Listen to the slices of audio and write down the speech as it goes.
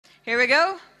Here we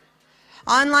go.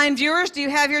 Online viewers, do you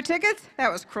have your tickets?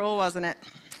 That was cruel, wasn't it?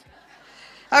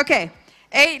 Okay.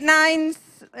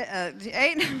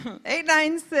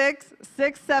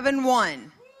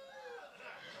 896-671.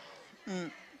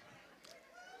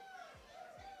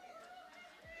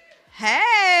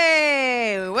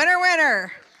 Hey,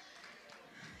 winner.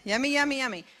 Yummy, yummy,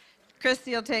 yummy.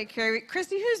 Christy will take care of you.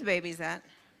 Christy, whose baby's that?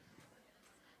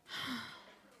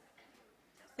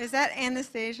 Is that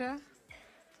Anastasia?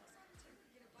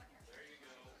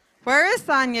 Where is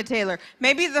Sonya Taylor?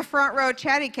 Maybe the front row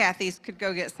chatty Cathys could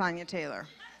go get Sonya Taylor.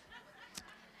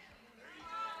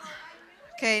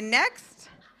 Okay, next.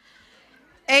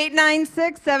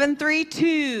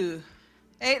 896-732.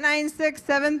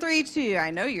 896-732. I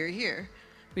know you're here.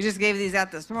 We just gave these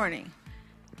out this morning.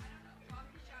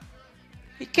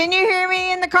 Can you hear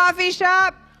me in the coffee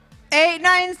shop?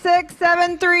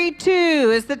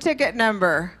 896-732 is the ticket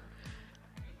number.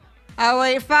 I'll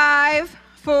wait 5,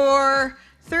 4,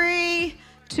 3,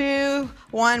 2,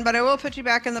 1, but I will put you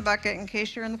back in the bucket in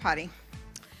case you're in the potty.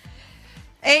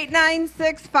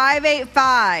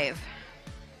 896-585.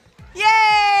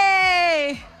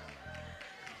 Yay!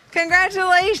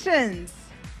 Congratulations.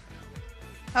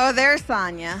 Oh, there's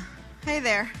Sonya. Hey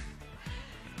there.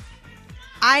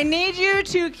 I need you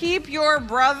to keep your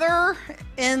brother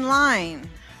in line.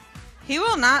 He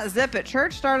will not zip it.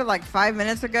 Church started like 5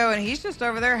 minutes ago, and he's just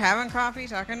over there having coffee,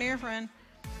 talking to your friend.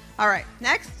 All right,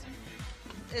 next.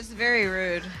 It's very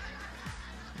rude.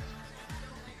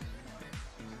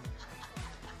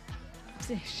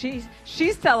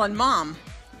 She's telling mom.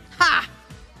 Ha!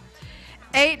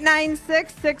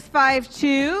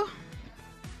 896-652.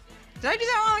 Did I do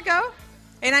that a while ago?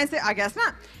 896, I guess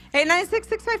not.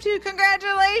 896-652,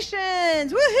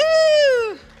 congratulations!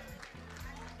 Woohoo!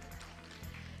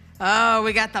 Oh,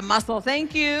 we got the muscle.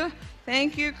 Thank you.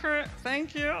 Thank you, Chris.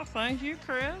 Thank you,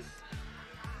 Chris.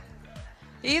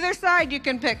 Either side you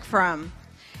can pick from.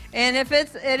 And if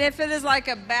it is like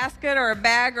a basket or a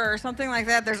bag or something like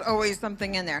that, there's always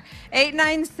something in there.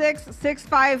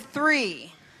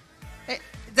 896-653.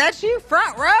 That's you,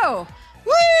 front row.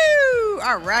 Woo!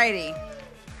 All righty.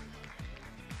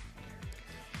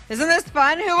 Isn't this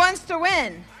fun? Who wants to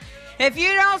win? If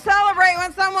you don't celebrate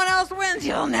when someone else wins,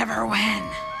 you'll never win.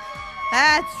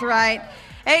 That's right.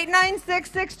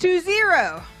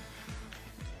 896-620.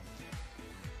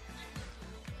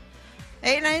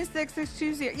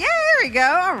 896-620. Yeah, there we go.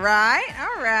 All right.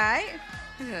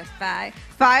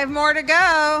 Five more to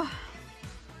go.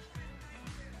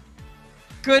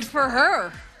 Good for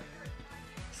her.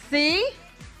 See?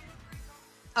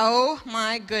 Oh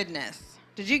my goodness.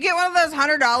 Did you get one of those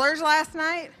 $100 last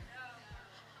night?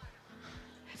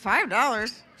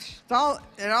 $5.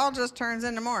 It all just turns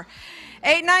into more.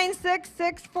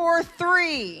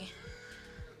 896-643.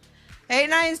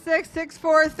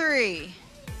 896-643.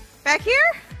 Back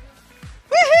here?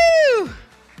 Woohoo!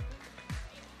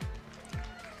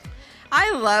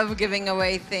 I love giving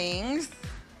away things.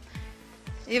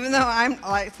 Even though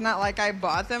it's not like I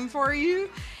bought them for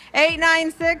you.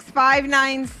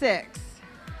 896-596.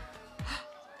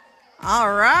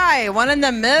 All right, one in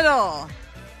the middle.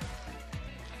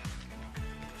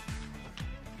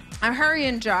 I'm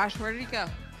hurrying, Josh. Where did he go?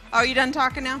 Oh, you done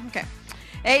talking now? Okay.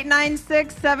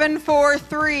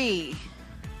 896-743.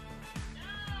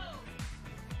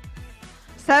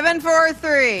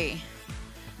 743.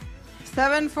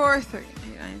 743.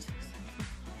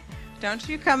 Don't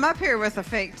you come up here with a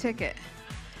fake ticket.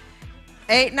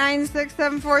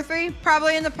 896-743.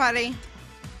 Probably in the putty.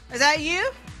 Is that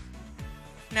you?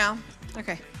 No?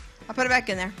 Okay. I'll put it back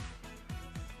in there.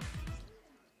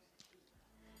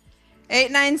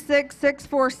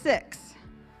 896-646.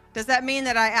 Does that mean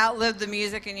that I outlived the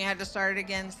music and you had to start it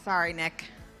again? Sorry, Nick.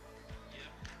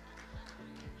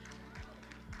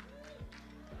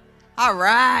 All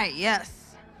right,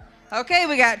 yes. Okay,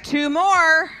 we got 2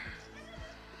 more.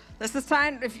 This is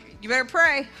time, you better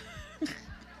pray.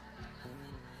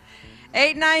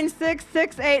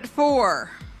 896-684.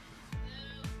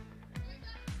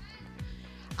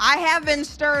 I have been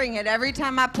stirring it every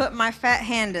time I put my fat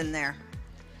hand in there.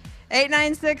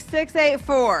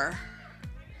 896-684.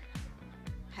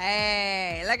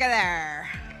 Hey, look at there.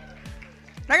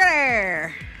 Look at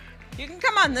there. You can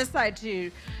come on this side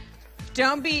too.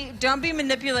 Don't be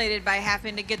manipulated by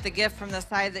having to get the gift from the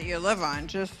side that you live on.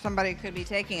 Just somebody could be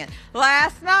taking it.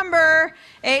 Last number,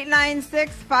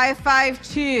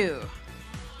 896-552.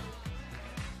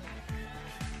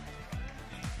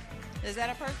 Is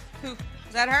that a person? Who?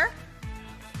 Is that her?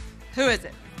 Who is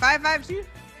it? 552?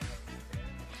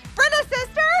 Brenda's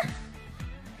sister?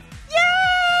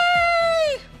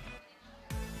 Yay!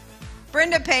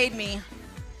 Brenda paid me.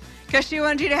 because she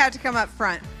wanted you to have to come up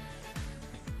front.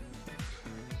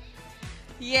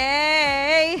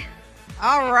 Yay!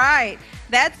 All right.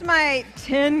 That's my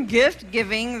 10 gift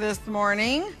giving this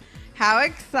morning. How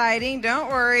exciting. Don't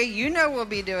worry. You know we'll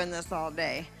be doing this all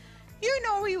day. You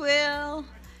know we will.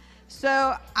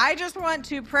 So I just want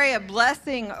to pray a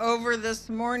blessing over this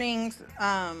morning's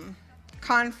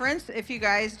conference, if you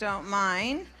guys don't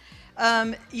mind.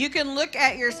 You can look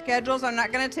at your schedules. I'm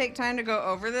not going to take time to go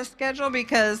over the schedule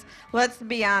because, let's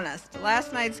be honest,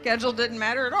 last night's schedule didn't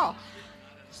matter at all.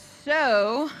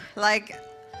 So,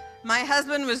 my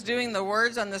husband was doing the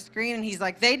words on the screen, and he's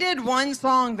like, they did one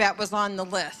song that was on the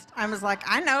list. I was like,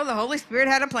 I know, the Holy Spirit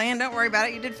had a plan. Don't worry about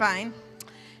it. You did fine.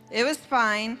 It was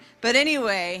fine. But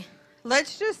anyway,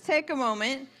 let's just take a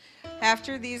moment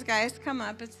after these guys come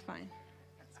up. It's fine.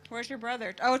 Where's your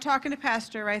brother? Oh, talking to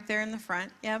Pastor right there in the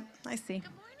front. Yep, I see.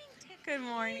 Good morning, Tick. Good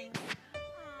morning. Oh,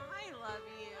 I love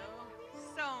you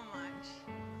so much.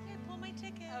 Here, pull my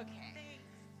ticket. Okay.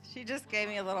 Thanks. She just gave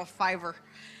me a little fiver.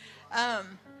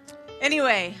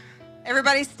 Anyway,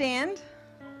 everybody stand.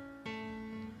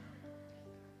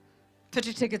 Put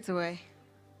your tickets away.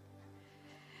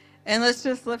 And let's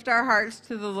just lift our hearts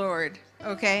to the Lord,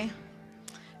 okay?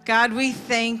 God, we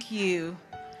thank you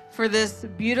for this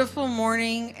beautiful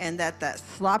morning and that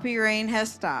sloppy rain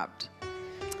has stopped.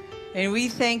 And we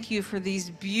thank you for these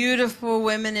beautiful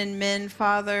women and men,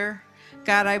 Father.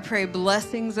 God, I pray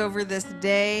blessings over this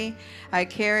day. I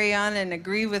carry on and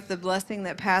agree with the blessing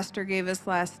that Pastor gave us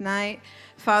last night.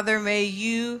 Father, may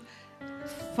you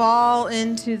fall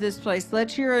into this place.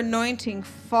 Let your anointing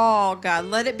fall, God.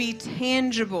 Let it be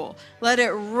tangible. Let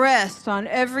it rest on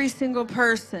every single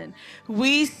person.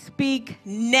 We speak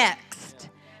next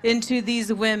into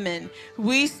these women.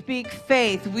 We speak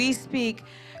faith. We speak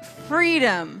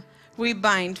freedom. We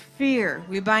bind fear.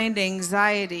 We bind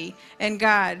anxiety. And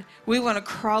God, we want to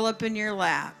crawl up in your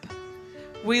lap.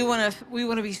 We want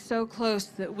to be so close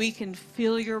that we can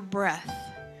feel your breath.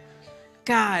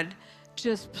 God,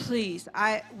 just please,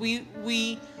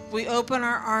 we open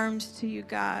our arms to you,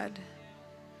 God.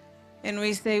 And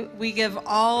we say, we give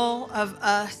all of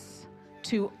us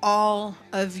to all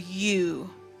of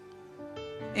you.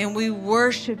 And we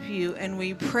worship you and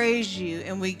we praise you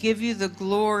and we give you the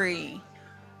glory.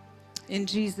 In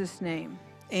Jesus' name,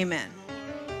 amen.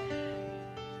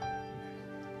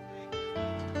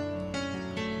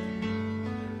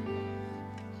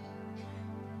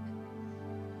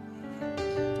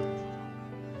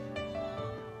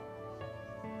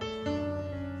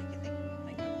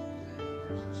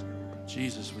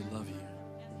 Jesus, we love you.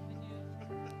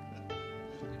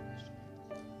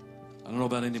 I don't know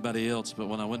about anybody else, but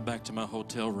when I went back to my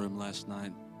hotel room last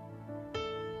night,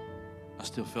 I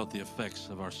still felt the effects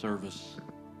of our service,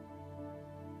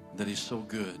 that he's so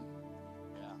good.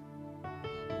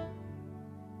 Yeah.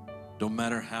 Don't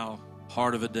matter how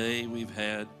hard of a day we've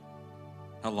had,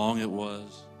 how long it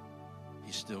was,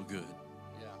 he's still good.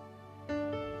 Yeah.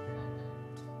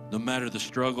 No matter the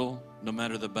struggle, no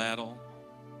matter the battle,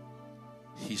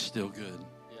 he's still good.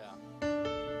 Yeah.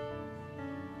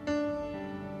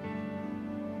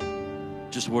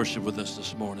 Just worship with us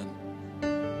this morning.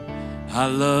 I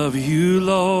love you,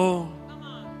 Lord.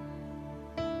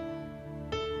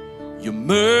 Your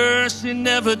mercy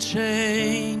never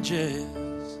changes.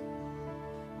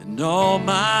 In all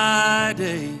my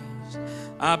days,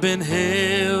 I've been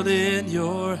held in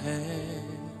your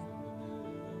hand.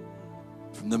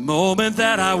 From the moment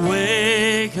that I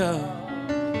wake up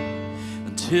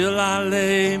until I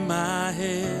lay my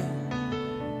head,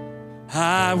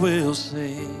 I will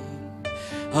sing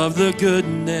of the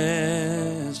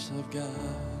goodness of God.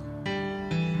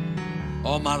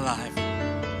 All my life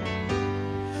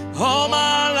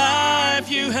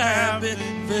you have been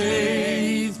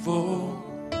faithful.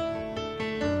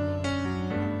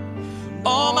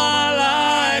 All my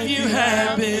life you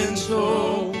have been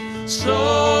so,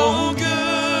 so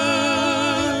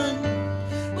good.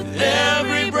 With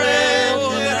every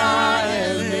breath that I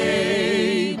am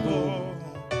able,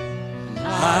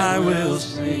 I will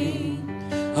sing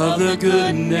of the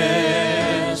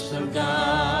goodness of God.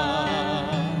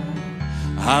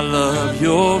 I love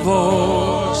your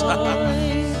voice.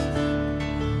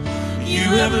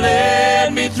 You have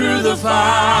led me through the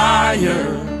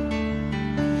fire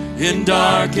in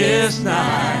darkest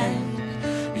night.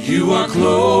 You are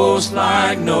close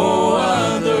like no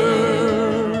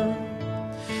other.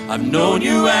 I've known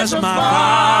you as my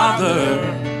father.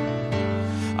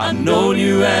 I've known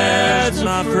you as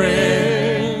my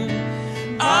friend.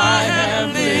 I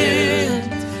have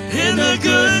lived in the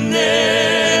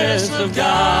goodness of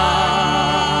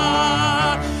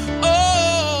God.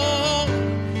 Oh,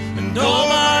 and all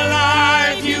my life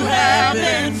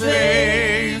been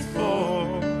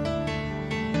faithful.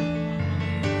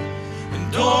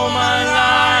 And all my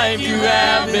life you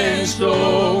have been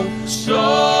so,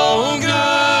 so good.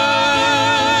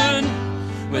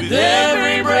 With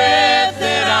every breath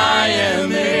that I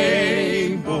am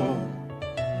able,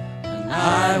 and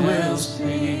I will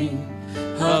sing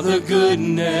of the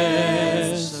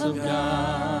goodness of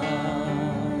God.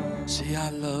 See, I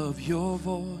love your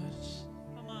voice.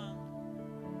 Come on.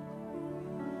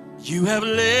 You have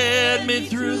led me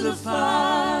through the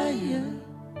fire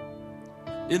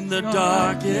in the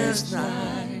darkest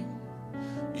night.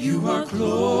 You are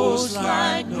close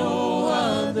like no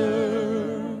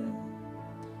other.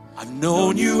 I've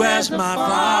known you as my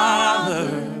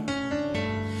father.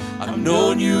 I've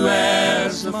known you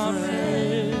as a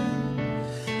friend.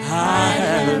 I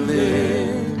have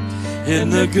lived in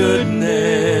the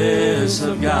goodness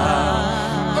of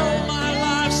God. All my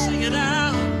life, sing it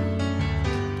out.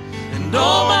 And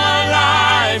all my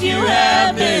life you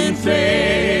have been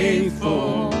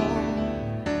faithful.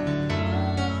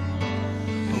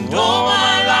 And all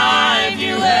my life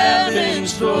you have been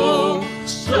so,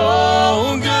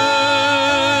 so good.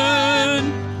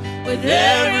 With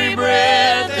every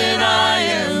breath that I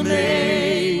am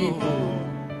able,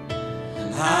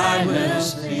 and I will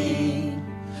sing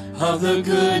of the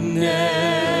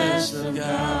goodness of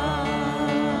God.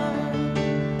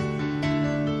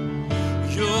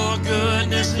 Your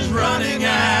goodness is running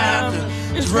after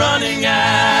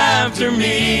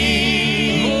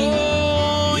me.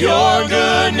 Your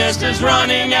goodness is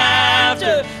running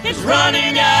after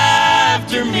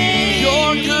me.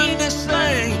 Your goodness,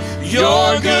 sing.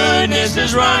 Your goodness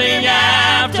is running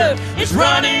after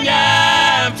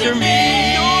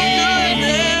me.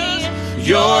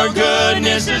 Your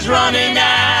goodness is running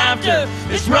after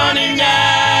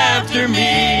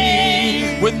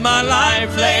me. With my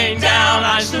life laid down,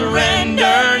 I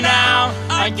surrender now.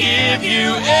 I give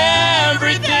you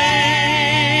everything.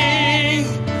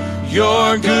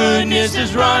 Your goodness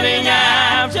is running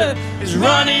after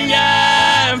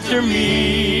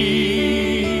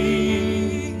me.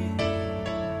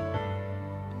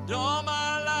 And all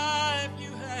my life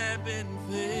you have been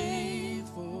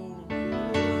faithful.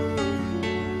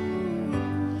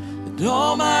 And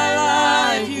all my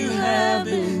life you have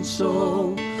been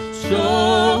so,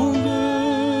 so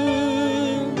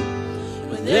good.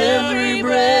 With every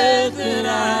breath that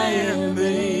I am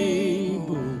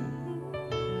able,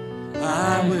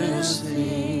 I will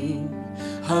sing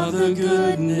of the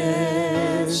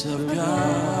goodness of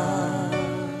God.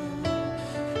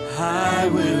 I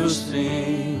will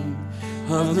sing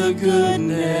of the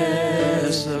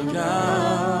goodness of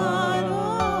God.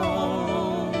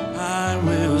 I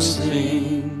will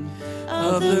sing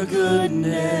of the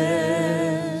goodness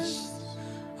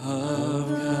of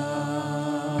God.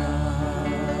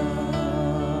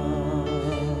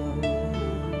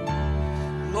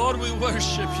 Lord, we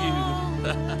worship you.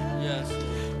 Yes.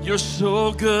 You're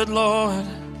so good, Lord.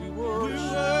 We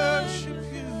worship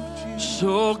you, Jesus.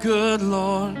 So good,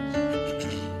 Lord.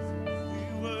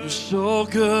 You're so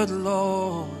good,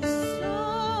 Lord. You're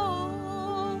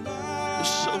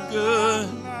so good.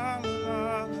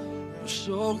 You're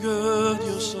so good.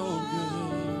 You're so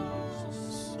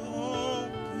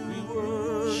good. We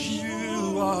worship you.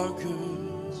 You are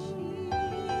good.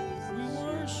 We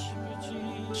worship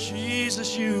you, Jesus.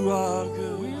 Jesus, you are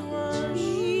good. We worship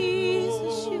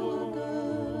Jesus, you are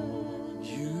good.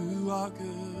 You are good.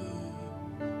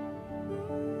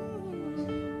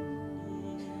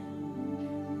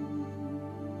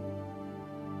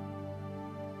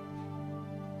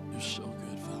 You're so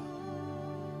good, Father.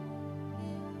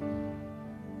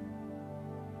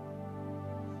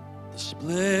 The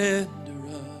splendor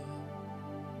of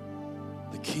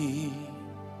the King,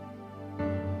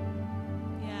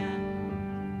 Yeah.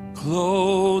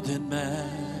 clothed in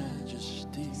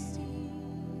majesty,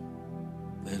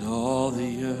 let all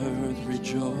the earth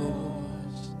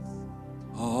rejoice.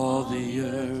 All the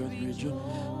earth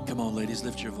rejoice. Come on, ladies,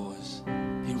 lift your voice.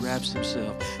 He wraps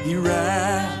himself in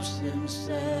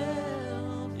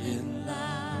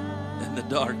light, and the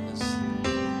darkness.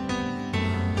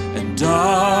 And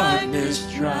darkness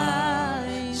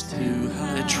tries to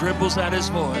hide. It trembles at his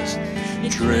voice.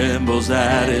 It trembles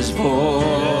at his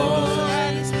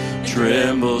voice.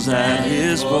 Trembles at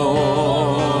his voice.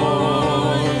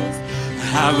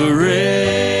 How great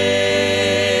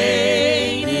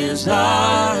is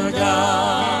our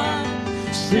God.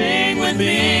 Sing with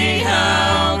me,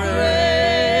 how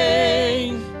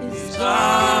great is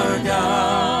our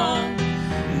God.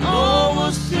 And all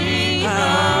will sing,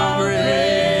 how great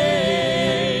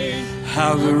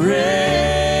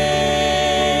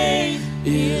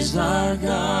is is our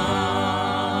God.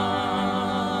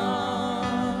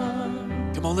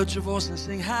 Come on, lift your voice and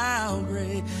sing, how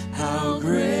great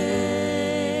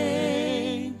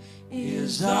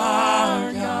is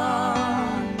our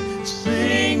God.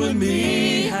 Sing with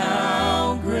me,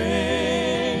 how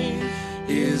great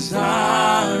is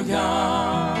our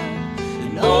God.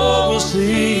 And oh, we'll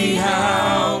see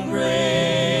how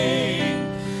great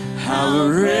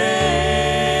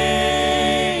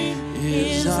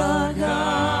is our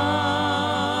God.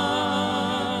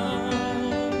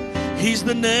 He's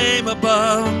the name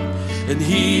above, and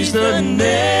He's the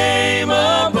name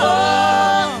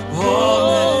above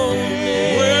all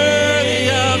names. Worthy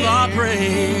of our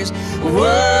praise,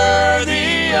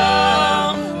 worthy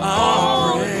of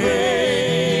our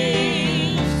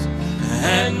praise.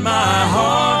 And my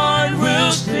heart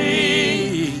will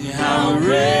sing, how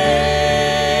great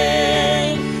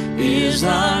is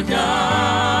our God.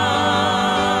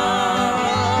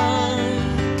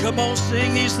 Come on,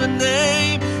 sing, He's the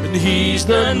name, and He's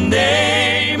the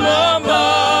name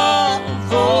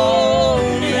above all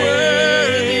names.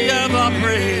 Worthy of our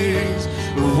praise,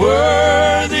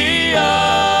 worthy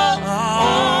of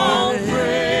our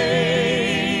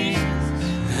praise.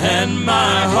 And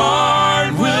my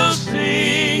heart will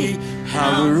sing,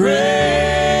 how great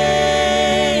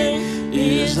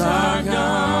is our God.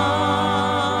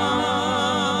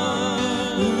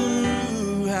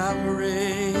 Ooh, how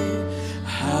great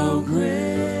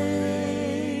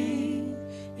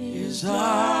is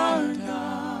our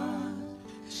God.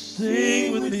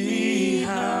 Sing with me,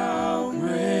 how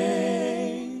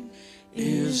great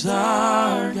is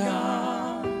our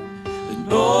God. And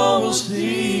oh, we'll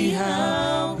see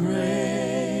how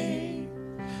great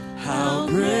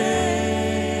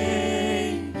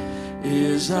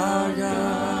is our God.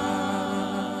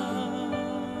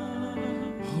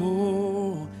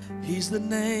 Oh, He's the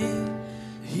name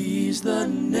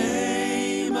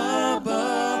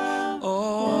above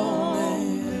all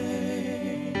names.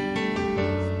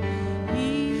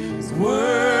 He's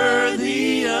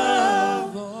worthy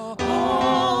of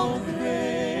all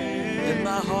praise. And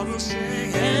my heart will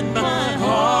sing, and my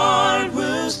heart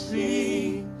will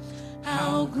sing,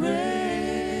 how great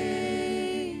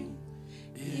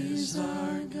is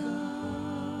our God.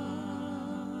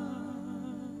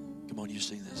 Come on, you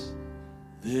sing this.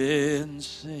 Then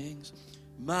sings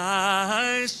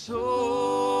my soul,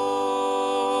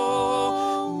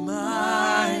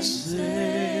 my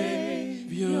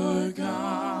Savior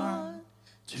God,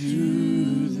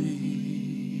 to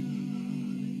Thee.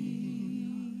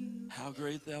 How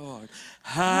great Thou art,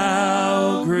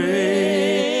 how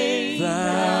great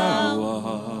Thou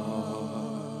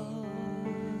art,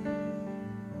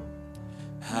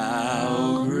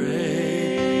 how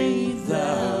great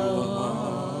Thou art.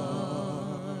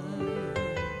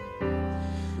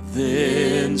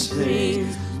 Then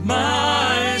sings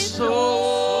my soul,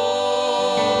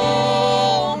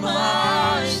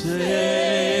 my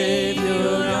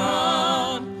Savior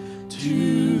God,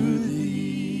 to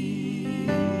Thee.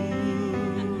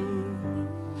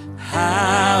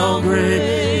 How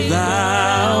great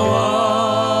Thou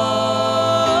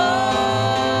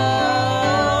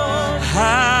art,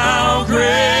 how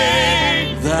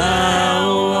great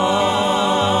Thou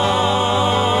art.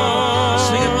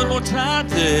 Sing it one more time.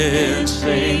 Then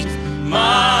sings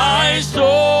my soul,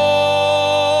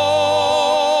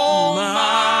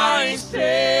 my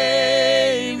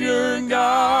Savior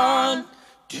God,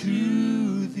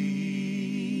 to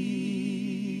Thee.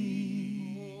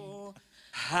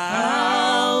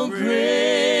 How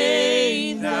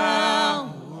great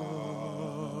Thou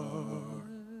art,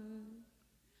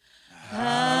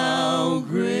 how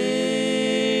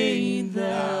great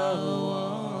Thou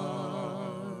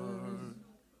art.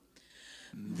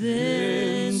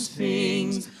 Then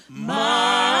sings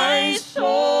my soul,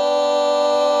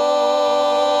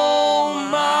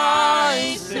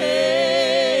 my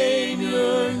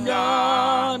Savior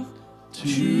God,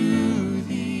 to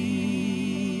Thee.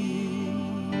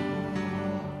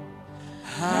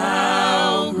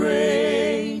 How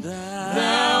great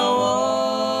Thou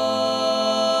art,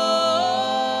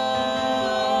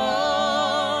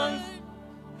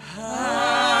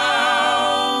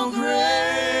 how great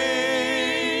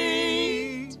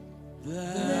Thou art.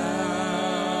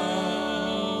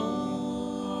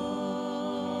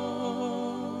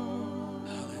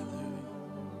 Hallelujah.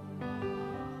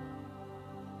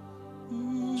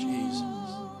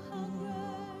 Jesus.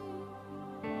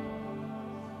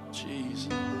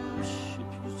 Jesus.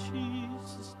 Worship you,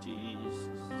 Jesus, Jesus.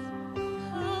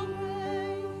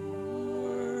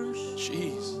 Worship.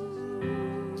 Jesus.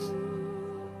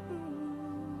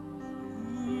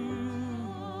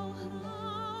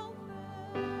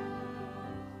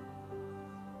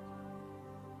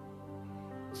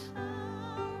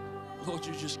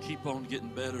 you just keep on getting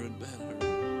better and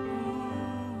better?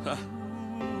 Huh?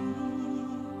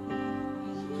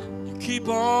 You keep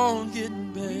on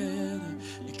getting better.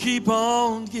 You keep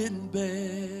on getting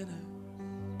better.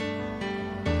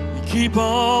 You keep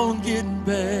on getting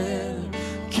better.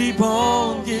 Keep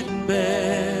on getting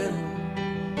better.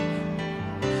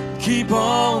 Keep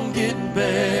on getting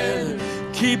better.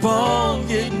 Keep on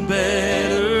getting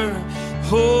better.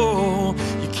 Oh,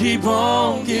 you keep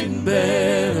on getting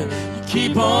better. You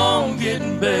keep on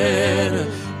getting better.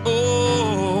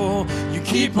 Oh, you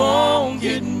keep on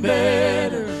getting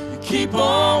better. You keep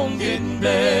on getting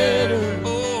better.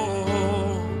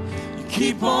 Oh, you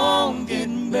keep on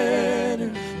getting better.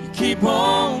 You keep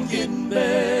on getting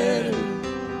better.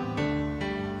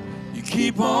 You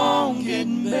keep on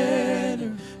getting better.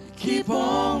 You keep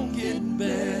on getting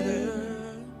better.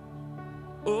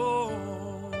 Oh,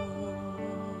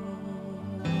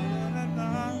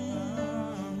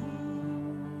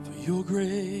 for your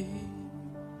great,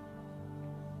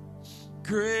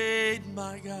 great,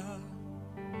 my God.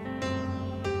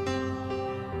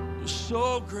 You're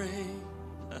so great,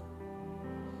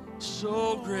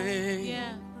 so great.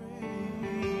 Yeah.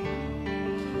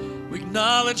 We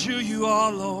acknowledge who you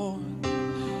are, Lord.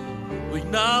 We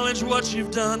acknowledge what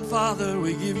you've done, Father.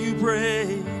 We give you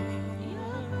praise.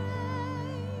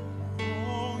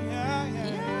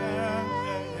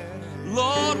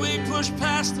 Lord, we push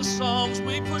past the songs,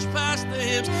 we push past the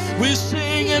hymns, we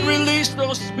sing and release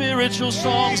those spiritual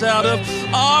songs out of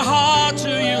our heart to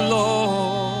you,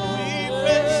 Lord.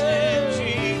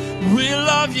 We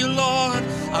love you, Lord.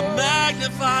 I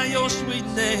magnify your sweet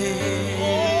name.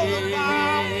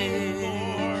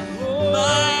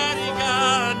 Mighty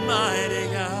God, mighty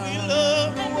God. We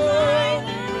love the world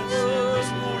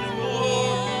this morning,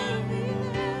 Lord.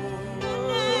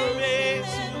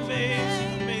 Amazing,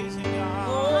 amazing, amazing God.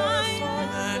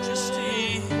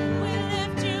 Majesty, We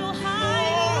lift you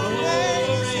high.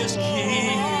 glorious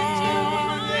King.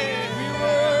 We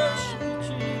worship you,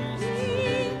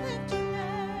 Jesus.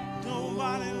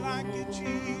 Nobody like you,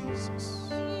 Jesus.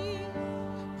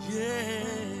 Yeah.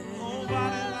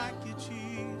 Nobody like you,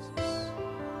 Jesus.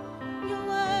 You're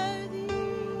worthy.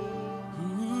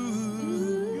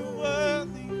 Ooh. You're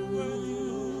worthy, you're worthy,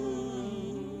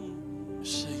 Lord.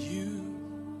 Say you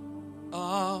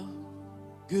are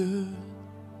good.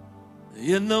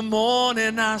 In the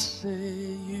morning I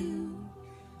say you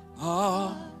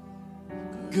are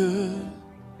good.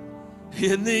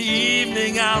 In the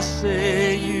evening I'll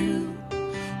say you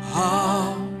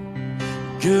are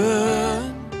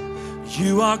good.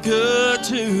 You are good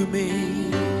to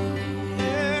me.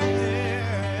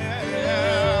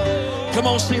 Come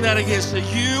on, sing that again. Say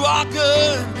you are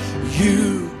good.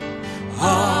 You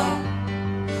are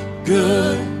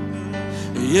good.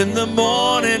 In the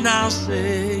morning I'll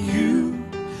say you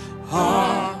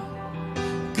are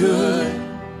good.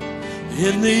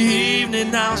 In the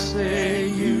evening I'll say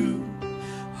you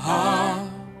are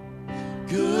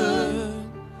good.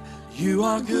 You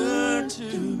are good to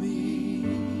me.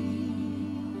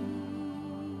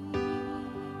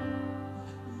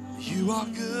 You are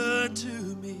good to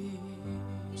me.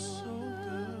 So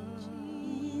good.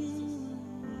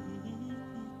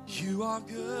 You are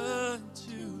good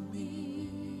to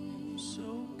me.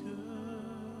 So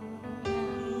good.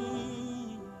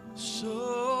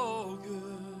 So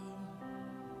good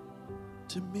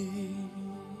to me.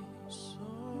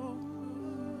 So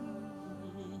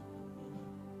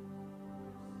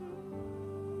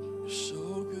good.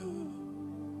 So good.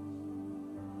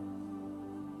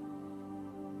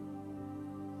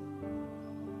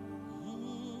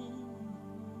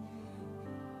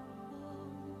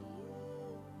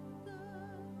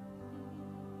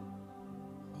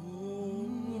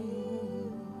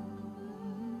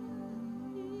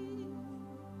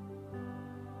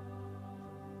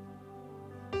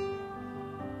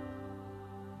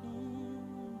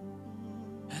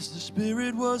 As the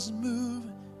Spirit was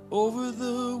moving over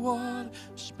the water,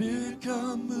 Spirit,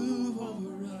 come move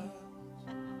over us.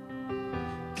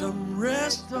 Come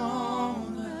rest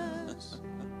on us.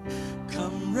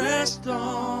 Come rest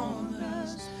on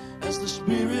us. As the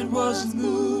Spirit was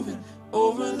moving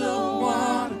over the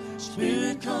water,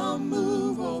 Spirit, come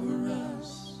move over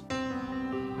us.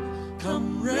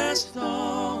 Come rest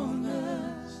on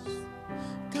us.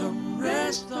 Come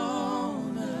rest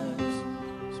on us.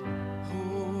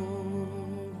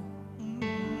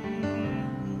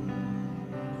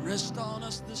 Rest on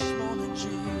us this morning,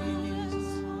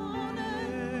 Jesus.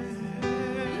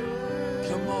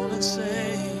 Come on and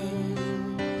sing.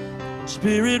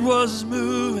 Spirit was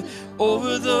moving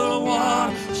over the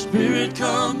water. Spirit,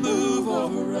 come move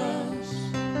over us.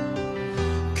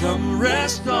 Come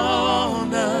rest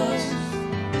on us.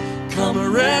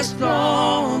 Come rest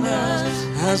on us.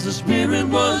 As the Spirit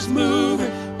was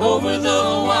moving over the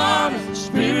water,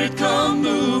 Spirit, come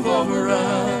move over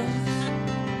us.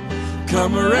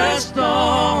 Come rest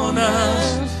on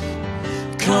us.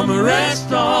 Come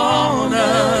rest on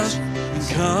us. And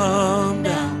come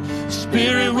down.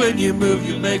 Spirit, when you move,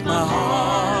 you make my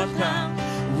heart pound.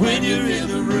 When you're in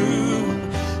the room,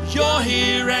 you're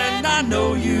here and I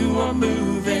know you are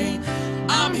moving.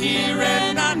 I'm here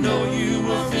and I know you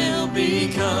will feel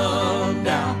me. Come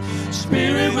down.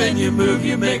 Spirit, when you move,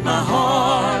 you make my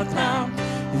heart pound.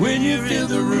 When you fill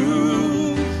the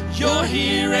room, you're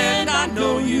here and I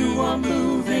know you are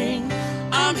moving.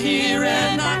 I'm here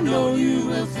and I know you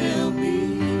will feel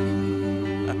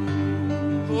me.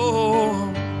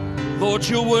 Oh, Lord,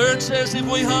 your word says if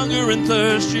we hunger and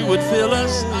thirst, you would fill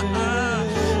us.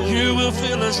 You will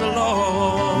fill us,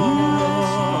 Lord.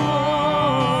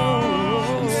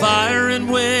 Fire and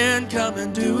wind, come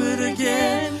and do it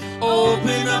again.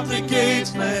 Open up the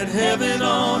gates, let heaven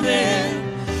on in.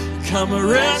 Come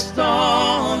rest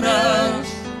on us.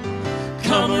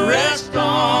 Come rest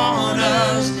on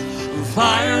us.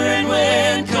 Fire and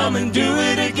wind, come and do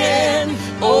it again.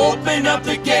 Open up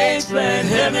the gates, let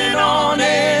heaven on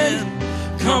in.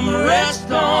 Come rest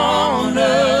on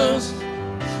us.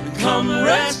 Come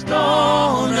rest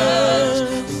on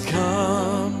us.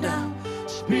 Come down.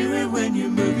 Spirit, when you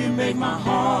move, you make my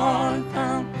heart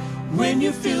pound. When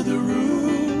you fill the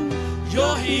room,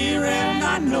 you're here and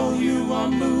I know you are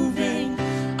moving.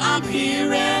 I'm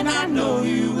here and I know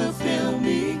you will fill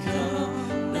me.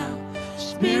 Come down.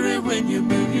 Spirit, when you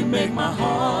move, you make my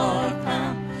heart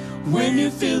pound. When you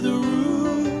fill the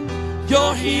room,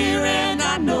 you're here and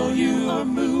I know you are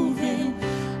moving.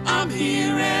 I'm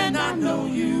here and I know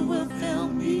you will fill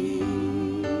me.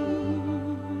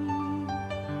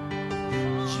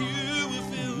 You will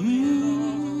fill me,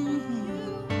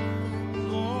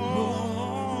 Lord.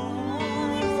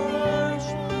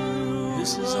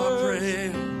 This is our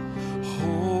prayer.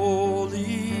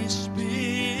 Holy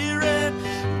Spirit,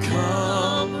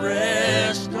 come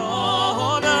rest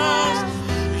on us.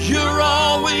 You're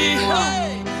all we want.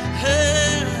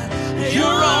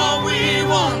 You're all we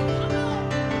want.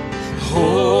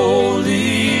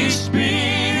 Holy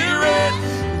Spirit,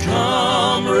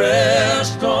 come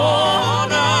rest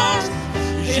on us.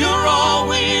 You're all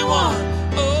we want.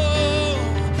 Oh,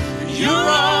 you're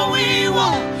all we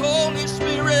want. Holy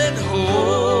Spirit,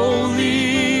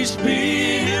 Holy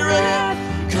Spirit,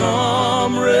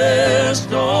 come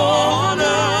rest on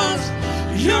us.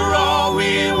 You're all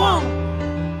we want.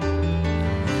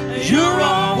 You're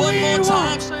all we want. One more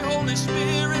time, say Holy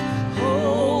Spirit.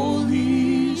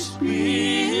 Holy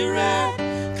Spirit,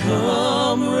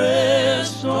 come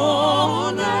rest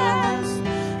on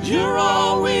us. You're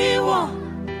all we want.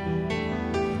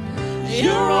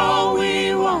 You're all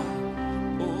we want.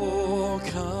 Oh,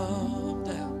 come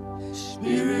down.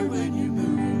 Spirit, when you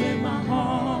move, you make my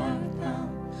heart pound.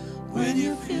 When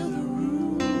you fill the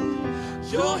room,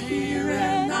 you're here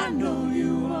and I know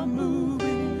you are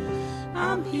moving.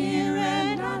 I'm here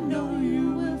and I know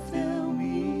you will fill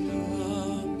me.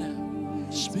 Come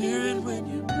down. Spirit, when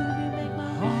you move, you make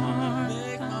my heart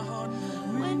pound.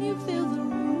 When you fill the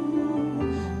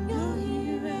room, you're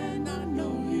here and I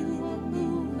know you are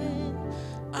moving.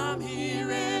 I'm here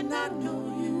and I know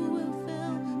you will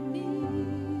fill me.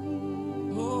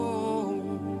 Oh,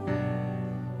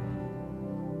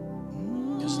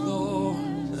 yes, Lord,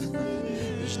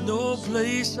 there's no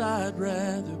place I'd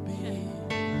rather be.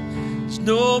 There's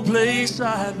no place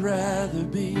I'd rather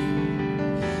be.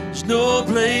 There's no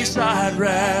place I'd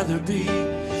rather be.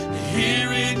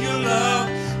 Here in your love,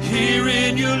 here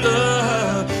in your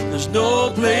love. There's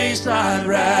no place I'd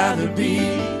rather be.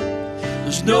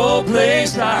 There's no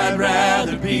place I'd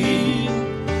rather be.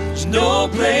 There's no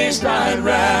place I'd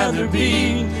rather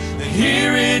be.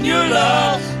 Here in your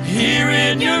love, here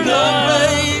in your love.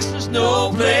 There's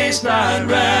no place I'd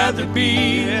rather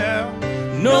be.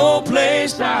 No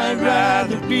place I'd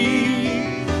rather be.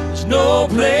 There's no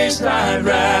place I'd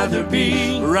rather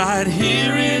be. Right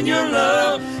here in your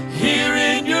love, here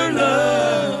in your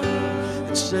love.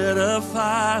 And set a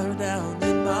fire down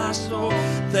in my soul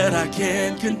that I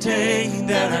can't contain,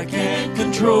 that I can't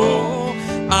control.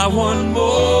 I want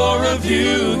more of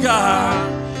you,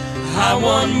 God. I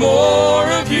want more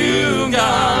of you,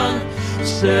 God.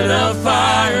 Set a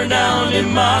fire down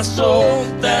in my soul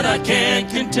that I can't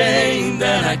contain,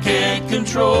 that I can't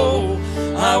control.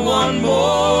 I want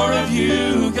more of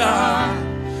you, God.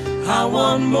 I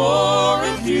want more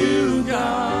of you,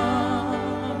 God.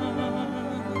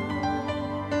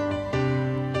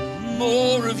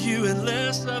 More of you and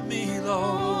less of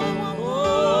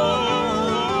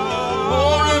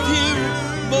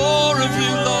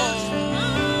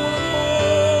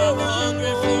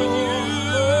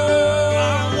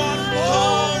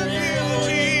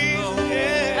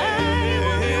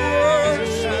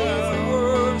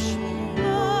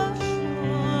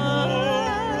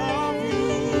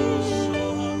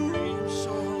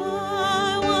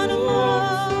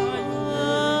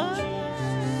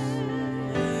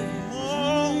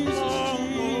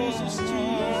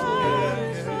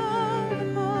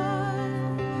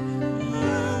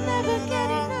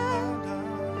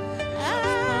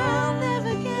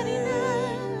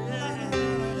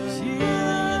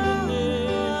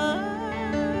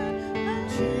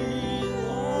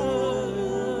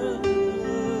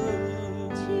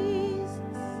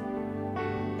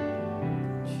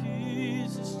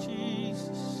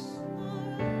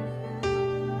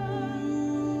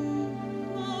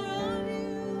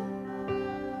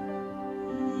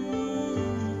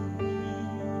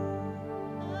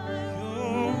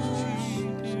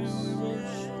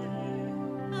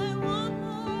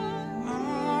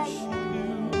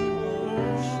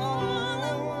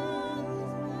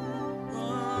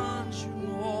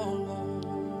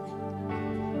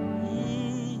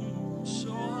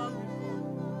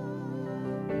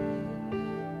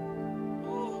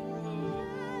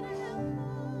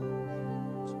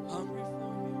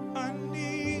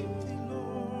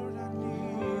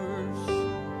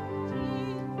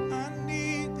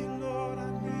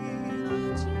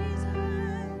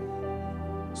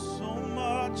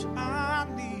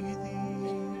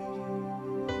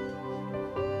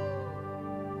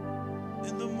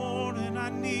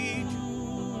need you.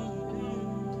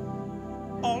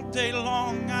 All day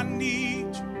long I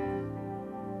need you.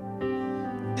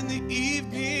 In the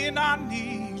evening I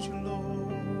need you, Lord.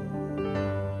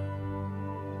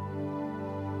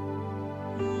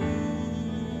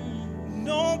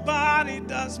 Nobody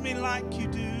does me like you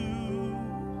do.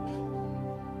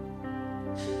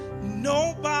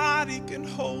 Nobody can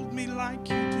hold me like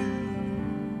you do.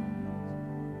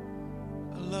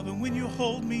 I love it when you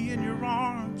hold me in your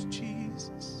arms,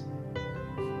 Jesus.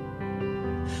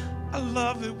 I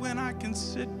love it when I can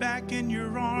sit back in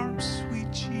your arms,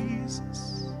 sweet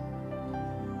Jesus,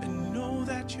 and know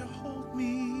that you hold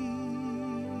me,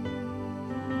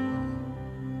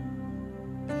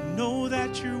 and know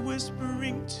that you're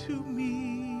whispering to me.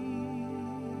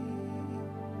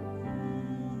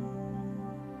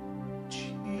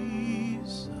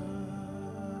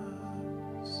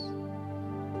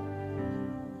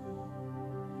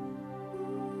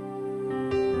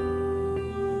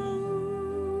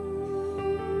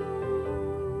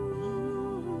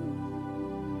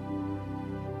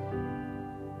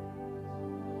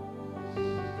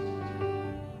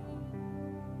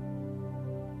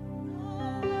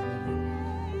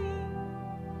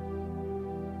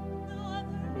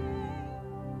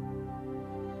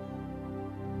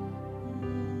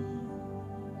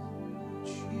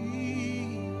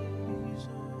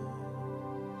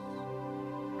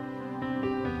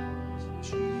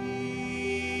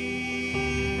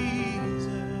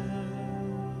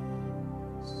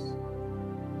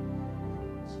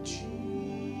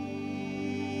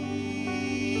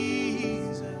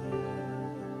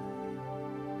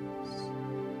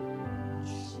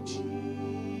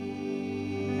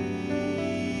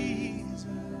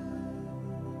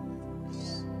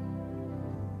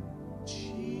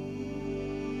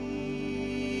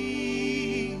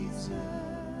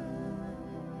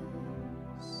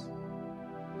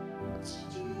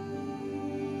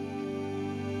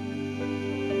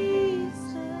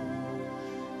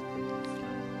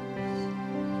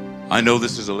 I know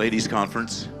this is a ladies'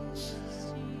 conference,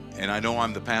 and I know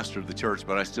I'm the pastor of the church,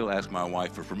 but I still ask my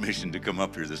wife for permission to come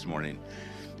up here this morning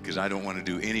because I don't want to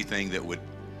do anything that would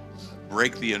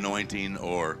break the anointing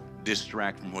or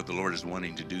distract from what the Lord is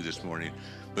wanting to do this morning.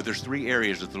 But there's 3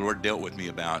 areas that the Lord dealt with me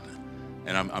about,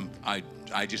 and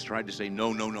I just tried to say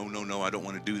no, no, no, no, no. I don't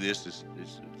want to do this.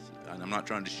 And I'm not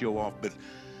trying to show off, but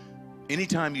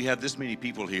anytime you have this many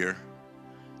people here,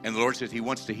 and the Lord says He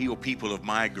wants to heal people of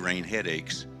migraine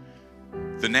headaches,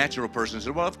 the natural person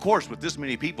said, well, of course, with this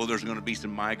many people, there's going to be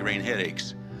some migraine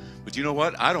headaches. But you know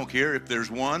what? I don't care if there's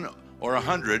 1 or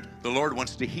 100. The Lord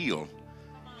wants to heal.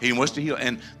 He wants to heal.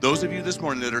 And those of you this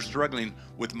morning that are struggling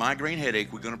with migraine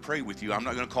headache, we're going to pray with you. I'm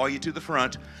not going to call you to the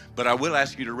front, but I will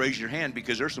ask you to raise your hand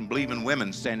because there's some believing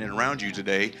women standing around you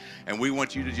today, and we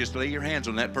want you to just lay your hands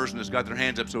on that person that's got their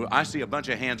hands up. So I see a bunch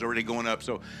of hands already going up.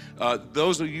 So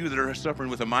those of you that are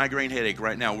suffering with a migraine headache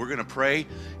right now, we're going to pray,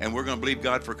 and we're going to believe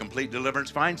God for complete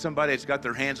deliverance. Find somebody that's got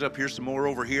their hands up. Here's some more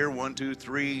over here. 1, 2,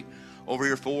 3. Over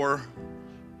here, 4.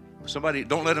 Somebody,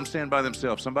 don't let them stand by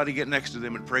themselves. Somebody get next to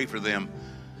them and pray for them.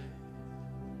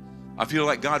 I feel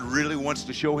like God really wants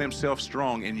to show Himself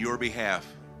strong in your behalf.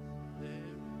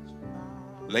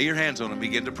 Lay your hands on them.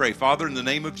 Begin to pray. Father, in the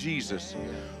name of Jesus,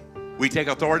 we take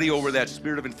authority over that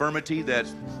spirit of infirmity, that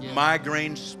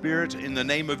migraine spirit. In the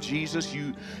name of Jesus,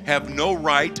 you have no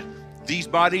right. These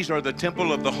bodies are the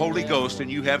temple of the Holy Ghost,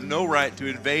 and you have no right to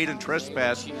invade and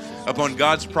trespass upon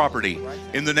God's property.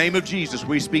 In the name of Jesus,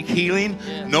 we speak healing.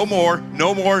 No more,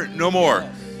 no more, no more.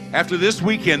 After this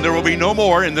weekend, there will be no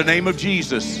more in the name of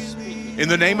Jesus. In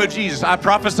the name of Jesus, I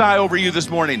prophesy over you this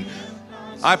morning.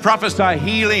 I prophesy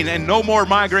healing and no more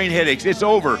migraine headaches. It's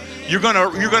over. You're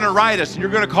gonna write us. You're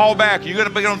gonna call back. You're gonna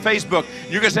be on Facebook.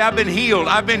 You're gonna say, I've been healed.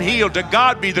 I've been healed. To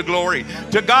God be the glory.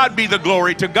 To God be the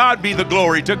glory. To God be the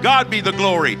glory. To God be the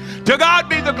glory. To God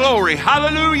be the glory.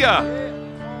 Hallelujah.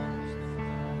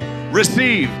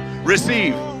 Receive.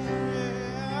 Receive.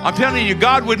 I'm telling you,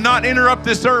 God would not interrupt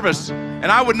this service, and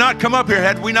I would not come up here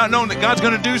had we not known that God's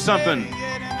going to do something.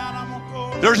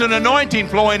 There's an anointing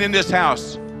flowing in this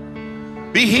house.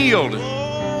 Be healed.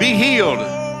 Be healed.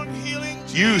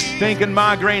 You stinking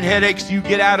migraine headaches, you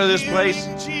get out of this place.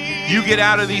 You get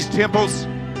out of these temples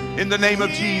in the name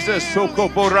of Jesus. Yes,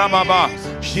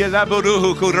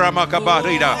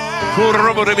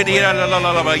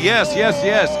 yes,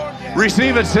 yes.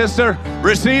 Receive it, sister.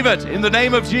 Receive it in the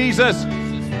name of Jesus.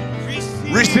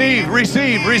 Receive,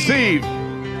 receive, receive.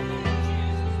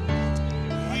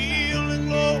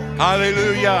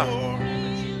 Hallelujah.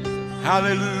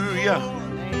 Hallelujah.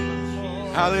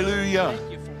 Hallelujah.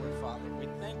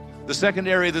 The second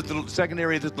area that the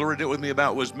Lord dealt with me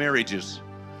about was marriages.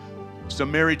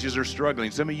 Some marriages are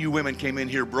struggling. Some of you women came in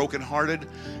here brokenhearted.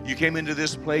 You came into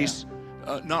this place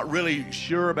not really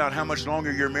sure about how much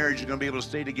longer your marriage is going to be able to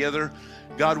stay together.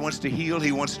 God wants to heal.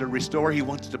 He wants to restore. He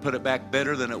wants to put it back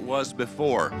better than it was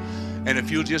before. And if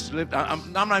you'll just lift,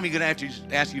 I'm not even going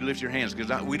to ask you to lift your hands,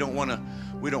 because we don't want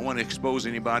to expose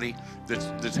anybody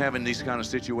that's having these kind of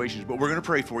situations. But we're going to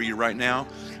pray for you right now,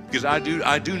 because I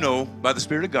do know by the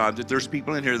Spirit of God that there's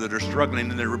people in here that are struggling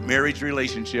in their marriage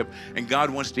relationship, and God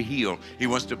wants to heal. He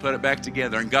wants to put it back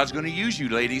together, and God's going to use you,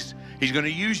 ladies. He's going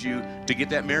to use you to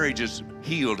get that marriages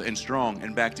healed and strong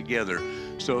and back together.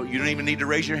 So you don't even need to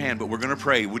raise your hand, but we're going to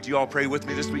pray. Would you all pray with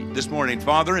me this morning?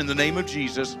 Father, in the name of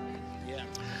Jesus,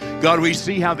 God, we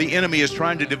see how the enemy is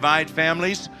trying to divide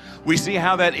families. We see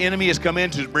how that enemy has come in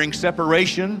to bring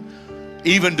separation,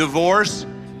 even divorce.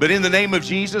 But in the name of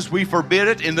Jesus, we forbid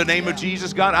it. In the name of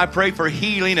Jesus, God, I pray for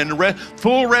healing and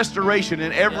full restoration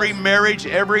in every marriage,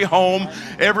 every home,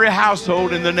 every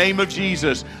household, in the name of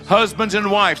Jesus. Husbands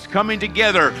and wives coming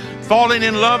together, falling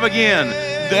in love again.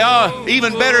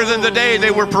 Even better than the day they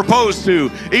were proposed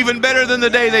to, even better than the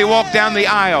day they walked down the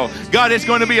aisle. God, it's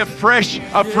going to be a fresh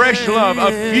love,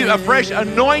 a fresh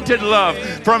anointed love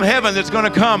from heaven that's going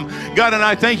to come. God, and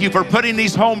I thank you for putting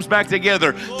these homes back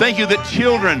together. Thank you that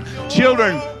children.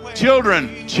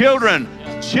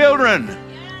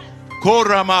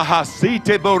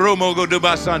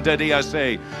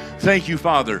 Thank you,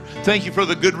 Father. Thank you for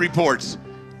the good reports.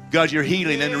 God, you're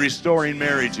healing and restoring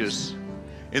marriages.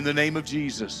 In the name of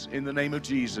Jesus, in the name of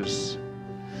Jesus.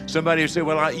 Somebody will say,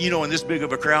 well, in this big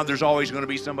of a crowd, there's always going to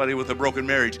be somebody with a broken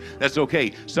marriage. That's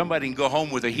okay. Somebody can go home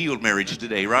with a healed marriage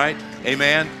today, right?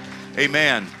 Amen.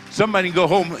 Amen. Somebody can go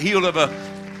home healed of a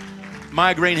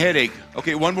migraine headache.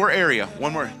 Okay, one more area.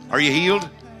 One more. Are you healed?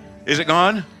 Is it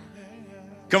gone?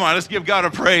 Come on, let's give God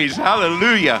a praise.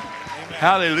 Hallelujah. Amen.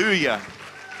 Hallelujah.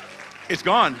 It's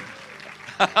gone.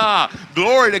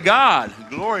 Glory to God.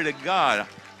 Glory to God.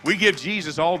 We give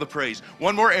Jesus all the praise.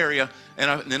 One more area,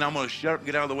 and then I'm going to shut up,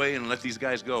 get out of the way, and let these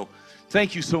guys go.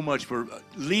 Thank you so much for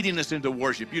leading us into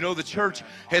worship. You know, the church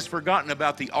has forgotten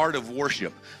about the art of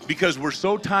worship because we're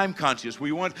so time conscious.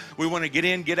 We want to get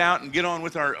in, get out, and get on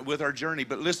with our journey.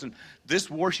 But listen, this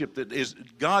worship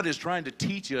God is trying to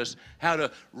teach us how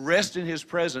to rest in His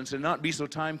presence and not be so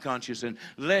time conscious, and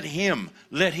let Him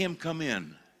come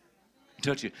in,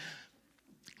 touch you.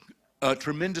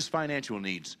 Tremendous financial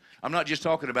needs. I'm not just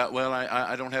talking about, well,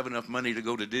 I don't have enough money to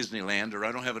go to Disneyland, or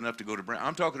I don't have enough to go to Brand.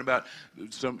 I'm talking about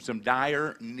some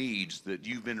dire needs that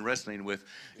you've been wrestling with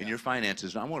in your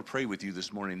finances. And I want to pray with you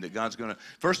this morning that God's going to,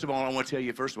 first of all, I want to tell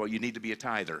you, first of all, you need to be a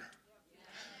tither.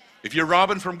 If you're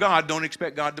robbing from God, don't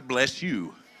expect God to bless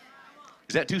you.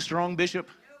 Is that too strong, Bishop?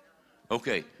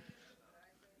 Okay.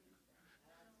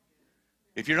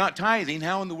 If you're not tithing,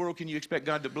 how in the world can you expect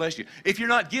God to bless you? If you're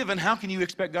not giving, how can you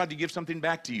expect God to give something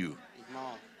back to you?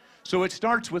 So it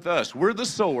starts with us. We're the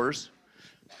sowers.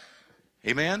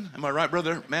 Amen? Am I right,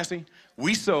 Brother Massey?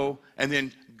 We sow, and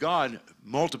then God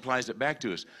multiplies it back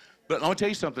to us. But I'll tell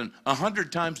you something.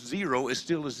 100 times 0 is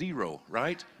still a 0,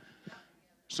 right?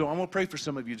 So I'm going to pray for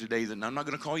some of you today. That I'm not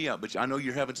going to call you out, but I know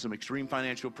you're having some extreme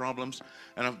financial problems.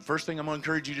 And the first thing I'm going to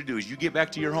encourage you to do is you get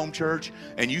back to your home church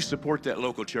and you support that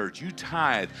local church. You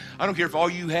tithe. I don't care if all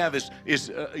you have is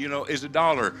a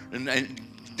dollar, and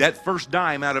that first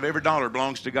dime out of every dollar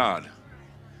belongs to God.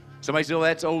 Somebody says, oh,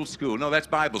 that's old school. No, that's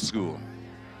Bible school.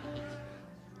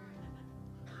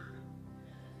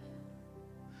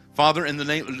 Father, in the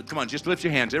name, come on, just lift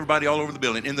your hands, everybody all over the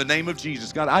building. In the name of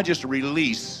Jesus, God, I just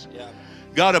release,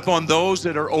 God, upon those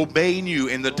that are obeying you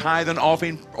in the tithe and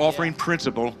offering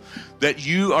principle, that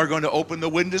you are going to open the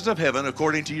windows of heaven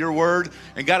according to your word.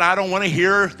 And God, I don't want to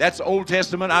hear that's Old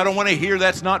Testament. I don't want to hear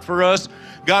that's not for us.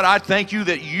 God, I thank you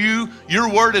that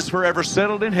your word is forever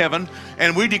settled in heaven,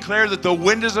 and we declare that the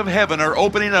windows of heaven are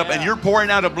opening up, and you're pouring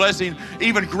out a blessing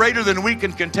even greater than we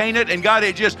can contain it. And God,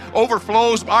 it just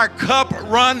overflows. Our cup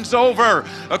runs over.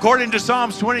 According to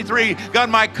Psalms 23, God,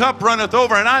 my cup runneth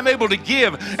over, and I'm able to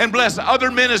give and bless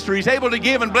other ministries, able to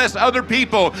give and bless other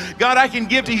people. God, I can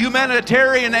give to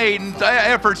humanitarian aid and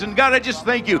efforts. And God, I just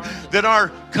thank you that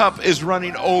our cup is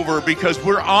running over because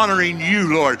we're honoring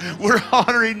you, Lord. We're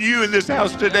honoring you in this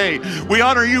house today. We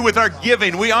honor you with our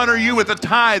giving. We honor you with the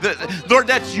tithe. Lord,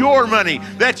 that's your money.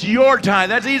 That's your tithe.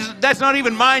 That's not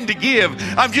even mine to give.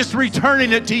 I'm just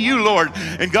returning it to you, Lord.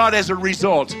 And God, as a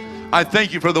result, I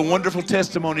thank you for the wonderful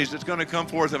testimonies that's going to come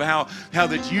forth of how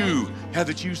that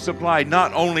you supply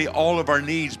not only all of our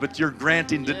needs, but you're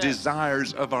granting the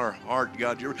desires of our heart,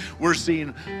 God. We're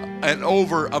seeing an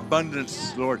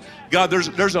overabundance, Lord. God,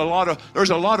 there's a lot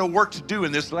of work to do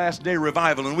in this last day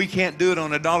revival, and we can't do it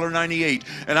on $1.98.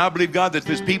 And I believe, God, that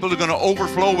these people are going to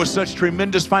overflow with such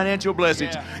tremendous financial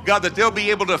blessings. God, that they'll be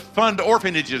able to fund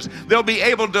orphanages. They'll be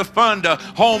able to fund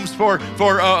homes for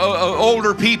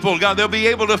older people. God, they'll be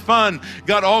able to fund,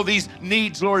 God, all these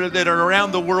needs, Lord, that are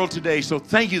around the world today. So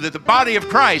thank you that the body of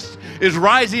Christ is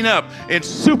rising up in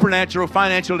supernatural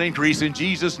financial increase in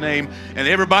Jesus' name. And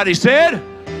everybody said,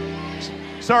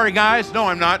 sorry, guys. No,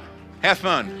 I'm not. Have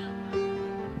fun.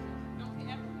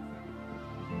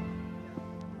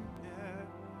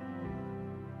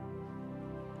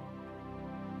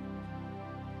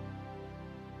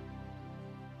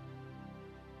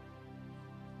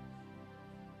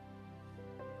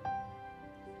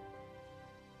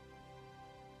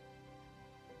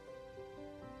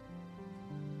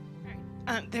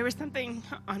 There was something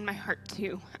on my heart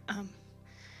too.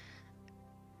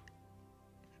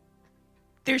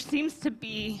 There seems to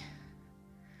be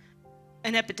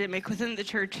an epidemic within the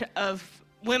church of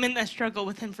women that struggle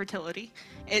with infertility.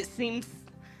 It seems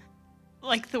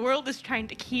like the world is trying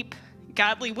to keep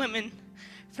godly women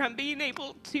from being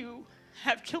able to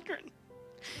have children.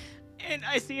 And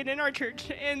I see it in our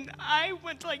church, and I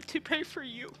would like to pray for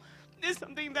you. It's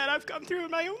something that I've gone through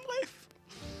in my own life.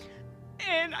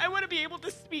 And I want to be able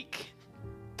to speak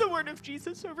the word of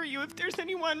Jesus over you. If there's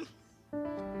anyone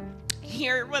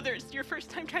here, whether it's your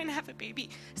first time trying to have a baby,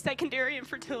 secondary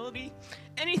infertility,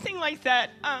 anything like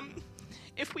that,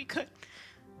 if we could,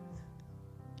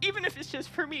 even if it's just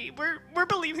for me, we're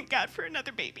believing God for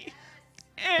another baby.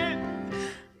 And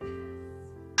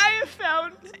I have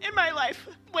found in my life,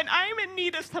 when I'm in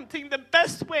need of something, the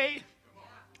best way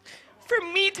for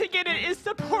me to get it is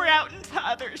to pour out into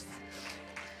others.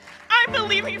 I'm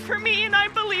believing for me, and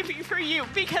I'm believing for you,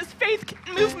 because faith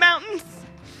can move mountains.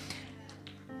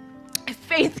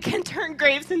 Faith can turn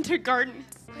graves into gardens.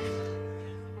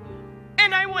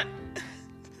 And I want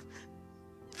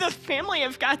the family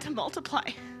of God to multiply.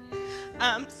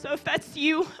 So if that's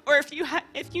you, or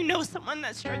if you know someone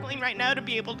that's struggling right now, to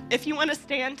be able, if you want to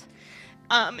stand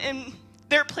in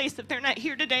their place, if they're not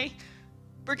here today,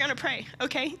 we're going to pray,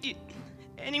 okay?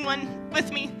 Anyone with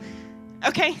me?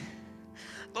 Okay.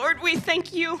 Lord, we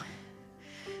thank you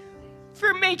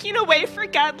for making a way for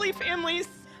godly families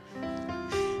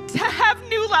to have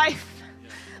new life.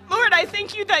 Lord, I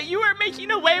thank you that you are making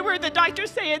a way where the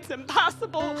doctors say it's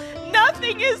impossible.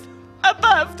 Nothing is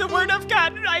above the word of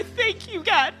God, and I thank you,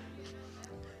 God,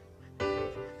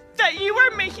 that you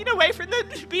are making a way for them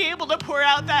to be able to pour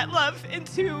out that love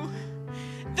into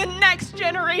the next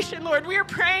generation, Lord. We are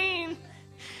praying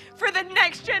for the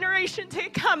next generation to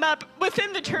come up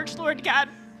within the church, Lord God.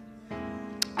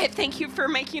 I thank you for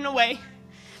making a way.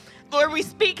 Lord, we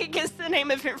speak against the name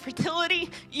of infertility.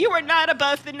 You are not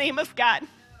above the name of God.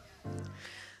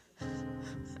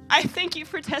 I thank you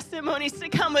for testimonies to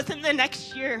come within the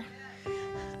next year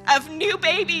of new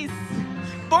babies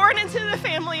born into the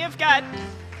family of God.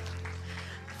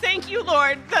 Thank you,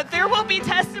 Lord, that there will be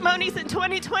testimonies in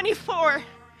 2024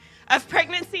 of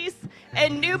pregnancies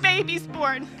and new babies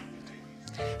born.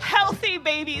 Healthy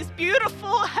babies,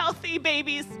 beautiful, healthy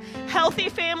babies, healthy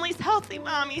families, healthy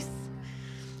mommies.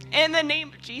 In the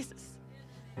name of Jesus.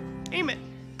 Amen.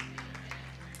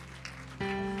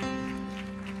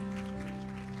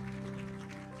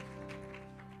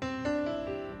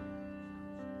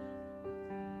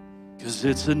 Cause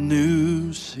it's a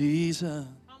new season.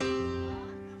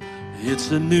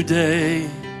 It's a new day.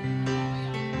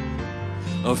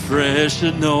 A fresh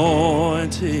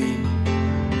anointing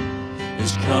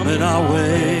is coming our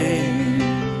way.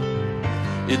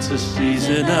 It's a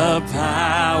season of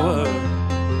power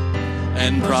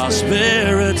and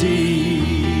prosperity.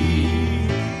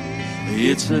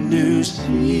 It's a new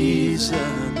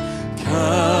season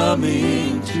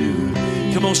coming to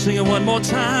me. Come on, sing it one more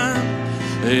time.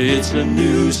 It's a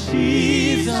new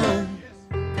season.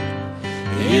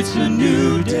 It's a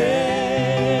new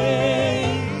day.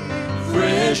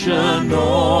 Fresh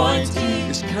anointing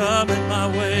is coming my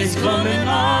way. It's coming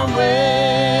our way.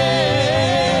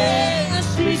 A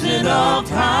season of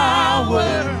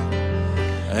power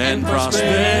and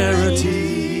prosperity.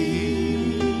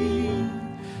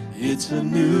 It's a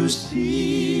new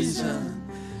season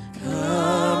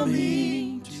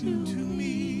coming to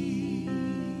me.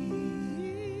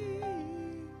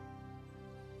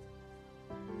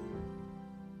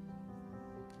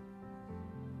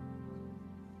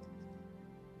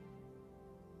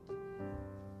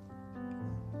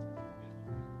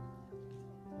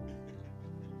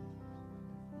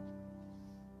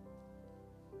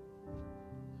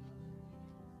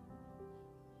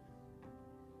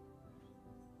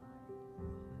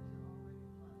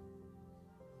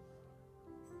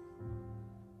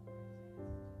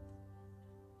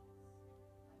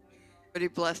 Pretty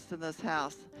blessed in this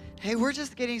house. Hey, we're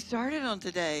just getting started on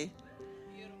today.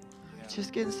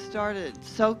 Just getting started,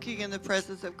 soaking in the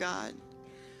presence of God.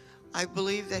 I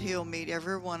believe that He'll meet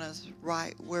every one of us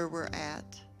right where we're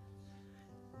at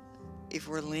if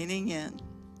we're leaning in.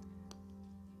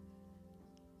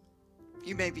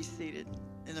 You may be seated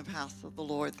in the house of the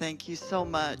Lord. Thank you so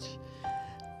much.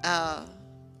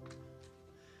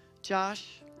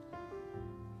 Josh,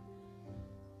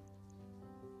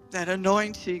 that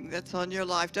anointing that's on your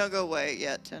life, don't go away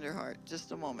yet, tender heart.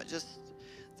 Just a moment. Just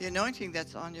the anointing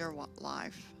that's on your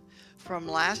life from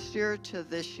last year to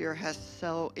this year has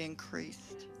so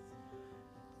increased.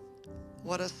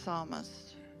 What a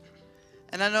psalmist.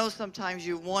 And I know sometimes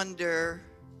you wonder,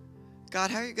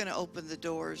 God, how are you going to open the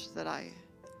doors that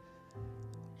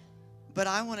But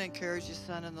I want to encourage you,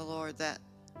 son in the Lord, that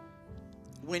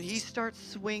when He starts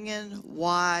swinging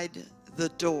wide the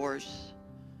doors,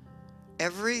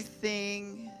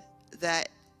 everything that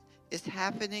is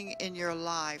happening in your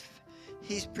life,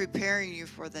 He's preparing you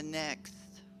for the next.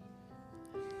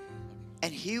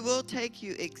 And He will take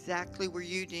you exactly where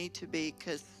you need to be,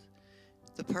 because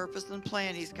the purpose and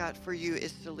plan He's got for you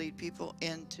is to lead people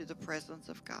into the presence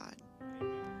of God.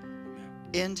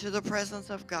 Into the presence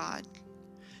of God.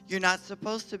 You're not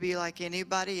supposed to be like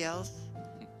anybody else.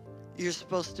 You're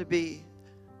supposed to be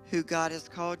who God has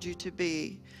called you to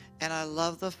be. And I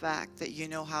love the fact that you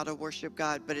know how to worship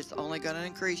God, but it's only going to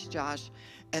increase, Josh.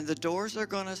 And the doors are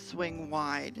going to swing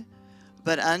wide.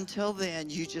 But until then,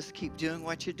 you just keep doing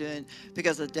what you're doing,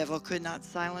 because the devil could not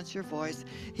silence your voice.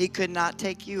 He could not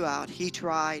take you out. He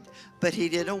tried, but he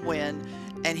didn't win.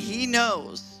 And he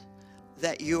knows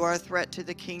that you are a threat to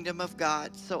the kingdom of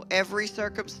God. So every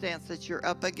circumstance that you're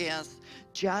up against,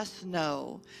 just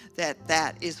know that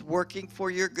that is working for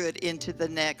your good into the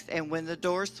next. And when the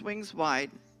door swings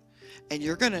wide, and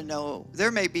you're going to know,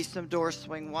 there may be some doors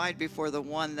swing wide before the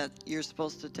one that you're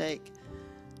supposed to take,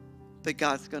 but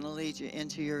God's going to lead you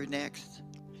into your next.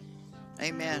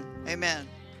 Amen. Amen.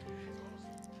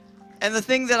 And the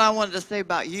thing that I wanted to say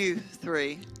about you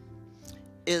three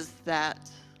is that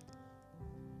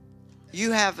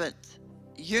you're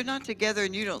not together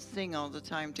and you don't sing all the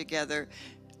time together,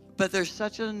 but there's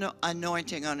such an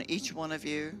anointing on each one of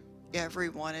you, every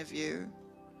one of you,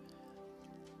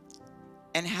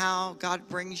 and how God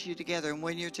brings you together. And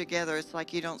when you're together, it's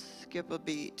like you don't skip a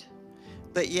beat,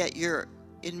 but yet you're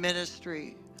in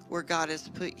ministry where God has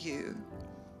put you.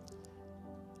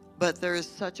 But there is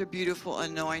such a beautiful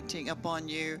anointing upon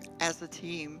you as a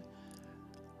team,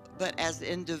 but as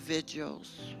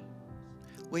individuals.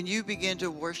 When you begin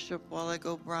to worship a while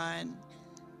ago, Brian,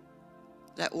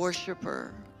 that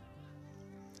worshiper,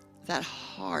 that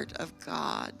heart of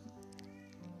God,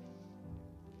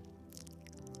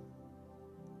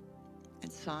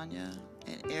 and Sonya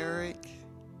and Eric,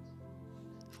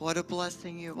 what a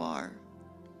blessing you are.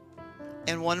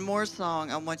 And one more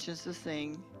song I want you to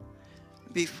sing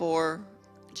before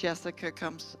Jessica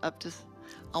comes up to,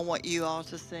 I want you all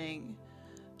to sing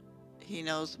He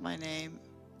Knows My Name.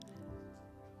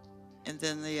 And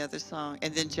then the other song.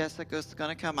 And then Jessica's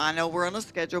going to come. I know we're on a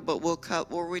schedule, but we'll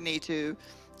cut where we need to.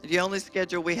 The only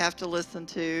schedule we have to listen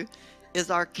to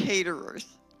is our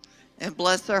caterers. And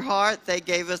bless their heart, they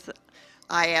gave us,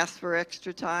 I asked for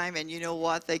extra time, and you know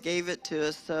what? They gave it to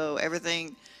us. So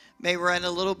everything may run a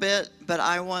little bit, but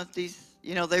I want these,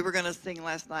 you know, they were going to sing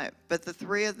last night. But the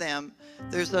three of them,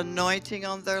 there's anointing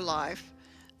on their life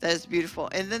that is beautiful.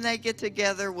 And then they get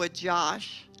together with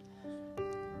Josh.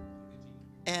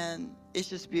 And it's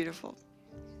just beautiful.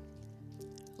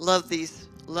 Love these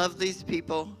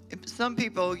people. Some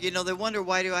people, you know, they wonder,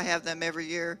 why do I have them every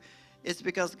year? It's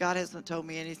because God hasn't told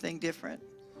me anything different.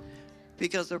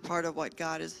 Because they're part of what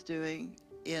God is doing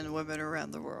in women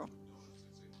around the world.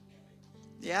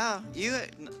 Yeah,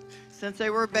 since they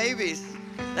were babies.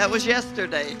 That was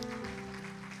yesterday.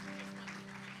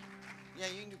 Yeah,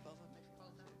 you can do both of them.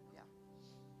 Yeah.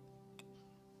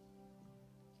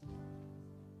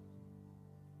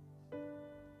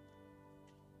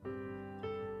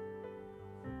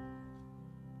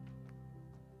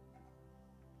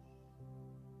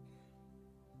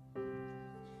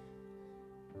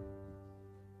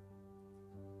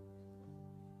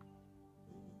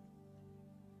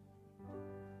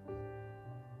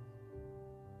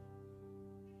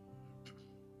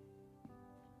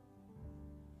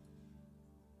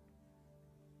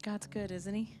 God's good,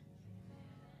 isn't He?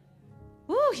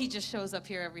 Woo, He just shows up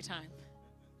here every time.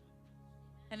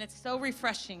 And it's so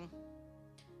refreshing.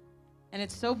 And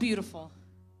it's so beautiful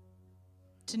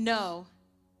to know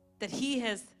that He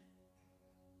has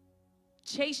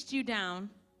chased you down.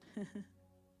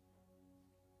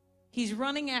 He's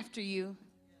running after you.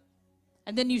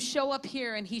 And then you show up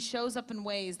here and he shows up in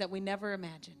ways that we never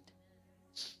imagined.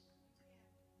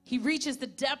 He reaches the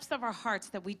depths of our hearts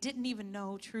that we didn't even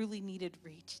know truly needed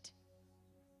reached.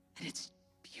 And it's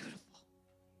beautiful.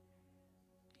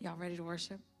 Y'all ready to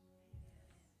worship?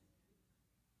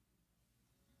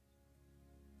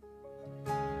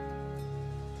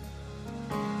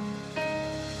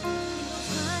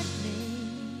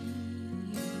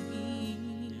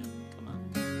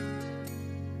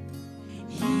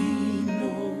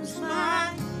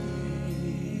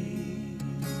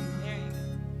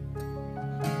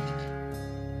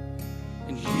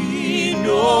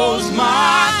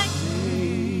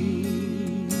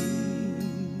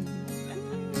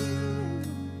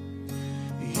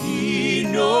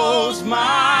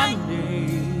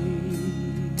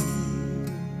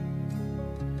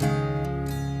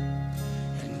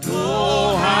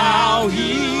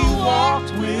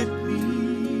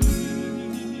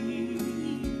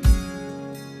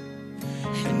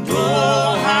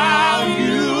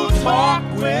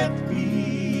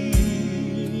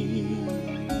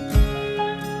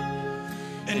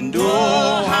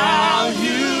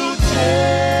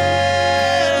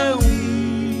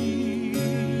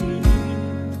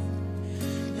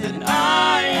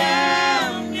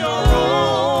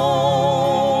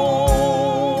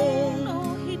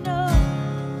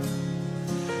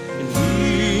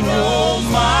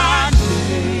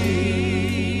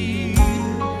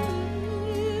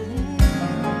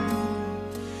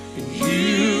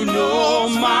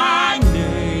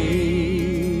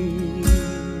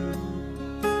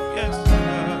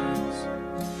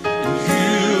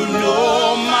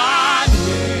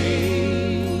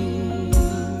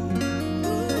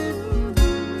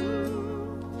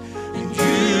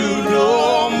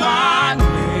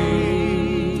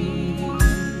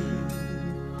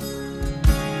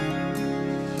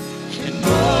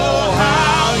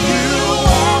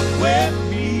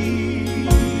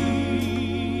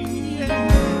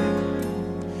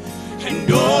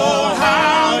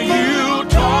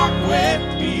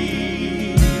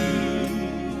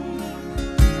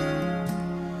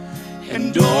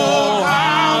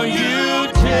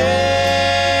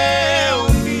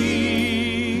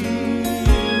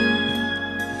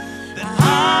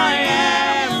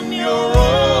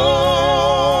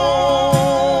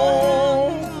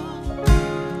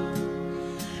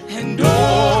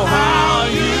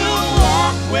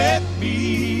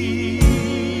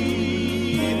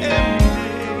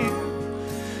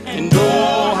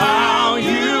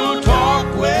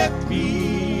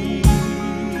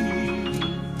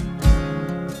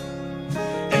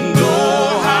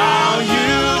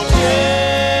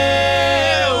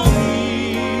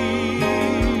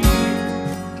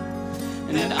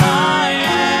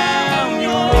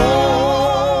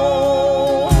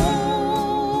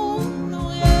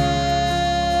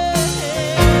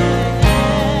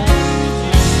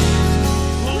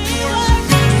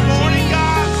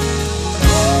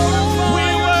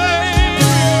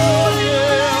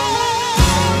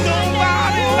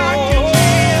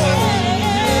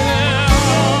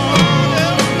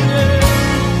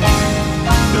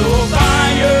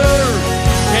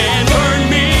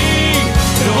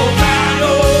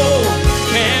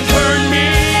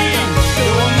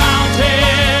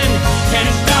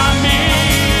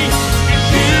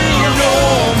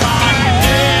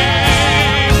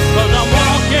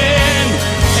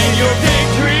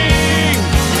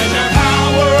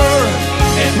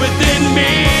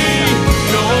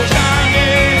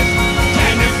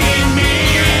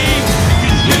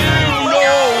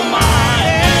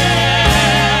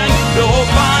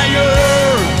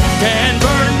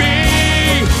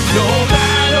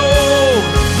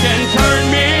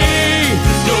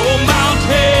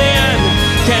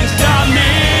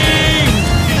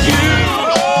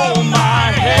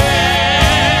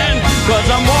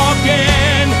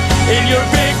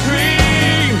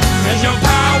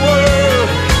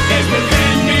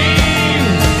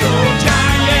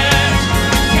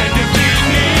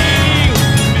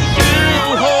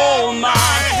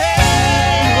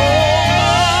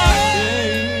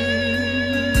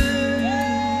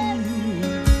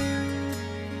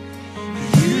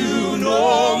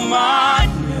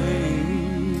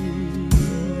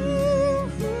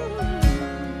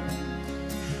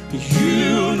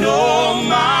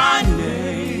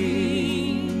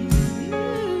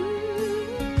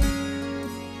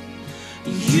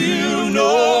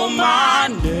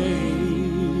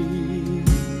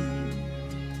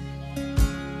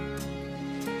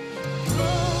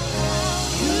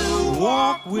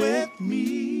 walk with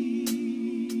me.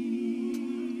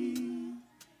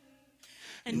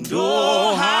 And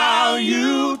oh, how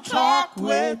you talk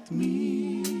with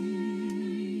me.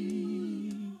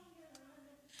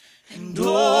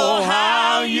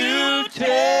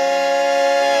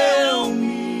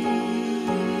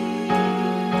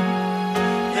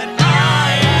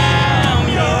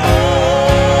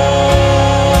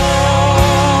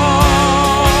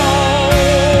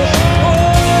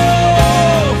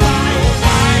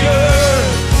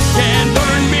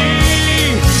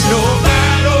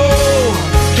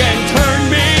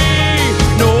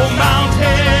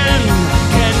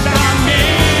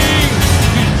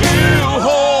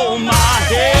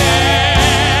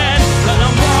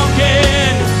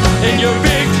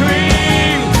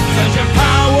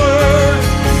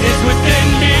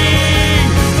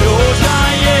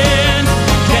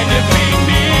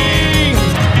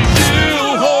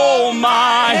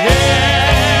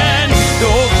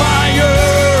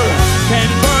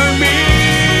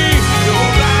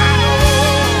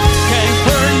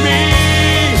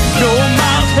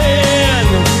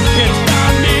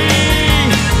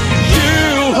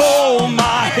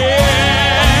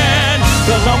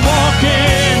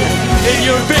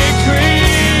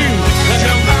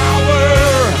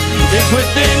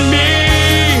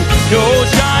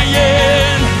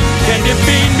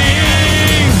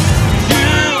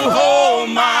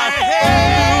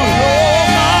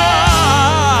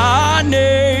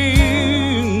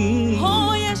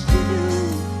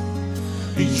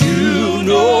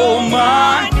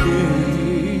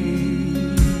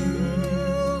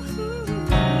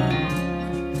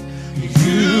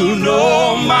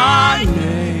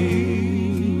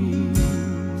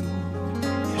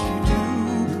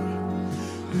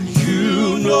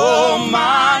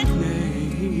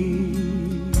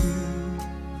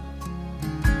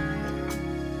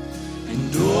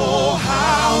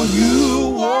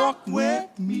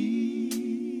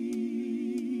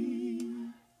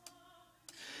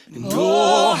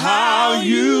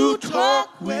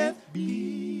 walk with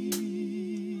me.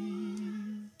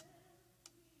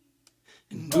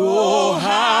 And oh,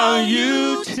 how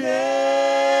you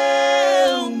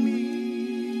tell me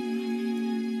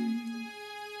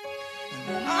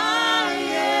that I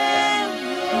am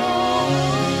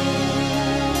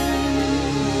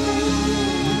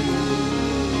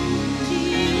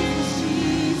Jesus,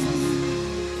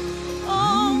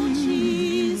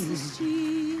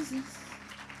 Jesus.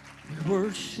 We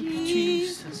worship you,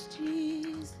 Jesus.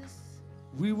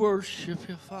 We worship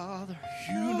you, Father.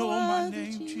 You know my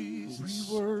name, Jesus.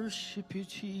 We worship you,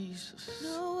 Jesus.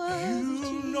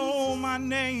 You know my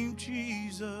name,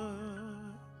 Jesus.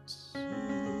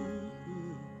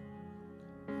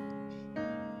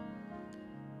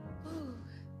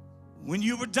 When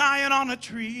you were dying on a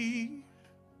tree,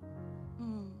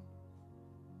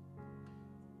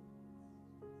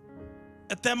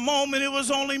 at that moment it was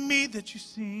only me that you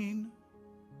seen.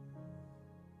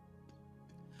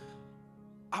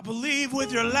 I believe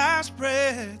with your last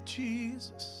breath,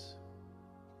 Jesus,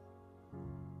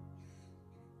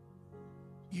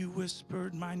 you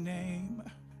whispered my name.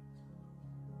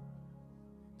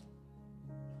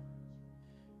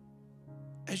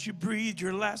 As you breathed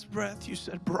your last breath, you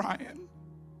said, Brian.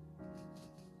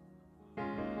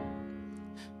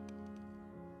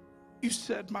 You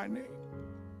said my name.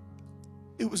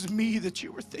 It was me that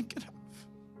you were thinking of,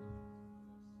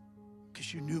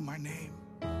 because you knew my name.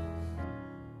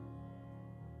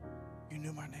 You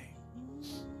knew my name.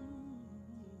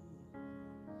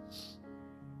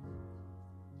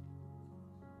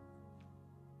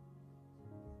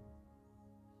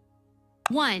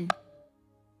 One.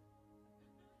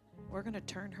 We're going to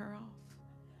turn her off.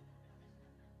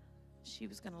 She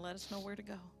was going to let us know where to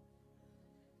go.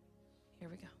 Here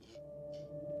we go.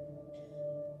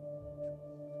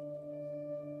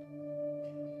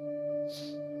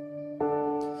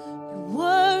 You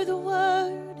were the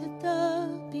Word at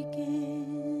the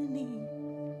beginning,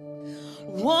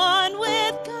 one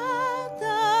with God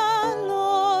the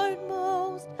Lord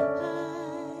Most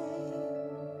High.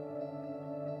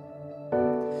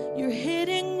 Your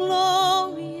hidden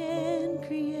glory in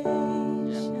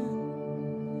creation,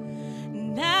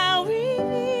 now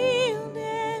revealed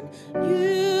in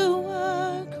you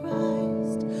are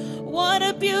Christ. What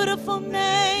a beautiful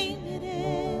name it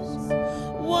is.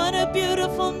 What a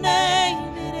beautiful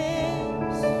name it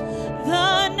is.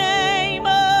 The name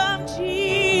of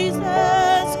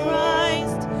Jesus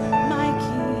Christ, my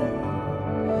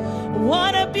King.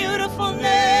 What a beautiful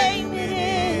name it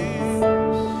is.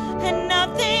 And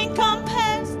nothing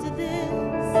compares to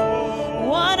this.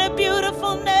 What a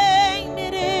beautiful name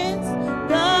it is.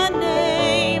 The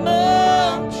name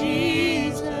of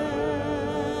Jesus.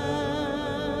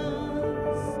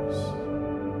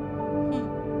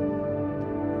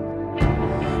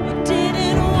 You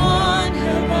didn't want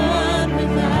heaven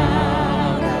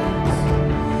without us.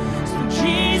 So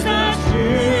Jesus,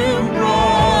 you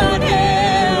brought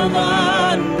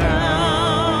heaven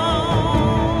down.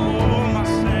 Oh, my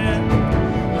sin.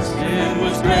 Sin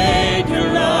was great, your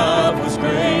love was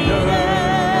greater.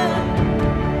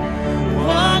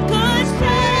 What could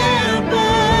separate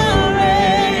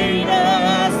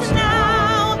us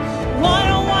now? What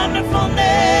a wonderful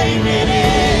name it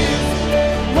is.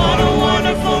 What a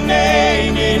wonderful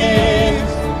name it is.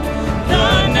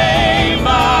 The name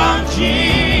of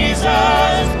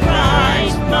Jesus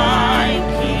Christ, my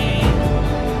King.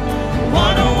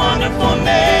 What a wonderful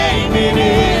name it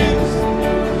is.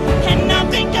 And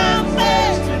nothing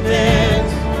compares to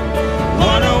this.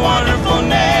 What a wonderful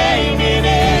name it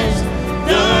is.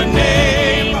 The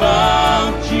name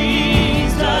of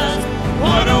Jesus.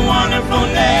 What a wonderful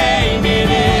name it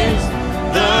is.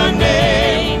 The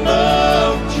name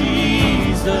of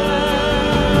Jesus.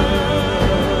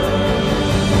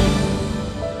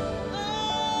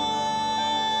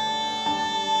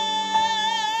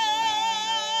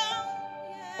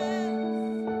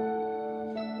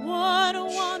 What a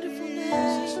wonderful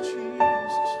name.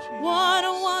 What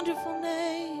a wonderful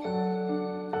name.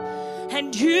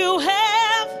 And you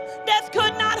have, death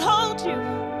could not hold you.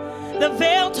 The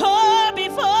veil tore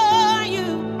before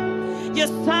you. You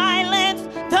silenced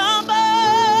the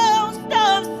boast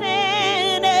of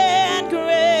sin and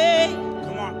grave.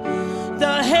 Come on.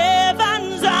 The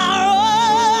heavens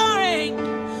are roaring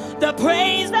the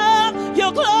praise of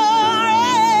your glory.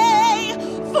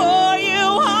 For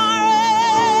you are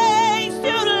raised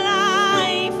to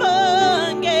life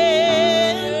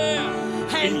again.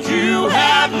 And you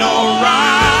have no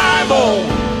rival,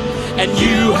 and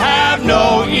you have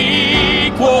no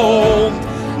equal.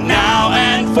 Now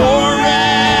and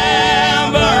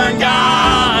forever,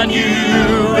 God,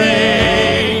 you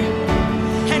reign.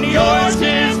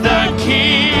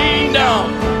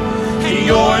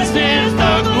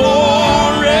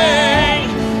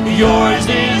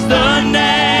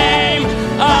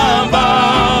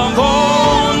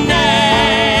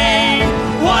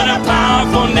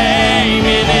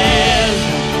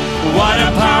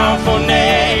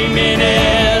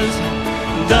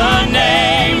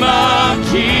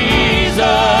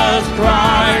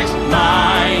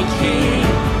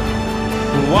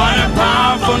 What a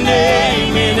powerful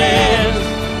name it is,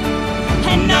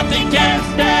 and nothing can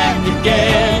stand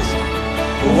against.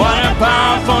 What a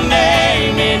powerful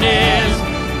name it is,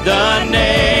 the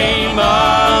name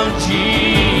of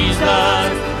Jesus.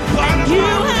 You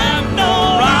have no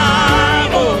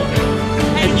rival,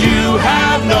 and you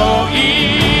have no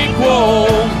equal.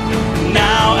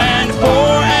 Now and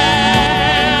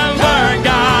forever,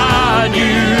 God,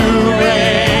 you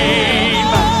reign.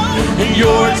 And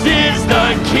yours is the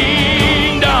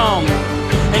kingdom,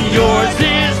 and yours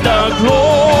is the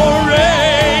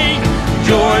glory.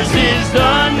 Yours is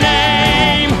the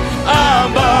name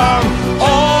above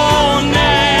all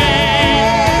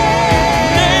names.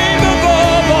 Name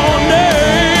above all names.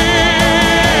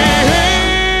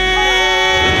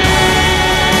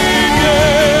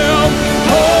 Yeah.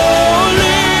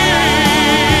 Holy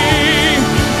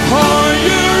are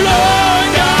you, Lord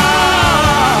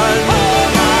God.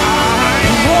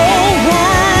 Oh,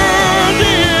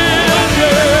 worthy is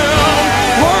Him.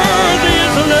 Worthy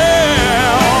is the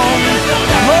Lamb.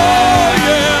 Oh,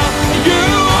 yeah. You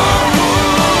are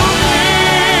holy.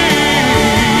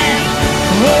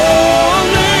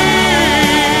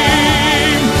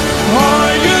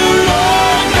 Are you,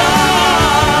 Lord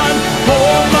God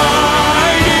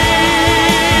Almighty?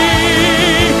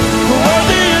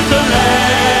 Worthy is the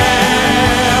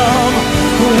Lamb.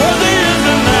 Worthy is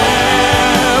the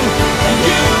Lamb.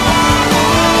 You are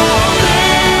holy.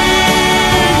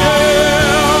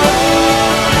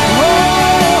 Oh,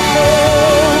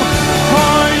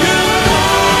 are you,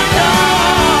 Lord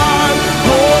God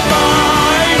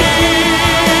Almighty?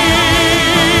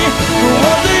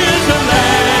 Worthy is the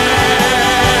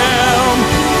Lamb.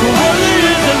 Worthy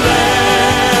is the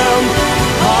Lamb.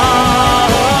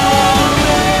 Amen.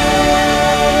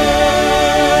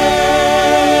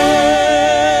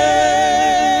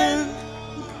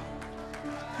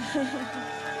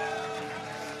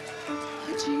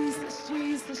 Jesus,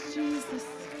 Jesus, Jesus.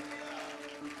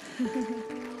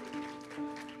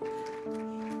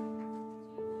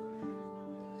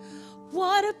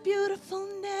 What a beautiful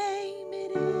name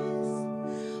it is.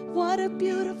 What a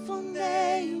beautiful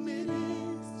name it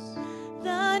is.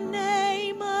 The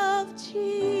name of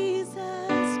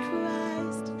Jesus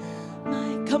Christ.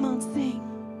 My, come on, sing.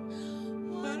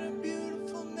 What a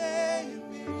beautiful name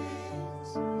it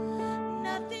is.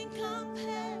 Nothing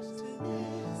compares to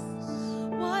this.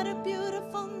 What a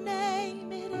beautiful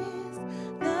name it is.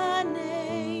 The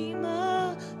name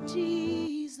of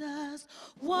Jesus.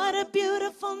 What a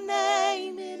beautiful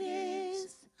name it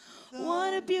is.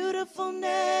 What a beautiful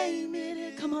name it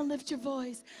is. Come on, lift your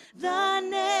voice. The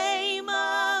name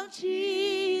of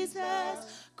Jesus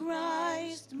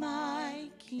Christ, my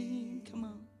King. Come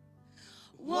on.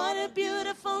 What a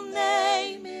beautiful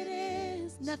name it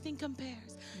is. Nothing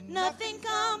compares. Nothing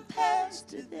compares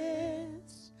to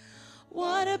this.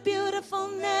 What a beautiful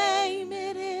name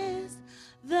it is.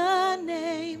 The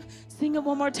name. Sing it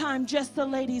one more time, just the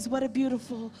ladies. What a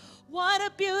beautiful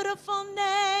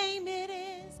name it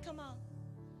is. Come on.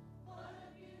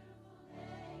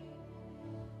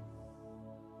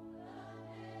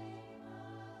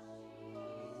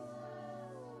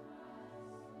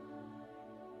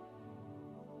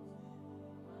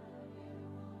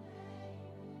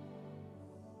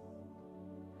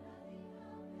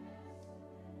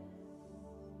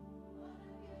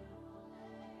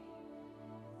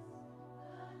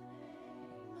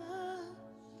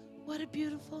 What a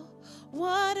beautiful name it is. The name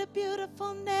what a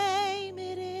beautiful name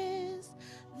it is.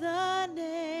 The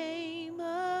name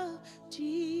of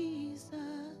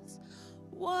Jesus.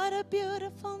 What a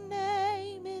beautiful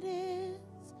name it is.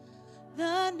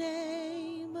 The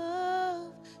name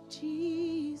of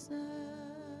Jesus.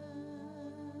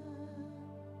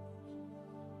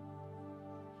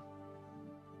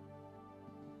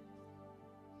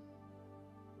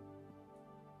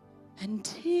 And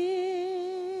 'tis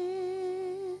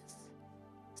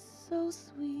so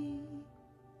sweet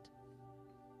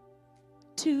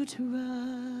to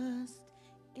trust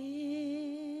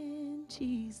in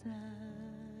Jesus,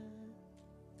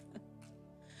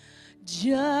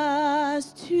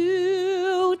 just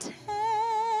to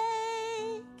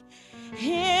take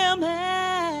Him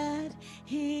at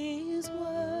His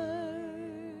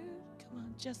word. Come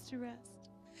on, just to rest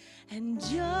and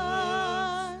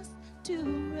just to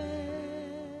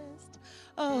rest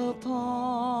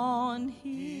upon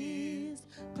His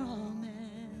promise,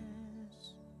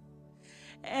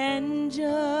 and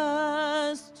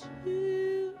just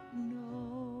to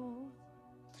know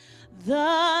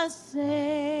thus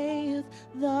saith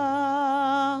the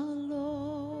Lord.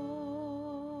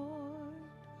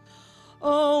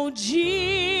 Oh,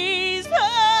 Jesus,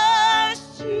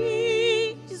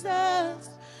 Jesus,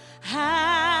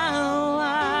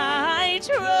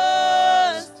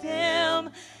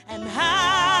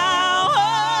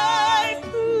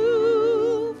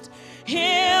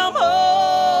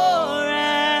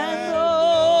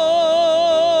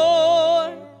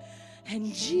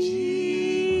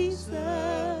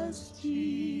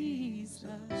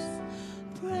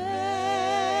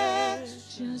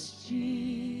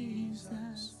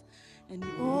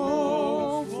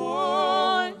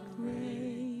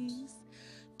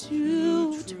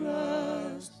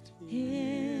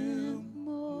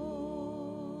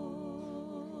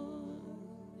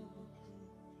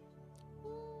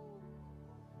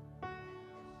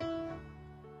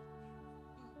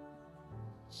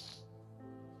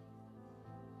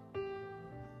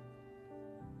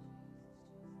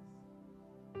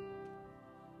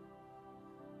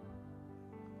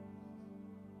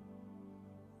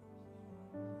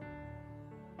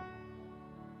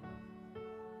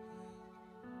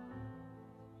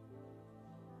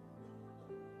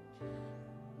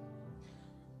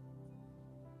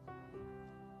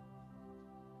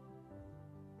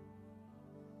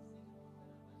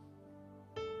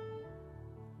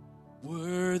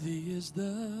 Worthy is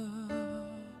the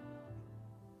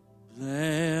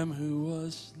Lamb who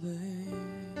was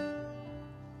slain.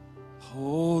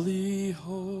 Holy,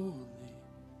 holy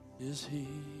is he.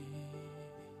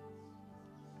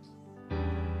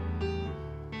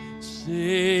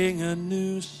 Sing a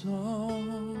new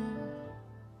song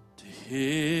to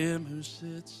him who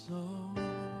sits on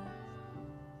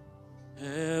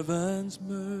heaven's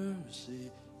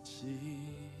mercy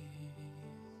seat.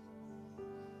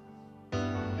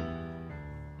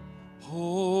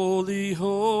 Holy,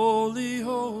 holy,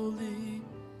 holy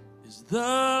is the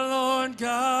Lord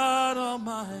God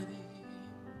Almighty,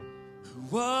 who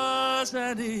was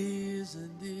and is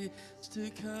to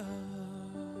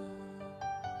come.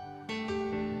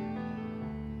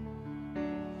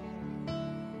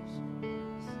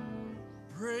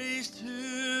 Praise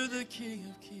to the King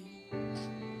of Kings.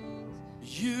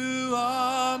 You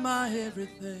are my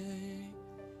everything,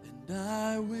 and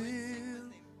I will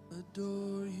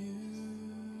adore you.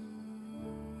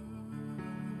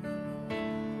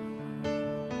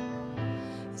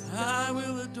 I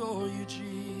will adore you, Jesus.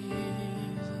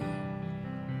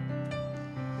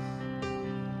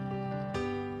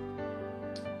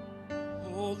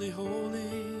 Holy,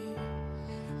 holy,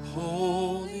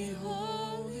 holy,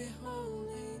 holy,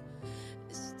 holy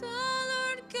is the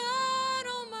Lord God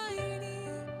Almighty,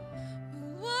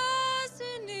 who was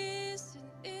and is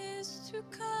to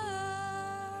come.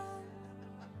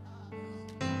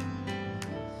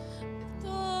 With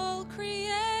all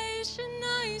creation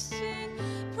I sing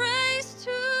praise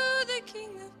to the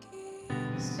King of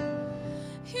Kings.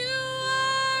 You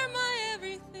are my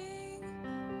everything,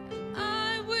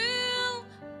 I will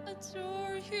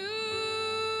adore you.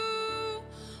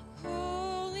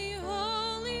 Holy,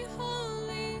 holy,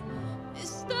 holy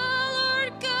is the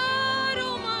Lord God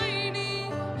Almighty,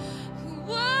 who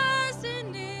was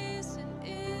and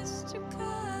is to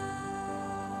come.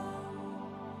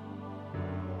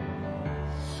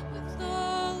 With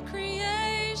all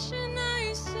creation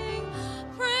I sing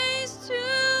praise to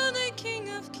the King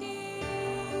of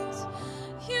Kings.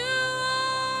 You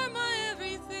are my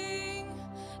everything,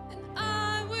 and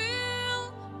I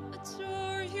will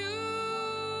adore you.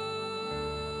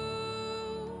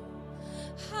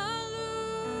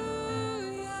 Hallelujah.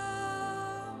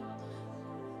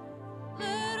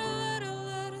 Let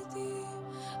thee.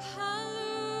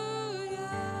 Hallelujah.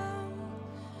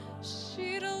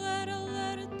 Shira let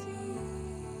thee.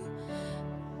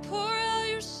 Pour out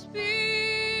your spirit.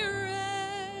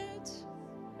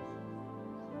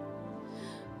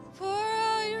 Pour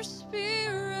out your spirit.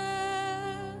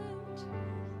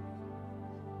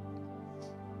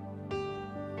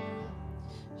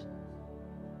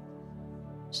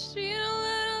 Shira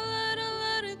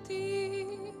let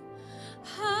thee.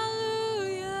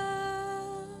 Hallelujah.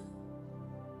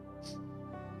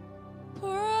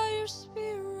 Pour out your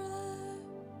spirit.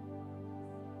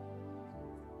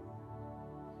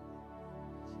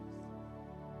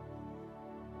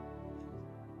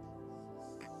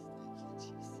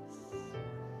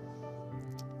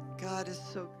 God is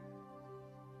so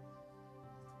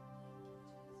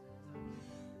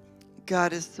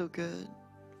God is so good.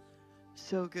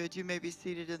 So good. You may be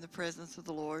seated in the presence of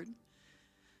the Lord.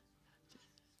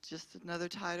 Just another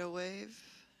tidal wave.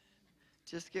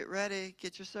 Just get ready.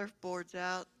 Get your surfboards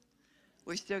out.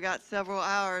 We still got several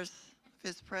hours of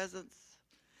his presence.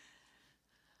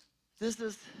 This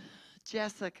is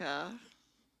Jessica.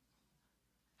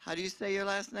 How do you say your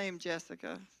last name,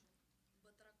 Jessica?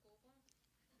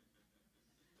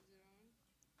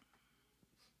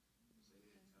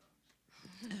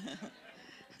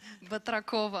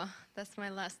 Batrakova. That's my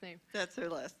last name. That's her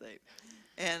last name.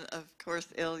 And of course,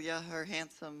 Ilya, her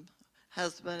handsome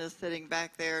husband, is sitting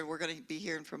back there. And we're going to be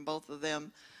hearing from both of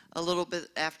them a little bit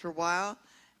after a while.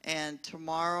 And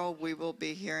tomorrow we will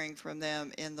be hearing from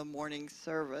them in the morning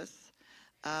service.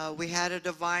 We had a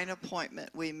divine appointment.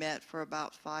 We met for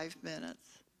about 5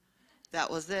 minutes. That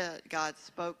was it. God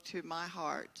spoke to my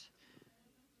heart.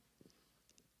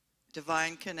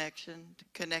 Divine connection,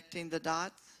 connecting the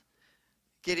dots,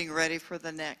 getting ready for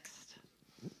the next.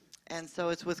 And so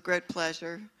it's with great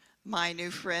pleasure, my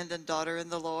new friend and daughter in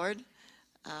the Lord,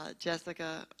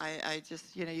 Jessica, I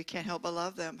just, you can't help but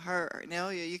love them. Her,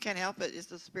 you can't help it. It's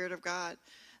the Spirit of God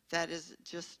that is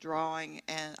just drawing.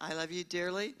 And I love you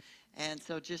dearly. And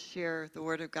so just share the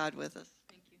Word of God with us.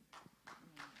 Thank you.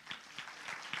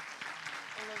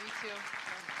 I love you too.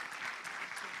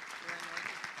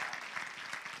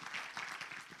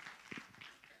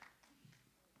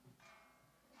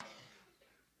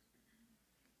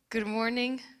 Good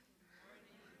morning.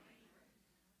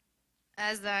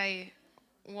 As I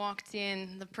walked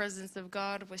in, the presence of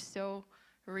God was so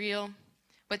real.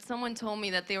 But someone told me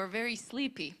that they were very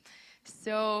sleepy.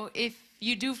 So if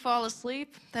you do fall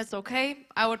asleep, that's okay.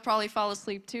 I would probably fall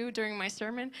asleep too during my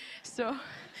sermon. So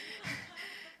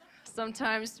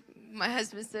sometimes my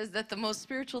husband says that the most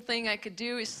spiritual thing I could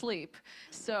do is sleep.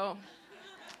 So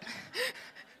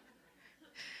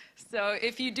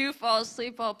if you do fall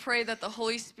asleep, I'll pray that the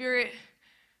Holy Spirit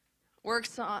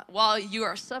works on while you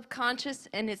are subconscious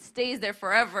and it stays there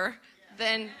forever.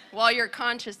 Then while you're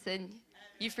conscious, then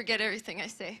you forget everything I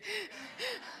say.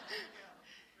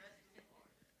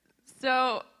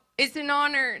 So it's an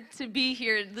honor to be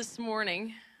here this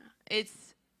morning.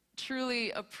 It's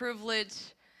truly a privilege.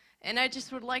 And I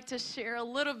just would like to share a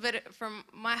little bit from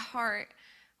my heart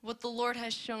what the Lord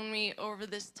has shown me over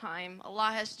this time. A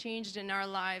lot has changed in our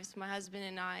lives, my husband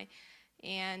and I,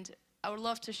 and I would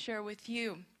love to share with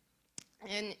you.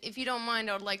 And if you don't mind,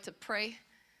 I would like to pray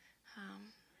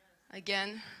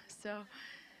again. So,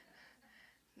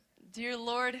 dear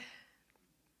Lord,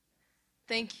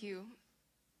 thank you.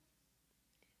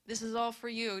 This is all for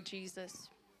you, Jesus.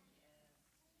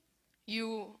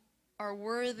 You are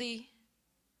worthy.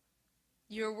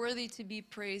 You're worthy to be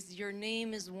praised. Your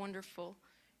name is wonderful.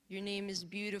 Your name is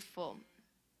beautiful.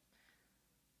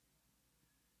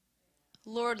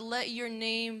 Lord, let your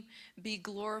name be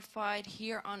glorified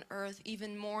here on earth,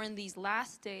 even more in these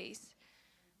last days.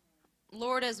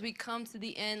 Lord, as we come to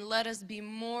the end, let us be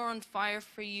more on fire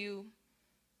for you.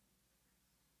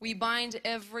 We bind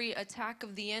every attack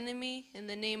of the enemy in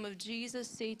the name of Jesus.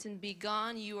 Satan, be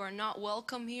gone. You are not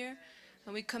welcome here.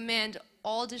 And we command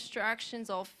all distractions,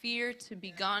 all fear to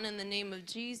be gone in the name of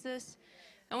Jesus.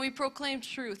 And we proclaim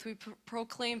truth. We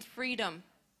proclaim freedom.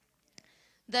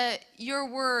 That your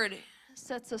word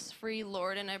sets us free,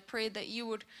 Lord. And I pray that you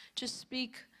would just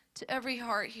speak to every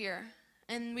heart here.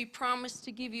 And we promise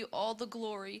to give you all the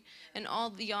glory and all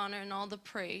the honor and all the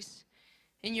praise.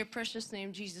 In your precious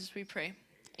name, Jesus, we pray.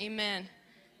 Amen.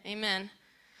 Amen.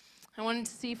 I wanted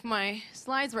to see if my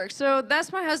slides work. So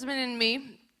that's my husband and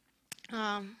me.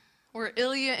 We're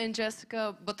Ilya and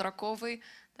Jessica Batrakovy.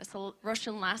 That's a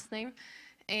Russian last name.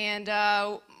 And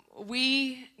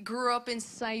we grew up in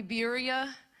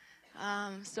Siberia.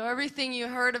 So everything you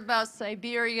heard about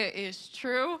Siberia is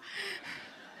true.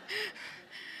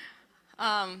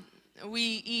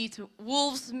 We eat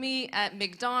wolf's meat at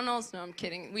McDonald's. No, I'm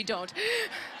kidding. We don't.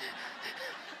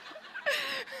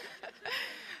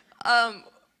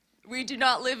 We do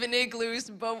not live in igloos,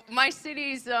 but my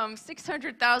city is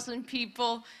 600,000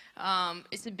 people.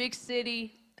 It's a big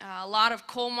city, a lot of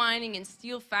coal mining and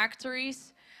steel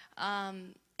factories.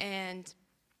 And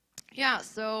yeah,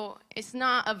 so it's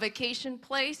not a vacation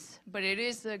place, but it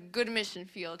is a good mission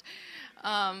field.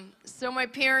 So my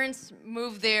parents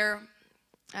moved there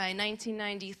in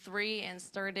 1993 and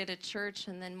started a church,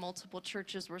 and then multiple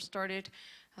churches were started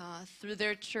through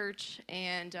their church,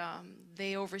 and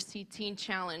they oversee Teen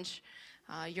Challenge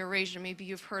Eurasia. Maybe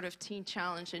you've heard of Teen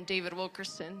Challenge and David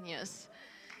Wilkerson, yes.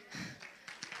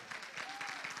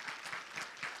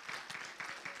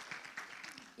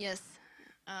 Yes.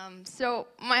 So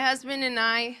my husband and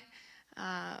I,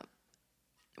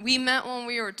 we met when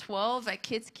we were 12 at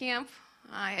kids camp.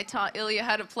 I taught Ilya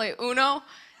how to play Uno,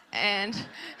 and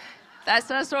that's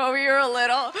us when we were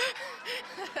little.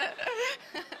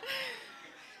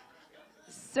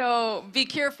 So be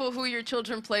careful who your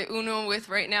children play Uno with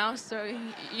right now. So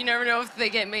you never know if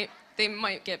they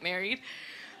might get married.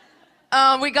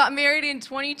 We got married in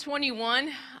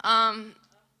 2021.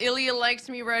 Ilya liked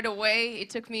me right away. It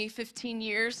took me 15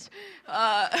 years.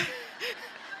 But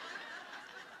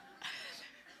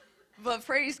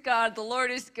praise God, the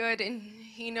Lord is good, and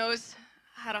he knows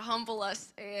how to humble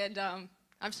us. And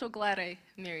I'm so glad I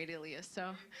married Ilya.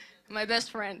 So my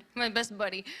best friend, my best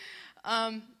buddy.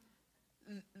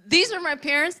 These are my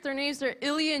parents. Their names are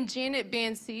Ilya and Janet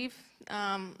Banseev.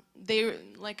 They,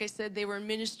 like I said, they were in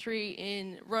ministry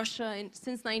in Russia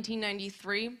since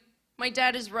 1993. My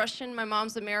dad is Russian, my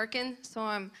mom's American, so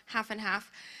I'm half and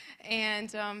half.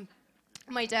 And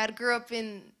my dad grew up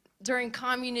during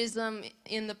communism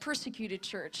in the persecuted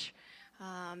church.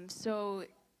 So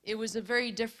it was a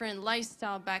very different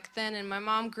lifestyle back then. And my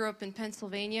mom grew up in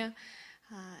Pennsylvania,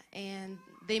 and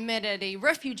they met at a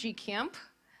refugee camp.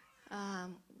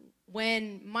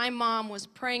 When my mom was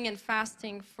praying and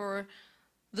fasting for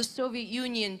the Soviet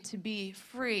Union to be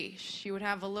free, she would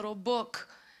have a little book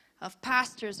of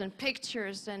pastors and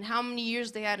pictures and how many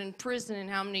years they had in prison and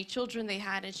how many children they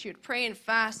had, and she would pray and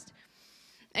fast.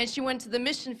 And she went to the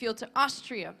mission field to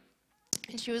Austria,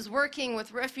 and she was working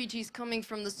with refugees coming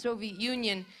from the Soviet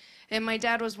Union, And my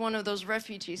dad was one of those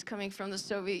refugees coming from the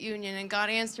Soviet Union, and God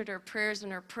answered her prayers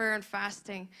and her prayer and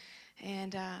fasting.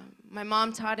 And my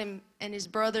mom taught him and his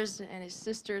brothers and his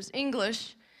sisters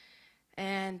English,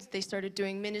 and they started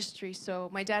doing ministry. So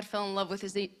my dad fell in love with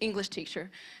his English teacher.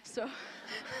 So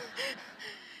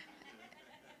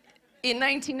in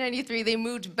 1993, they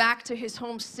moved back to his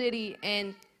home city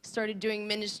and started doing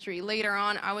ministry. Later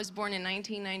on, I was born in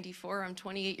 1994. I'm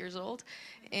 28 years old.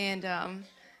 And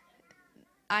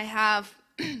I have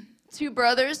 2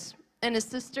 brothers and a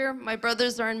sister. My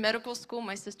brothers are in medical school.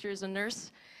 My sister is a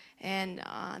nurse. And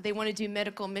they want to do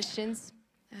medical missions.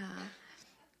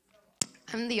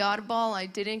 I'm the oddball. I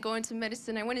didn't go into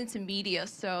medicine. I went into media.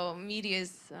 So media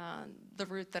is the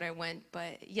route that I went.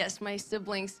 But yes, my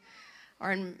siblings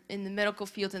are in the medical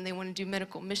field, and they want to do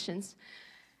medical missions.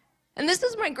 And this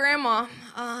is my grandma.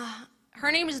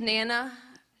 Her name is Nana.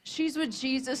 She's with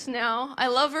Jesus now. I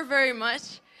love her very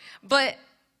much. But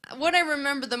what I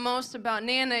remember the most about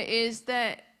Nana is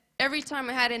that every time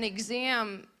I had an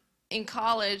exam in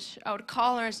college, I would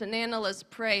call her and say, Nana, let's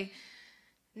pray.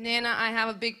 Nana, I have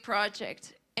a big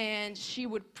project. And she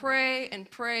would pray and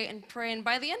pray and pray. And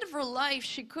by the end of her life,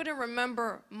 she couldn't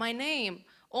remember my name,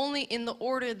 only in the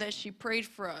order that she prayed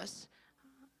for us.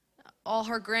 All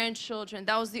her grandchildren.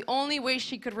 That was the only way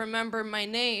she could remember my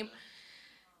name.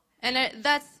 And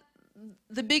that's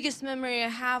the biggest memory I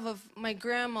have of my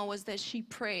grandma, was that she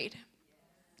prayed.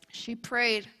 She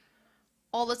prayed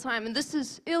all the time. And this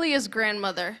is Ilya's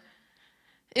grandmother.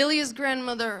 Ilya's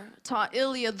grandmother taught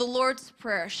Ilya the Lord's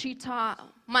Prayer. She taught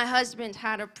my husband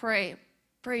how to pray.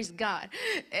 Praise God.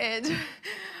 And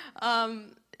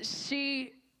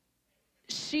she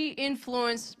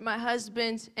influenced my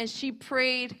husband, and she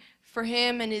prayed for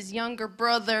him and his younger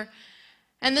brother.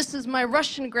 And this is my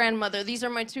Russian grandmother. These are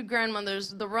my 2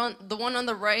 grandmothers. The one on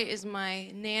the right is my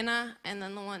Nana, and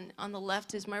then the one on the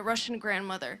left is my Russian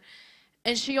grandmother.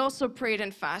 And she also prayed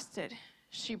and fasted.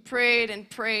 She prayed and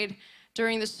prayed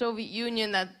during the Soviet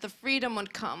Union that the freedom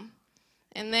would come.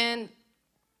 And then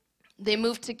they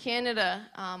moved to Canada.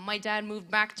 My dad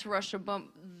moved back to Russia, but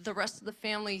the rest of the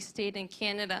family stayed in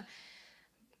Canada.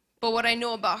 But what I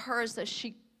know about her is that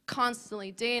she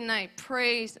constantly, day and night,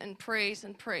 prays and prays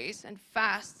and prays and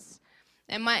fasts.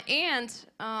 And my aunt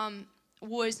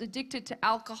was addicted to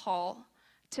alcohol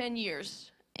 10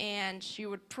 years, and she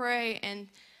would pray, and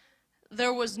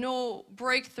there was no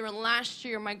breakthrough. And last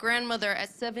year, my grandmother at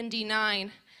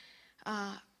 79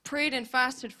 prayed and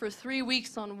fasted for 3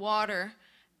 weeks on water,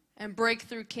 and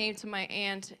breakthrough came to my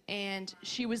aunt, and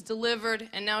she was delivered,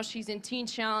 and now she's in Teen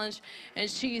Challenge, and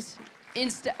she's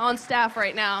on staff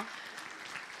right now.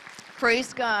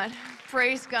 Praise God.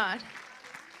 Praise God.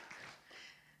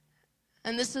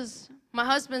 And this is my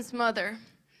husband's mother.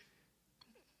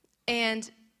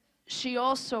 And she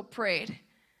also prayed.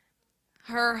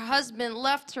 Her husband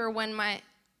left her when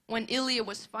Ilya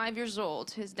was 5 years old.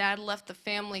 His dad left the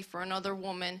family for another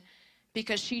woman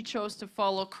because she chose to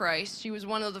follow Christ. She was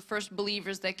one of the first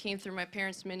believers that came through my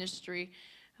parents' ministry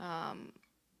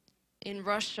in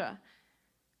Russia.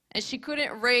 And she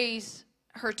couldn't raise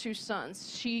her 2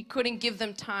 sons. She couldn't give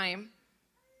them time.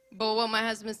 But what my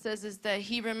husband says is that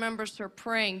he remembers her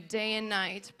praying day and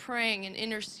night, praying and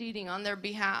interceding on their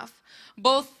behalf.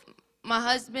 Both my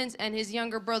husband and his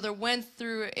younger brother went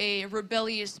through a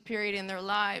rebellious period in their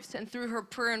lives. And through her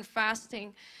prayer and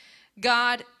fasting,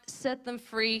 God set them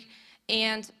free.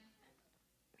 And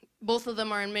both of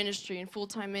them are in ministry, in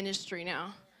full-time ministry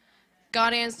now.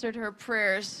 God answered her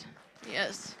prayers.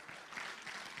 Yes.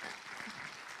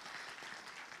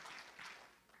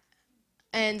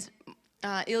 And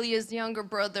Ilya's younger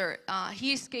brother,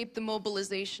 he escaped the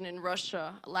mobilization in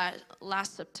Russia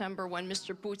last September when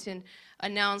Mr. Putin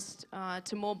announced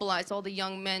to mobilize all the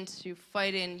young men to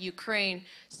fight in Ukraine.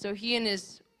 So he and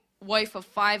his wife of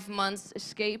 5 months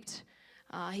escaped.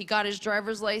 He got his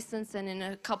driver's license, and in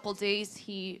a couple days,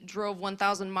 he drove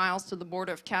 1,000 miles to the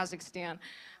border of Kazakhstan.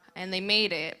 And they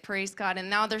made it, praise God. And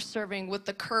now they're serving with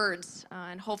the Kurds,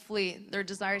 and hopefully their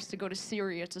desire is to go to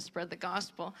Syria to spread the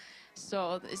gospel.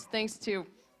 So it's thanks to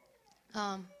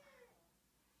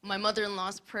my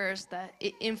mother-in-law's prayers that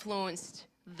it influenced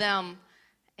them.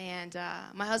 And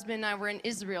my husband and I were in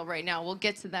Israel right now. We'll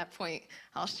get to that point.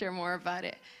 I'll share more about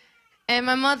it. And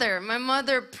my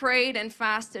mother prayed and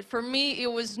fasted. For me,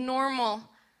 it was normal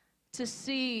to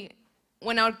see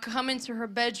when I would come into her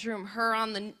bedroom, her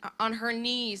on her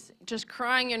knees, just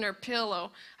crying in her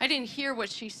pillow. I didn't hear what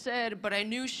she said, but I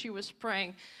knew she was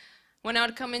praying. When I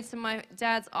would come into my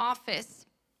dad's office,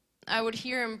 I would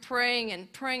hear him praying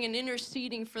and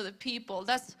interceding for the people.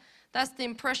 That's the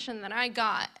impression that I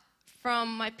got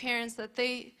from my parents, that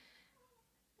they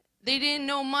They didn't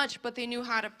know much, but they knew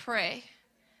how to pray.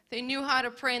 They knew how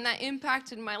to pray, and that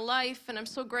impacted my life. And I'm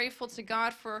so grateful to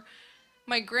God for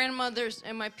my grandmothers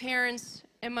and my parents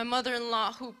and my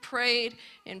mother-in-law who prayed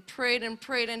and prayed and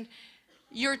prayed. And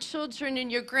your children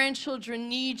and your grandchildren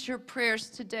need your prayers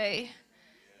today.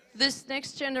 This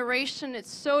next generation,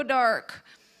 it's so dark.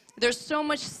 There's so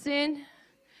much sin.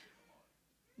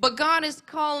 But God is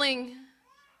calling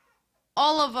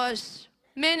all of us,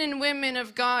 men and women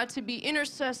of God, to be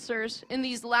intercessors in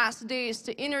these last days,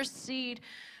 to intercede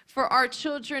for our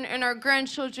children and our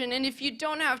grandchildren. And if you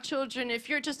don't have children, if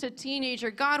you're just a teenager,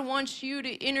 God wants you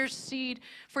to intercede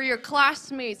for your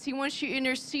classmates. He wants you to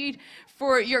intercede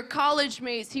for your college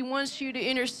mates. He wants you to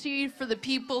intercede for the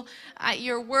people at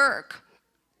your work.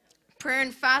 Prayer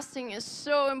and fasting is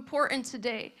so important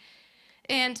today.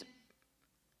 And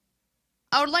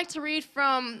I would like to read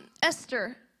from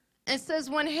Esther. It says,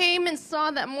 when Haman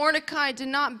saw that Mordecai did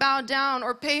not bow down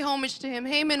or pay homage to him,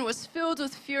 Haman was filled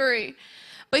with fury.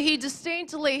 But he disdained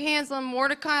to lay hands on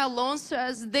Mordecai alone, so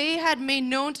as they had made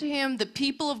known to him the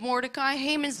people of Mordecai,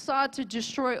 Haman sought to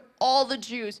destroy all the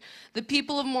Jews, the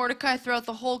people of Mordecai, throughout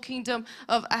the whole kingdom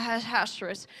of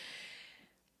Ahasuerus.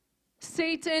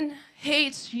 Satan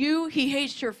hates you. He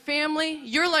hates your family.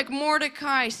 You're like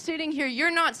Mordecai sitting here.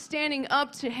 You're not standing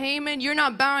up to Haman. You're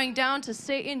not bowing down to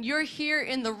Satan. You're here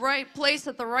in the right place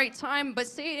at the right time, but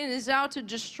Satan is out to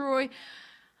destroy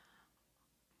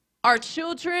our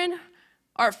children,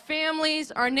 our families,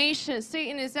 our nation.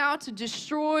 Satan is out to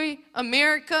destroy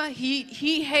America.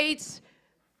 He hates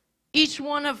each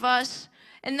one of us.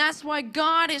 And that's why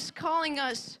God is calling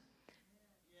us.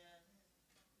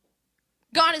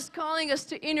 God is calling us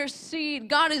to intercede.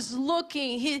 God is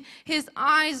looking. His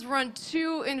eyes run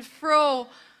to and fro,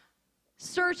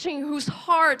 searching whose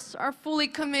hearts are fully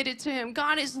committed to him.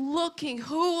 God is looking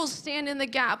who will stand in the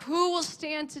gap, who will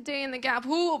stand today in the gap,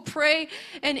 who will pray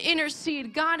and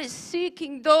intercede. God is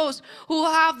seeking those who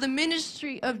have the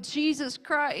ministry of Jesus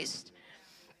Christ.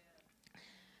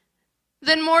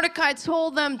 Then Mordecai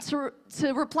told them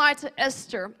to reply to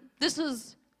Esther.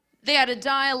 They had a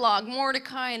dialogue,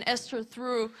 Mordecai and Esther,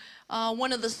 through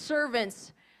one of the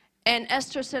servants. And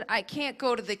Esther said, I can't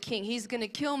go to the king. He's going to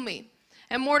kill me.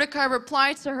 And Mordecai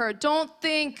replied to her, don't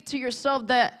think to yourself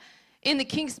that in the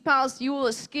king's palace you will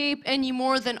escape any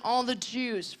more than all the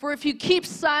Jews. For if you keep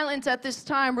silent at this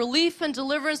time, relief and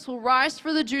deliverance will rise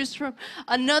for the Jews from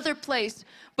another place.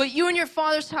 But you and your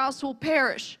father's house will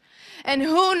perish. And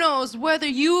who knows whether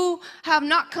you have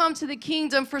not come to the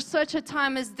kingdom for such a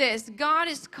time as this. God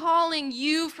is calling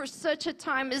you for such a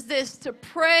time as this to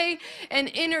pray and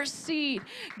intercede.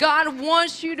 God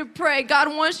wants you to pray.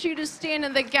 God wants you to stand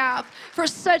in the gap for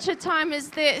such a time as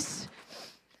this.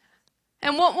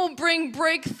 And what will bring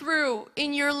breakthrough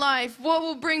in your life? What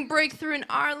will bring breakthrough in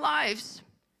our lives?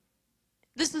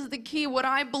 This is the key, what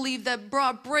I believe that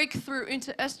brought breakthrough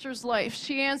into Esther's life.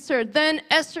 She answered, then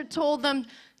Esther told them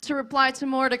to reply to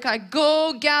Mordecai,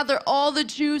 go gather all the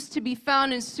Jews to be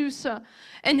found in Susa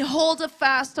and hold a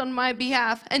fast on my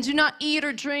behalf, and do not eat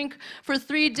or drink for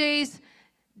 3 days,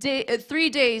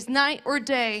 night or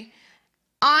day.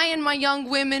 I and my young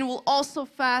women will also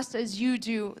fast as you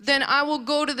do. Then I will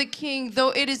go to the king, though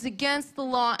it is against the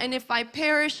law, and if I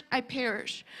perish, I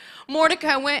perish.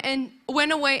 Mordecai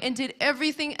went away and did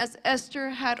everything as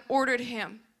Esther had ordered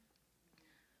him.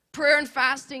 Prayer and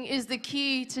fasting is the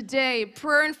key today.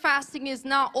 Prayer and fasting is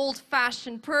not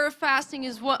old-fashioned. Prayer and fasting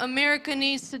is what America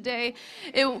needs today.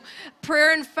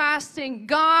 Prayer and fasting,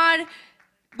 God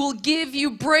will give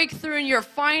you breakthrough in your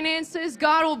finances.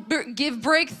 God will give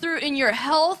breakthrough in your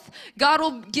health. God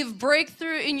will give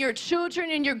breakthrough in your children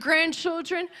and your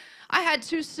grandchildren. I had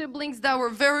 2 siblings that were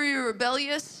very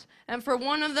rebellious. And for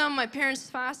one of them, my parents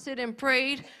fasted and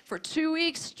prayed for 2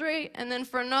 weeks straight. And then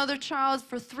for another child,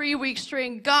 for 3 weeks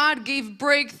straight. And God gave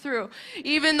breakthrough.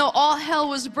 Even though all hell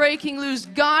was breaking loose,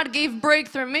 God gave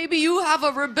breakthrough. Maybe you have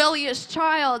a rebellious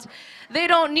child. They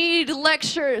don't need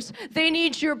lectures. They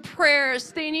need your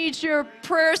prayers. They need your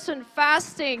prayers and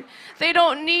fasting. They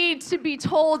don't need to be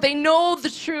told. They know the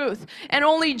truth. And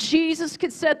only Jesus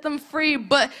could set them free.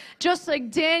 But just like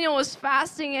Daniel was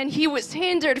fasting and he was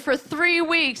hindered for 3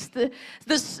 weeks,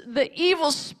 the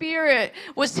evil spirit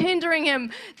was hindering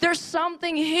him. There's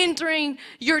something hindering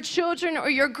your children or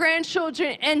your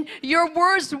grandchildren, and your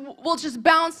words will just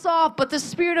bounce off, but the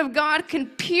Spirit of God can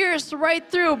pierce right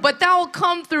through. But that will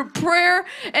come through prayer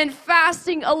and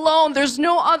fasting alone. There's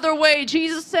no other way.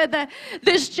 Jesus said that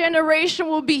this generation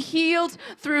will be healed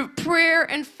through prayer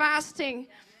and fasting.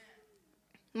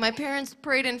 My parents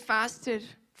prayed and fasted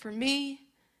for me,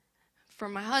 for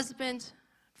my husband,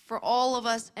 for all of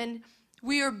us, and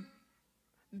we are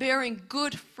bearing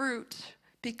good fruit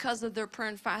because of their prayer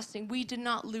and fasting. We did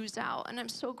not lose out. And I'm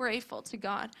so grateful to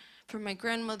God for my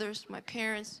grandmothers, my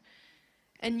parents,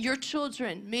 and your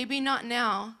children. Maybe not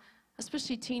now,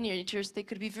 especially teenagers. They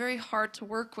could be very hard to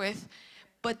work with,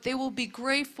 but they will be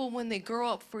grateful when they grow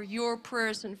up for your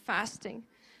prayers and fasting.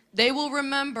 They will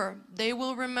remember. They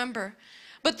will remember.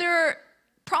 But there are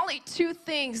probably two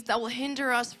things that will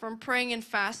hinder us from praying and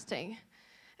fasting.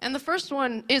 And the first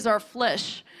one is our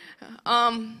flesh.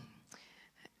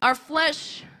 Our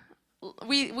flesh,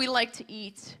 we like to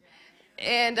eat.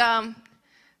 And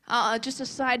just a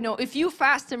side note, if you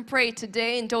fast and pray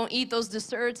today and don't eat those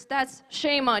desserts, that's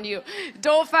shame on you.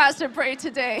 Don't fast and pray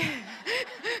today.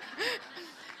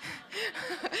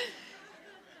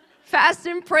 Fast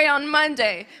and pray on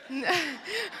Monday.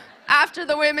 After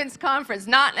the women's conference,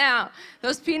 not now.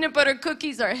 Those peanut butter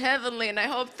cookies are heavenly, and I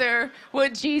hope they're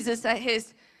with Jesus at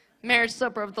his marriage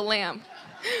supper of the Lamb.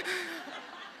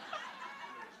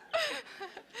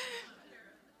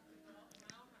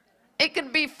 It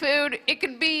could be food. It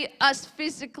could be us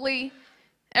physically.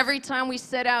 Every time we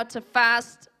set out to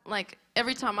fast, like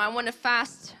every time I want to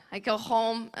fast, I go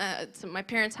home to my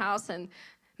parents' house, and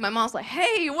my mom's like,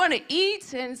 hey, you want to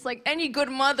eat? And it's like any good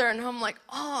mother, and I'm like,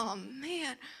 oh,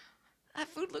 man, that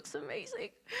food looks amazing.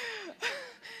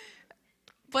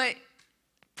 But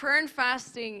prayer and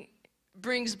fasting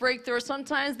brings breakthrough.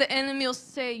 Sometimes the enemy will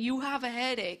say, you have a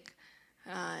headache.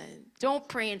 Don't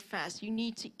pray and fast. You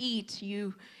need to eat.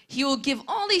 He will give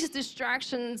all these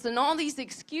distractions and all these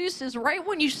excuses right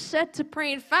when you set to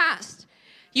pray and fast.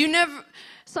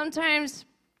 Sometimes,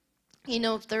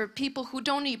 there are people who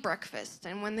don't eat breakfast,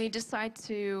 and when they decide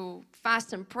to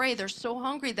fast and pray, they're so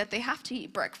hungry that they have to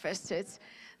eat breakfast.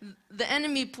 The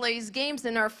enemy plays games,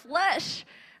 and our flesh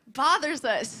bothers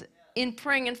us in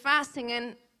praying and fasting,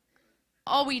 and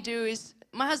all we do is,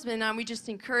 my husband and I, we just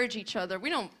encourage each other. We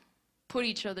don't put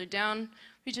each other down.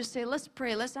 We just say, let's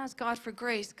pray. Let's ask God for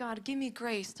grace. God, give me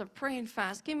grace to pray and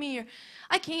fast.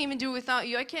 I can't even do it without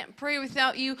you. I can't pray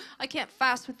without you. I can't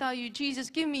fast without you. Jesus,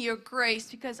 give me your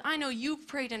grace, because I know you've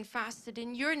prayed and fasted,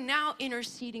 and you're now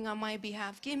interceding on my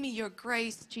behalf. Give me your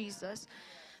grace, Jesus.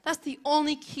 That's the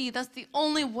only key. That's the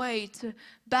only way to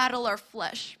battle our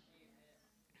flesh.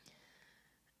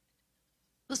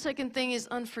 The second thing is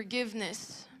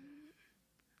unforgiveness.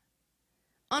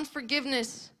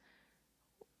 Unforgiveness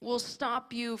will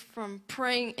stop you from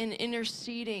praying and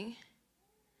interceding.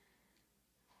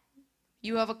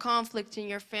 You have a conflict in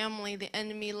your family. The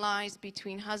enemy lies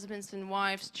between husbands and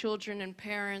wives, children and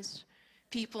parents,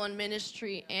 people in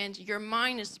ministry, and your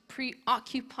mind is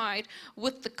preoccupied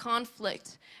with the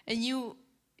conflict. And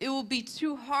it will be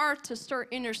too hard to start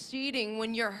interceding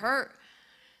when you're hurt.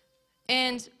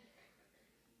 And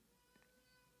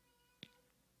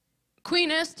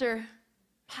Queen Esther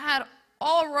had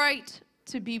all right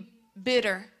to be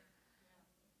bitter.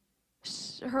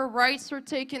 Her rights were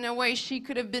taken away. She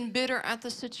could have been bitter at the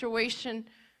situation.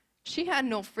 She had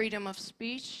no freedom of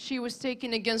speech. She was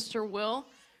taken against her will.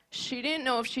 She didn't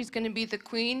know if she's going to be the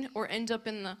queen or end up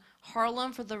in the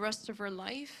Harlem for the rest of her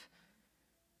life.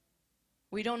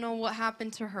 We don't know what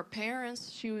happened to her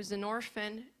parents. She was an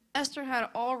orphan. Esther had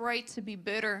all right to be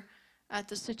bitter at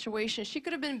the situation. She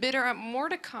could have been bitter at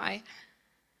Mordecai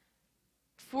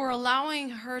for allowing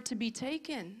her to be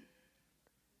taken.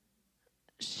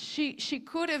 She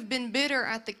could have been bitter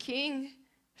at the king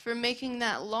for making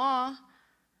that law.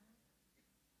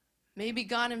 Maybe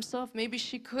God himself, maybe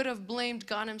she could have blamed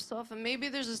God himself. And maybe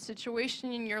there's a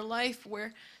situation in your life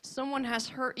where someone has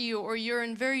hurt you, or you're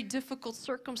in very difficult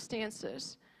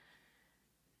circumstances.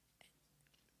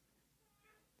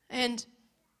 And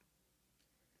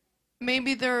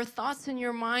maybe there are thoughts in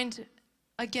your mind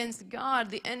against God.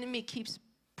 The enemy keeps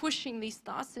pushing these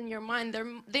thoughts in your mind.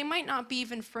 They might not be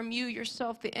even from you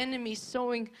yourself. The enemy is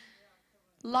sowing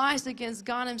lies against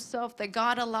God himself, that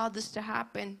God allowed this to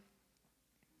happen.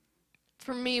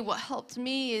 For me, what helped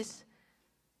me is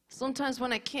sometimes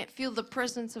when I can't feel the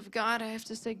presence of God, I have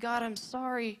to say, God, I'm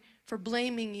sorry for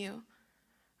blaming you.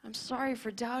 I'm sorry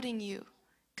for doubting you.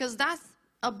 Because that's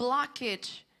a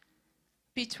blockage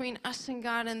between us and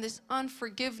God, and this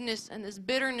unforgiveness and this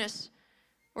bitterness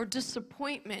or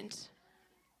disappointment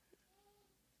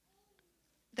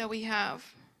that we have.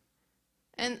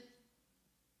 And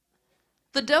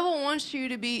the devil wants you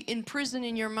to be in prison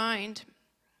in your mind.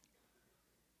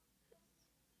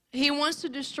 He wants to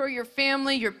destroy your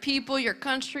family, your people, your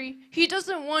country. He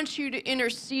doesn't want you to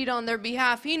intercede on their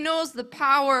behalf. He knows the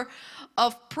power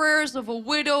of prayers of a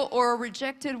widow or a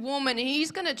rejected woman. And he's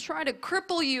going to try to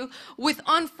cripple you with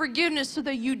unforgiveness so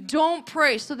that you don't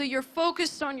pray, so that you're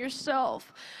focused on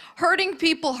yourself. Hurting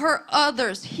people hurt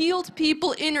others. Healed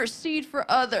people intercede for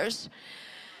others.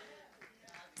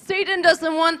 Satan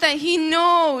doesn't want that. He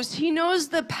knows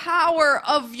the power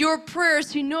of your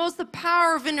prayers. He knows the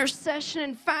power of intercession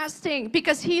and fasting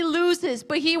because he loses,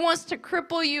 but he wants to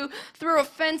cripple you through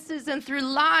offenses and through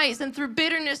lies and through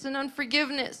bitterness and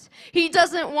unforgiveness. He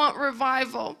doesn't want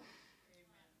revival.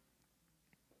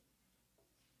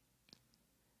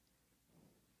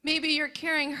 Maybe you're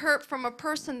carrying hurt from a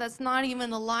person that's not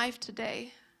even alive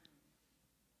today.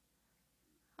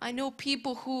 I know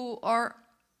people who are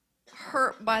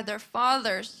hurt by their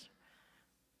fathers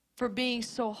for being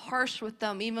so harsh with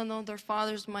them, even though their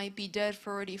fathers might be dead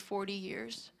for already 40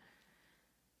 years.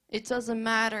 It doesn't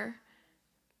matter.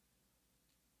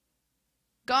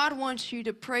 God wants you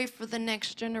to pray for the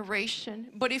next generation.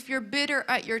 But if you're bitter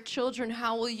at your children,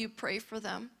 how will you pray for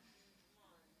them?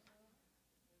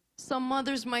 Some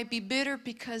mothers might be bitter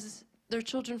because their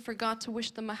children forgot to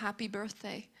wish them a happy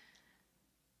birthday.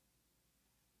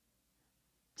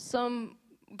 Some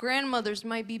grandmothers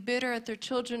might be bitter at their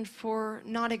children for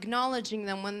not acknowledging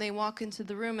them when they walk into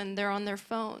the room and they're on their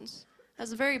phones.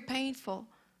 That's very painful.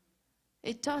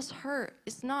 It does hurt.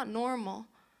 It's not normal.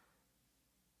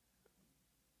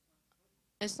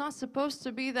 It's not supposed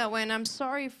to be that way, and I'm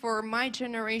sorry for my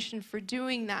generation for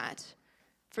doing that,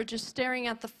 for just staring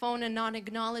at the phone and not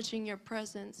acknowledging your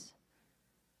presence.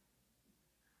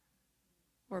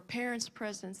 Or parents'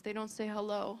 presence. They don't say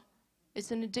hello.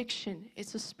 It's an addiction.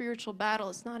 It's a spiritual battle.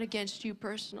 It's not against you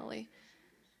personally.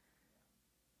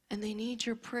 And they need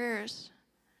your prayers.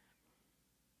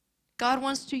 God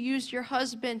wants to use your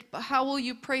husband, but how will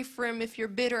you pray for him if you're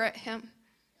bitter at him?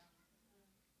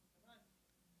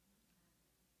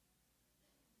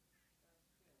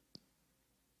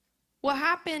 What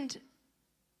happened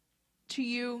to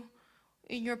you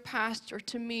in your past or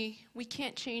to me, we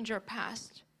can't change our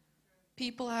past.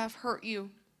 People have hurt you.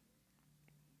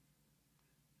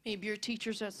 Maybe your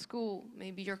teachers at school,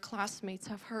 maybe your classmates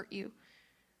have hurt you,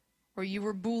 or you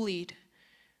were bullied.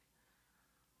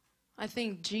 I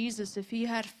think Jesus, if he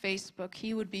had Facebook,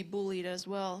 he would be bullied as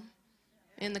well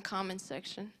in the comment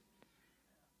section.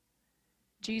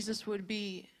 Jesus would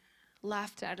be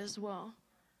laughed at as well.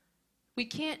 We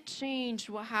can't change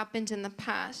what happened in the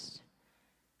past.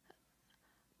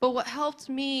 But what helped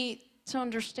me to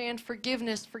understand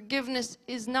forgiveness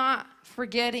is not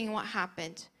forgetting what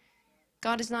happened.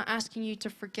 God is not asking you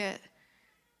to forget.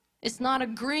 It's not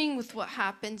agreeing with what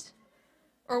happened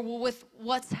or with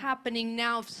what's happening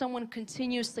now if someone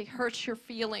continuously hurts your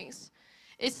feelings.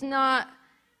 It's not,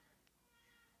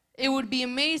 it would be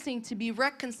amazing to be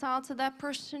reconciled to that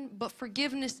person, but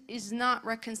forgiveness is not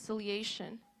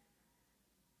reconciliation.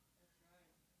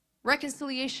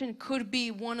 Reconciliation could be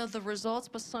one of the results,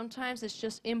 but sometimes it's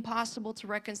just impossible to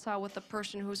reconcile with a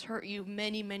person who's hurt you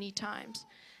many, many times.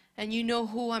 And you know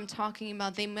who I'm talking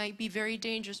about. They might be very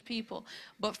dangerous people,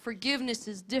 but forgiveness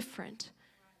is different.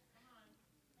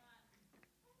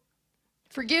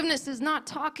 Forgiveness is not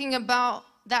talking about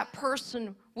that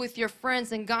person with your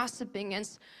friends and gossiping and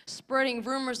spreading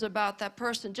rumors about that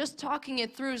person. Just talking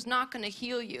it through is not going to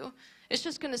heal you. It's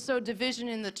just going to sow division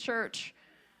in the church.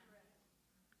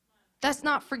 That's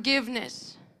not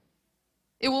forgiveness.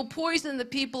 It will poison the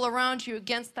people around you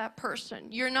against that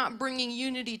person. You're not bringing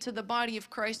unity to the body of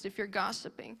Christ if you're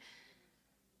gossiping.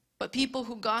 But people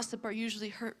who gossip are usually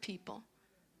hurt people.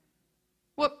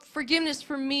 What forgiveness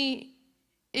for me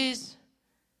is,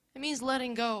 it means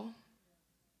letting go.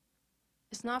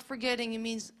 It's not forgetting, it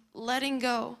means letting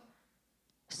go.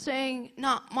 Saying,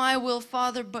 not my will,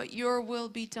 Father, but your will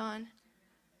be done.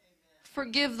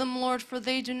 Forgive them, Lord, for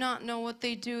they do not know what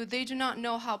they do. They do not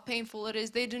know how painful it is.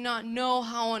 They do not know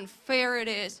how unfair it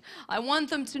is. I want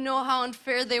them to know how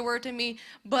unfair they were to me,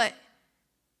 but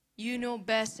you know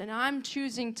best, and I'm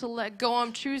choosing to let go.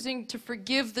 I'm choosing to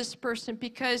forgive this person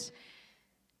because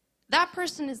that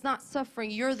person is not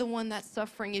suffering. You're the one that's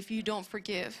suffering if you don't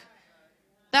forgive.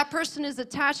 That person is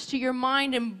attached to your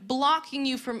mind and blocking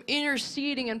you from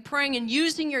interceding and praying and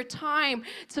using your time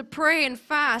to pray and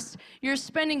fast. You're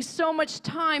spending so much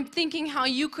time thinking how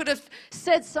you could have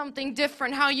said something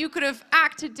different, how you could have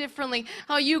acted differently,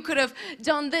 how you could have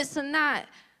done this and that.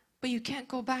 But you can't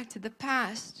go back to the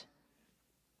past.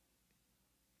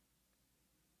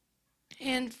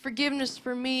 And forgiveness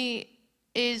for me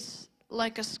is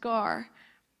like a scar.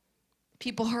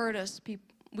 People hurt us.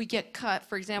 we get cut.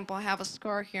 For example, I have a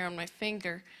scar here on my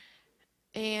finger.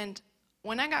 And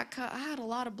when I got cut, I had a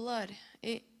lot of blood.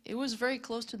 It was very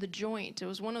close to the joint. It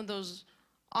was one of those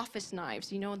office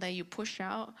knives, you know, that you push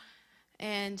out.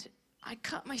 And I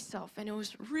cut myself, and it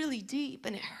was really deep,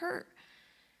 and it hurt.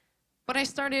 But I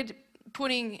started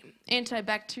putting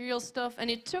antibacterial stuff, and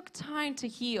it took time to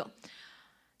heal.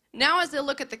 Now as I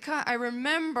look at the cut, I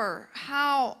remember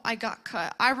how I got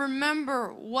cut. I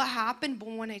remember what happened, but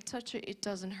when I touch it, it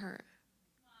doesn't hurt.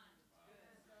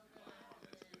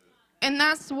 And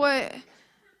that's what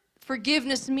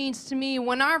forgiveness means to me.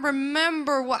 When I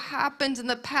remember what happened in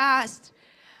the past,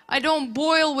 I don't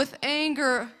boil with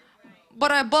anger,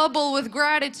 but I bubble with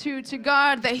gratitude to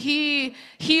God that He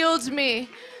healed me.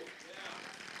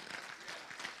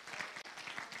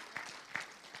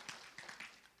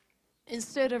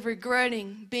 Instead of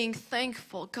regretting, being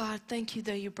thankful. God, thank you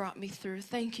that you brought me through.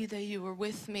 Thank you that you were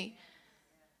with me.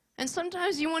 And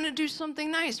sometimes you want to do something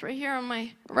nice. Right here on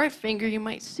my right finger, you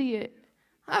might see it.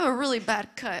 I have a really bad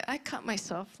cut. I cut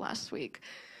myself last week.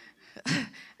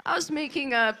 I was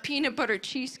making a peanut butter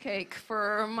cheesecake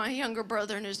for my younger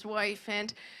brother and his wife,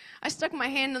 and I stuck my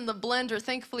hand in the blender.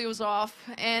 Thankfully, it was off,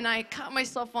 and I cut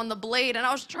myself on the blade, and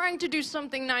I was trying to do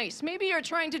something nice. Maybe you're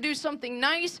trying to do something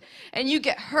nice, and you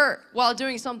get hurt while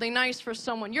doing something nice for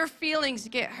someone. Your feelings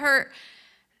get hurt,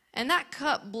 and that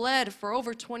cut bled for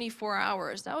over 24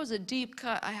 hours. That was a deep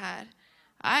cut I had.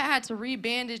 I had to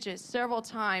rebandage it several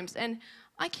times, and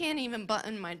I can't even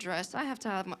button my dress. I have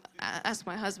to ask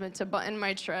my husband to button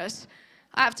my dress.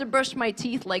 I have to brush my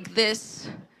teeth like this.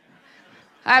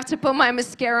 I have to put my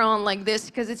mascara on like this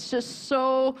because it's just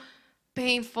so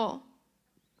painful.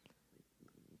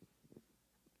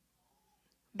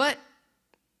 But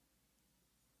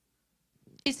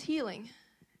it's healing.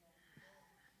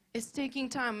 It's taking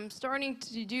time. I'm starting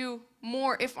to do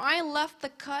more. If I left the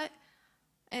cut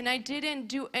and I didn't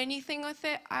do anything with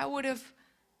it, I would have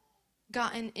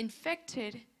gotten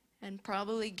infected and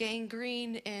probably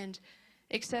gangrene and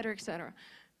et cetera, et cetera.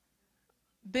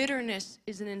 Bitterness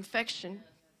is an infection.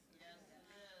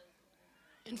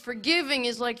 And forgiving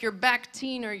is like your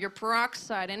Bactine or your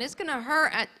peroxide, and it's going to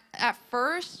hurt at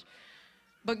first,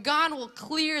 but God will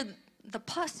clear the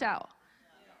pus out.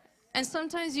 And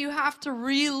sometimes you have to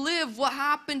relive what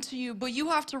happened to you, but you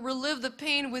have to relive the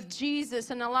pain with Jesus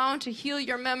and allow Him to heal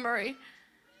your memory.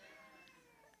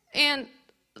 And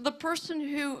the person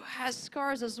who has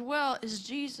scars as well is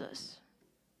Jesus.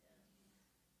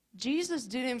 Jesus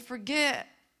didn't forget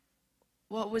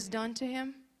what was done to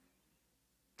Him.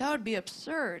 That would be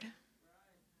absurd.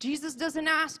 Jesus doesn't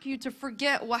ask you to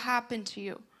forget what happened to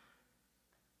you.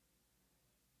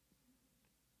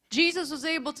 Jesus was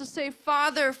able to say,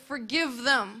 Father, forgive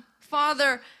them.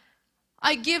 Father,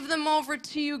 I give them over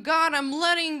to you. God, I'm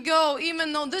letting go,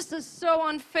 even though this is so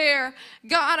unfair.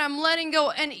 God, I'm letting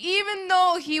go. And even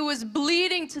though He was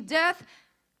bleeding to death,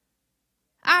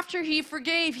 after He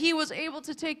forgave, He was able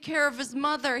to take care of His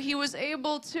mother. He was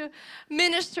able to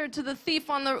minister to the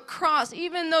thief on the cross.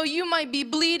 Even though you might be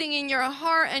bleeding in your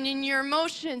heart and in your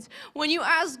emotions, when you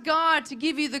ask God to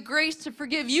give you the grace to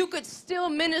forgive, you could still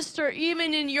minister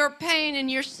even in your pain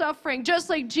and your suffering. Just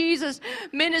like Jesus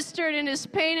ministered in His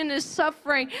pain and His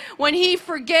suffering. When He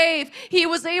forgave, He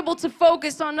was able to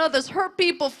focus on others. Hurt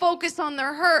people focus on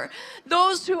their hurt.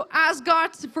 Those who ask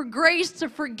God for grace to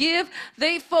forgive,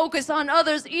 they focus on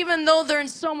others. Even though they're in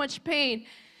so much pain.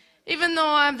 Even though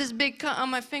I have this big cut on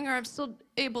my finger, I'm still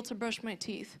able to brush my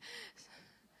teeth.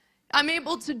 I'm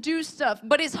able to do stuff,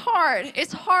 but it's hard.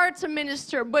 It's hard to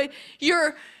minister, but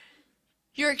you're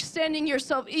extending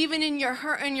yourself even in your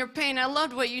hurt and your pain. I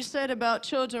loved what you said about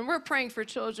children. We're praying for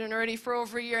children already for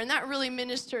over a year, and that really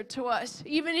ministered to us.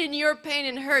 Even in your pain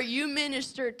and hurt, you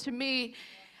ministered to me.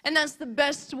 And that's the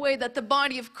best way that the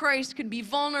body of Christ could be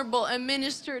vulnerable and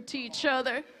minister to each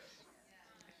other.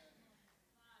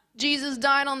 Jesus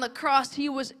died on the cross. He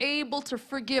was able to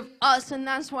forgive us, and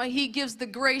that's why He gives the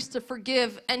grace to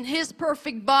forgive. And His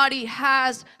perfect body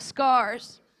has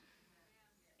scars.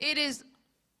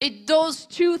 Those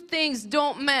two things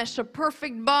don't mesh, a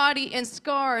perfect body and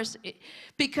scars,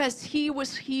 because He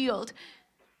was healed.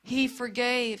 He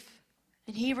forgave,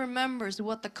 and He remembers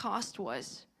what the cost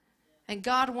was. And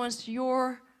God wants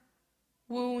your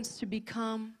wounds to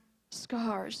become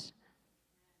scars.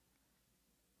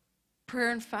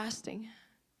 Prayer and fasting.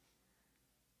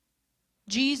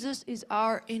 Jesus is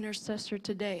our intercessor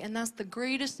today, and that's the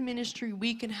greatest ministry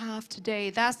we can have today.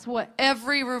 That's what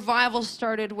every revival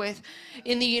started with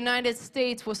in the United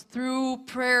States, was through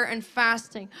prayer and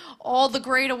fasting. All the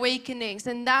great awakenings,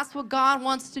 and that's what God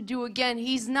wants to do again.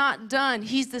 He's not done.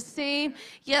 He's the same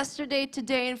yesterday,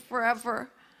 today, and forever.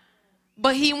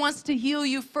 But He wants to heal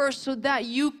you first so that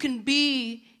you can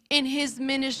be in His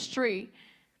ministry.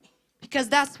 Because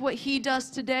that's what He does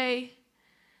today.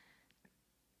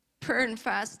 Prayer and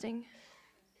fasting.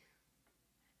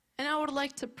 And I would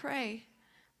like to pray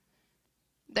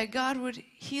that God would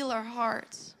heal our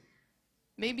hearts.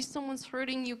 Maybe someone's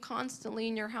hurting you constantly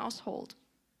in your household.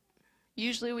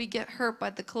 Usually we get hurt by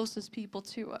the closest people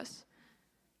to us.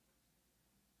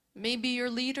 Maybe your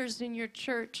leaders in your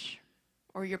church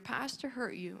or your pastor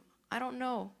hurt you. I don't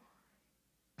know.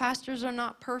 Pastors are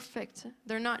not perfect.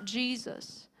 They're not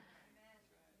Jesus.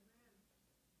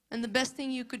 And the best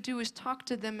thing you could do is talk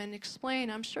to them and explain.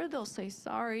 I'm sure they'll say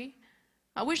sorry.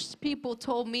 I wish people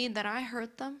told me that I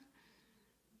hurt them.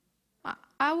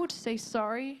 I would say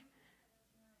sorry.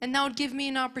 And that would give me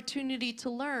an opportunity to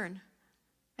learn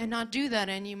and not do that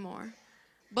anymore.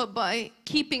 But by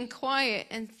keeping quiet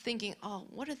and thinking, oh,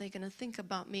 what are they going to think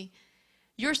about me?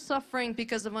 You're suffering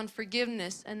because of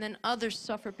unforgiveness, and then others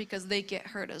suffer because they get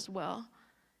hurt as well.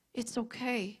 It's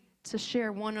okay to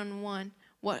share one-on-one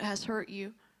what has hurt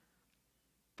you.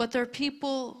 But there are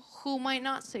people who might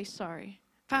not say sorry.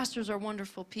 Pastors are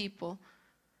wonderful people.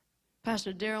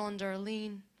 Pastor Daryl and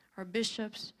Darlene are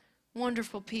bishops,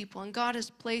 wonderful people. And God has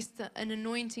placed an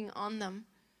anointing on them.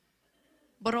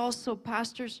 But also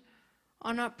pastors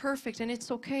are not perfect, and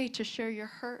it's okay to share your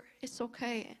hurt. It's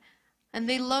okay. And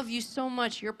they love you so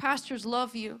much. Your pastors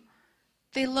love you.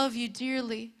 They love you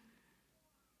dearly.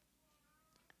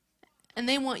 And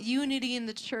they want unity in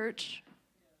the church.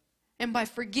 And by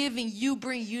forgiving, you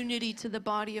bring unity to the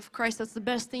body of Christ. That's the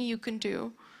best thing you can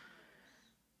do.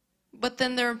 But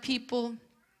then there are people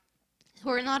who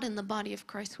are not in the body of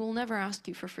Christ who will never ask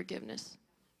you for forgiveness.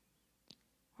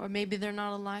 Or maybe they're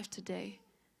not alive today.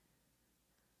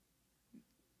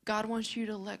 God wants you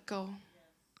to let go.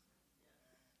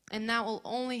 And that will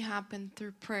only happen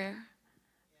through prayer.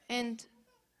 And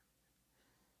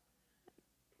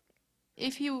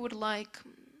if you would like,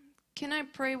 can I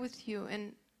pray with you?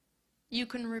 And you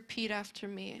can repeat after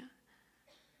me.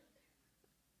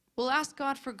 We'll ask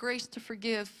God for grace to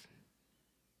forgive.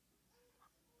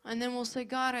 And then we'll say,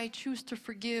 God, I choose to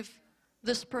forgive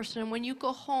this person. And when you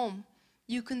go home,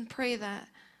 you can pray that.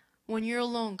 When you're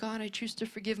alone, God, I choose to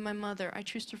forgive my mother. I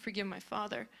choose to forgive my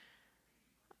father.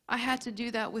 I had to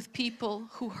do that with people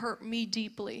who hurt me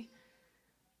deeply.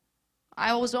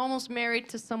 I was almost married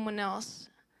to someone else,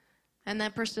 and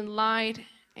that person lied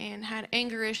and had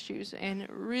anger issues and it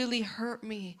really hurt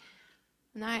me.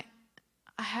 And I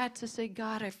had to say,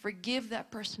 God, I forgive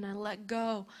that person. I let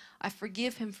go. I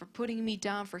forgive him for putting me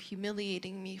down, for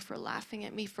humiliating me, for laughing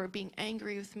at me, for being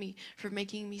angry with me, for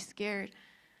making me scared.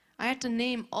 I had to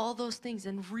name all those things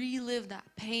and relive that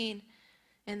pain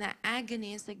and that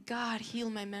agony and say, God, heal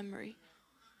my memory.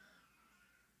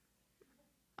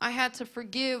 I had to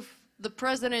forgive the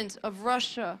president of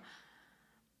Russia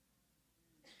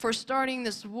for starting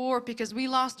this war because we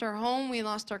lost our home, we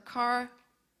lost our car.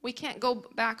 We can't go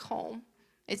back home.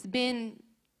 It's been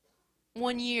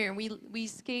 1 year. We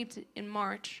escaped in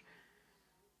March.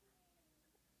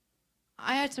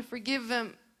 I had to forgive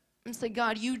him and say,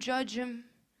 God, you judge him.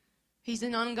 He's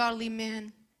an ungodly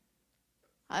man.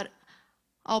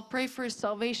 I'll pray for his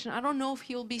salvation. I don't know if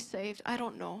he'll be saved. I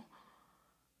don't know.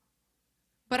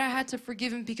 But I had to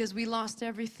forgive him because we lost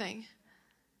everything.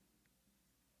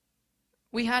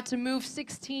 We had to move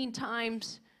 16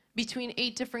 times between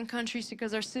 8 different countries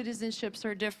because our citizenships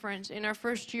are different in our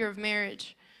first year of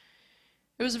marriage.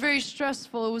 It was very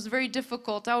stressful. It was very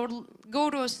difficult. I would go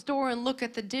to a store and look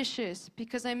at the dishes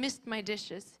because I missed my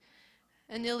dishes.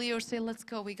 And Ilya would say, let's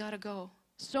go, we gotta go.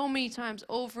 So many times,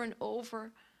 over and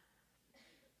over.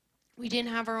 We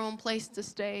didn't have our own place to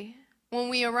stay. When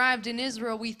we arrived in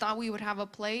Israel, we thought we would have a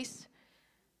place.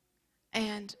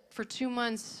 And for 2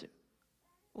 months,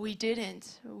 we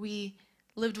didn't. We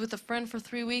lived with a friend for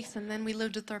 3 weeks, and then we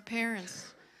lived with our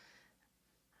parents.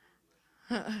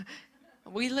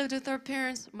 We lived with our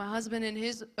parents. My husband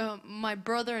and my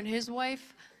brother and his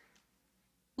wife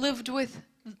lived with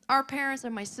our parents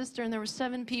and my sister, and there were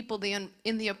 7 people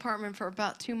in the apartment for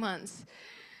about 2 months.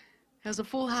 It was a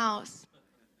full house.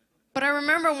 But I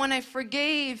remember when I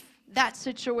forgave that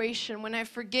situation, when I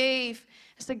forgave,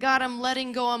 I said, God, I'm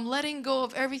letting go. I'm letting go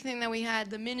of everything that we had,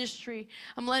 the ministry.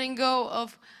 I'm letting go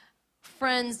of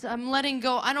friends. I'm letting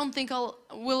go. I don't think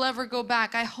we'll ever go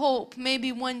back. I hope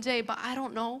maybe one day, but I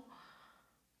don't know.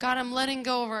 God, I'm letting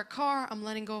go of our car. I'm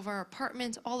letting go of our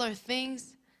apartment, all our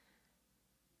things.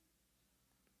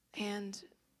 And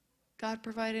God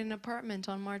provided an apartment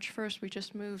on March 1st. We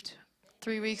just moved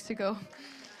 3 weeks ago.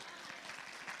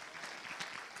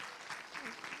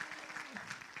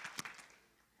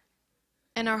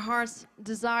 And our heart's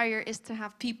desire is to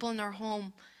have people in our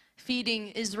home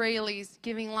feeding Israelis,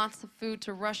 giving lots of food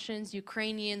to Russians,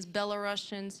 Ukrainians,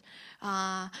 Belarusians,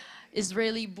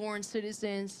 Israeli-born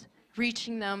citizens,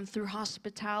 reaching them through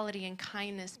hospitality and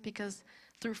kindness, because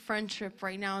through friendship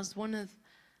right now is one of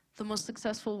the most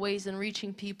successful ways in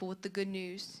reaching people with the good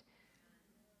news.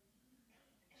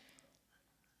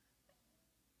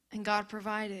 And God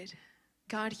provided.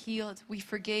 God healed. We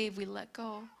forgave. We let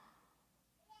go.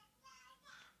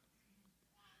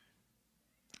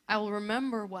 I will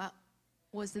remember what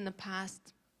was in the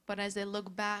past, but as I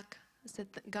look back, I said,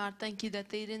 God, thank you that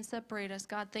they didn't separate us.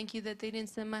 God, thank you that they didn't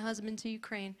send my husband to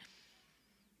Ukraine.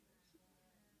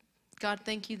 God,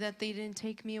 thank you that they didn't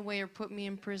take me away or put me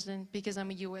in prison because I'm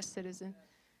a U.S. citizen.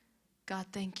 God,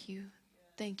 thank you.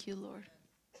 Thank you, Lord.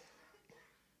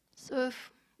 So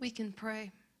if we can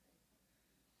pray,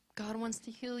 God wants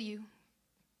to heal you.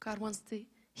 God wants to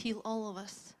heal all of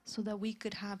us so that we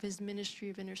could have his ministry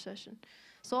of intercession.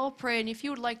 So I'll pray, and if you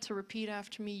would like to repeat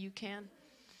after me, you can.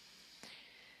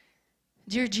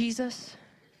 Dear Jesus,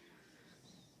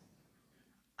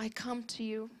 I come to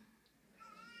you,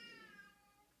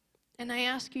 and I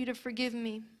ask you to forgive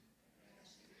me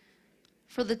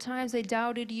for the times I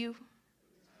doubted you,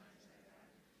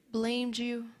 blamed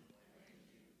you,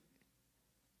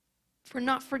 for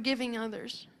not forgiving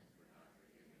others.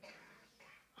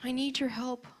 I need your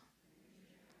help.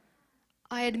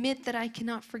 I admit that I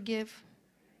cannot forgive.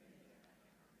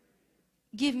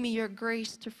 Give me your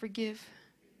grace to forgive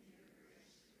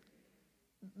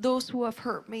those who have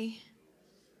hurt me.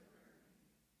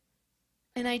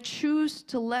 And I choose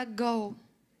to let go.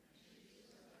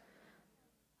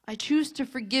 I choose to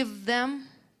forgive them,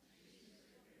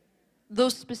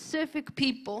 those specific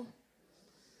people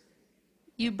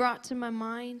you brought to my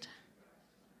mind.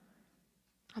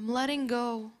 I'm letting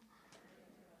go.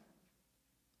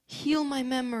 Heal my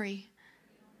memory.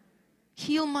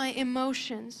 Heal my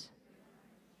emotions.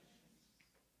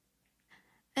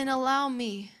 And allow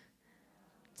me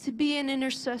to be an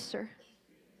intercessor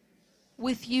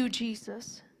with you,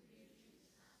 Jesus.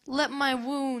 Let my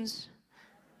wounds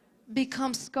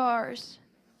become scars,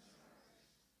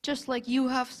 just like you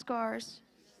have scars.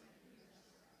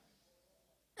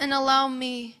 And allow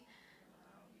me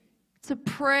to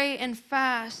pray and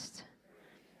fast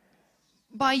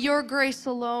by your grace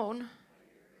alone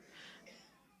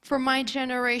for my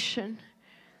generation,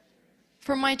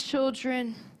 for my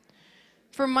children,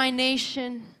 for my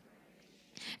nation,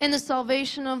 and the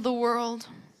salvation of the world.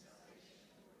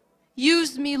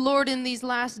 Use me, Lord, in these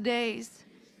last days,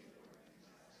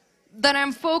 that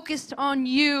I'm focused on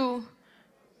you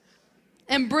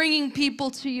and bringing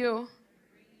people to you,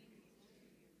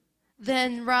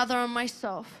 than rather on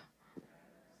myself.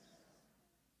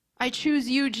 I choose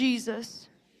you, Jesus.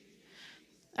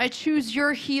 I choose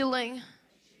your healing,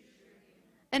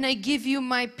 and I give you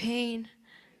my pain.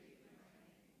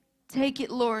 Take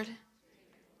it, Lord.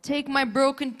 Take my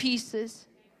broken pieces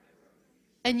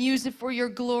and use it for your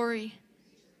glory.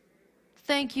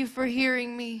 Thank you for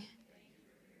hearing me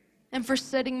and for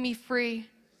setting me free.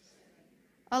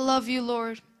 I love you,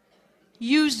 Lord.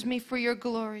 Use me for your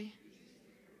glory.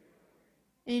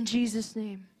 In Jesus'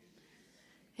 name,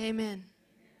 amen.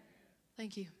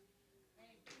 Thank you.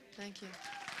 Thank you.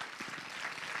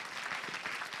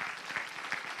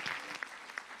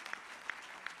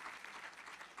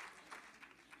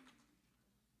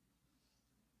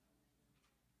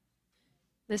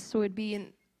 This would be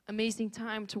an amazing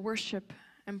time to worship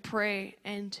and pray,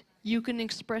 and you can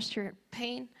express your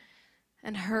pain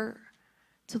and hurt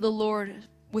to the Lord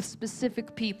with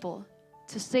specific people,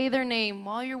 to say their name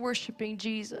while you're worshiping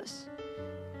Jesus.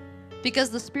 Because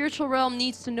the spiritual realm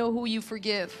needs to know who you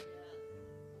forgive.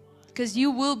 Because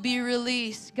you will be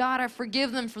released. God, I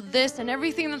forgive them for this, and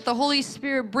everything that the Holy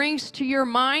Spirit brings to your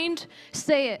mind,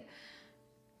 say it.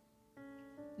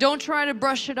 Don't try to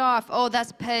brush it off. Oh,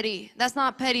 that's petty. That's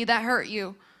not petty. That hurt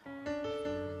you.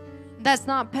 That's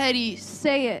not petty.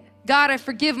 Say it. God, I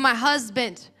forgive my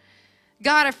husband.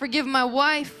 God, I forgive my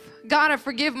wife. God, I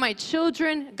forgive my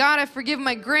children. God, I forgive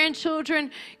my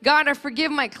grandchildren. God, I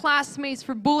forgive my classmates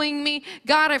for bullying me.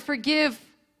 God, I forgive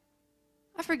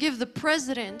the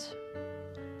president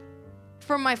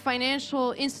for my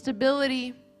financial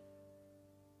instability.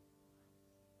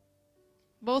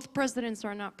 Both presidents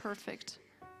are not perfect.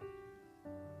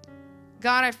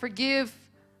 God, I forgive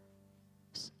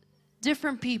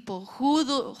different people who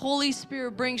the Holy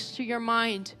Spirit brings to your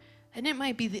mind. And it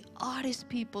might be the oddest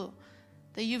people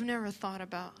that you've never thought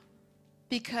about,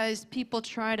 because people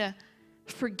try to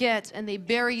forget and they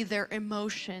bury their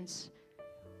emotions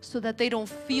so that they don't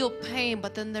feel pain,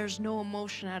 but then there's no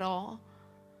emotion at all.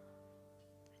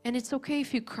 And it's okay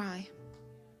if you cry.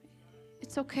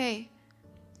 It's okay.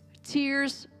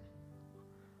 Tears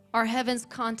are heaven's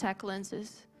contact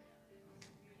lenses.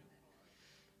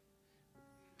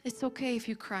 It's okay if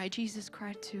you cry. Jesus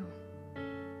cried too.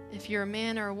 If you're a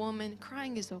man or a woman,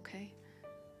 crying is okay.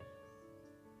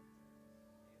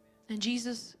 And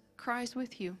Jesus cries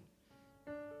with you.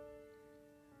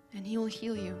 And he will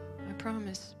heal you, I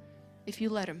promise, if you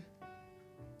let him.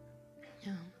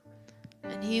 Yeah.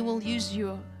 And he will use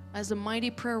you as a mighty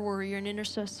prayer warrior and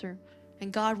intercessor.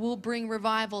 And God will bring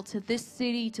revival to this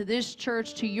city, to this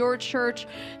church, to your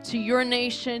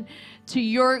nation, to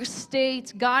your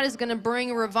state. God is going to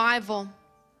bring revival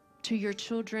to your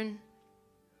children,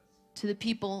 to the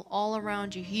people all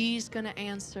around you. He's going to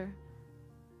answer.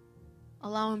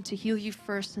 Allow him to heal you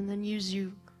first and then use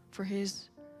you for his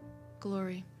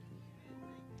glory.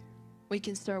 We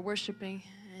can start worshiping,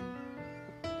 and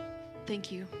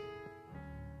thank you.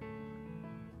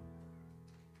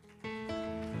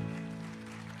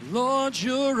 Lord,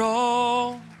 you're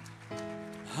all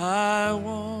I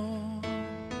want.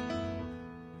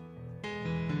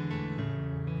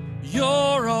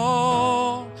 You're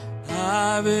all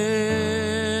I've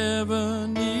ever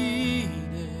needed.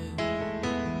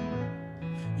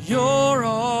 You're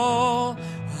all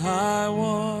I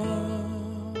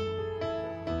want.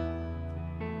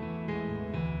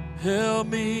 Help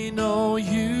me know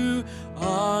you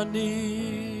are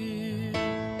near.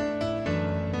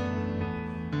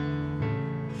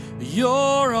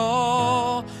 You're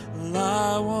all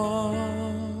I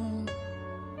want.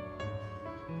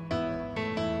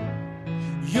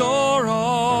 You're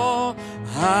all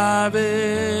I've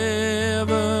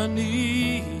ever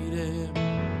needed.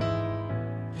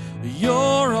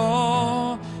 You're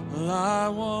all I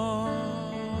want.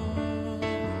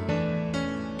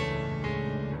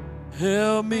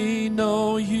 Help me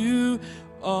know you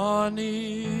are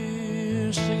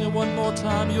near. Sing it one more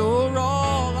time. You're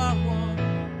all I want.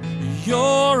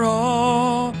 You're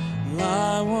all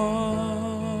I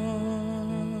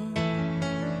want.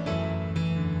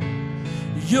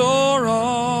 You're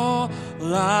all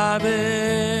I've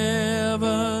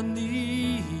ever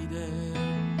needed.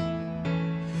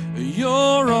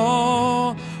 You're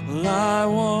all I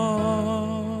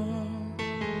want.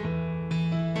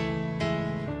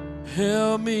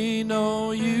 Help me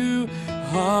know you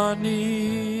are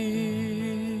near.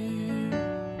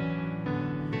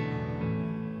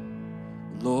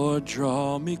 Lord,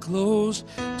 draw me close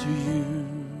to you.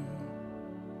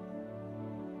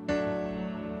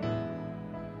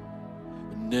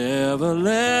 Never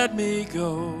let me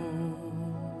go.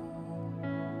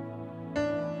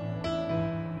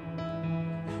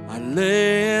 I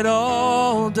lay it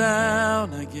all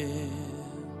down again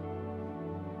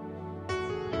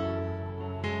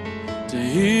to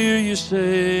hear you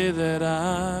say that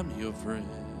I'm your friend.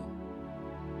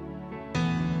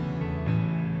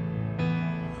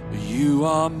 You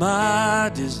are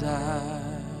my desire.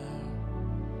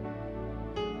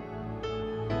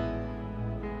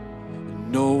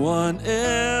 No one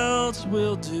else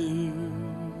will do.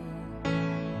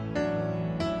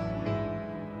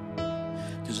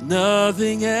 'Cause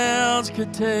nothing else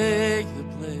could take the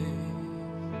place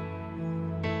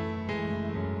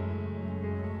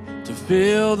to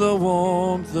feel the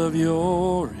warmth of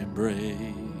your embrace.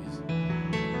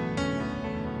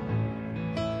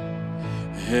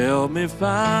 Help me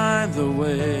find the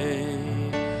way,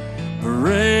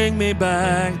 bring me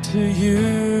back to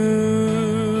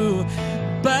you,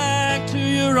 back to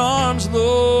your arms,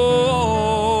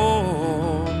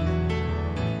 Lord.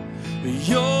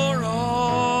 You're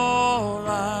all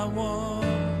I want.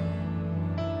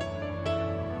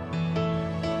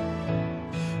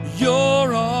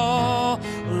 You're all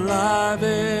I've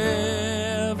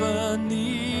ever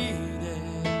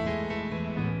needed.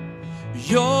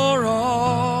 You're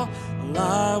all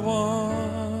I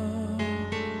want.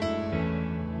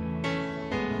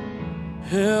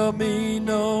 Help me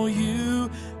know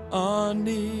you are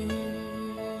near.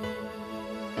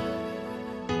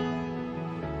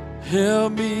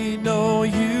 Help me know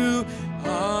you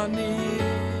are near.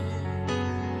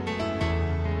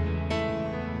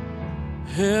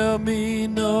 Help me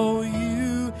know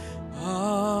you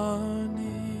are near.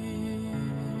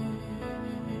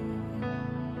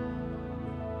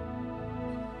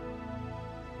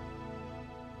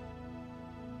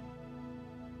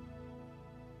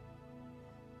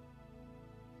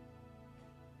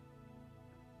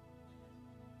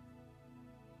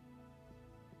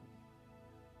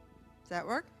 Does that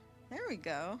work? There we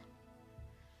go.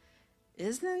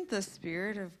 Isn't the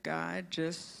Spirit of God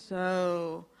just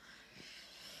so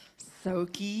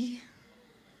soaky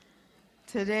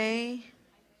today?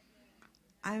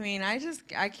 I mean, I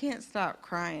can't stop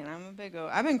crying.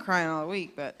 I've been crying all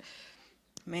week, but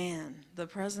man, the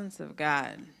presence of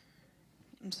God.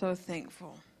 I'm so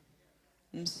thankful.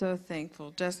 I'm so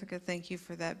thankful. Jessica, thank you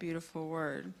for that beautiful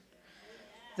word.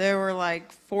 There were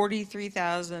like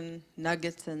 43,000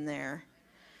 nuggets in there.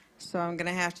 So I'm going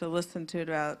to have to listen to it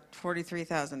about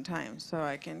 43,000 times so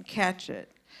I can catch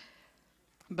it.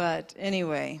 But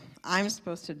anyway, I'm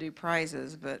supposed to do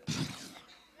prizes, but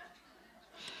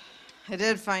I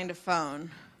did find a phone.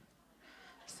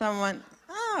 It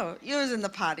was in the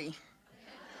potty.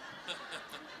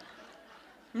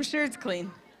 I'm sure it's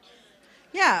clean.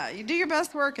 Yeah, you do your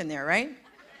best work in there, right?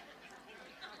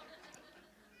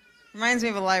 Reminds me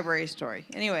of a library story.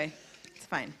 Anyway, it's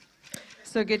fine.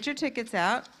 So get your tickets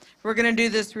out. We're going to do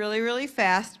this really, really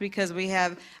fast because we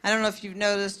have, I don't know if you've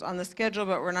noticed on the schedule,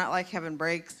 but we're not like having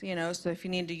breaks, so if you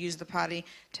need to use the potty,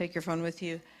 take your phone with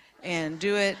you and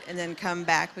do it and then come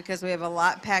back because we have a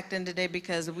lot packed in today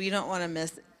because we don't want to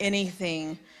miss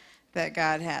anything that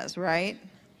God has, right?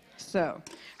 So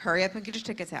hurry up and get your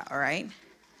tickets out, all right?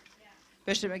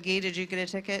 Bishop McGee, did you get a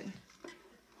ticket?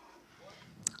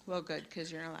 Well, good,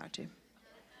 because you're not allowed to.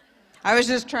 I was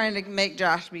just trying to make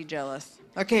Josh be jealous.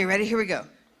 Okay, ready? Here we go.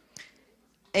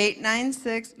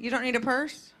 896. You don't need a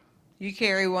purse? You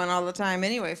carry one all the time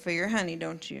anyway for your honey,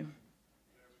 don't you?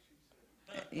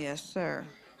 Yes, sir.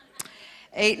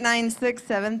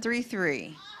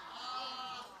 896733.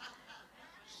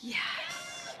 Yes.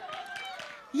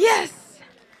 Yes.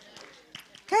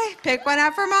 Okay, pick one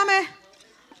out for Mama.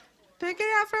 Pick it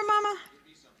out for Mama.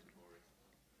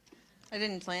 I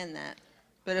didn't plan that,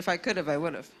 but if I could have, I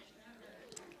would have.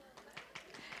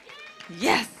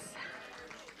 Yes.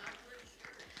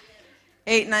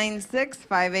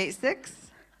 896586.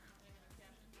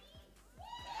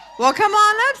 Well, come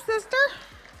on up, sister.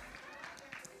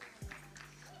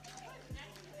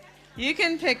 You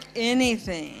can pick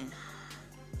anything.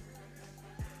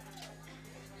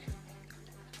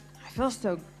 I feel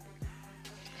so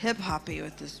hip-hoppy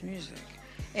with this music.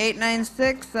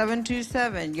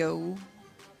 896727, yo.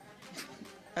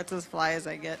 That's as fly as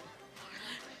I get.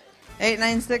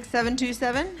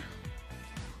 896727.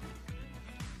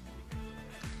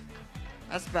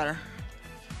 That's better.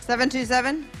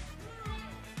 727.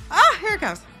 Ah, here it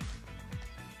comes.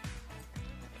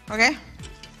 Okay.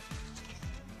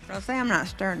 Don't say I'm not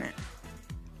stirring it.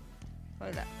 What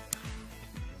is that?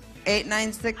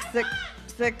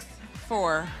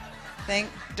 896664. Think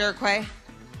Dirkway.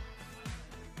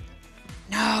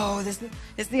 No,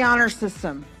 it's the honor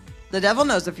system. The devil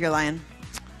knows if you're lying.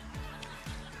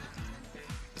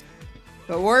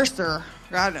 But worse, sir,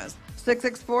 God knows.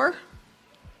 664.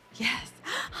 Yes.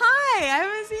 Hi, I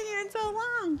haven't seen you in so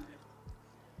long.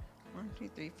 1, 2,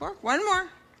 3, 4. One more.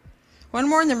 One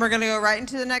more, and then we're going to go right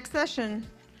into the next session.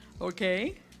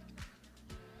 Okay.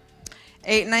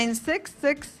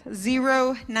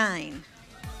 896609.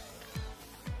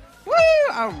 Woo!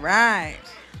 All right.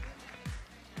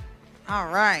 All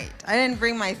right. I didn't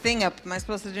bring my thing up. Am I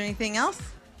supposed to do anything else?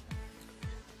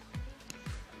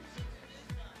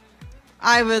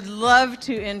 I would love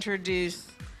to introduce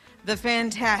the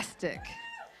fantastic,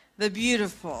 the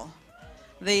beautiful,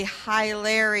 the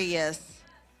hilarious,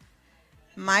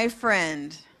 my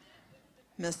friend,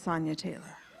 Miss Sonya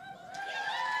Taylor.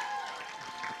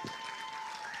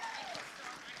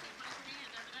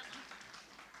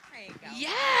 There you go.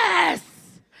 Yes!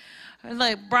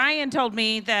 Like Brian told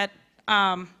me that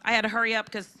I had to hurry up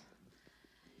because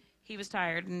he was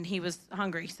tired and he was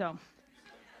hungry, so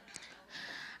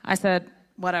I said,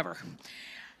 whatever.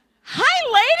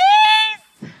 Hi,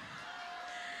 ladies!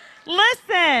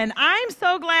 Listen, I'm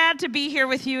so glad to be here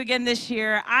with you again this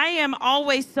year. I am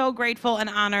always so grateful and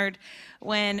honored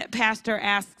when Pastor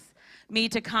asks me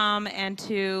to come and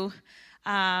to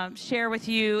share with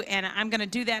you, and I'm going to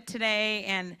do that today,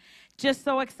 and just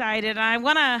so excited. I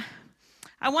want to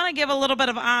give a little bit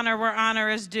of honor where honor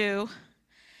is due,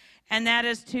 and that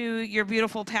is to your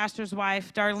beautiful pastor's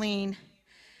wife, Darlene.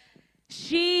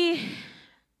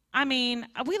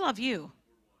 We love you.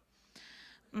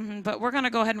 But we're going to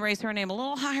go ahead and raise her name a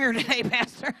little higher today,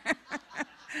 Pastor. You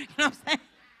know what I'm saying?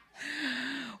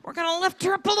 We're going to lift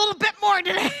her up a little bit more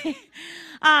today.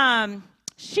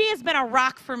 She has been a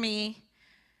rock for me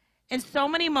in so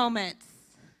many moments.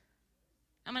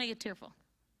 I'm going to get tearful.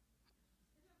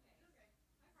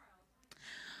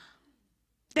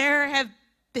 There have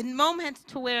been moments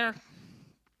to where,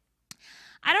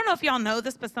 I don't know if y'all know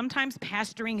this, but sometimes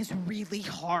pastoring is really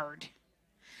hard.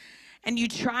 And you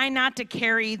try not to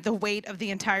carry the weight of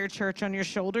the entire church on your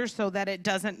shoulders so that it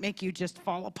doesn't make you just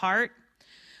fall apart.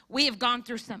 We have gone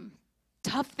through some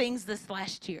tough things this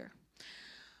last year.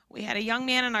 We had a young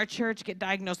man in our church get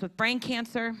diagnosed with brain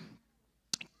cancer.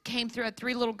 Came through it,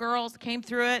 3 little girls came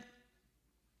through it.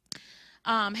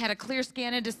 Had a clear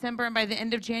scan in December, and by the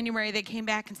end of January, they came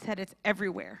back and said it's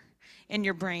everywhere in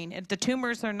your brain. The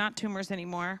tumors are not tumors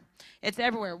anymore. It's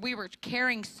everywhere. We were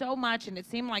caring so much, and it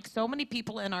seemed like so many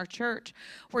people in our church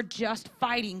were just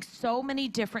fighting so many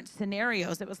different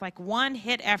scenarios. It was like one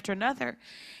hit after another.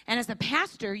 And as a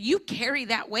pastor, you carry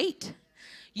that weight.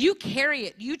 You carry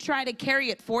it. You try to carry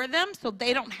it for them so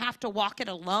they don't have to walk it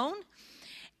alone.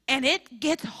 And it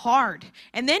gets hard.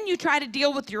 And then you try to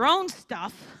deal with your own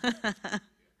stuff.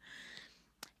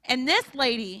 And this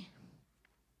lady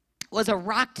was a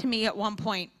rock to me at one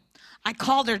point. I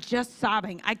called her just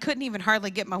sobbing. I couldn't even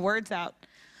hardly get my words out.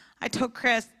 I told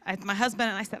Chris, my husband,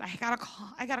 and I said, I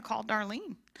gotta call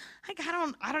Darlene. I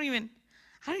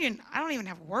don't even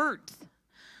have words.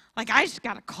 Like, I just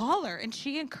gotta call her. And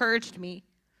she encouraged me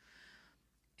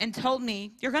and told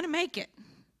me, you're gonna make it.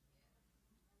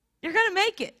 You're going to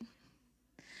make it.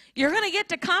 You're going to get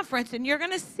to conference, and you're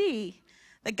going to see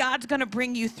that God's going to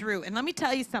bring you through. And let me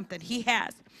tell you something. He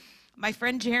has. My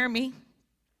friend Jeremy,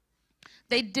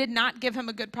 they did not give him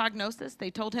a good prognosis. They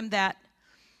told him that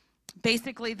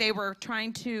basically they were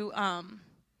trying to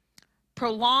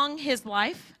prolong his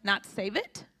life, not save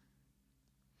it.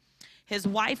 His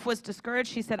wife was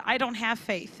discouraged. She said, I don't have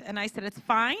faith. And I said, it's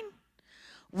fine.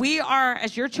 We are,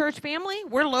 as your church family,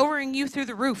 we're lowering you through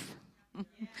the roof.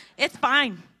 It's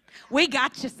fine. We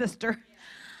got you, sister.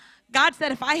 God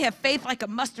said, if I have faith like a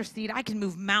mustard seed, I can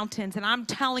move mountains. And I'm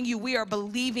telling you, we are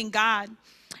believing God.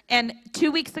 And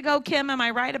 2 weeks ago, Kim, am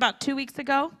I right? About 2 weeks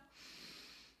ago,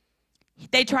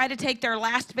 they tried to take their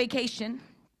last vacation.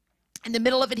 In the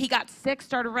middle of it, he got sick,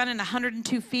 started running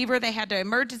 102 fever. They had to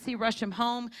emergency rush him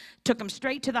home, took him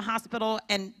straight to the hospital,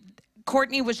 and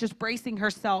Courtney was just bracing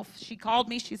herself. She called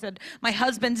me. She said, my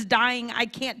husband's dying. I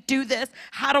can't do this.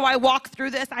 How do I walk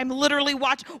through this? I'm literally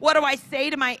watching. What do I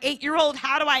say to my 8-year-old?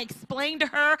 How do I explain to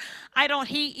her?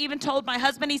 He even told my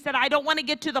husband, he said, I don't want to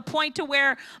get to the point to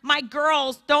where my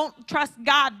girls don't trust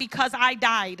God because I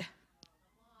died.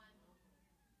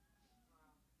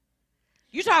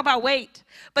 You talk about weight.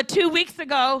 But 2 weeks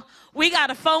ago, we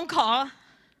got a phone call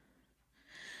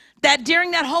that during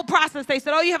that whole process, they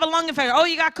said, oh, you have a lung infection. Oh,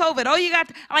 you got COVID. Oh, you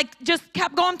got, just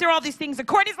kept going through all these things. And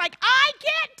Courtney's like, I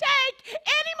can't take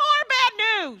any more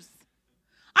bad news.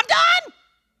 I'm done.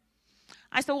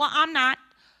 I said, well, I'm not.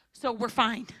 So we're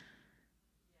fine.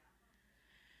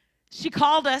 She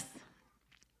called us.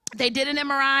 They did an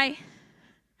MRI.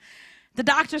 The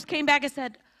doctors came back and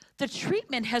said, the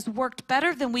treatment has worked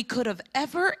better than we could have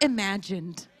ever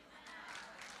imagined.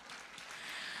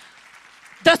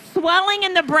 The swelling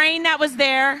in the brain that was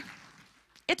there,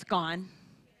 it's gone.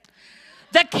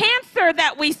 The cancer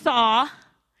that we saw,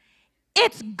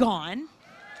 it's gone.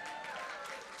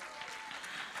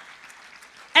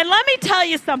 And let me tell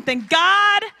you something.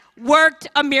 God worked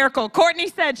a miracle. Courtney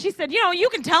said, you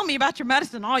can tell me about your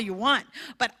medicine all you want,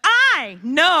 but I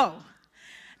know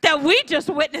that we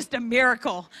just witnessed a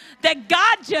miracle, that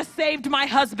God just saved my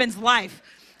husband's life.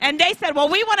 And they said, well,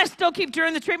 we want to still keep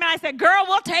doing the treatment. I said, girl,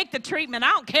 we'll take the treatment. I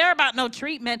don't care about no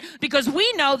treatment because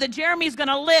we know that Jeremy's going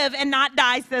to live and not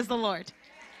die, says the Lord.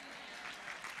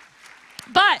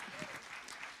 But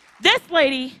this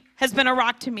lady has been a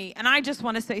rock to me, and I just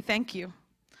want to say thank you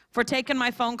for taking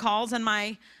my phone calls and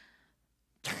my...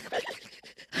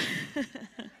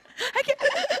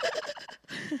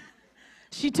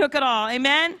 She took it all.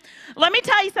 Amen. Let me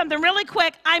tell you something really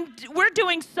quick. We're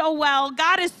doing so well.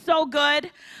 God is so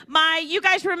good. You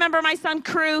guys remember my son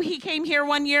Crew? He came here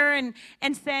one year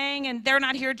and sang, and they're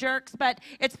not here jerks, but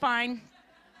it's fine.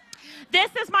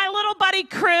 This is my little buddy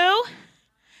Crew.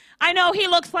 I know he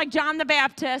looks like John the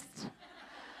Baptist.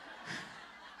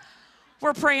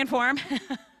 We're praying for him.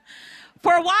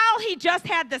 For a while, he just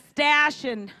had the stash,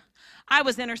 and I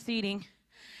was interceding.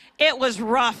 It was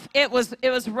rough. It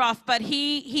was rough, but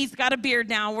he's got a beard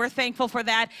now. We're thankful for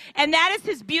that. And that is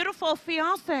his beautiful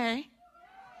fiance.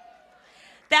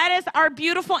 That is our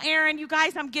beautiful Erin. You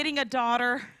guys, I'm getting a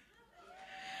daughter.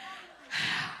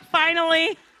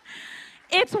 Finally.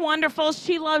 It's wonderful.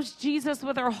 She loves Jesus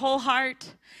with her whole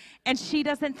heart, and she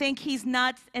doesn't think he's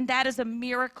nuts, and that is a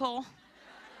miracle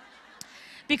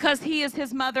because he is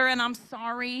his mother, and I'm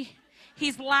sorry.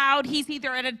 He's loud. He's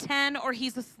either at a 10 or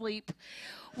he's asleep.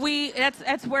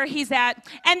 That's where he's at.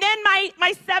 And then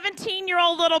my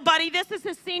 17-year-old little buddy, this is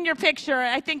his senior picture.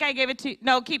 I think I gave it to you.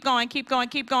 No, keep going. There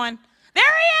he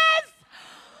is.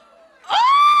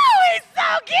 Oh, he's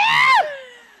so cute.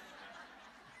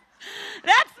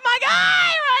 That's my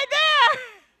guy right there.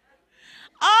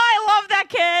 Oh, I love that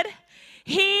kid.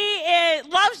 He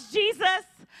loves Jesus.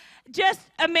 just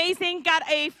amazing. Got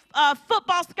a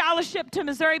football scholarship to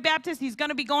Missouri Baptist. He's going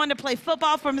to be going to play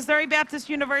football for Missouri Baptist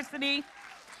University.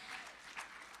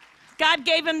 God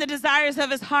gave him the desires of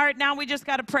his heart. Now we just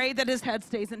got to pray that his head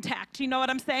stays intact. You know what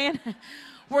I'm saying?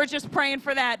 We're just praying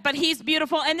for that. But he's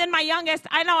beautiful. And then my youngest,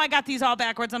 I know I got these all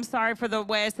backwards. I'm sorry for the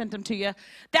way I sent them to you.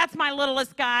 That's my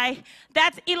littlest guy.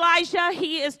 That's Elijah.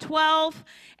 He is 12,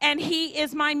 and he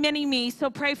is my mini-me. So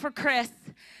pray for Chris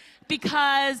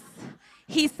because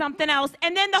he's something else.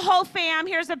 And then the whole fam.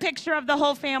 Here's a picture of the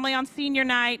whole family on senior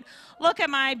night. Look at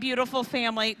my beautiful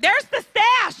family. There's the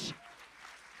stash.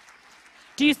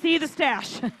 Do you see the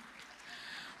stash?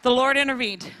 The Lord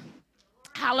intervened.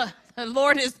 Hallelujah. The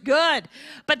Lord is good.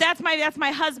 But that's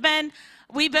my husband.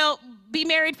 We've been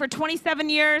married for 27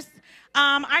 years.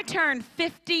 I turned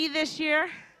 50 this year.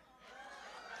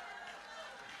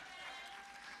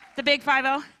 The big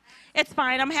 50. It's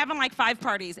fine. I'm having like 5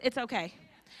 parties. It's okay.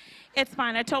 It's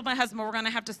fine. I told my husband we're going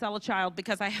to have to sell a child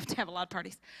because I have to have a lot of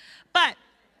parties. But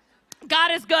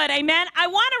God is good, amen. I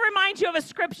want to remind you of a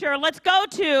scripture. Let's go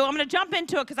to, I'm going to jump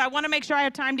into it because I want to make sure I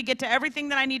have time to get to everything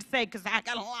that I need to say because I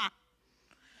got a lot.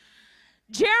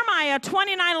 Jeremiah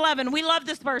 29:11. We love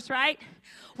this verse, right?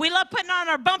 We love putting on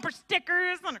our bumper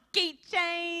stickers, on our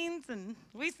keychains, and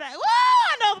we say, whoa,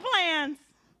 I know the plans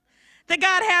that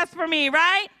God has for me,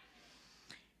 right?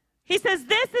 He says,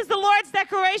 this is the Lord's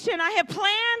declaration. I have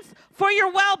plans for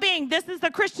your well-being. This is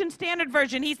the Christian Standard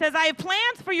Version. He says, I have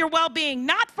plans for your well-being,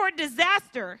 not for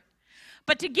disaster,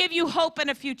 but to give you hope and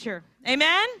a future.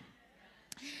 Amen?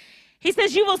 He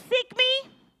says, you will seek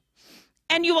me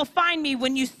and you will find me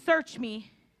when you search me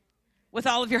with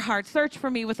all of your heart. Search for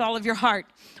me with all of your heart.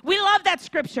 We love that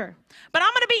scripture. But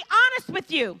I'm going to be honest with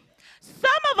you.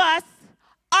 Some of us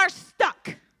are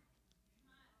stuck.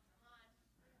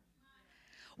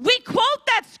 We quote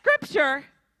that scripture,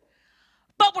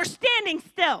 but we're standing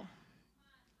still.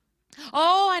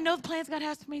 Oh, I know the plans God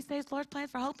has for me, says the Lord's plans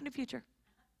for hope in the future.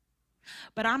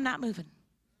 But I'm not moving.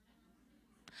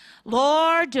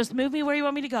 Lord, just move me where you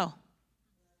want me to go.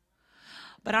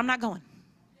 But I'm not going.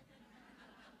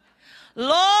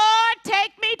 Lord,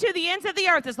 take me to the ends of the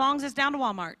earth as long as it's down to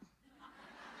Walmart.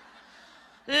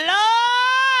 Lord,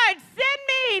 send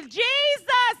me.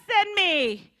 Jesus, send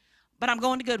me. But I'm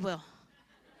going to Goodwill.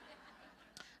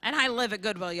 And I live at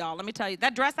Goodwill, y'all. Let me tell you.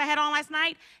 That dress I had on last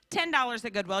night, $10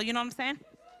 at Goodwill. You know what I'm saying?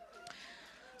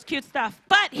 It's cute stuff.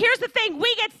 But here's the thing.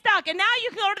 We get stuck. And now you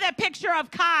can go to that picture of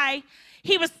Kai.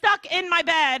 He was stuck in my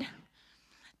bed.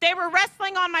 They were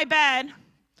wrestling on my bed.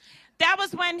 That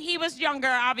was when he was younger,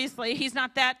 obviously. He's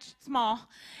not that small.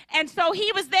 And so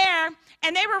he was there,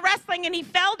 and they were wrestling, and he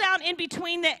fell down in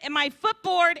between my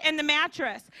footboard and the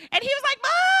mattress. And he was like,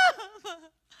 Mom!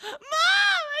 Mom,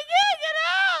 I can't get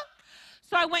out!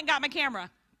 So I went and got my camera.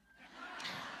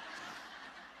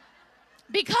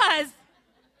 Because,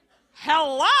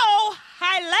 hello,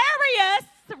 hilarious,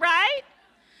 right?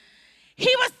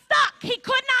 He was stuck. He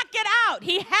could not get out.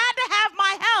 He had to have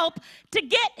my help to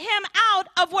get him out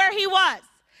of where he was.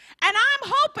 And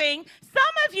I'm hoping some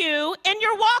of you in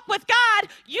your walk with God,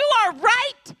 you are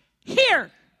right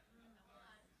here.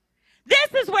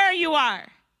 This is where you are.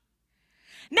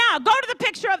 Now, go to the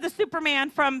picture of the Superman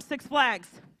from Six Flags.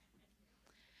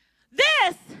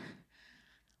 This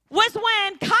was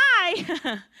when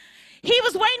Kai, he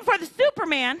was waiting for the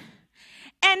Superman,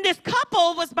 and this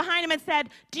couple was behind him and said,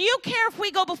 do you care if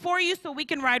we go before you so we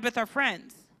can ride with our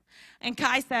friends? And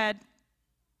Kai said,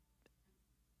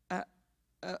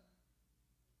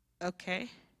 okay.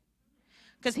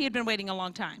 Because he had been waiting a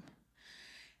long time.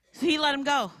 So he let him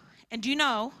go. And do you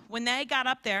know, when they got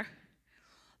up there,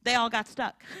 they all got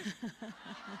stuck.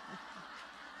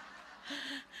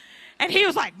 And he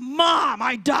was like, Mom,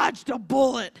 I dodged a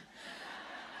bullet.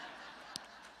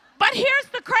 But here's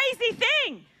the crazy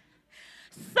thing.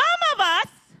 Some of us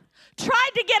tried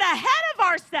to get ahead of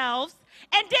ourselves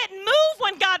and didn't move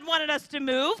when God wanted us to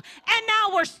move, and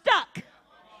now we're stuck.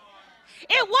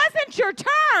 It wasn't your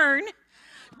turn,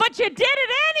 but you did it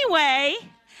anyway,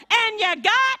 and you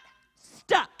got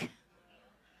stuck.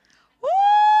 Woo,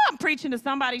 I'm preaching to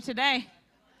somebody today.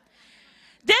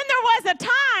 Then there was a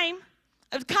time,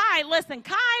 Kai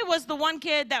was the one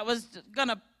kid that was going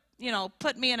to,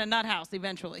 put me in a nut house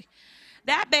eventually.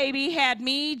 That baby had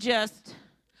me just,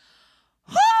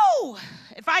 whoo!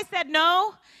 If I said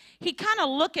no, he kind of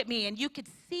looked at me, and you could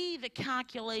see the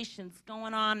calculations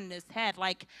going on in his head,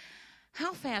 like,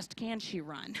 how fast can she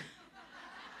run?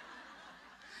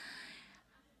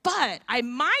 But I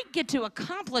might get to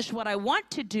accomplish what I want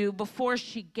to do before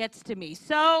she gets to me.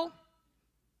 So,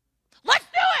 let's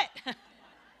do it!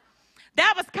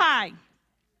 That was Kai.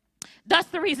 That's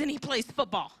the reason he plays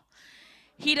football.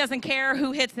 He doesn't care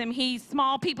who hits him. He's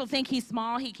small. People think he's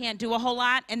small. He can't do a whole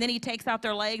lot. And then he takes out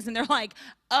their legs, and they're like,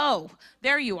 oh,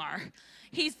 there you are.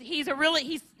 He's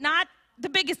not the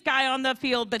biggest guy on the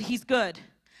field, but he's good.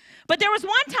 But there was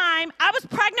one time I was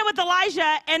pregnant with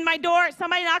Elijah, and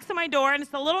somebody knocks on my door, and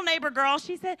it's a little neighbor girl.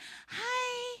 She said,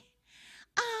 hi,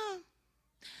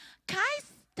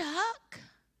 Kai's stuck.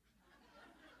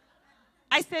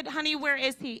 I said, honey, where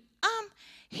is he?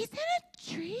 He's in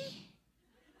a tree.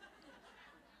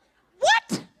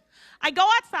 What? I go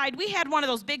outside. We had one of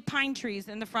those big pine trees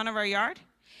in the front of our yard.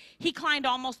 He climbed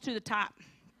almost to the top.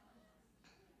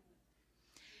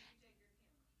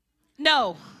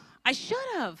 No, I should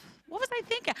have. What was I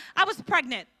thinking? I was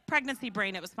pregnant. Pregnancy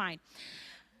brain, it was fine.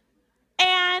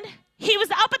 And he was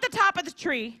up at the top of the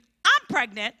tree. I'm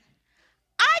pregnant.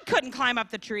 I couldn't climb up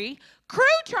the tree. Crew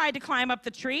tried to climb up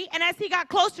the tree, and as he got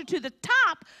closer to the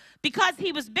top, because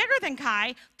he was bigger than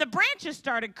Kai, the branches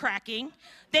started cracking.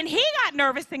 Then he got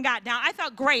nervous and got down. I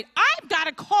thought, great, I've got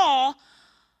to call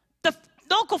the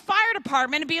local fire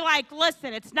department and be like,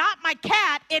 listen, it's not my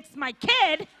cat, it's my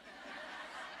kid.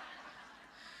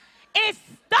 Is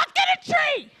stuck in a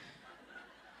tree.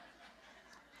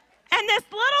 And this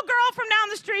little girl from down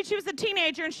the street, she was a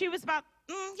teenager, and she was about,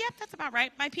 yep, that's about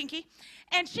right, my pinky.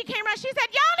 And she came around, she said,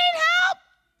 y'all need help?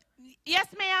 Yes,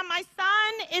 ma'am, my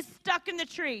son is stuck in the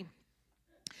tree.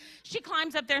 She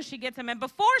climbs up there, and she gets him. And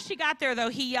before she got there, though,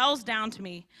 he yells down to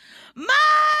me, Mommy!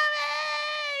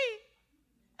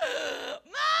 Mommy!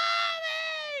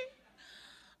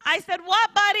 I said,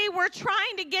 what, buddy? We're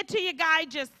trying to get to you, guy.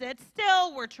 Just sit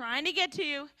still. We're trying to get to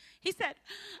you. He said,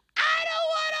 I don't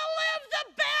want to live the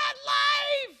bad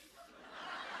life.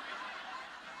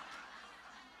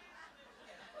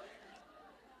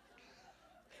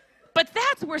 But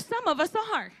that's where some of us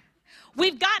are.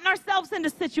 We've gotten ourselves into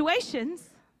situations,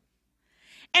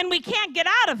 and we can't get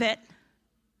out of it,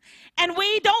 and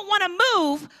we don't want to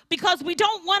move because we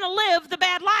don't want to live the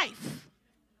bad life.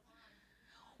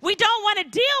 We don't want to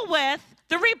deal with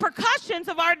the repercussions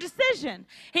of our decision.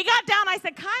 He got down. I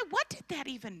said, Kai, what did that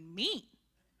even mean?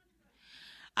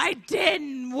 I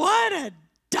didn't want to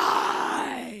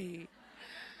die.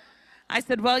 I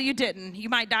said, well, you didn't. You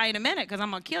might die in a minute because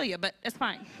I'm going to kill you, but it's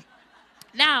fine.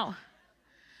 Now,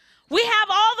 we have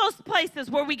all those places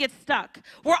where we get stuck.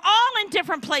 We're all in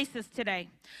different places today.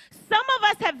 Some of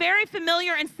us have very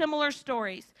familiar and similar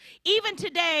stories. Even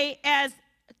today,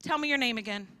 tell me your name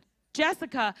again.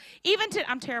 Jessica,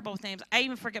 I'm terrible with names. I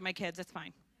even forget my kids. It's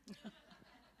fine.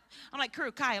 I'm like,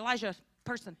 crew, Kai, Elijah,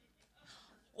 person.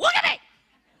 Look at me.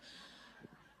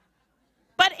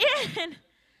 But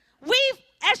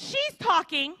as she's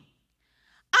talking,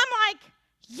 I'm like,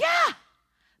 yeah,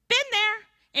 been there.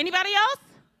 Anybody else?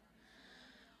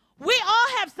 We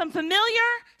all have some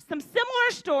similar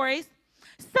stories.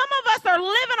 Some of us are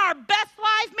living our best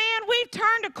life, man. We've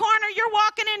turned a corner. You're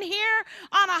walking in here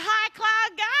on a high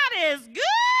cloud. God is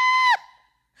good.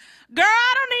 Girl,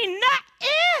 I don't need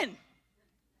nothing.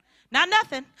 Not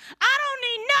nothing. I don't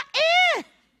need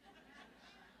nothing.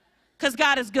 Because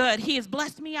God is good. He has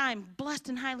blessed me. I'm blessed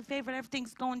and highly favored.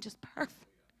 Everything's going just perfect.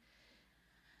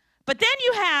 But then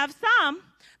you have some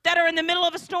that are in the middle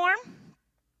of a storm.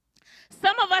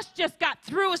 Some of us just got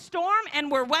through a storm and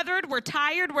we're weathered, we're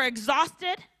tired, we're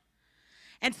exhausted.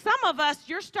 And some of us,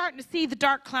 you're starting to see the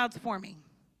dark clouds forming.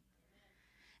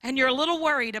 And you're a little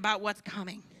worried about what's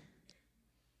coming.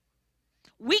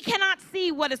 We cannot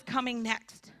see what is coming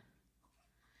next.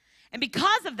 And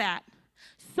because of that,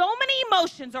 so many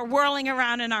emotions are whirling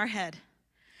around in our head.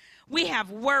 We have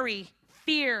worry,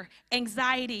 fear,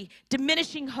 anxiety,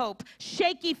 diminishing hope,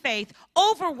 shaky faith,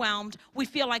 overwhelmed. We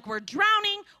feel like we're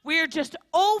drowning. We're just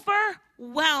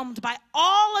overwhelmed by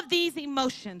all of these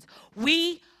emotions.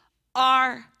 We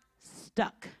are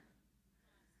stuck.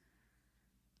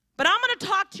 But I'm going to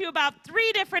talk to you about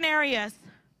three different areas.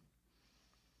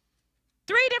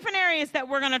 Three different areas that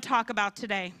we're going to talk about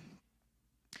today.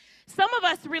 Some of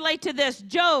us relate to this.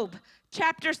 Job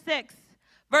chapter 6.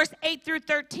 Verse 8 through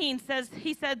 13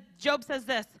 Job says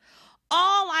this,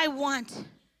 all I want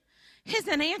is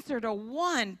an answer to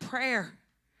one prayer,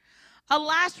 a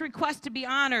last request to be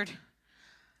honored.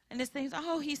 And this thing's,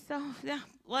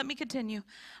 let me continue.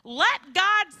 Let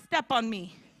God step on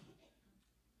me,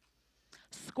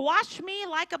 squash me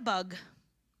like a bug,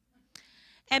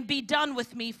 and be done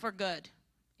with me for good.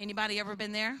 Anybody ever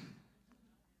been there?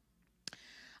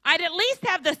 I'd at least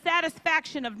have the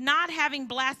satisfaction of not having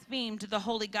blasphemed the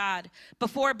holy God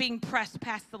before being pressed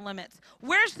past the limits.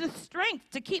 Where's the strength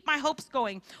to keep my hopes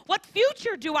going? What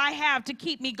future do I have to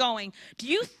keep me going? Do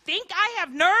you think I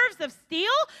have nerves of steel?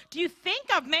 Do you think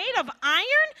I'm made of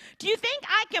iron? Do you think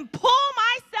I can pull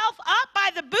myself up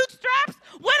by the bootstraps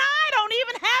when I don't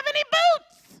even have any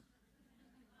boots?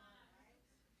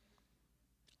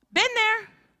 Been there.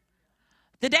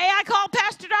 The day I called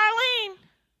Pastor Darlene,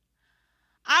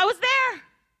 I was there.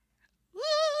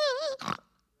 Woo!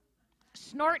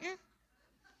 Snorting.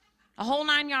 A whole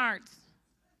 9 yards.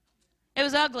 It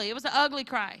was ugly. It was an ugly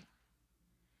cry.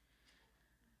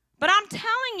 But I'm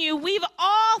telling you, we've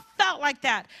all felt like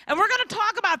that. And we're going to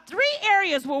talk about 3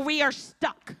 areas where we are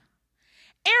stuck.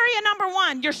 Area number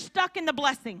 1, you're stuck in the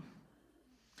blessing.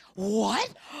 What?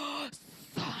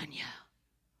 Sonya.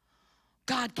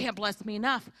 God can't bless me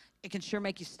enough. It can sure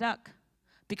make you stuck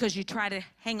because you try to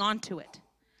hang on to it.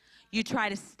 You try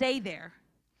to stay there.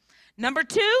 Number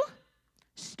 2,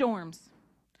 storms.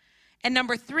 And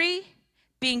number 3,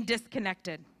 being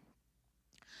disconnected.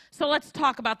 So let's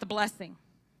talk about the blessing.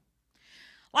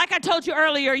 Like I told you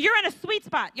earlier, you're in a sweet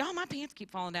spot. Y'all, my pants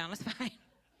keep falling down. It's fine.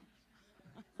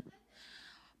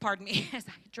 Pardon me as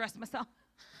I dress myself.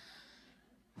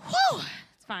 Whew,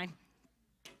 it's fine.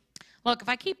 Look, if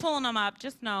I keep pulling them up,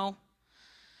 just know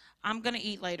I'm going to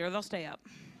eat later. They'll stay up.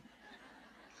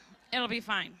 It'll be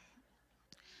fine.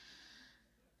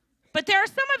 But there are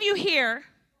some of you here,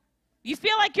 you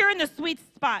feel like you're in the sweet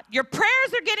spot. Your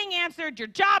prayers are getting answered. Your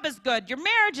job is good. Your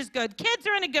marriage is good. Kids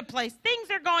are in a good place. Things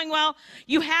are going well.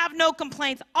 You have no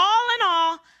complaints. All in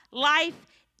all, life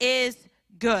is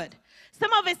good.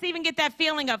 Some of us even get that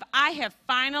feeling of, I have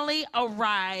finally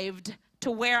arrived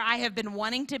to where I have been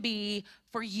wanting to be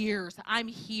for years. I'm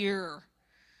here.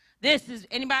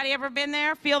 Anybody ever been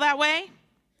there, feel that way?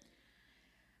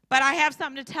 But I have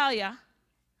something to tell you.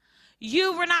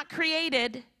 You were not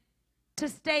created to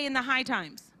stay in the high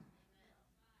times.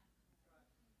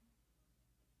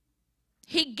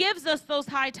 He gives us those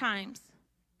high times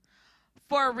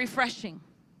for a refreshing,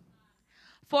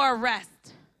 for a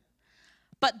rest.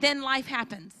 But then life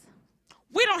happens.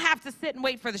 We don't have to sit and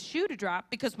wait for the shoe to drop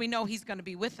because we know he's going to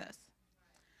be with us.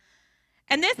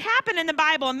 And this happened in the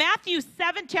Bible. In Matthew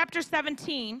 7, chapter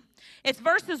 17, it's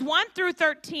verses 1 through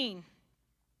 13.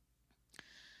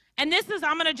 And this is,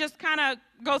 I'm going to just kind of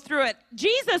go through it.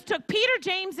 Jesus took Peter,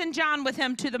 James, and John with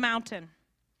him to the mountain.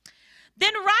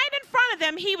 Then right in front of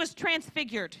them, he was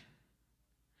transfigured.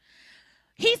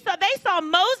 They saw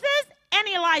Moses and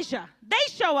Elijah. They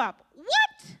show up.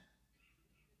 What?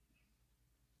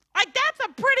 Like, that's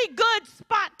a pretty good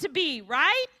spot to be,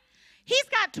 right? He's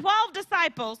got 12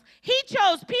 disciples. He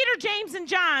chose Peter, James, and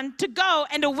John to go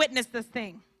and to witness this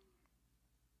thing.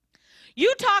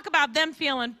 You talk about them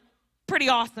feeling pretty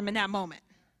awesome in that moment.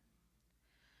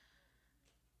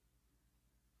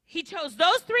 He chose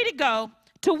those 3 to go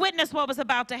to witness what was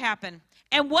about to happen.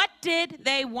 And what did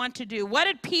they want to do? What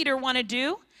did Peter want to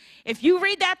do? If you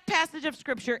read that passage of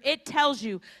scripture, it tells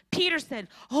you, Peter said,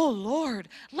 oh, Lord,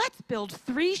 let's build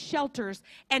 3 shelters,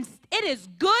 and it is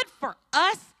good for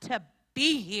us to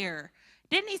be here.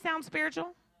 Didn't he sound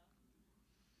spiritual?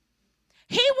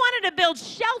 He wanted to build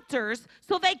shelters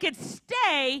so they could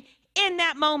stay in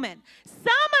that moment.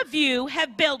 Some of you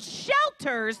have built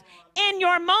shelters in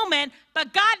your moment,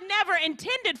 but God never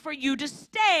intended for you to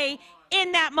stay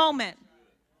in that moment.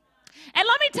 And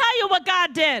let me tell you what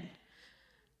God did.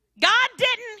 God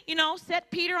didn't,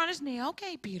 set Peter on his knee.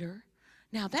 Okay, Peter,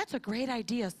 now that's a great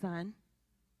idea, son.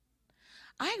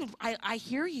 I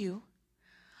hear you.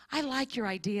 I like your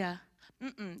idea.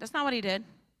 That's not what he did,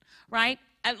 right?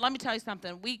 And let me tell you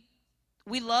something. We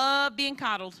love being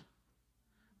coddled,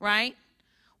 right?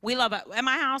 We love it. At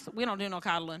my house, we don't do no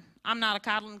coddling. I'm not a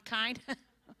coddling kind.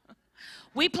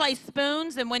 We play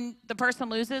spoons, and when the person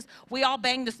loses, we all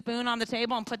bang the spoon on the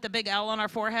table and put the big L on our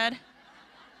forehead.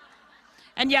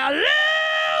 And yell, loser!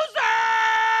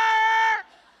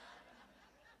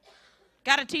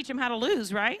 Got to teach them how to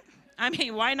lose, right? I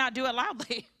mean, why not do it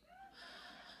loudly?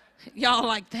 Y'all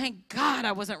like, thank God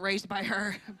I wasn't raised by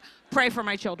her. Pray for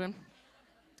my children.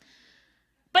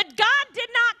 But God did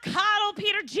not coddle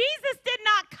Peter. Jesus did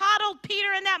not coddle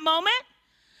Peter in that moment.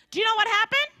 Do you know what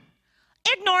happened?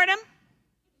 Ignored him.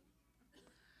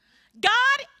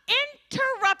 God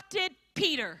interrupted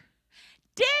Peter.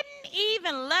 Didn't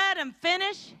even let him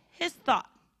finish his thought.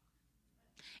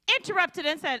 Interrupted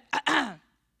and said,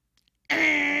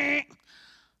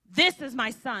 this is my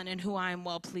son in whom I am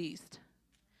well pleased.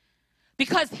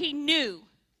 Because he knew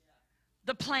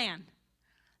the plan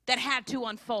that had to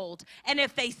unfold. And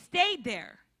if they stayed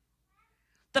there,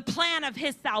 the plan of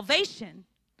his salvation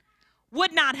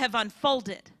would not have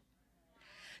unfolded.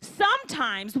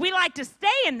 Sometimes we like to stay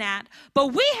in that,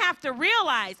 but we have to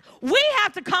realize we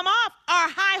have to come off our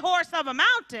high horse of a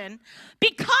mountain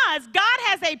because God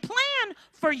has a plan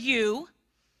for you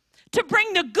to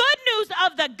bring the good news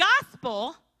of the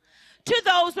gospel to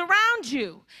those around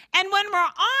you. And when we're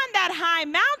on that high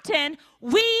mountain,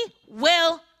 we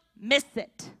will miss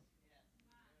it.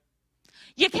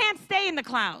 You can't stay in the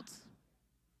clouds.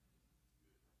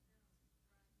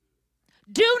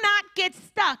 Do not get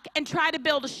stuck and try to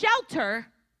build a shelter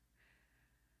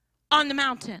on the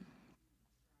mountain.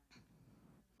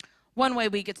 One way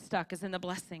we get stuck is in the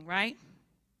blessing, right?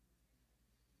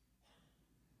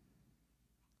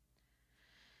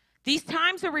 These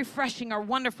times are refreshing, are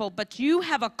wonderful, but you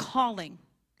have a calling.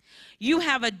 You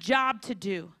have a job to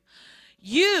do.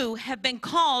 You have been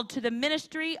called to the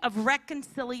ministry of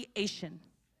reconciliation,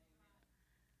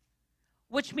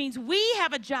 which means we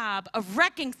have a job of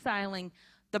reconciling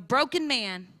the broken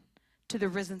man to the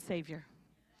risen Savior,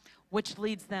 which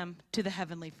leads them to the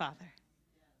Heavenly Father.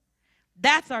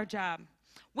 That's our job.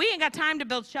 We ain't got time to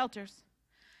build shelters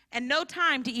and no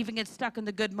time to even get stuck in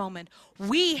the good moment.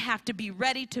 We have to be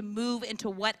ready to move into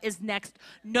what is next,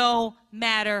 no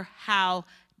matter how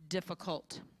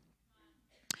difficult.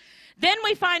 Then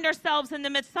we find ourselves in the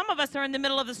midst, some of us are in the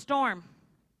middle of the storm.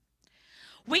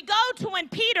 We go to when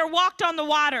Peter walked on the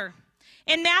water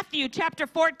in Matthew chapter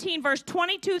 14, verse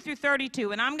 22 through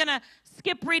 32. And I'm going to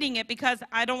skip reading it because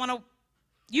I don't want to,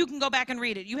 you can go back and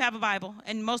read it. You have a Bible,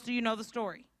 and most of you know the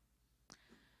story.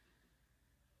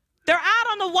 They're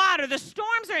out on the water. The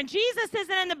storms are in. Jesus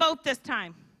isn't in the boat this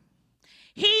time.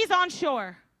 He's on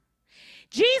shore.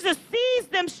 Jesus sees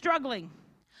them struggling.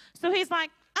 So he's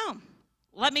like, oh,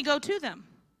 let me go to them.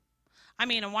 I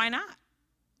mean, and why not?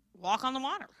 Walk on the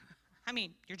water. I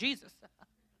mean, you're Jesus.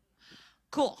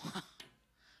 Cool.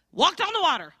 Walked on the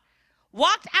water.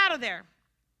 Walked out of there.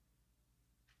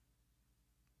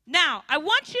 Now, I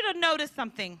want you to notice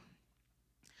something.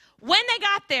 When they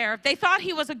got there, they thought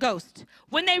he was a ghost.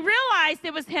 When they realized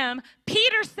it was him,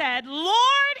 Peter said,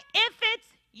 Lord, if it's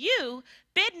you,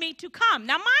 bid me to come.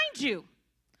 Now, mind you,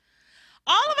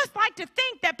 all of us like to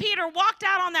think that Peter walked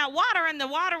out on that water and the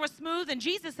water was smooth and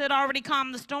Jesus had already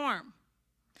calmed the storm.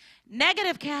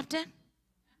 Negative, Captain.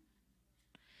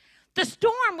 The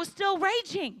storm was still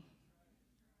raging.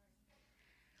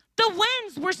 The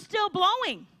winds were still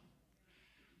blowing.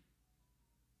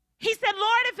 He said,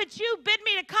 Lord, if it's you, bid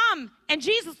me to come. And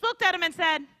Jesus looked at him and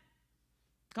said,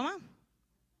 come on.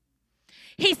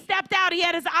 He stepped out. He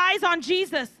had his eyes on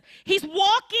Jesus. He's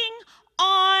walking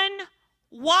on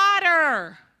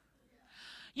water.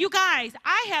 You guys,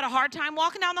 I had a hard time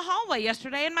walking down the hallway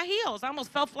yesterday in my heels. I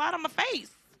almost fell flat on my face.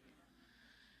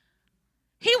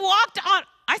 He walked on.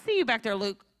 I see you back there,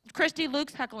 Luke. Christy,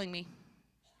 Luke's heckling me.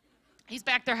 He's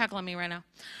back there heckling me right now.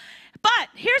 But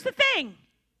here's the thing.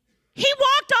 He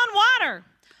walked on water.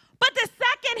 But the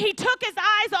second he took his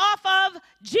eyes off of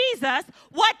Jesus,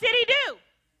 what did he do?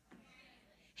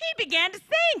 He began to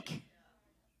sink.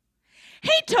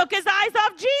 He took his eyes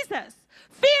off Jesus.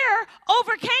 Fear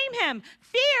overcame him.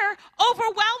 Fear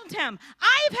overwhelmed him.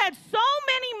 I've had so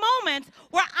many moments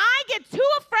where I get too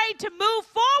afraid to move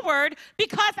forward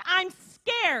because I'm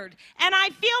scared and I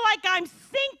feel like I'm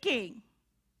sinking.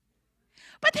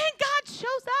 But then God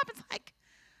shows up. It's like,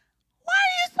 why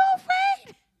are you so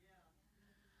afraid?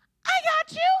 I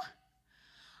got you.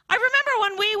 I remember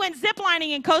when we went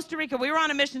ziplining in Costa Rica, we were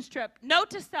on a missions trip. Note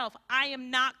to self, I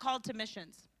am not called to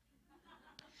missions.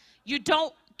 You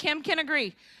don't, Kim can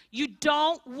agree, you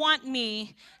don't want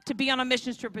me to be on a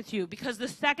missions trip with you because the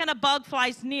second a bug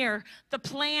flies near, the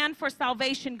plan for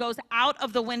salvation goes out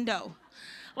of the window.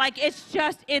 Like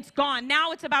it's gone.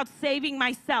 Now it's about saving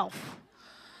myself.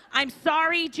 I'm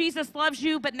sorry, Jesus loves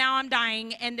you, but now I'm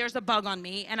dying and there's a bug on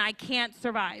me and I can't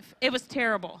survive. It was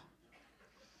terrible.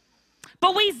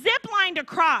 But we zip-lined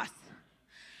across.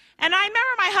 And I remember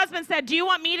my husband said, do you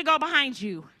want me to go behind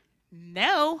you?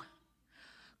 No,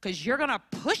 because you're going to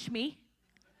push me.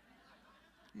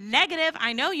 Negative.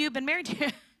 I know you've been married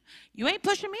to you ain't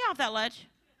pushing me off that ledge.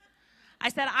 I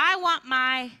said, I want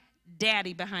my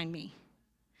daddy behind me.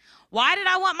 Why did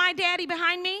I want my daddy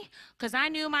behind me? Because I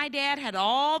knew my dad had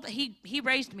he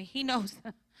raised me. He knows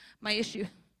my issue.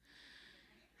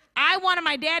 I wanted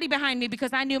my daddy behind me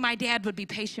because I knew my dad would be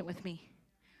patient with me.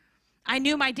 I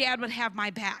knew my dad would have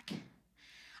my back.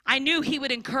 I knew he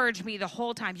would encourage me the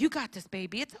whole time. You got this,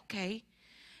 baby. It's okay.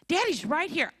 Daddy's right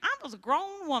here. I was a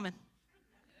grown woman.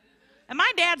 And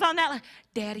my dad's on that.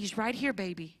 Daddy's right here,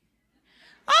 baby.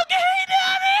 Okay,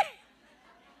 Daddy.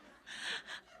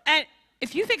 And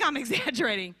if you think I'm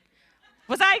exaggerating,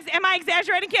 am I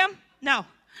exaggerating, Kim? No.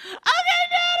 Okay,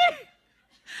 Daddy.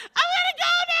 I'm going to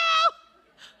go now.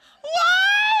 1,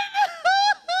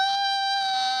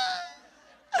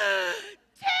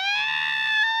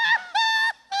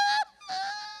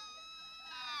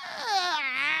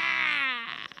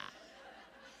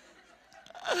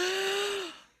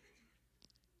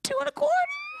 2 2.25.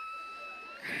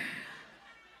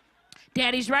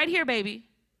 Daddy's right here, baby.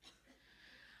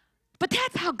 But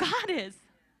that's how God is.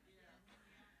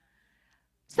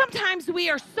 Sometimes we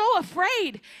are so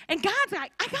afraid, and God's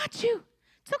like, I got you.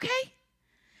 It's okay.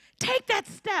 Take that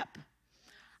step.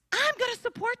 I'm going to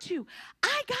support you.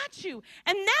 I got you.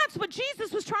 And that's what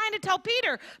Jesus was trying to tell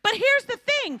Peter. But here's the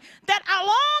thing, that a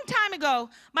long time ago,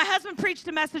 my husband preached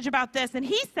a message about this, and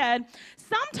he said,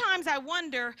 sometimes I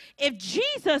wonder if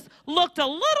Jesus looked a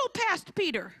little past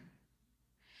Peter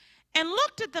and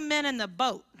looked at the men in the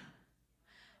boat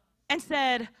and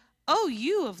said, oh,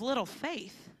 you of little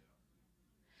faith.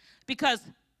 Because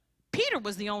Peter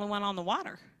was the only one on the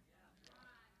water.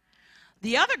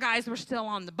 The other guys were still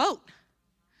on the boat,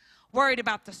 worried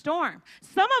about the storm.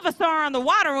 Some of us are on the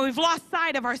water and we've lost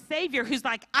sight of our Savior who's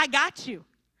like, I got you.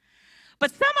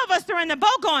 But some of us are in the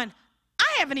boat going,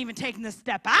 I haven't even taken this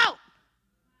step out.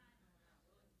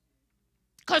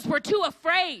 Because we're too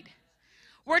afraid.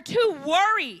 We're too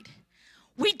worried.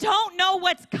 We don't know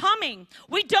what's coming.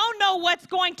 We don't know what's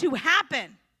going to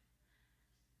happen.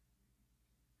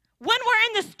 When we're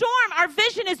in the storm, our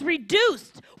vision is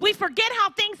reduced. We forget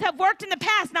how things have worked in the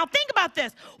past. Now think about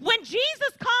this. When Jesus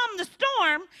calmed the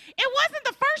storm, it wasn't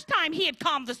the first time he had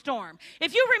calmed the storm.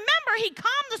 If you remember, he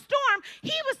calmed the storm.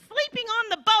 He was sleeping on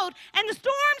the boat, and the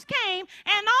storms came,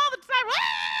 and all the time,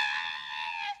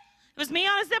 it was me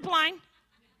on a zip line.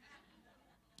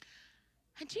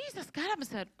 And Jesus got up and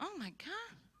said, oh my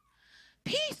God,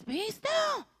 peace, be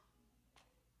still.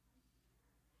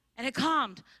 And it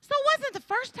calmed. So it wasn't the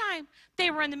first time they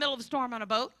were in the middle of a storm on a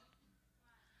boat.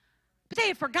 But they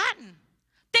had forgotten.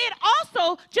 They had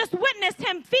also just witnessed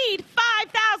him feed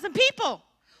 5,000 people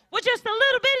with just a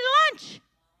little bitty lunch.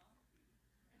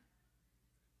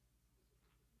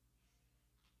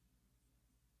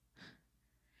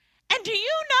 And do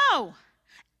you know,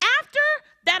 after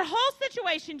that whole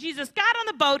situation, Jesus got on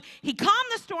the boat, he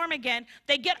calmed the storm again,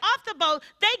 they get off the boat,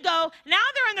 they go, now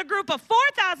they're in the group of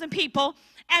 4,000 people,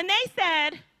 and they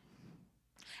said,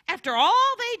 after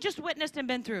all they just witnessed and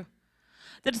been through,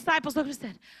 the disciples looked and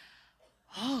said,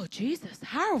 oh, Jesus,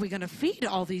 how are we going to feed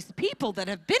all these people that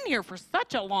have been here for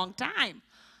such a long time?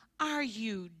 Are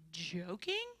you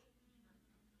joking?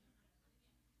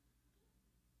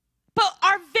 But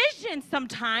our vision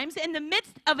sometimes in the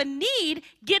midst of a need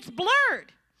gets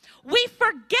blurred. We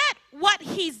forget what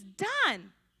he's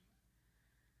done.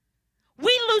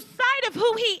 We lose sight of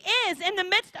who he is in the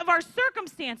midst of our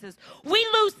circumstances. We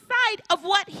lose sight of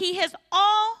what he has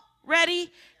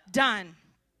already done.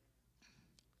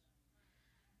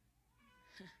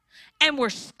 And we're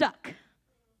stuck.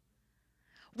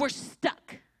 We're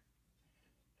stuck.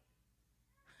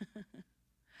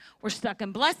 We're stuck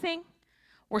in blessing.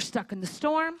 We're stuck in the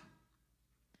storm.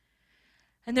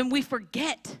 And then we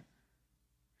forget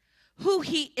who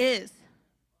he is.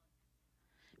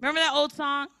 Remember that old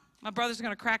song? My brother's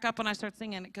going to crack up when I start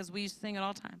singing it because we used to sing it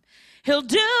all the time. He'll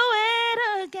do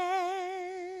it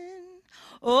again.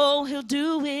 Oh, he'll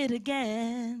do it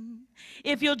again.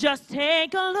 If you'll just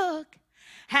take a look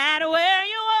at where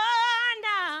you are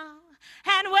now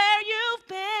and where you've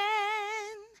been.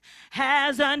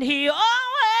 Hasn't he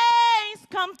always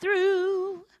come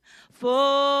through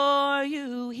for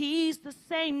you? He's the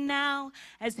same now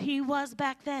as he was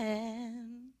back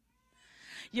then.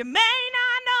 You may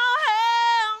not know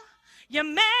how, you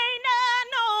may not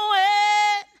know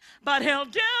it, but he'll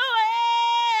do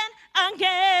it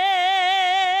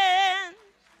again.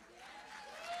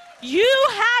 You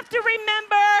have to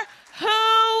remember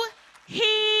who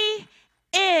he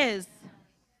is.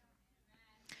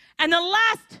 And the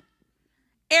last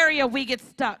area we get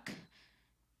stuck,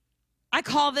 I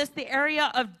call this the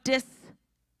area of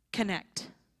disconnect.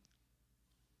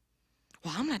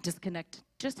 Well, I'm not disconnected.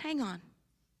 Just hang on.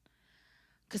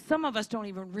 Because some of us don't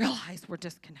even realize we're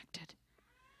disconnected.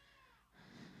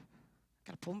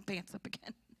 Got to pull my pants up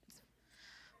again. It's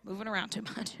moving around too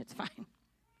much. It's fine.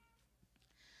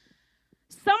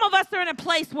 Some of us are in a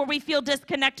place where we feel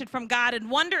disconnected from God and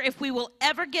wonder if we will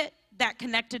ever get that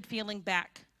connected feeling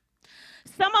back.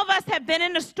 Some of us have been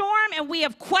in a storm and we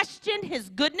have questioned his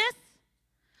goodness.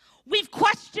 We've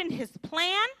questioned his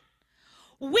plan.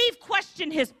 We've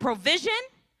questioned his provision.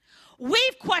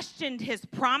 We've questioned his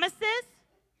promises.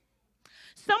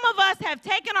 Some of us have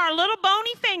taken our little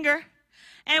bony finger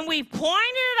and we've pointed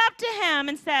it up to him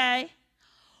and say,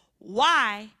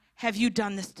 why have you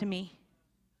done this to me?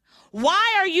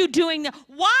 Why are you doing that?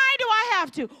 Why do I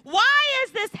have to? Why is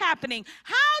this happening?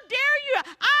 How dare you?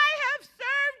 I have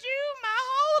served you my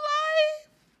whole life.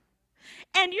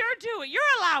 And you're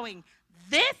allowing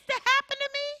this to happen to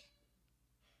me?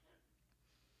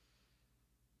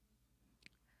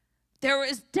 There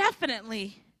is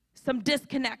definitely some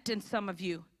disconnect in some of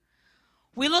you.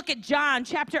 We look at John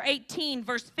chapter 18,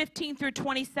 verse 15 through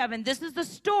 27. This is the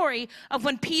story of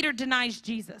when Peter denies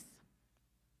Jesus.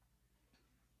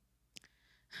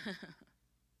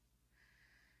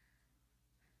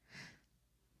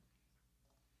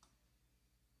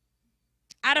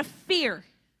 Out of fear,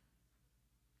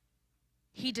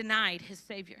 he denied his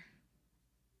Savior.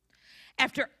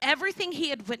 After everything he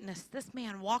had witnessed, this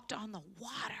man walked on the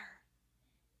water.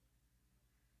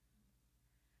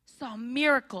 Saw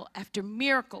miracle after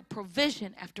miracle,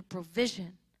 provision after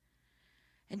provision.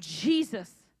 And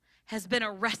Jesus has been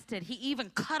arrested. He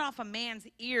even cut off a man's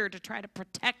ear to try to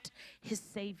protect his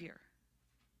Savior.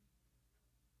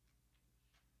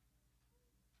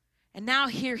 And now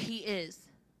here he is,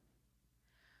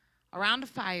 around a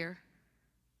fire,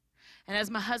 and as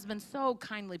my husband so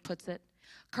kindly puts it,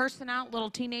 cursing out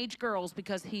little teenage girls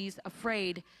because he's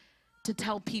afraid to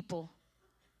tell people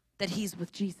that he's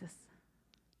with Jesus.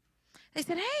 They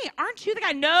said, hey, aren't you the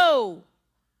guy? No.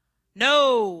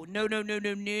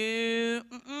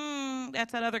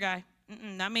 That's that other guy.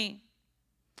 Not me.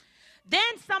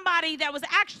 Then somebody that was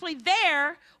actually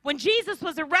there when Jesus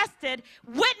was arrested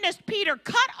witnessed Peter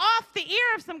cut off the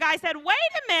ear of some guy, said, wait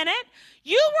a minute,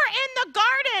 you were in the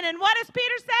garden. And what does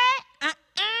Peter say?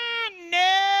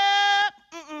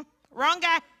 No. Wrong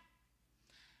guy.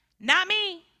 Not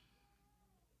me.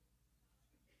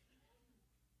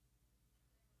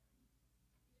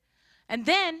 And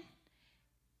then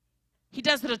he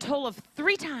does it a total of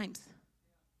 3 times.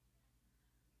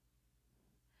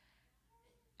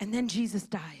 And then Jesus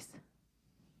dies.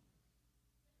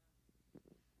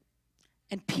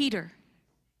 And Peter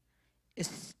is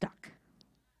stuck.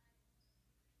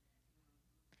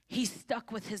 He's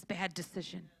stuck with his bad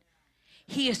decision.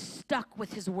 He is stuck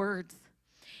with his words.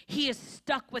 He is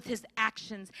stuck with his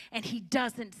actions, and he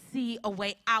doesn't see a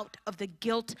way out of the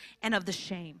guilt and of the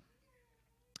shame.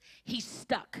 He's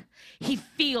stuck. He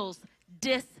feels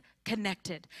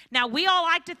disconnected. Now, we all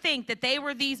like to think that they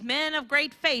were these men of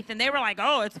great faith, and they were like,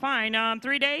 oh, it's fine.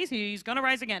 3 days, he's going to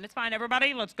rise again. It's fine,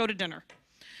 everybody. Let's go to dinner.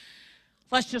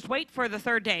 Let's just wait for the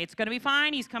 3rd day. It's going to be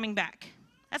fine. He's coming back.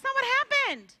 That's not what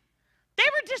happened. They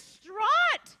were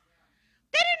distraught.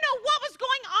 They didn't know what was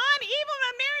going on. Even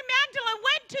when Mary Magdalene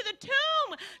went to the tomb,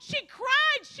 she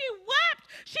cried, she wept.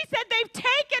 She said, they've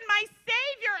taken my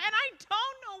Savior, and I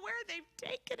don't know where they've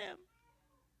taken him.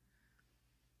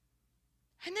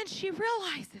 And then she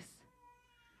realizes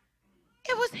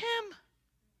it was him.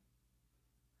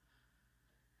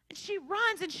 And she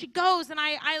runs and she goes, and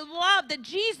I love that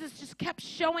Jesus just kept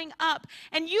showing up.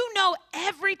 And you know,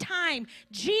 every time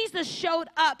Jesus showed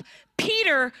up,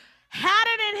 Peter had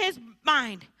it in his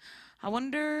mind. I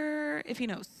wonder if he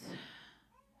knows.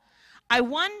 I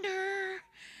wonder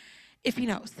if he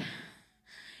knows.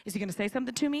 Is he going to say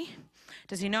something to me?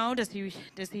 Does he know? Does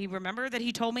he remember that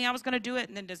he told me I was going to do it?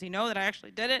 And then does he know that I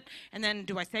actually did it? And then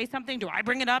do I say something? Do I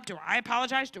bring it up? Do I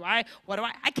apologize? I can't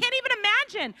even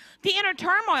imagine the inner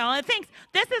turmoil. And thinks,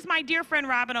 this is my dear friend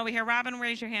Robin over here. Robin,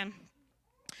 raise your hand.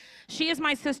 She is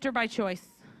my sister by choice.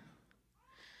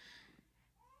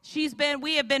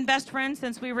 We have been best friends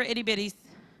since we were itty bitties.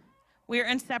 We are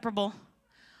inseparable.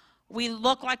 We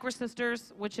look like we're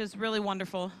sisters, which is really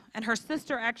wonderful. And her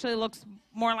sister actually looks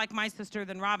more like my sister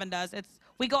than Robin does.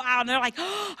 We go out and they're like,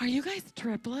 oh, are you guys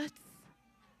triplets?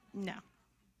 No.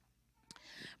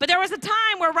 But there was a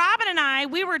time where Robin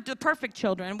and we were the perfect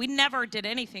children. We never did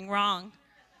anything wrong.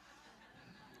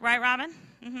 Right, Robin?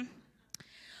 Mm-hmm.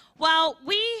 Well,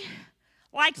 we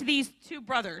liked these 2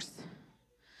 brothers.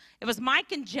 It was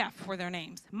Mike and Jeff were their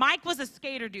names. Mike was a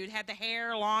skater dude, had the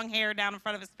hair, long hair down in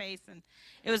front of his face, and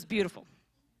it was beautiful.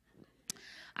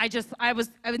 I was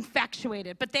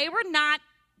infatuated. But they were not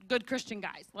good Christian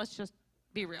guys. Let's just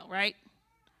be real, right?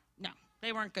 No,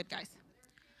 they weren't good guys.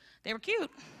 They were cute.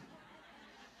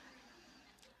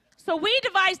 So we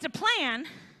devised a plan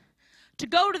to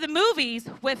go to the movies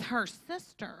with her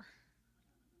sister.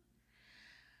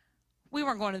 We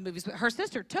weren't going to the movies, but her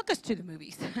sister took us to the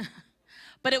movies.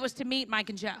 But it was to meet Mike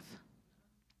and Jeff.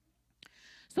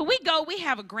 So we go, we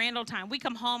have a grand old time. We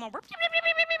come home, and we're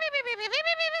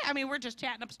just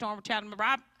chatting up a storm. We're chatting.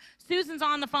 Susan's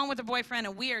on the phone with her boyfriend,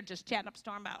 and we are just chatting up a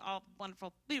storm about all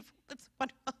wonderful, beautiful, it's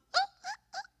wonderful.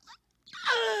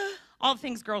 All the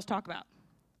things girls talk about.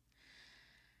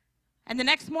 And the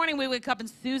next morning we wake up and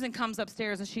Susan comes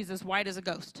upstairs and she's as white as a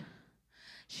ghost.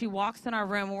 She walks in our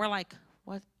room and we're like,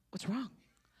 what's wrong?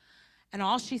 And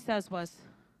all she says was,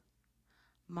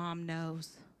 Mom knows.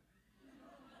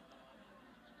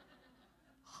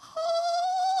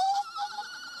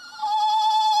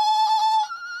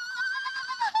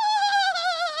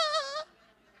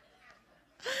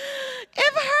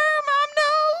 If her mom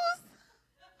knows,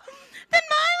 then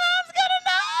my mom's gonna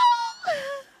know.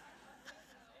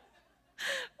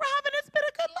 Robin, it's been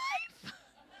a good life.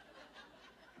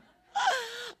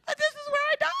 But this is where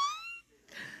I die.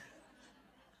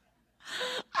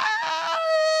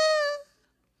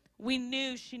 We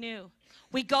knew she knew.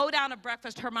 We go down to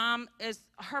breakfast. Her mom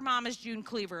is June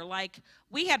Cleaver. Like,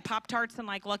 we had Pop-Tarts and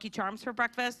like Lucky Charms for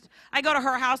breakfast. I go to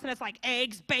her house and it's like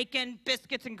eggs, bacon,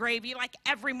 biscuits, and gravy like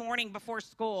every morning before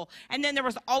school. And then there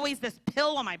was always this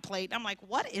pill on my plate. I'm like,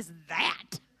 what is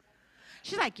that?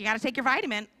 She's like, you got to take your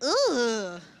vitamin.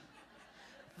 Ugh.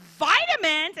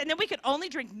 Vitamins? And then we could only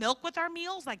drink milk with our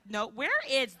meals? Like, no, where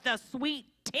is the sweet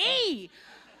tea?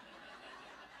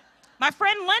 My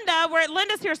friend Linda,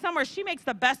 Linda's here somewhere, she makes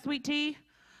the best sweet tea.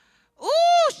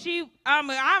 Ooh, I'm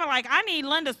like, I need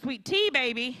Linda's sweet tea,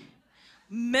 baby.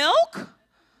 Milk?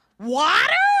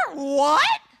 Water?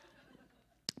 What?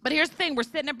 But here's the thing, we're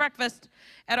sitting at breakfast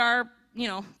at our,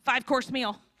 5-course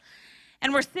meal.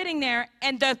 And we're sitting there,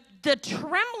 and the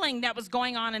trembling that was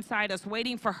going on inside us,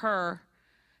 waiting for her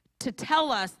to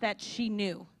tell us that she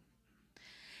knew,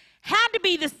 had to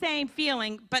be the same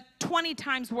feeling, but 20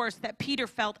 times worse, that Peter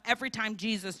felt every time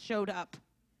Jesus showed up.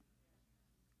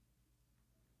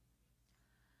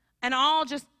 And I'll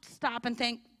just stop and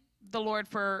thank the Lord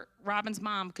for Robin's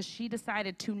mom, because she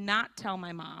decided to not tell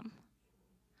my mom.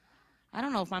 I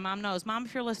don't know if my mom knows. Mom,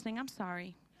 if you're listening, I'm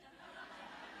sorry.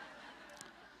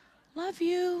 Love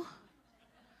you.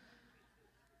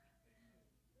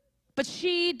 But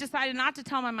she decided not to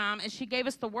tell my mom, and she gave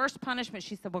us the worst punishment.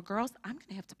 She said, well, girls, I'm going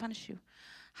to have to punish you.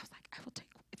 I was like, I will take,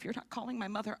 if you're not calling my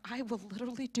mother, I will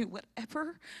literally do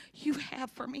whatever you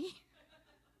have for me.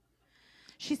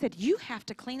 She said, you have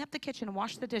to clean up the kitchen and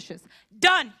wash the dishes.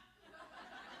 Done.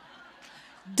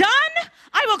 Done.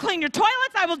 I will clean your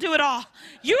toilets. I will do it all.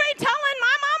 You ain't telling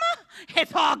my mama?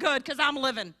 It's all good because I'm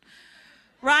living.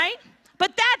 Right?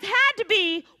 But that had to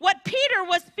be what Peter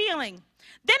was feeling.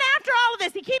 Then after all of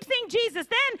this, he keeps seeing Jesus.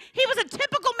 Then he was a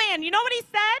typical man. You know what he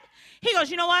said? He goes,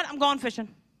 you know what? I'm going fishing.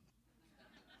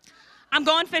 I'm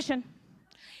going fishing.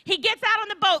 He gets out on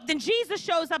the boat. Then Jesus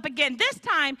shows up again. This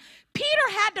time, Peter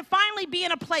had to finally be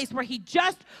in a place where he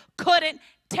just couldn't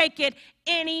take it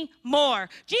anymore.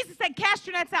 Jesus said, cast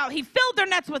your nets out. He filled their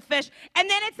nets with fish. And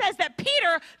then it says that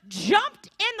Peter jumped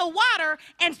in the water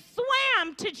and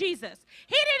swam to Jesus.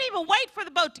 He didn't even wait for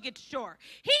the boat to get to shore.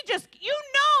 He just, he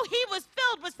was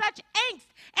filled with such angst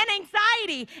and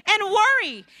anxiety and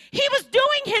worry. He was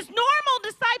doing his normal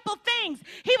disciple things.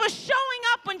 He was showing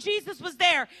up when Jesus was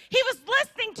there. He was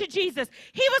listening to Jesus.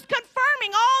 He was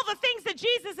confirming all the things that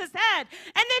Jesus has said.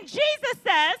 And then Jesus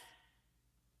says,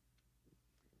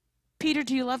 Peter,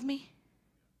 do you love me?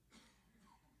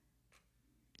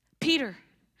 Peter,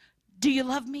 do you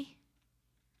love me?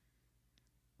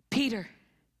 Peter,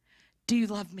 do you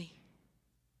love me?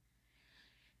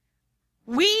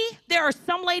 There are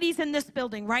some ladies in this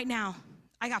building right now.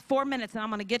 I got 4 minutes and I'm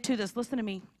going to get to this. Listen to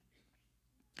me.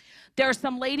 There are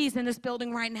some ladies in this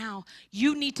building right now.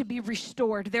 You need to be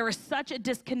restored. There is such a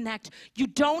disconnect. You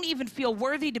don't even feel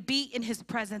worthy to be in his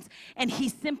presence. And he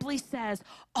simply says,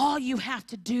 all you have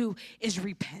to do is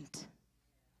repent.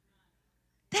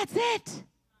 That's it.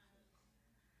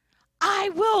 I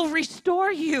will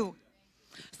restore you.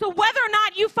 So whether or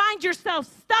not you find yourself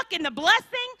stuck in the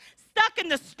blessing, stuck in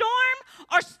the storm,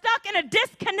 or stuck in a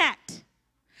disconnect,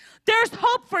 there's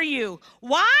hope for you.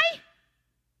 Why?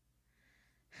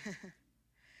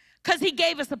 Because he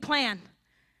gave us a plan.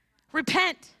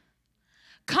 Repent.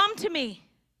 Come to me.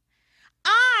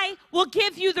 I will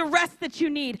give you the rest that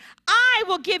you need. I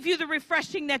will give you the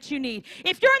refreshing that you need.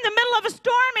 If you're in the middle of a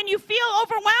storm and you feel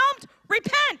overwhelmed,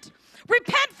 repent.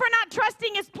 Repent for not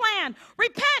trusting his plan.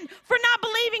 Repent for not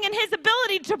believing in his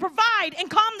ability to provide and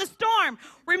calm the storm.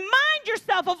 Remind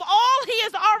yourself of all he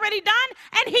has already done,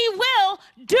 and he will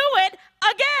do it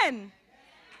again.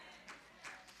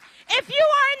 If you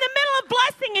are in the middle of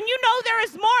blessing and you know there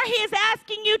is more he is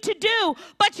asking you to do,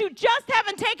 but you just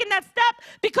haven't taken that step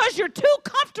because you're too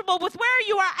comfortable with where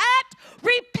you are at,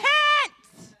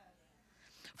 repent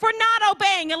for not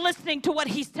obeying and listening to what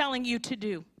he's telling you to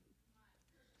do.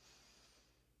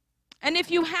 And if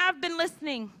you have been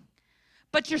listening,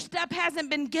 but your step hasn't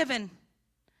been given,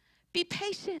 be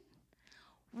patient.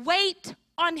 Wait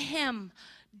on him.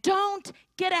 Don't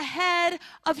get ahead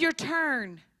of your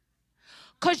turn,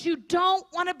 because you don't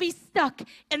want to be stuck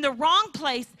in the wrong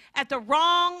place at the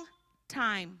wrong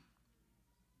time.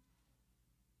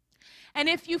 And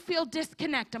if you feel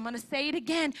disconnect, I'm going to say it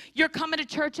again. You're coming to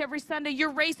church every Sunday.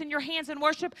 You're raising your hands in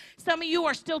worship. Some of you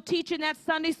are still teaching that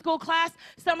Sunday school class.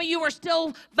 Some of you are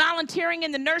still volunteering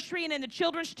in the nursery and in the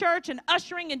children's church and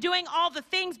ushering and doing all the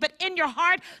things. But in your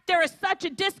heart, there is such a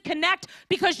disconnect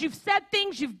because you've said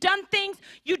things, you've done things.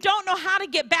 You don't know how to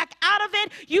get back out of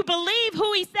it. You believe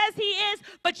who he says he is,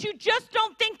 but you just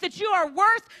don't think that you are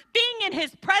worth being in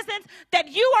his presence, that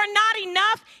you are not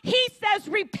enough. He says,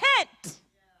 repent.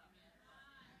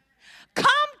 Come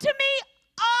to me,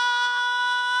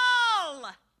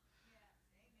 all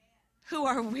who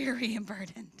are weary and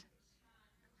burdened.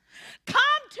 Come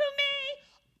to me,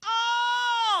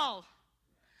 all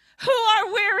who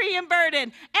are weary and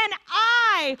burdened, and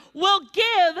I will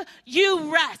give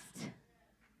you rest.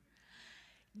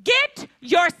 Get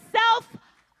yourself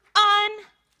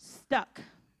unstuck.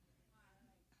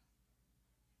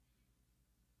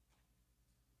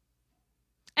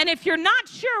 And if you're not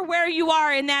sure where you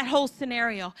are in that whole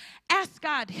scenario, ask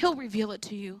God. He'll reveal it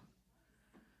to you.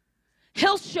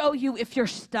 He'll show you if you're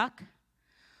stuck.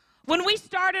 When we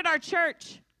started our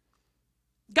church,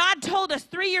 God told us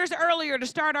 3 years earlier to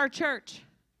start our church.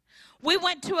 We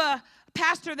went to a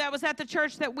pastor that was at the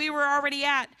church that we were already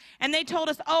at, and they told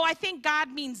us, oh, I think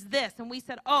God means this. And we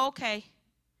said, oh, okay.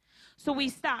 So we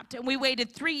stopped, and we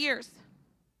waited 3 years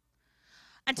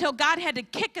until God had to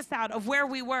kick us out of where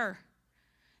we were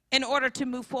in order to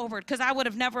move forward, because I would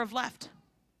have never have left.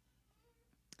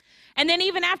 And then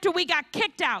even after we got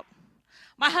kicked out,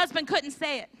 my husband couldn't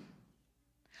say it.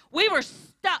 We were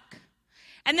stuck.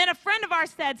 And then a friend of ours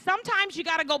said, sometimes you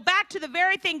got to go back to the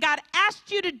very thing God asked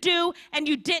you to do and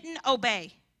you didn't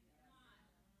obey.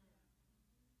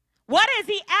 What has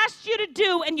he asked you to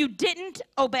do and you didn't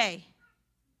obey?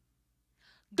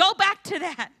 Go back to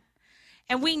that.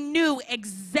 And we knew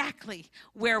exactly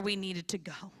where we needed to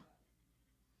go.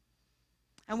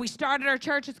 And we started our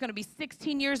church. It's going to be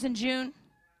 16 years in June.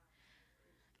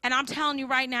 And I'm telling you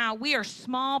right now, we are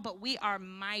small, but we are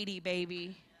mighty,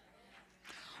 baby.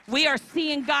 We are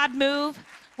seeing God move.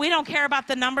 We don't care about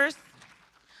the numbers.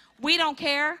 We don't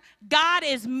care. God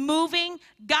is moving.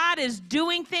 God is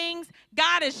doing things.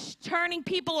 God is turning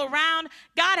people around.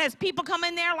 God has people come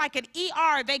in there like an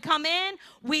ER. They come in.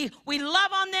 We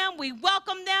love on them. We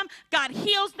welcome them. God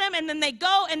heals them. And then they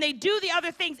go and they do the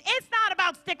other things. It's not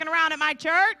about sticking around at my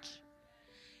church.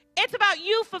 It's about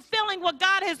you fulfilling what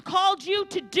God has called you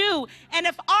to do. And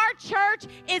if our church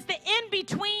is the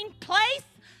in-between place,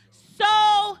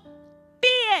 so be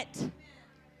it.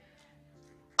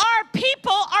 Our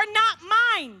people are not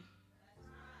mine.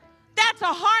 That's a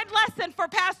hard lesson for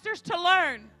pastors to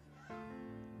learn.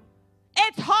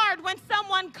 It's hard when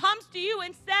someone comes to you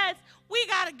and says, we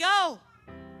got to go.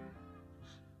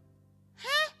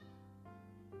 Huh?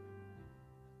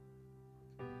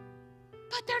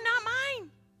 But they're not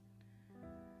mine.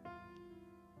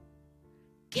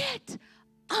 Get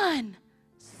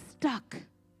unstuck.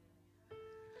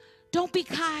 Don't be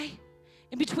Kai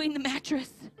in between the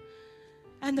mattress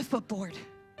and the footboard.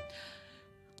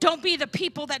 Don't be the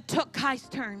people that took Kai's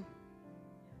turn.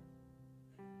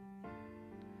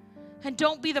 And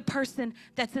don't be the person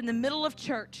that's in the middle of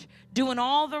church doing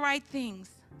all the right things,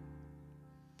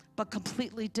 but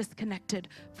completely disconnected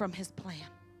from his plan.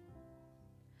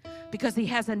 Because he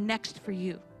has a next for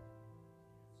you.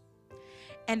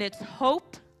 And it's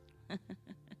hope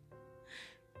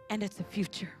and it's a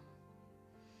future.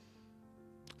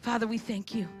 Father, we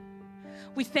thank you.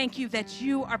 We thank you that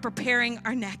you are preparing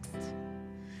our next.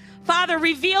 Father,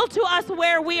 reveal to us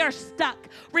where we are stuck.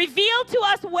 Reveal to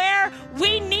us where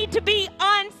we need to be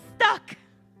unstuck.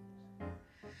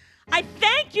 I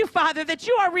thank you, Father, that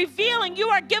you are revealing, you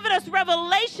are giving us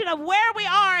revelation of where we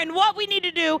are and what we need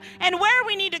to do and where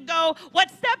we need to go,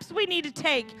 what steps we need to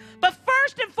take. But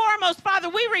first and foremost, Father,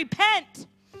 we repent.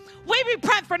 We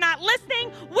repent for not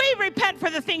listening. We repent for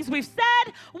the things we've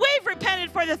said. We've repented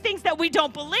for the things that we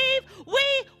don't believe.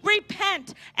 We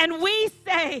repent and we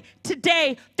say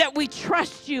today that we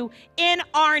trust you in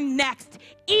our next,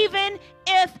 even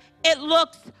if it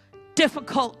looks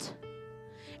difficult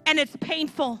and it's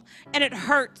painful and it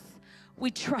hurts.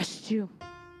 We trust you.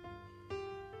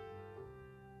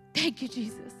 Thank you,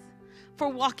 Jesus, for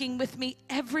walking with me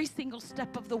every single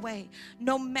step of the way,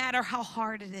 no matter how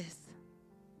hard it is.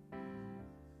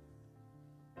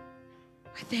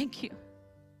 I thank you.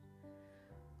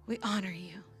 We honor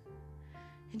you.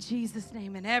 In Jesus'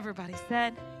 name. And everybody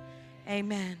said,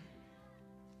 amen.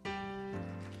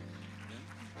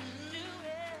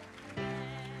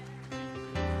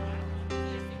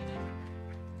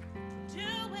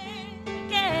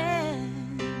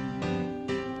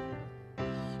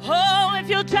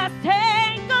 you'll just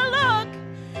take a look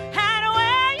at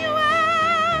where you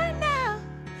are now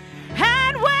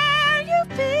and where you've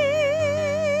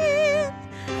been,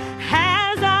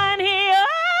 hasn't He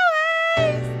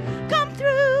always come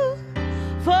through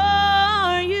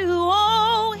for you?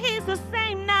 Oh, He's the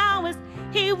same now as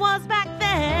He was back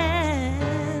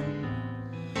then.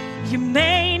 You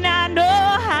may not know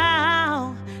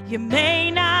how, you may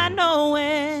not know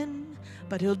when,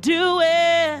 but He'll do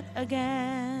it again.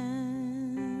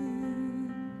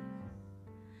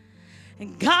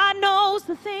 And God knows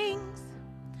the things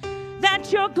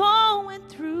that you're going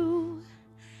through,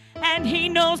 and He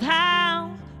knows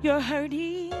how you're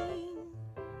hurting.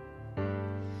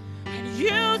 And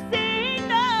you see,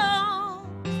 knows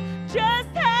just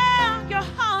how your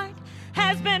heart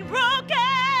has been broken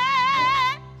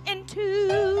in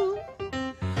two.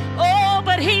 Oh,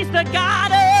 but He's the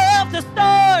God of the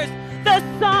stars, the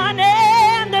sun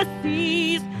and the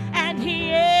seas, and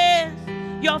He is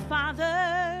your Father.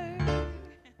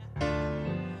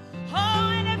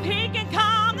 Oh, and if He can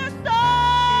calm the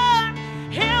storm,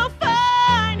 He'll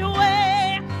find a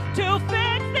way to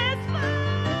fix this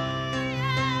fire,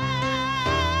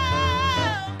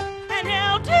 and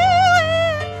He'll do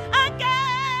it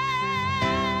again.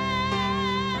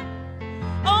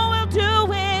 Oh, He'll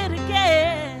do it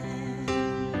again.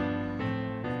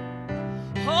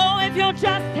 Oh, if you'll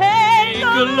just take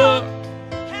a look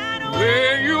at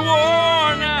where you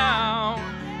are now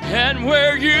and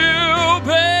where you've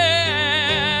been,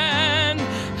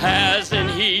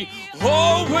 hasn't He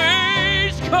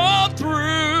always come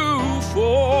through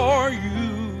for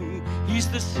you? He's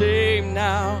the same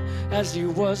now as He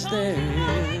was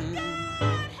then.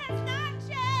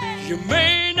 You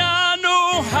may not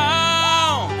know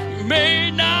how, you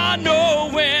may not know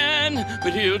when,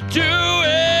 but He'll do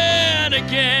it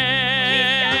again.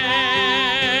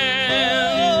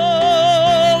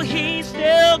 Oh, He's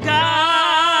still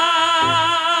God,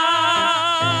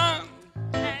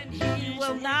 and He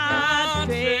will not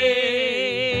fail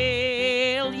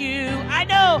you. I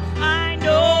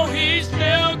know He's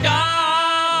still God,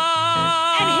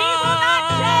 and He will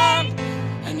not change.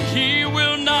 and He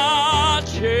will not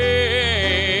change.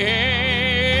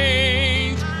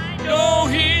 No,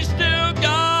 He's still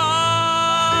God.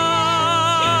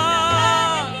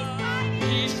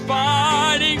 He's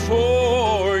fighting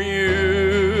for you,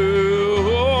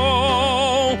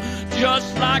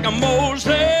 just like a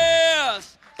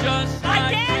Moses, just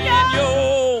like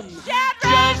Daniel,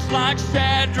 just like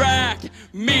Shadrach,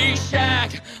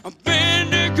 Meshach,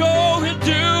 Abednego, He'll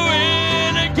do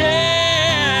it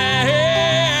again.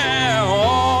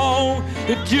 Oh,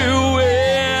 He'll do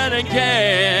it again.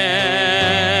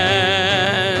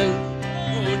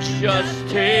 Oh, just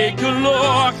take a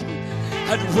look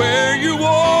at where you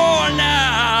are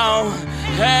now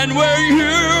and where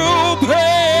you've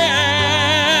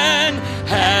been.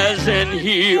 Hasn't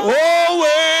He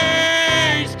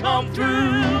always come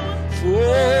through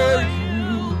for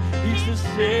you? He's the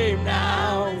same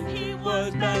now as He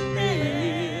was back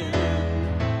then.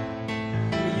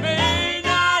 You may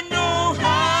not know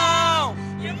how,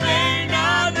 you may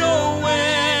not know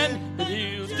when, but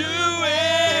He'll do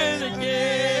it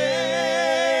again.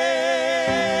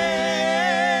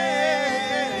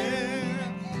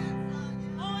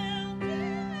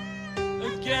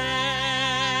 Again.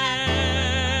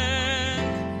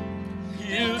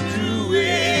 He'll do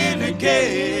it again.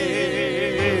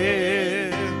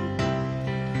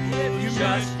 If you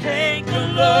just take a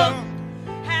look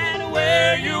at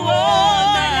where you are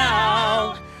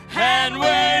now and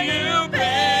where you've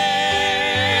been,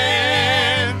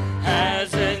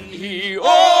 hasn't He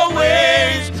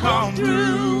always come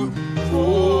through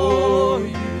for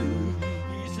you?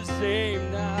 He's the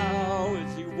same now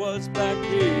as He was back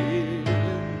then.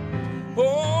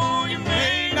 Oh, you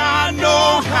may not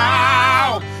know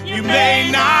how, you may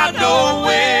not know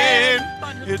when,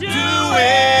 but do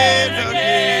it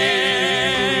again.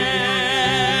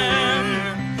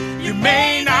 You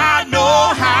may not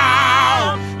know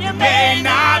how, you may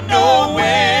not know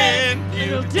when,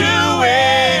 He'll do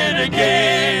it again.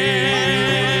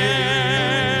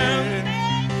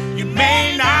 You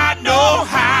may not know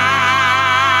how,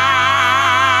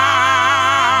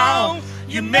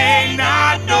 you may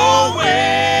not know when,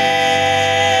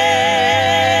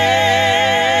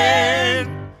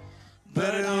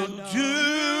 but He'll do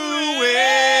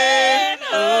it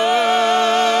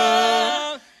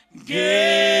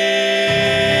again.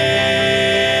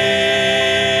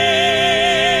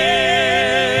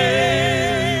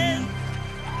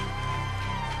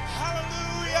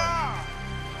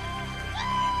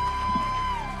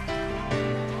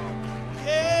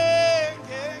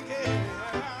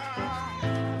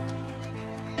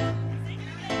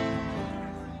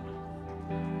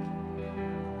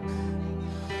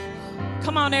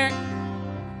 Come on, Eric.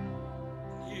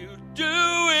 You do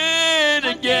it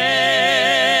again.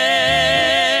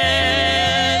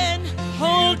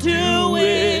 He'll do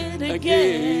it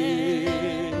again.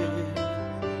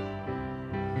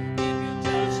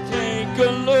 Just take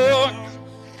a look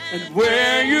at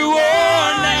where you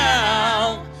are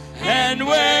now and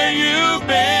where you've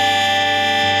been.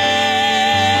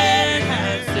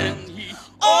 Hasn't He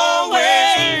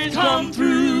always come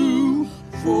through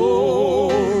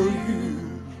for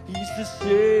you? He's the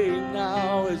same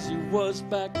now as He was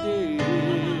back then.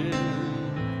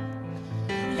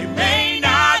 You may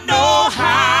not know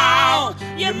how,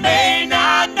 you may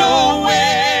not know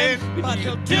when, but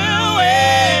He'll do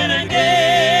it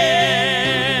again.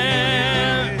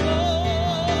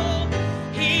 Oh,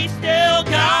 He's still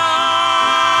God,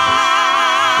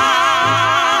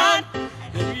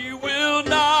 and He will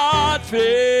not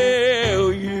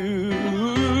fail you.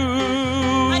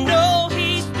 I know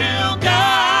He's still God,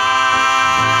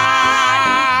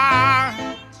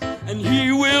 and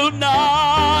He will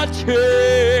not change.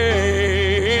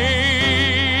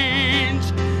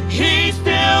 He's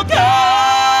still God.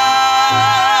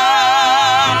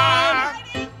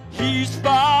 He's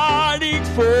fighting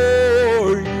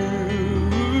for you.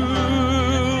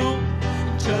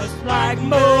 Just like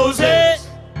Moses,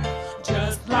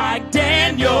 just like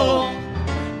Daniel,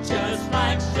 just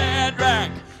like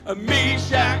Shadrach,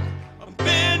 Meshach,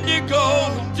 Abednego,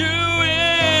 do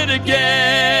it again.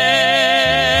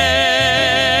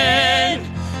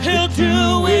 He'll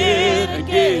do it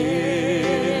again.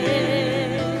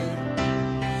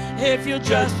 If you'll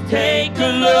just take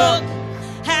a look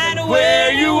at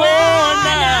where you are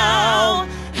now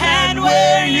and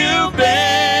where you've been.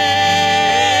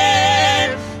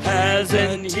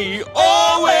 Hasn't He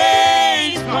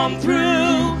always come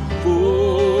through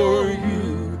for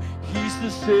you? He's the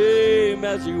same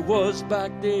as He was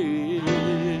back then.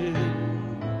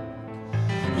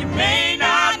 You may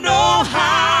not know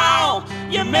how,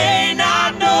 you may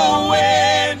not know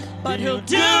when, but He'll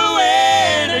do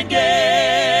it again.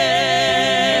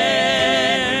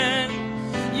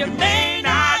 You may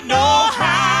not know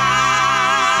how,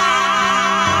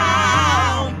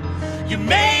 you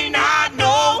may not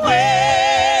know when,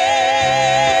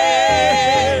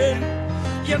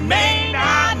 you may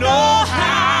not know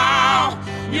how,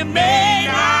 you may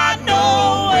not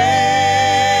know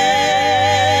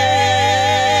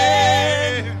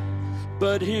when,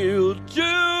 but He'll do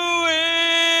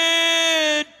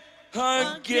it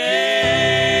again.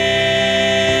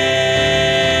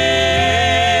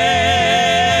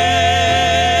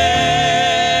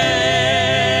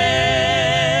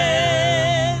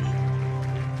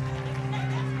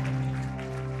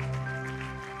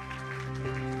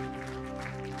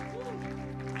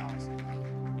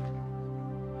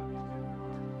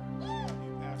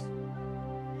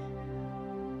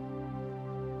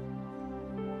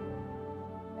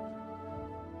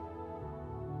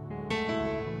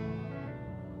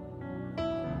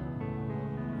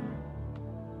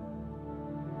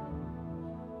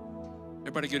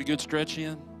 Everybody get a good stretch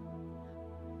in?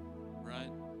 Right?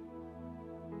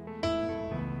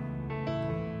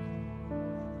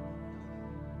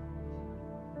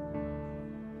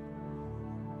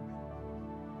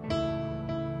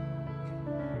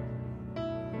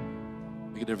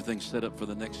 We get everything set up for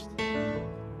the next.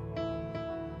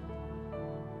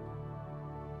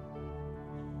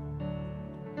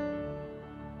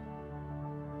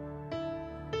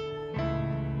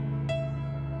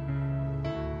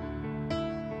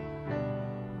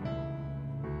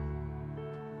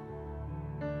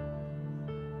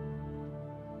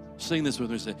 Sing this with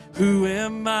me. Say, who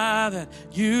am I that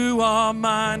you are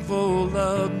mindful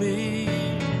of me?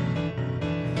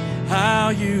 How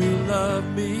you love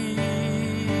me.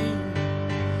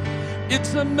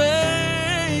 It's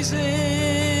amazing.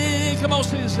 Come on,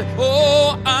 sing this. Say,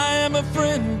 oh, I am a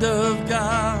friend of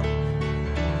God.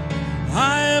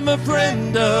 I am a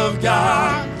friend of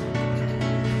God.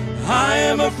 I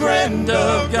am a friend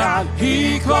of God.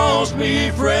 He calls me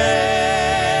friend.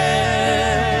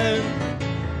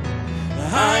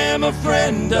 I am a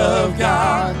friend of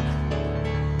God.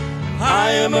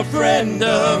 I am a friend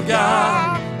of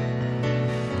God.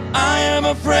 I am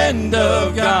a friend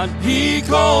of God. He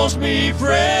calls me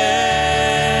friend.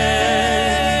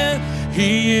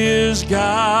 He is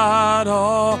God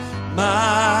Almighty,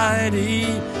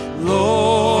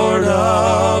 Lord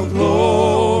of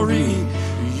glory.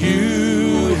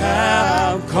 You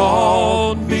have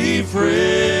called me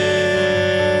friend.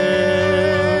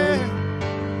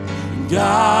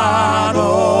 God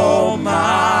Almighty,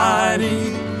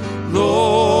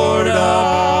 Lord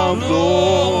of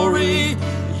glory,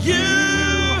 you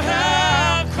have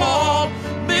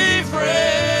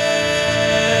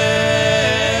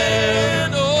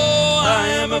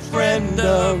a friend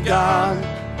of God.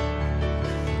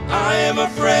 I am a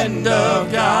friend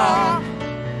of God.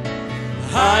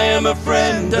 I am a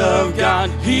friend of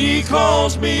God. He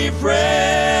calls me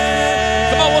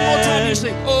friend. Come on, one more time. You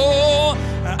sing. Oh,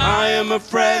 I am a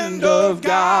friend of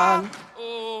God.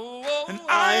 And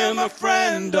I am a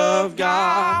friend of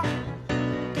God.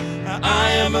 I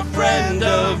am a friend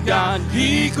of God.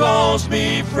 He calls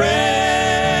me friend.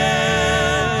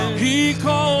 He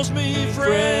calls me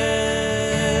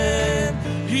friend.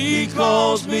 He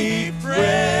calls me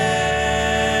friend.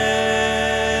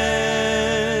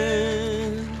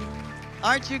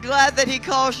 Aren't you glad that he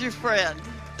calls you friend?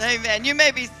 Amen. You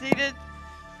may be seated.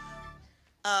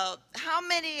 How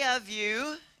many of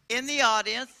you in the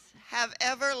audience have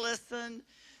ever listened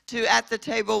to At the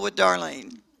Table with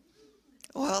Darlene?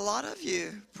 Well, a lot of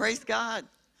you. Praise God.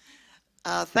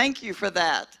 Thank you for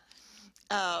that.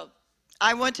 A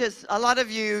lot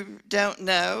of you don't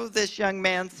know this young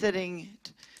man sitting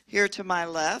here to my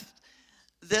left.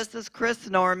 This is Chris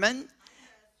Norman.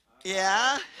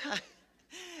 Yeah.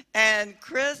 And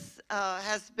Chris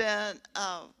has been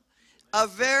a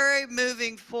very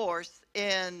moving force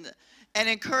in an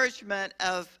encouragement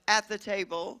of At the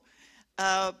Table.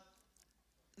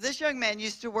 This young man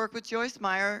used to work with Joyce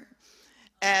Meyer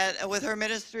and with her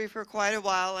ministry for quite a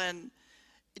while, and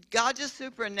God just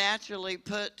supernaturally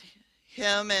put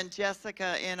him and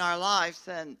Jessica in our lives.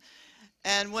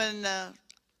 And when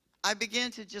I began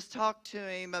to just talk to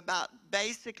him about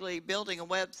basically building a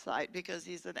website, because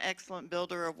he's an excellent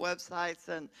builder of websites,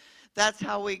 and that's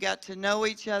how we got to know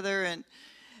each other.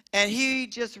 And he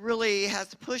just really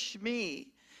has pushed me,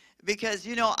 because,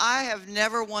 you know, I have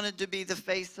never wanted to be the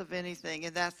face of anything,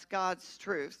 and that's God's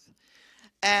truth.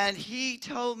 And he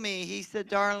told me, he said,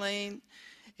 Darlene,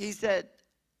 he said,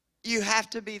 you have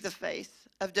to be the face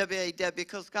of WAW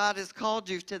because God has called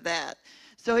you to that.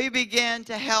 So he began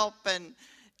to help and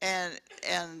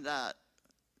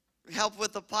help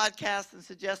with the podcast and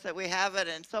suggest that we have it.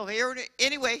 And so here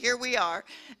we are.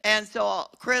 And so,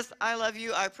 Chris, I love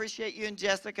you. I appreciate you and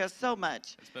Jessica so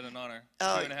much. It's been an honor.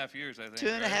 2.5 years, I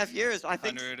think. 2.5 years, I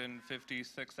think.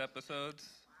 156 episodes.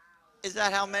 Is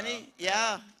that how many?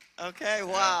 Yeah. Okay,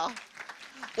 wow.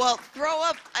 Well, throw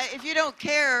up, if you don't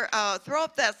care, throw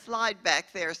up that slide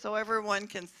back there so everyone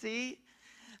can see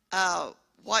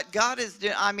what God is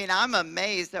doing. I mean, I'm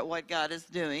amazed at what God is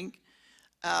doing.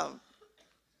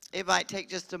 It might take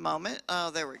just a moment.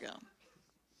 Oh, there we go.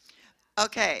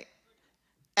 Okay,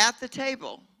 At the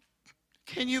Table.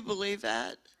 Can you believe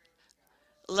that?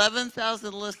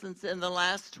 11,000 listens in the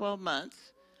last 12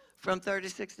 months from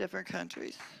 36 different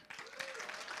countries.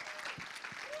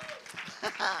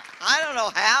 I don't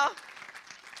know how.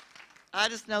 I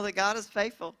just know that God is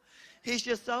faithful. He's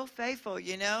just so faithful,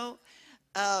 you know.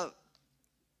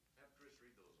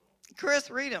 Chris,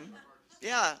 read them.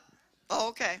 Yeah. Oh,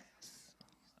 okay.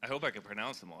 I hope I can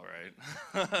pronounce them all right.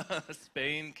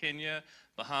 Spain, Kenya,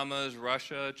 Bahamas,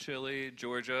 Russia, Chile,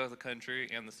 Georgia, the country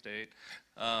and the state,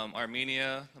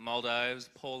 Armenia, the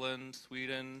Maldives, Poland,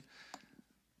 Sweden,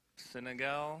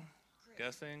 Senegal,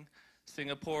 guessing,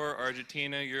 Singapore,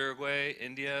 Argentina, Uruguay,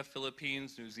 India,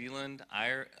 Philippines, New Zealand,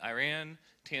 Iran,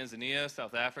 Tanzania,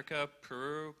 South Africa,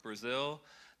 Peru, Brazil,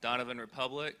 Dominicana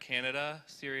Republic, Canada,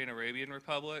 Syrian Arabian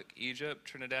Republic, Egypt,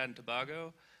 Trinidad and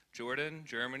Tobago, Jordan,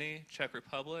 Germany, Czech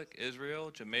Republic, Israel,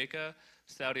 Jamaica,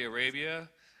 Saudi Arabia,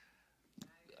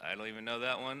 I don't even know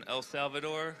that one, El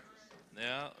Salvador,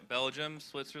 yeah, Belgium,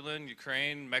 Switzerland,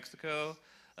 Ukraine, Mexico,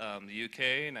 the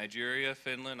UK, Nigeria,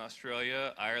 Finland,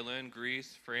 Australia, Ireland,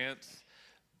 Greece, France,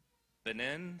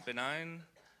 Benin,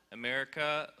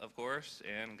 America, of course,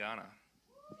 and Ghana.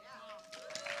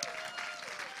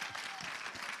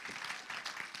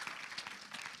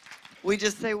 We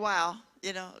just say, wow,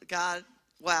 you know, God,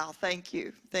 wow, thank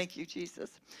you. Thank you,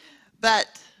 Jesus.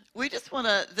 But we just want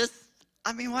to,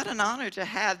 what an honor to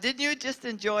have. Didn't you just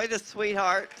enjoy the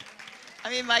sweetheart? I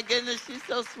mean, my goodness, she's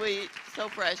so sweet, so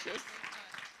precious.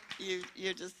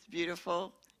 You're just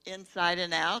beautiful inside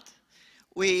and out.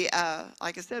 We,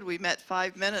 like I said, we met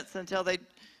 5 minutes until they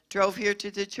drove here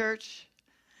to the church.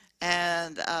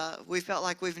 And we felt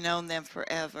like we've known them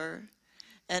forever.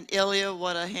 And Ilya,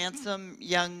 what a handsome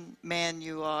young man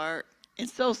you are. And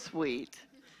so sweet.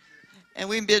 And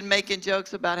we've been making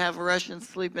jokes about having Russians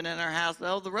sleeping in our house.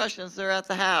 Oh, the Russians, they're at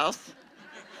the house.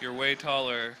 You're way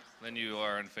taller than you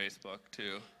are on Facebook,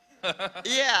 too.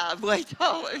 Yeah, way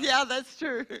taller. Yeah, that's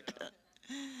true.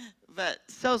 But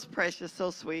so precious,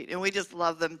 so sweet. And we just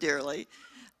love them dearly.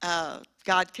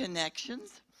 God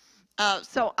connections.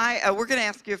 So we're going to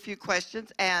ask you a few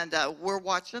questions, and we're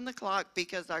watching the clock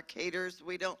because our caterers,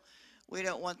 we don't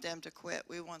want them to quit.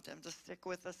 We want them to stick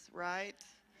with us, right?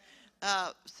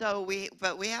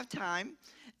 But we have time,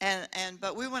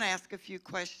 but we want to ask a few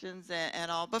questions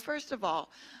and all. But first of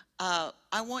all,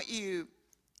 I want you,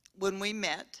 when we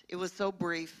met, it was so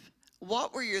brief.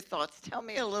 What were your thoughts? Tell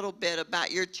me a little bit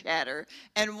about your chatter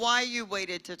and why you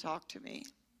waited to talk to me.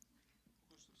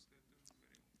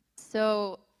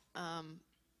 So,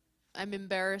 I'm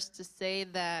embarrassed to say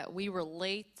that we were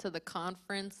late to the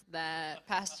conference that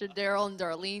Pastor Daryl and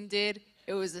Darlene did.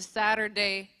 It was a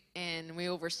Saturday, and we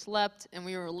overslept, and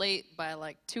we were late by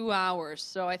like 2 hours.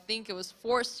 So I think it was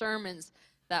 4 sermons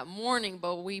that morning,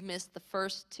 but we missed the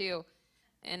first 2.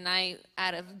 And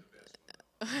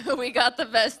we got the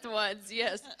best ones,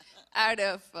 yes. Out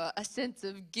of a sense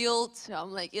of guilt,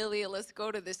 I'm like, Ilya, let's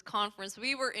go to this conference.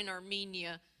 We were in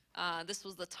Armenia. This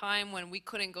was the time when we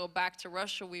couldn't go back to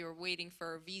Russia. We were waiting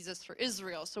for visas for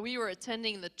Israel. So we were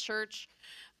attending the church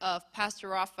of Pastor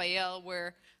Raphael,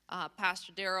 where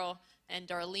Pastor Daryl and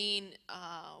Darlene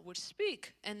would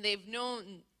speak. And they've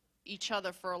known each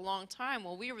other for a long time.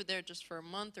 Well, we were there just for a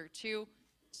month or 2.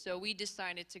 So we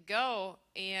decided to go,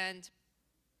 and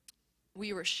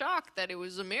we were shocked that it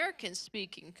was Americans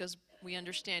speaking because we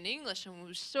understand English, and it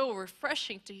was so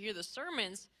refreshing to hear the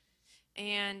sermons.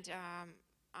 And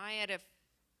I had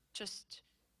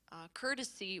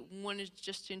courtesy, wanted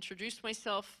just to introduce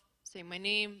myself, say my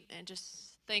name, and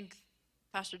just thank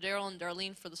Pastor Daryl and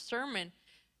Darlene for the sermon.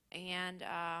 And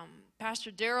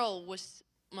Pastor Daryl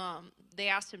they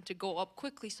asked him to go up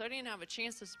quickly, so I didn't have a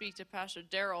chance to speak to Pastor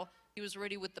Daryl. He was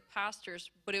already with the pastors,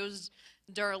 but it was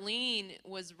Darlene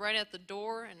was right at the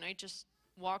door, and I just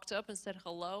walked up and said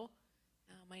hello.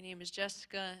 My name is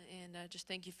Jessica, and just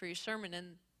thank you for your sermon,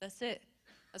 and that's it.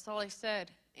 That's all I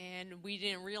said, and we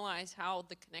didn't realize how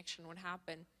the connection would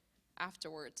happen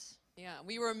afterwards. Yeah,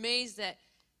 we were amazed that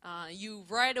you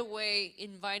right away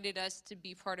invited us to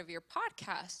be part of your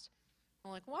podcast.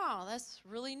 I'm like, wow, that's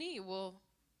really neat. We'll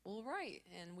write,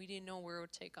 and we didn't know where it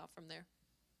would take off from there.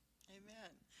 Amen.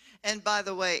 And by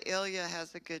the way, Ilya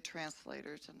has a good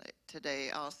translator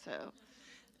today also.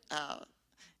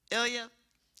 Ilya,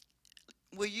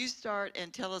 will you start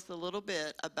and tell us a little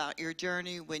bit about your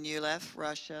journey when you left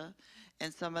Russia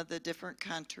and some of the different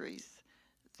countries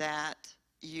that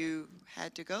you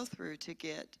had to go through to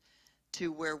get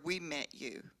to where we met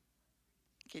you?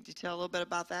 Can you tell a little bit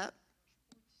about that?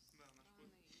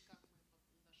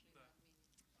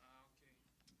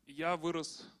 Я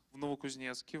вырос в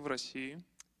Новокузнецке, в России.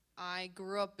 I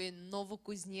grew up in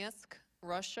Novokuznetsk,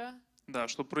 Russia. Да,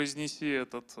 чтобы произнести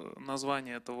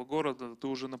название этого города, ты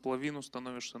уже наполовину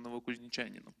становишься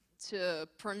новокузнечанином. To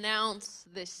pronounce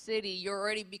this city, you're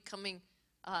already becoming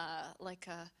like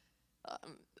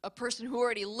a person who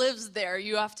already lives there.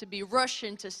 You have to be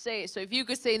Russian to say it. So if you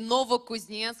could say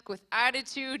Novokuznetsk with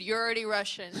attitude, you're already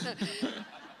Russian.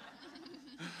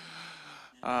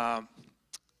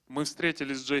 Мы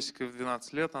встретились с Джессикой в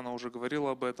 12 лет, она уже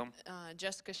говорила об этом.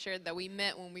 Jessica shared that we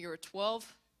met when we were 12.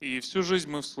 И всю жизнь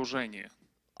мы в служении.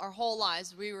 Our whole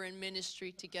lives we were in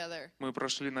ministry together. Мы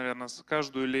прошли, наверное,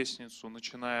 каждую лестницу,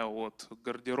 начиная от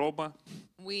гардероба.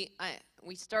 We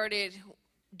started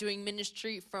doing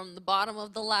ministry from the bottom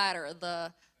of the ladder,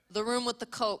 the room with the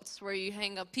coats where you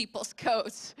hang up people's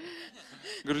coats.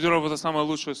 Гардероб — это самое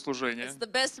лучшее служение. It's the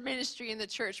best ministry in the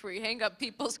church where you hang up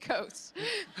people's coats.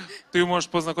 Ты можешь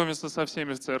познакомиться со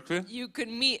всеми в церкви. You could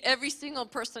meet every single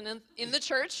person in the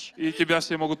church. И тебя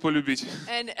все могут полюбить.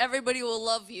 And everybody will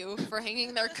love you for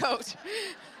hanging their coat.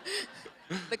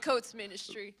 The coats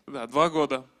ministry. Да, 2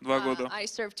 года. I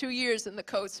served 2 years in the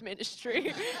coats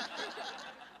ministry.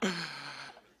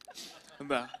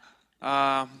 Да.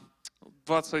 В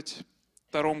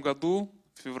 22 году,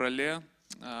 в феврале,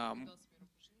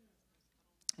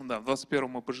 в 21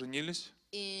 мы поженились.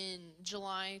 In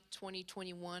July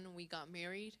 2021 we got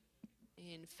married.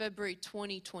 In February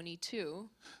 2022.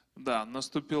 Да,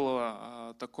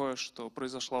 наступило такое, что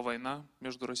произошла война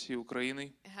между Россией и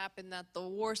Украиной. It happened that the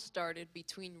war started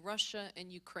between Russia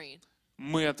and Ukraine.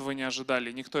 Мы этого не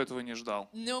ожидали, никто этого не ждал.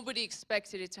 Nobody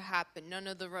expected it to happen. None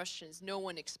of the Russians, no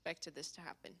one expected this to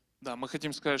happen. Да, мы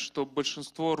хотим сказать, что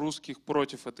большинство русских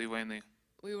против этой войны.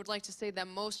 We would like to say that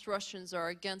most Russians are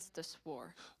against this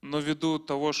war. Но ввиду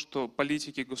того, что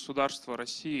политики государства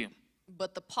России,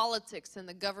 But the politics and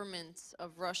the governments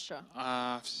of Russia,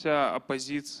 вся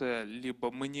оппозиция,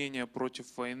 либо мнение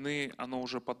против войны, оно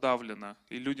уже подавлено,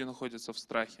 и люди находятся в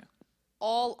страхе.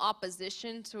 all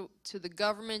opposition to the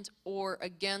government or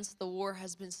against the war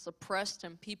has been suppressed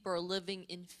and people are living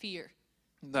in fear.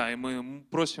 Да, и мы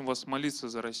просим вас молиться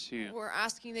за Россию. We're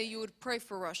asking that you would pray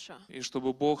for Russia. И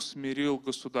чтобы Бог смирил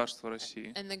государство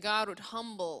России. And that God would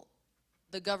humble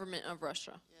the government of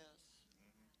Russia.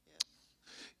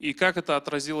 И как это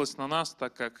отразилось на нас,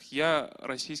 так как я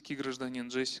российский гражданин,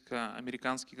 Джессика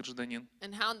американский гражданин.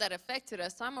 And how that affected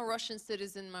us. I'm a Russian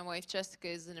citizen. My wife Jessica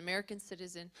is an American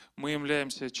citizen. Мы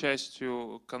являемся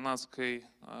частью канадской,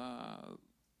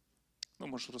 ну,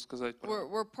 можешь рассказать про...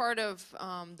 We're part of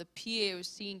the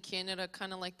PAOC in Canada,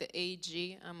 kind of like the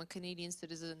AG. I'm a Canadian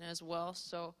citizen as well.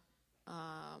 So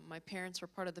my parents were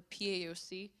part of the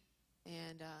PAOC,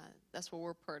 and that's what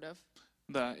we're part of.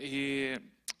 Да, и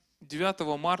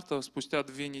 9 марта, спустя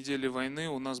 2 недели войны,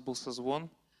 у нас был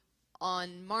созвон.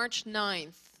 On March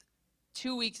 9th,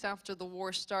 2 weeks after the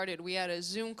war started, we had a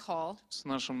Zoom call С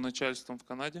нашим начальством в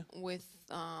Канаде. with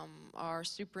our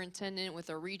superintendent,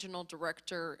 with our regional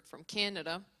director from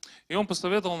Canada. И он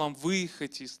посоветовал нам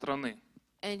выехать из страны.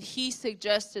 And he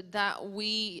suggested that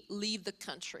we leave the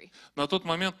country. На тот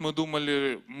момент мы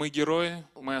думали, мы герои,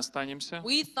 мы останемся.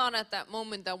 We thought at that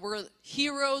moment that we're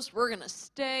heroes, we're going to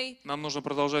stay. Нам нужно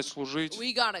продолжать служить.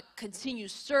 We got to continue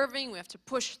serving, we have to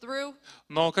push through.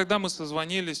 Но когда мы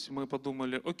созвонились, мы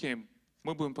подумали, окей,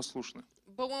 мы будем послушны.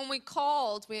 But when we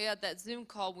called, we had that Zoom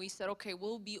call, we said, okay,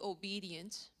 we'll be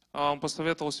obedient. Он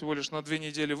посоветовал всего лишь на 2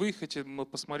 недели выехать и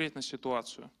посмотреть на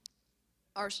ситуацию.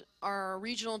 Our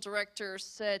regional director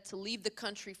said to leave the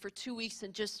country for 2 weeks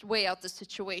and just weigh out the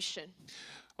situation.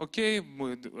 Окей,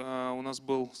 у нас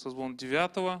был созвон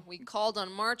 9-го. We called on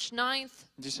March 9th.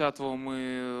 10-го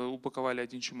мы упаковали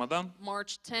 1 чемодан.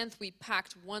 March 10th, we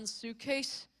packed 1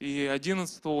 suitcase. И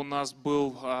 11-го у нас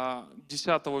был,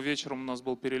 10-го вечером у нас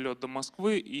был перелет до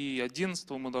Москвы, и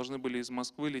 11-го мы должны были из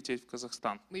Москвы лететь в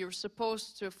Казахстан. We were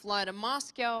supposed to fly to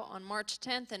Moscow on March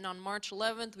 10th, and on March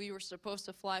 11th, we were supposed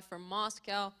to fly from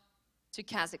Moscow to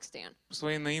Kazakhstan. По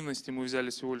своей наивности мы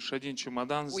взяли всего лишь 1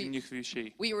 чемодан зимних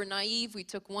вещей. We were naive. We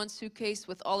took 1 suitcase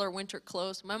with all our winter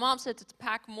clothes. My mom said to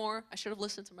pack more. I should have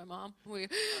listened to my mom.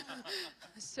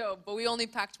 But we only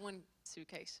packed 1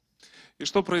 suitcase. И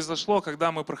что произошло,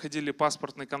 когда мы проходили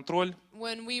паспортный контроль?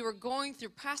 When we were going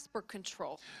through passport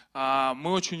control,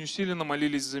 мы очень усиленно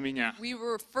молились за меня. we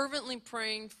were fervently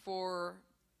praying for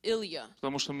Ilya.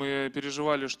 Потому что мы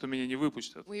переживали, что меня не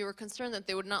выпустят. We were concerned that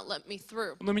they would not let me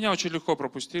through. Но меня очень легко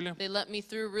пропустили. They let me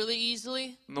through really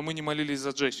easily, Но мы не молились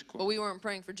за Джессику. but we weren't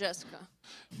praying for Jessica.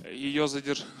 Ее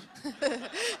задержали.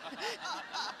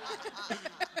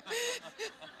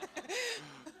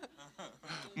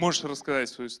 Можешь рассказать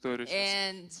свою историю сейчас?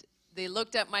 And they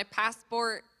looked at my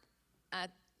passport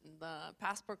at the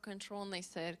passport control and they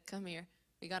said, "Come here,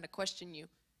 we got to question you."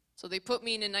 So they put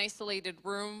me in an isolated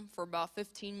room for about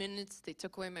 15 minutes. They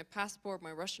took away my passport,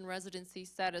 my Russian residency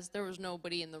status. There was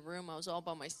nobody in the room. I was all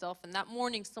by myself. And that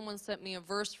morning, someone sent me a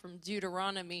verse from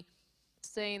Deuteronomy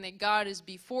saying that God is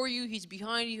before you, He's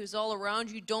behind you, He's all around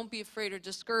you. Don't be afraid or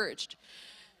discouraged.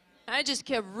 I just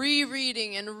kept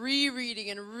rereading and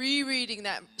rereading and rereading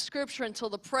that scripture until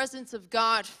the presence of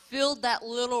God filled that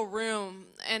little room.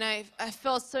 And I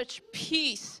felt such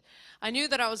peace. I knew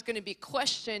that I was going to be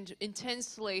questioned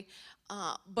intensely,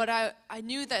 but I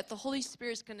knew that the Holy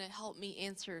Spirit's going to help me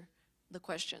answer the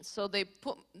questions. So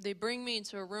they bring me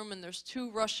into a room, and there's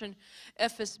 2 Russian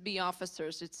FSB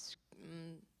officers. It's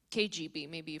KGB,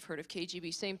 maybe you've heard of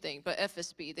KGB, same thing, but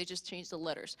FSB, they just changed the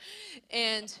letters.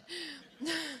 And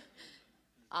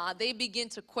they begin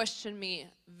to question me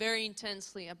very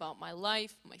intensely about my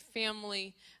life, my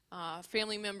family,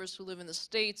 family members who live in the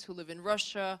States, who live in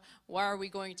Russia. Why are we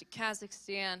going to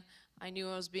Kazakhstan? I knew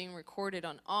I was being recorded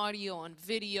on audio, on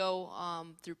video,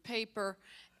 through paper.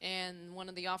 And one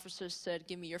of the officers said,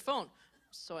 "Give me your phone."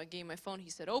 So I gave my phone. He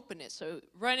said, "Open it." So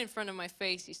right in front of my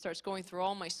face, he starts going through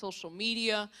all my social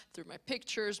media, through my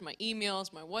pictures, my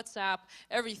emails, my WhatsApp,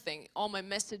 everything, all my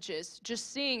messages,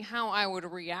 just seeing how I would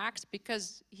react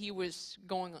because he was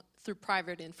going through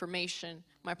private information,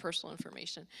 my personal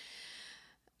information.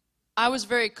 I was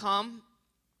very calm.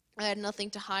 I had nothing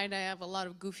to hide. I have a lot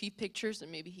of goofy pictures,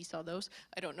 and maybe he saw those.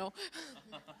 I don't know.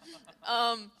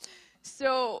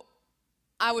 So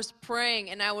I was praying,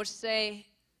 and I would say,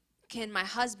 "Can my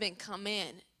husband come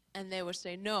in?" And they would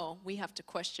say, "No, we have to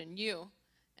question you."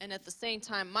 And at the same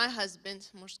time, my husband,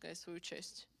 можно сказать свою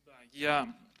честь.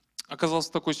 Я оказался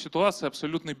в такой ситуации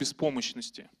абсолютной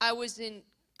беспомощности. I was in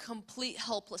complete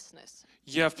helplessness.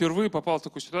 Я впервые попал в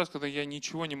такую ситуацию, когда я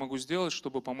ничего не могу сделать,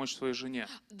 чтобы помочь своей жене.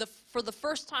 For the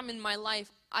first time in my life,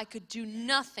 I could do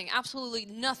nothing, absolutely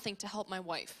nothing to help my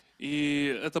wife.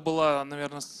 И это была,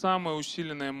 наверное, самая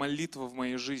усиленная молитва в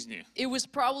моей жизни. It was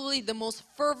probably the most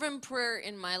fervent prayer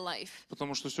in my life.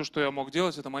 Потому что все, что я мог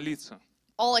делать, это молиться.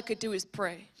 All I could do is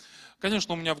pray.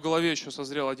 Конечно, у меня в голове еще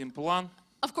созрел один план.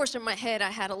 Of course, in my head, I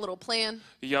had a little plan.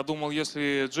 Я думал,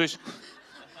 если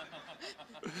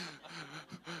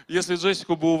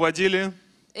Джессику бы уводили,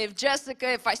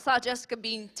 if I saw Jessica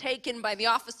being taken by the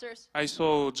officers, I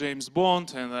saw James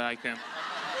Bond, and I can.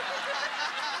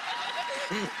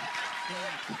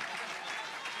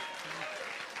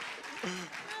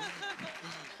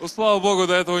 Ну, слава Богу,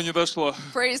 до этого не дошло.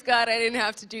 praise God, I didn't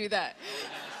have to do that.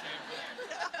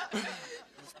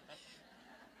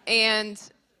 And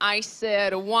I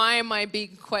said, why am I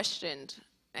being questioned?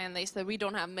 And they said, we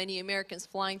don't have many Americans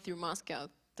flying through Moscow,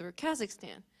 through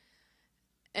Kazakhstan.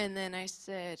 And then I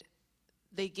said,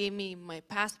 they gave me my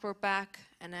passport back,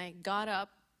 and I got up,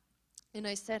 and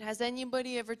I said, has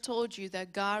anybody ever told you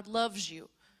that God loves you?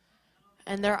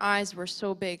 And their eyes were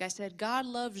so big. I said, God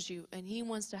loves you, and he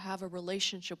wants to have a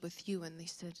relationship with you. And they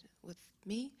said, with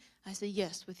me? I said,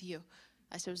 yes, with you.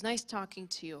 I said, it was nice talking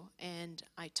to you. And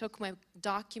I took my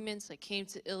documents, I came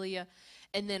to Ilya,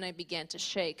 and then I began to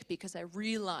shake because I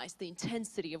realized the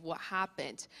intensity of what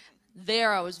happened.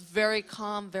 There I was very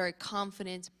calm, very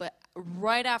confident, but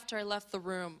right after I left the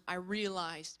room, I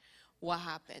realized what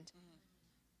happened.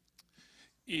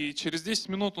 И через 10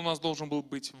 минут у нас должен был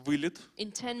быть вылет.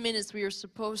 In 10 minutes, we were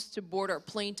supposed to board our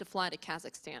plane to fly to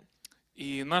Kazakhstan.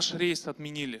 И наш рейс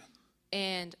отменили.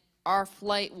 And our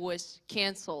flight was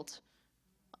canceled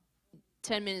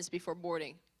 10 minutes before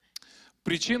boarding.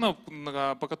 Причина,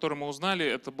 по которой мы узнали,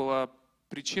 это была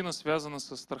причина, связана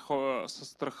со страховым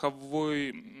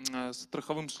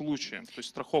случаем, то есть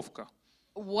страховка.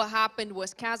 What happened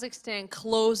was Kazakhstan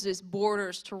closed its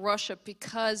borders to Russia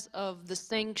because of the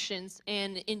sanctions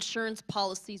and insurance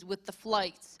policies with the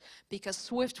flights, because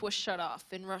SWIFT was shut off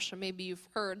in Russia. Maybe you've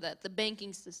heard that the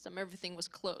banking system, everything was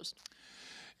closed.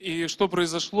 И что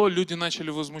произошло? Люди начали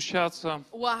возмущаться.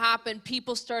 What happened?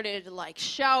 People started like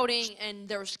shouting, and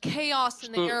there was chaos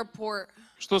in the airport.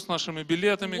 Что с нашими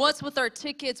билетами? What's with our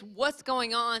tickets? What's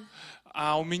going on?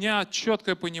 А у меня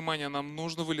четкое понимание, нам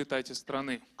нужно вылетать из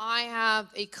страны. I have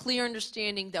a clear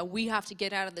understanding that we have to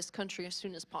get out of this country as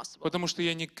soon as possible. Потому что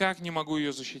я никак не могу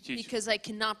ее защитить. Because I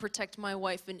cannot protect my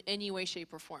wife in any way,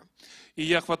 shape, or form. И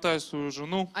я хватаю свою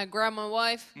жену. I grab my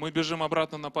wife. Мы бежим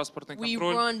обратно на паспортный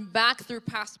контроль. We run back through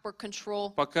passport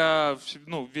control. Пока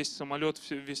весь самолет,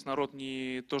 весь народ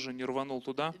тоже не рванул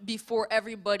туда. Before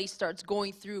everybody starts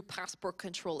going through passport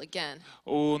control again.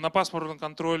 На паспортном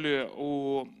контроле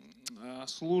у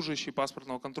служащей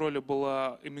паспортного контроля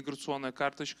была иммиграционная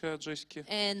карточка Джессики.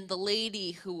 And the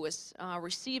lady who was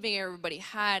receiving everybody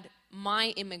had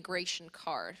my immigration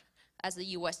card. As a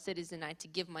U.S. citizen, I had to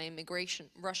give my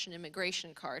Russian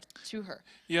immigration card to her.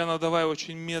 И она давай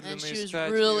очень медленно искать ее. And she was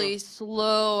искать really ее.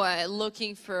 slow at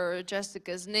looking for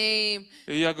Jessica's name.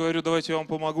 И я говорю, давайте я вам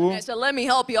помогу. And I said, let me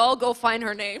help you. I'll go find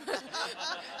her name.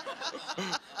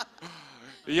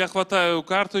 Я хватаю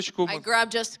карточку. I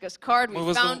grabbed Jessica's card. We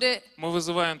found it. Мы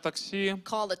вызываем такси.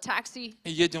 Called a taxi.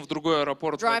 И едем в другой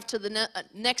аэропорт. Drive to the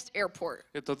next airport.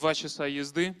 Это 2 часа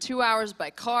езды. 2 hours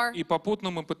by car. И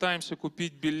попутно мы пытаемся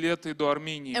купить билеты до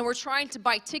Армении. And we're trying to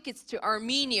buy tickets to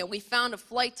Armenia. We found a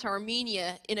flight to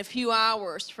Armenia in a few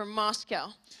hours from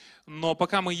Moscow. Но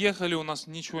пока мы ехали, у нас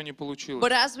ничего не получилось.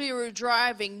 But as we were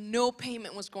driving, no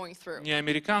payment was going through. Ни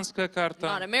американская карта,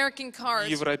 not American cards,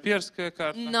 европейская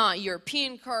карта, not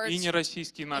European cards, и не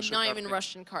российские наши and not even карты.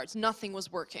 Russian cards. Nothing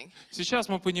was working. Сейчас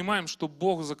мы понимаем, что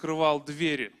Бог закрывал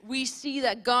двери. We see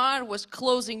that God was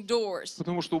closing doors.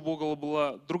 Потому что у Бога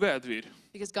была другая дверь.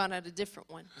 Because God had a different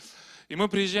one. И мы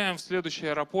приезжаем в следующий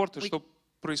аэропорт, и что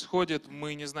происходит,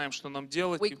 мы не знаем, что нам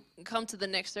делать. We come to the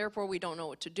next airport, we don't know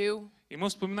what to do. И мы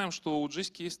вспоминаем, что у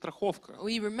Джессики есть страховка.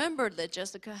 We remembered that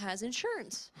Jessica has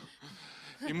insurance.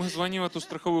 И мы звоним в эту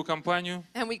страховую компанию.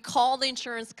 And we call the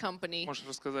insurance company. Можешь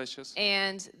рассказать сейчас?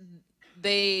 And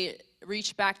they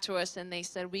reached back to us and they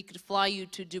said, we could fly you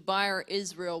to Dubai or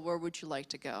Israel. Where would you like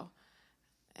to go?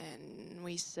 And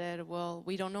we said, well,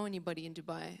 we don't know anybody in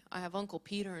Dubai. I have Uncle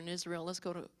Peter in Israel. Let's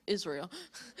go to Israel.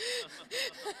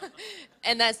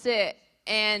 And that's it.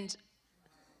 And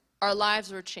our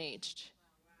lives were changed.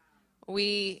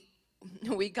 We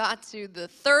got to the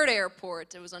third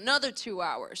airport. It was another 2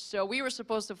 hours. So we were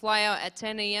supposed to fly out at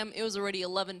 10 a.m. It was already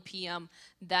 11 p.m.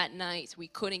 that night. We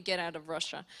couldn't get out of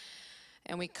Russia.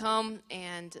 And we come,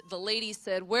 and the lady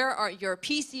said, where are your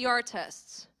PCR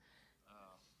tests?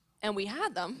 And we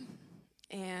had them,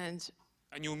 and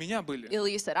Они у меня были.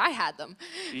 Ilya said, I had them.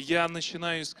 И я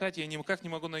начинаю искать, я никак не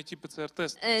могу найти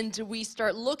ПЦР-тест. And we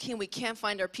start looking, we can't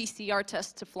find our PCR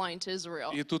test to fly into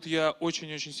Israel. И тут я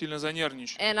очень-очень сильно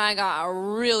занервничал. And I got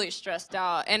really stressed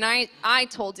out. And I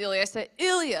told Ilya, I said,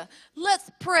 Ilya,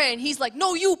 let's pray. And he's like,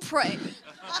 no, you pray.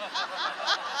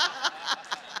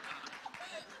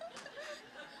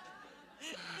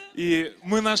 И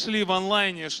мы нашли в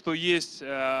онлайне, что есть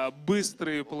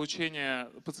быстрые получения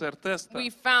ПЦР-теста. We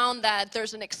found that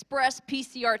there's an express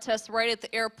PCR test right at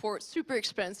the airport, super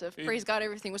expensive. Praise God,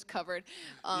 everything was covered.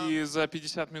 И за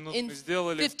 50 минут мы In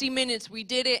сделали. 50 minutes we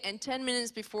did it, and 10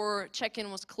 minutes before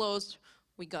check-in was closed,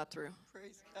 we got through.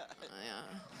 Praise God. Yeah.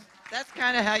 That's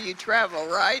kind of how you travel,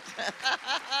 right?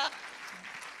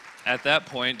 At that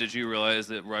point, did you realize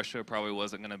that Russia probably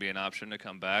wasn't going to be an option to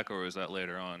come back, or was that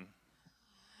later on?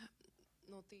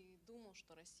 Но ты думал,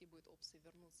 что Россия будет опция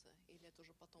вернуться, или это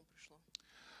уже потом пришло?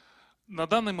 На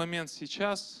данный момент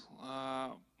сейчас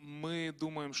мы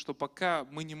думаем, что пока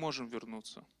мы не можем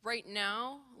вернуться. Right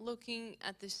now, looking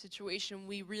at this situation,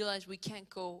 we realize we can't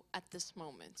go at this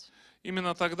moment.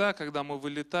 Именно тогда, когда мы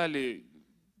вылетали,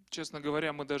 честно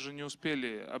говоря, мы даже не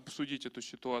успели обсудить эту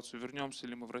ситуацию, вернемся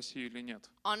ли мы в Россию или нет.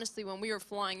 Honestly, when we were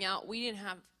flying out, we didn't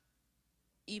have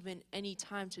even any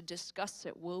time to discuss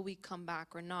it. Will we come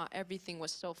back or not? Everything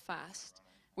was so fast.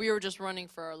 We were just running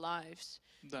for our lives.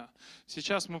 Да.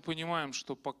 Сейчас мы понимаем,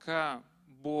 что пока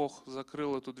Бог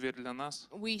закрыл эту дверь для нас,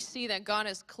 We see that God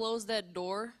has closed that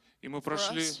door, и мы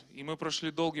us.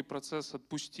 прошли долгий процесс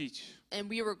отпустить. and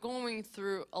we were going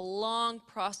through a long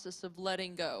process of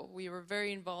letting go. We were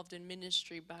very involved in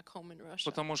ministry back home in Russia.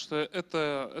 Потому что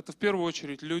это в первую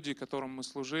очередь люди, которым мы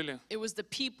служили. It was the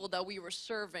people that we were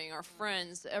serving, our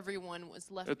friends, everyone was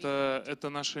left behind.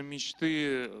 Это наши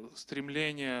мечты,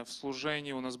 стремления в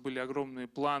служении. У нас были огромные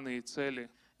планы и цели.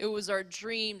 It was our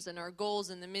dreams and our goals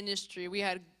in the ministry. We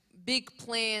had big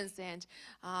plans and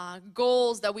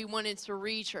goals that we wanted to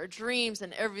reach, our dreams,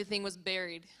 and everything was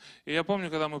buried. И я помню,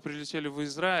 когда мы прилетели в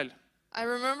Израиль, I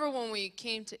remember when we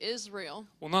came to Israel,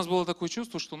 у нас было такое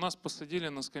чувство, что нас посадили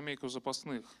на скамейку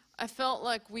запасных. I felt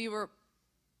like we were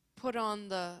put on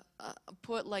the,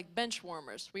 put like bench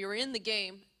warmers. We were in the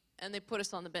game and they put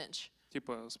us on the bench.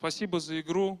 Типа, спасибо за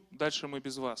игру, дальше мы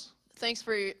без вас. Thanks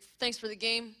for the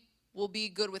game. We'll be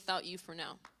good without you for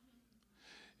now.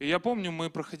 И я помню, мы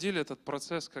проходили этот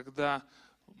процесс, когда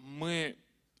мы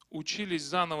учились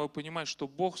заново понимать, что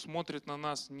Бог смотрит на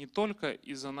нас не только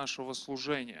из-за нашего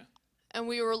служения, And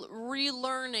we were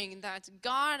relearning that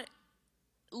God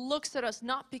looks at us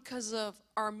not because of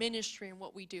our ministry and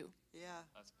what we do. Yeah.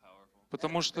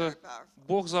 потому что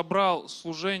Бог забрал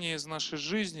служение из нашей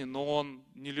жизни, но Он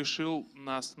не лишил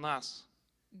нас.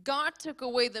 God took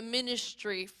away the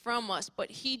ministry from us,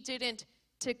 but He didn't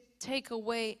take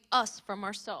away us from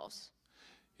ourselves.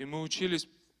 И мы учились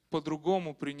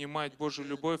по-другому принимать Божью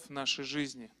любовь в нашей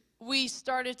жизни. We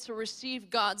started to receive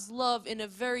God's love in a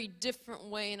very different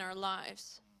way in our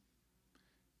lives.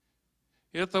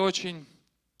 И это очень...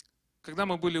 Когда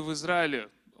мы были в Израиле,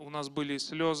 у нас были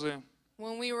слезы.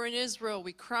 When we were in Israel,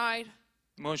 we cried.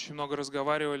 Мы очень много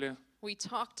разговаривали. We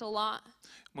talked a lot.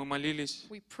 Мы молились.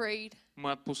 We prayed.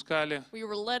 Мы отпускали. We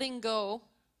were letting go.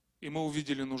 И мы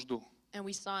увидели нужду. And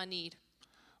we saw a need.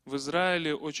 В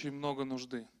Израиле очень много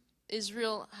нужды.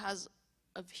 Israel has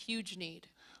a huge need.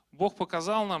 Бог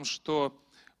показал нам, что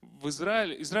в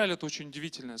Израиль это очень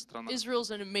удивительная страна. Israel's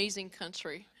an amazing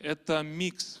country. Это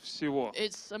микс всего.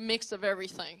 It's a mix of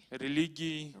everything.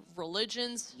 Религий,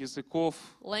 Religions, языков,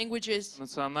 languages,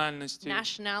 национальностей.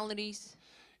 nationalities.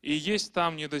 И есть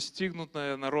там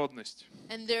недостигнутая народность.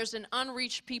 And there's an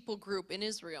unreached people group in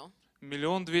Israel.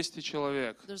 1 200 000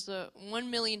 человек. There's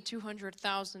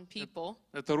 1,200,000 people.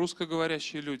 Это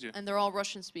русскоговорящие люди, And they're all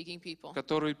Russian-speaking people.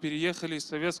 которые переехали из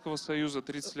Советского Союза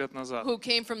 30 лет назад. Who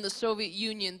came from the Soviet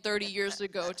Union 30 years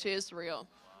ago to Israel.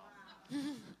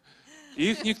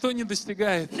 И их никто не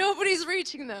достигает. Nobody's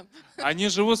reaching them. Они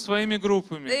живут своими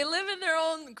группами. They live in their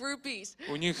own groupies.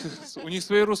 У них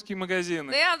свои русские магазины.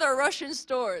 They have their Russian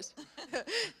stores.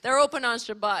 They're open on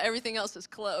Shabbat. Everything else is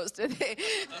closed.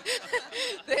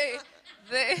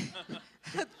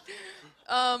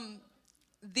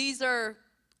 These are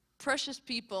precious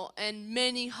people, and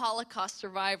many Holocaust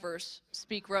survivors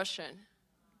speak Russian.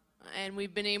 And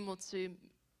we've been able to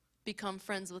become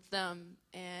friends with them.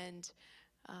 And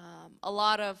a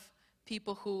lot of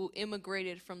people who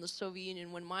immigrated from the Soviet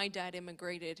Union, when my dad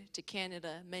immigrated to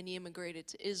Canada, many immigrated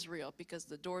to Israel because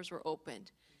the doors were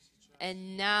opened.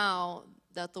 And now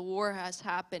that the war has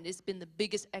happened, it's been the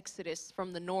biggest exodus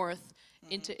from the north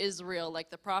into Israel, like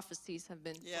the prophecies have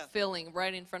been fulfilling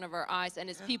right in front of our eyes. And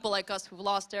it's people like us who've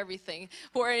lost everything,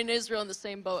 who are in Israel in the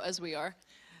same boat as we are,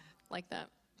 like that.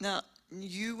 Now,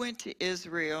 you went to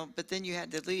Israel, but then you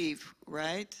had to leave,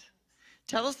 right?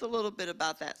 Tell us a little bit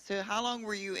about that. So how long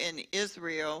were you in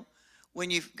Israel when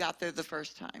you got there the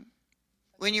first time?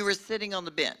 When you were sitting on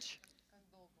the bench?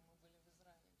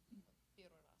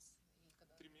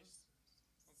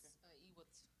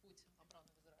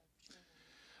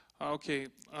 Окей.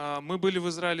 Мы были в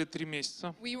Израиле 3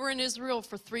 месяца. We were in Israel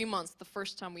for 3 months the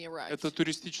first time we arrived. Это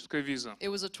туристическая виза. It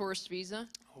was a tourist visa.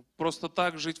 Просто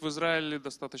так жить в Израиле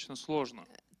достаточно сложно.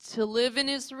 To live in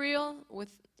Israel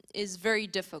is very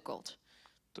difficult.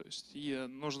 То есть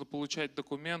нужно получать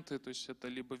документы, то есть это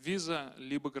либо виза,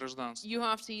 либо гражданство. You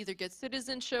have to either get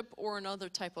citizenship or another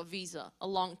type of visa, a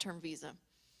long-term visa.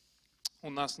 У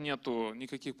нас нету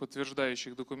никаких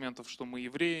подтверждающих документов, что мы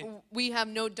евреи. We have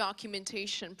no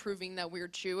documentation proving that we're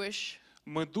Jewish.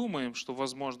 Мы думаем, что,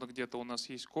 возможно, где-то у нас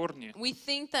есть корни. We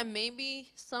think that maybe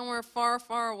somewhere far,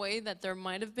 far away that there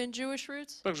might have been Jewish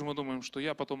roots. Также мы думаем, что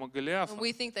я потомок Голиафа.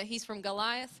 We think that he's from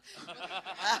Goliath.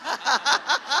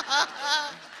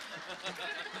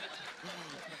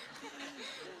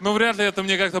 Но вряд ли это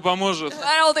мне как-то поможет.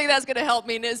 I don't think that's going to help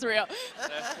me in Israel.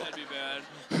 That'd be bad.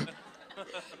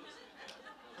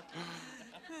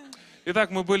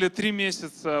 Итак, мы были 3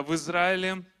 месяца в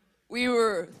Израиле. We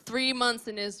were 3 months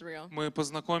in Israel. Мы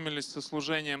познакомились со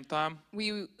служением там.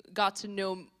 We got to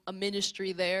know a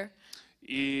ministry there.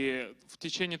 И в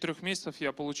течение 3 месяцев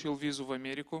я получил визу в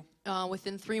Америку,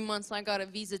 Within 3 months, I got a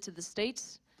visa to the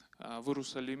States. в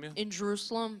Иерусалиме. In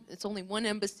Jerusalem, it's only one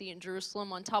embassy in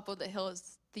Jerusalem. On top of the hill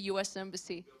is the U.S.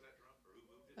 embassy.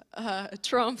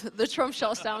 Trump, the Trump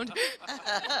shell sound.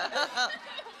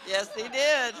 Yes, he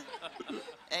did.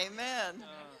 Amen.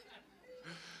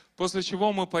 После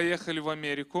чего мы поехали в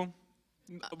Америку,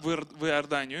 в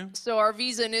Иорданию. So our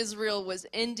visa in Israel was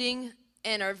ending,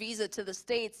 and our visa to the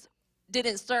States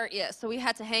didn't start yet. So we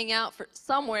had to hang out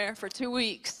somewhere for 2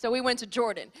 weeks. So we went to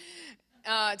Jordan,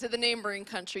 to the neighboring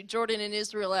country. Jordan and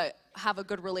Israel have a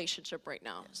good relationship right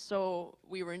now. So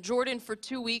we were in Jordan for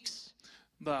 2 weeks.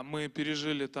 Да, мы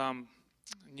пережили там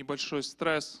небольшой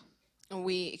стресс,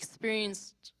 We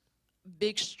experienced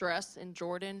big stress in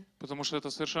Jordan. потому что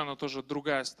это совершенно тоже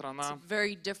другая It's a страна.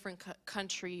 very different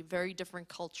country, very different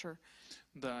culture.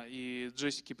 Да, и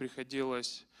Джессике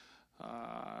приходилось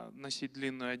носить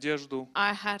длинную одежду.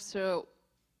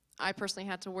 I personally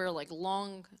had to wear like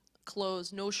long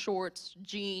clothes, no shorts,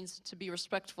 jeans, to be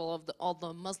respectful of all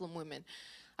the Muslim women.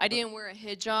 I didn't wear a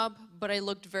hijab, but I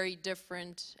looked very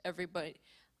different. Everybody,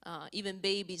 even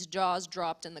babies' jaws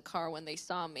dropped in the car when they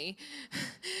saw me,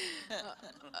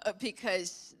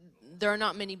 because there are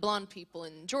not many blonde people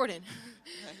in Jordan.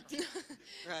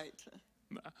 Right.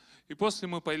 Да. И после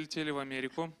мы полетели в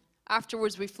Америку.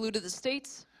 Afterwards, we flew to the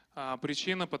States.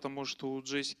 Причина, потому что у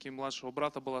Джессики и младшего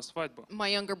брата была свадьба. My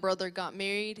younger brother got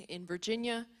married in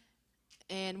Virginia,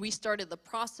 and we started the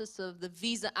process of the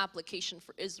visa application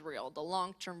for Israel, the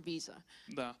long-term visa.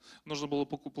 Да, нужно было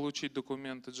получить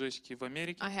документы Джессики в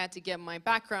Америке. I had to get my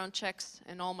background checks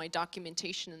and all my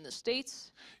documentation in the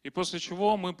States. И после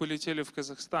чего мы полетели в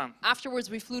Казахстан. Afterwards,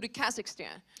 we flew to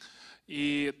Kazakhstan.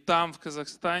 И там, в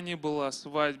Казахстане, была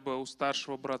свадьба у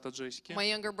старшего брата Джессики. My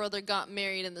younger brother got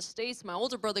married in the States. My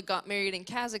older brother got married in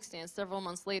Kazakhstan several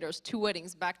months later. It was 2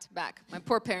 weddings back to back. My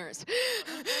poor parents.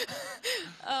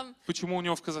 Почему у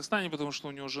него в Казахстане? Потому что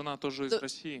у него жена тоже из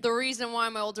России. The reason why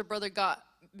my older brother got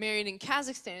married in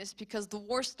Kazakhstan is because the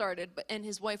war started, and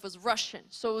his wife was Russian.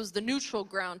 So it was the neutral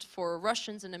ground for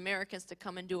Russians and Americans to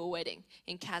come and do a wedding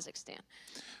in Kazakhstan.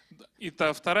 И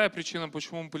вторая причина,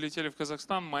 почему мы полетели в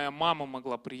Казахстан, моя мама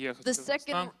могла приехать в The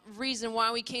second Казахстан. reason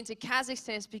why we came to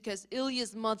Kazakhstan is because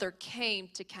Ilya's mother came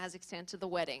to Kazakhstan to the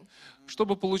wedding.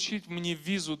 Чтобы получить мне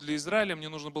визу для Израиля, мне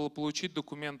нужно было получить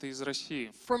документы из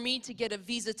России. For me to get a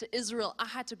visa to Israel, I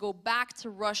had to go back to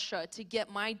Russia to get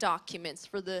my documents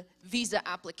for the visa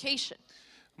application.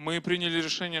 Мы приняли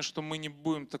решение, что мы не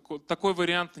будем такой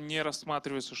вариант не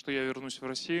рассматривается, что я вернусь в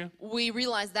Россию. We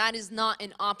realized that is not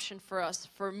an option for us,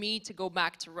 for me to go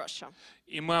back to Russia.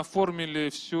 И мы оформили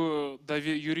всю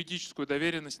юридическую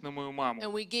доверенность на мою маму.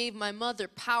 And we gave my mother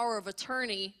power of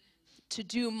attorney to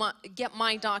get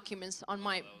my documents on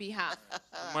my behalf.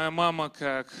 Моя мама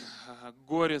как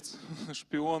горец,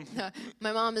 шпион.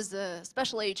 My mom is a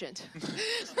special agent.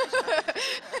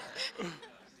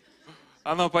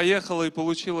 Она поехала и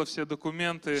получила все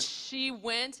документы. She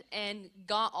went and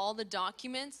got all the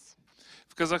documents.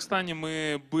 В Казахстане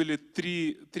мы были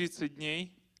 30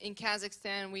 дней. In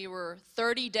Kazakhstan, we were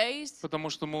 30 days. Потому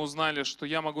что мы узнали, что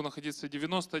я могу находиться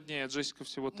 90 дней, а Джессика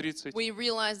всего 30. We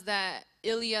realized that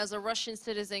Ilya, as a Russian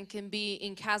citizen, can be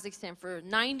in Kazakhstan for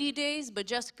 90 days, but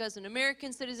Jessica, as an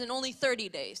American citizen, only 30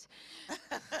 days.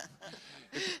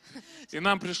 И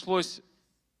нам пришлось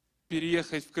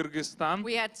переехать в Кыргызстан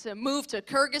We had to move to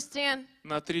Kyrgyzstan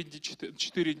на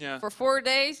 4 дня for 4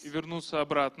 days и вернуться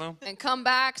обратно. and come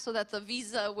back so that the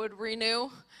visa would renew.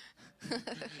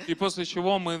 И после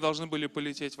чего мы должны были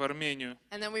полететь в Армению.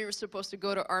 And then we were supposed to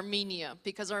go to Armenia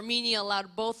because Armenia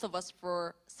allowed both of us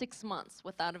for 6 months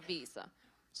without a visa.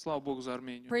 Слава Богу за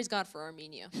Армению. Praise God for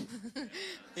Armenia.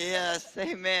 Yes,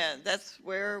 amen. That's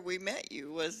where we met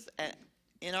you, was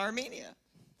in Armenia.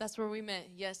 That's where we met.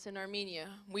 Yes, in Armenia.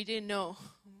 We didn't know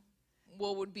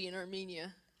what would be in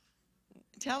Armenia.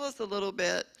 Tell us a little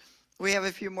bit. We have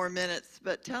a few more minutes,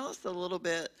 but tell us a little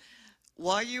bit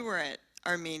while you were at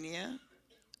Armenia,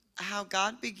 how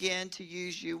God began to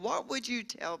use you. What would you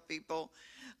tell people?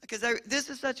 Because this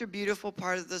is such a beautiful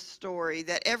part of the story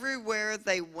that everywhere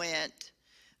they went,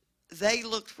 they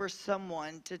looked for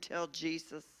someone to tell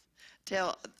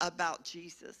about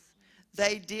Jesus.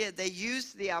 They did. They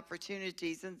used the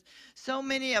opportunities. And so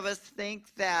many of us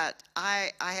think that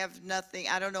I have nothing.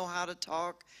 I don't know how to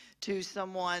talk to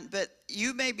someone. But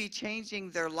you may be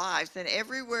changing their lives. And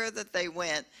everywhere that they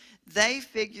went, they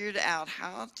figured out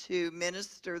how to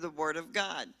minister the Word of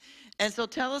God. And so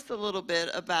tell us a little bit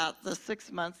about the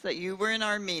 6 months that you were in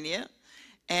Armenia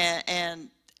and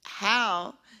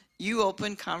how you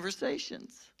opened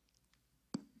conversations.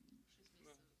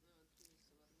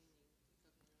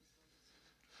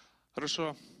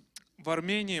 Хорошо. В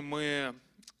Армении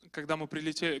когда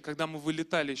мы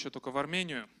вылетали еще только в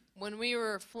Армению, When we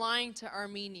were flying to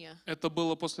Armenia, это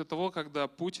было после того, когда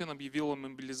Путин объявил о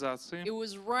мобилизации. it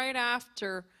was right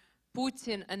after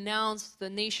Putin announced the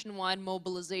nationwide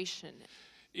mobilization.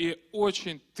 И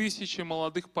тысячи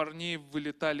молодых парней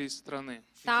вылетали из страны.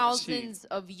 Thousands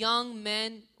of young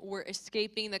men were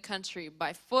escaping the country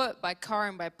by foot, by car,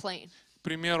 and by plane. К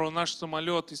примеру, наш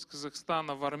самолет из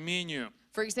Казахстана в Армению,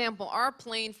 For example, our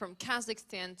plane from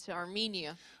Kazakhstan to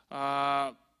Armenia,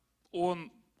 в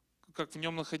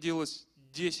нем находилось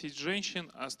 10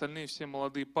 женщин, а остальные все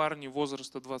молодые парни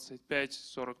возраста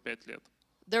 25-45 лет.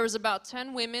 there was about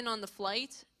 10 women on the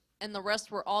flight, and the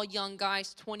rest were all young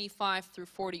guys, 25 through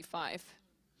 45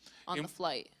 on the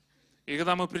flight. И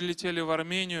когда мы прилетели в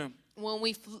Армению, When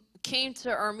we came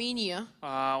to Armenia,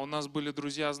 у нас были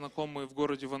друзья, знакомые в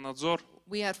городе Ванадзор.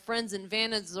 we had friends in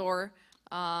Vanadzor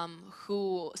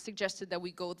who suggested that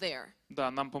we go there. Да,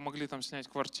 нам помогли там снять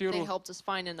They квартиру. helped us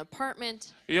find an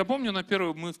apartment. И я помню,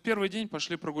 мы в первый день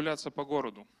пошли прогуляться по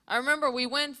городу. I remember we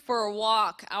went for a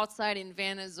walk outside in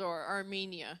Vanadzor,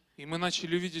 Armenia. И мы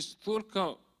начали видеть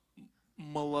столько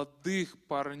молодых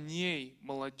парней,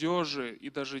 молодежи и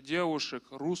даже девушек,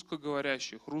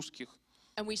 русскоговорящих, русских.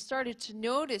 And we started to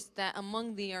notice that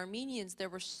among the Armenians, there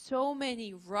were so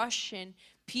many Russian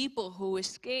people who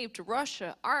escaped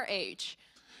Russia, our age.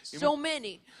 So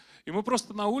many. И мы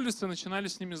просто на улице начинали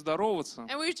с ними здороваться.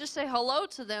 And we would just say hello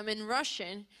to them in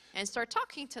Russian and start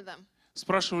talking to them.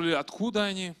 Спрашивали, откуда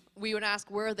они, We would ask,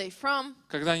 where are they from?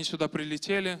 когда они сюда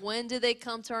прилетели, When did they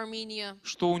come to Armenia?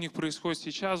 что у них происходит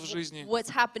сейчас в жизни. What's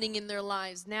happening in their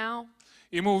lives now?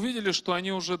 И мы увидели, что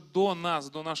они уже до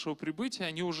нашего прибытия,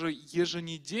 они уже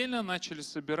еженедельно начали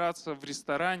собираться в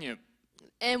ресторане.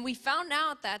 And we found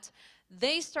out that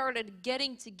they started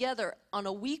getting together on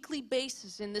a weekly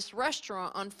basis in this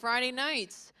restaurant on Friday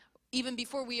nights, even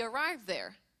before we arrived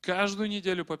there. Каждую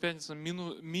неделю по пятницам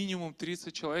минимум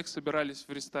 30 человек собирались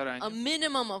в ресторане. A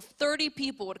minimum of 30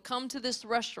 people would come to this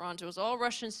restaurant. It was all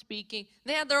Russian speaking.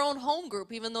 They had their own home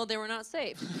group, even though they were not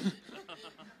saved.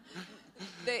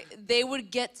 They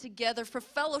would get together for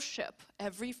fellowship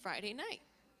every Friday night.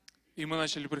 И мы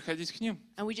начали приходить к ним.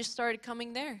 And we just started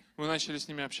coming there. Мы начали с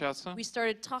ними общаться, We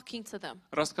started talking to them,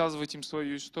 рассказывать им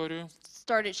свою историю.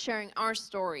 started sharing our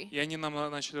story. И они нам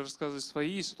начали рассказывать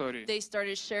свои истории. They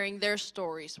started sharing their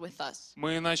stories with us.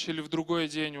 Мы начали в другой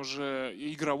день уже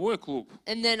игровой клуб.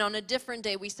 And then on a different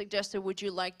day, we suggested, would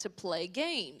you like to play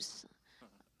games?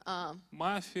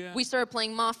 Мафия. We started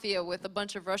playing Mafia with a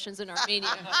bunch of Russians in Armenia.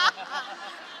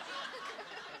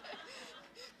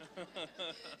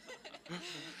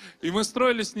 И мы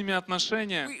строили с ними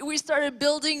отношения. We started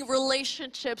building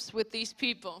relationships with these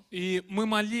people. И мы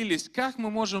молились, как мы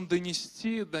можем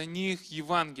донести до них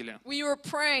Евангелие. We were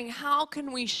praying, how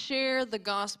can we share the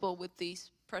gospel with these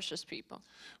precious people?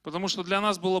 Потому что для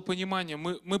нас было понимание,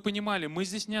 мы понимали, мы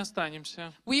здесь не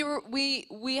останемся.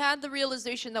 We had the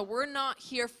realization that we're not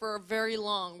here for very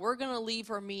long. We're going to leave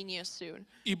Armenia soon.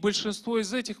 И большинство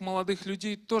из этих молодых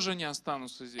людей тоже не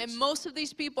останутся And здесь. most of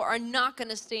these people are not going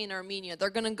to stay in Armenia. They're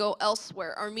going to go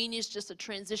elsewhere. Armenia is just a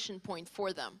transition point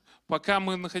for them. Пока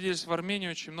мы находились в Армении,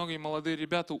 очень многие молодые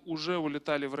ребята уже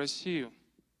улетали в Россию.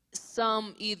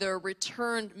 Some either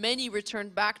returned, many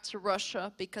returned back to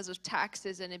Russia because of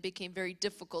taxes, and it became very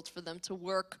difficult for them to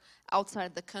work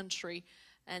outside the country.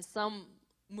 And some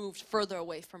moved further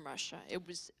away from Russia. It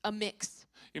was a mix.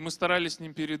 И мы старались с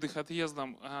ним перед их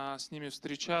отъездом с ними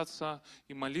встречаться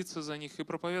и молиться за них, и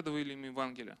проповедовали им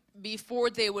Евангелие. Before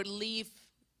they would leave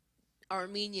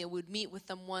Armenia, we'd meet with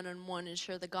them one-on-one and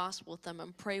share the gospel with them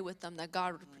and pray with them that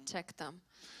God would protect them.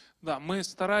 Да, мы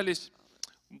старались,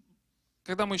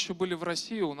 когда мы еще были в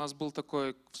России, у нас был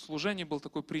такой, в служении был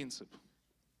такой принцип.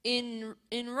 In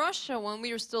Russia, when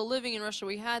we were still living in Russia,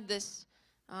 we had this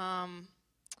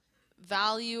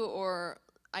value or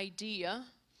idea.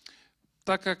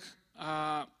 Так как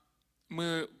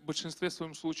мы в большинстве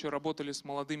своем случае работали с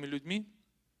молодыми людьми,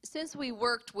 Since we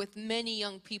worked with many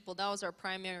young people, that was our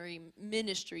primary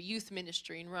ministry, youth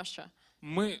ministry in Russia.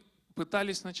 мы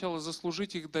пытались сначала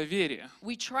заслужить их доверие.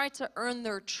 We tried to earn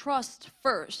their trust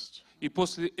first. И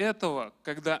после этого,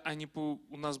 когда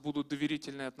у нас будут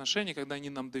доверительные отношения, когда они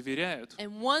нам доверяют,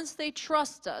 And once they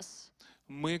trust us,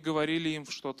 мы говорили им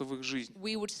что-то в их жизнь.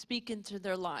 we would speak into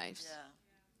their lives.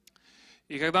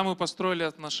 И когда мы построили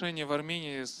отношения в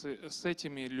Армении с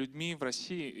этими людьми в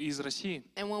России, из России,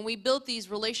 And when we built these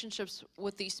relationships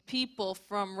with these people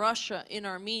from Russia in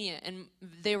Armenia, and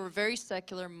they were very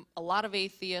secular, a lot of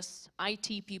atheists,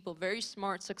 IT people, very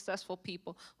smart, successful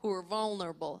people who were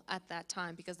vulnerable at that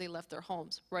time because they left their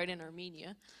homes right in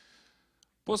Armenia.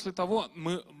 после того,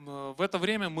 в это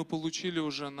время мы получили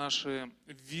уже наши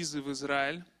визы в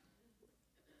Израиль.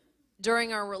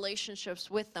 During our relationships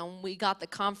with them, we got the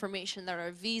confirmation that our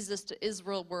visas to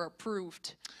Israel were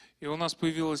approved. И у нас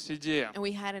появилась идея. And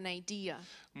we had an idea.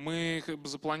 Мы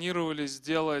запланировали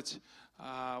сделать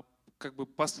как бы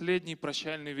последний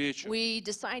прощальный вечер. We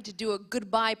decided to do a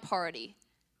goodbye party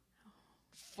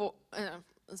for,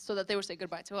 so that they would say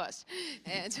goodbye to us.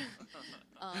 And,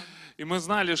 И мы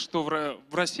знали, что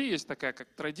в России есть такая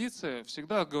как традиция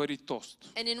всегда говорить тост.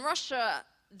 and in Russia,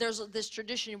 there's this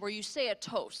tradition where you say a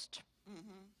toast.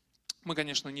 Мы,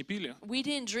 конечно, не пили. We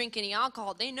didn't drink any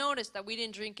alcohol. They noticed that we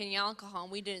didn't drink any alcohol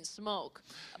and we didn't smoke.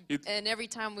 And every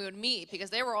time we would meet, because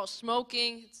they were all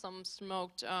smoking, some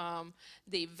smoked,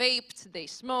 they vaped, they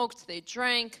smoked, they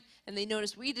drank, and they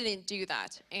noticed we didn't do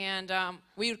that. And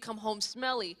we would come home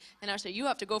smelly, and I would say, you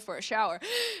have to go for a shower.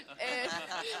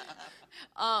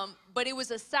 But it was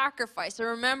a sacrifice. I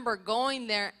remember going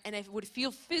there, and I would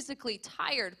feel physically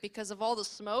tired because of all the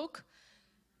smoke.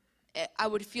 I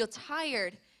would feel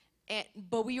tired.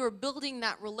 But we were building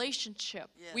that relationship.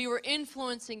 Yes. We were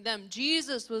influencing them.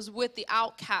 Jesus was with the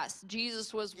outcast.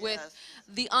 Jesus was with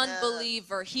the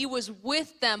unbeliever. He was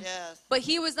with them, but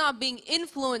he was not being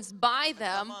influenced by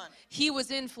them. He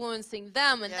was influencing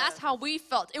them, and that's how we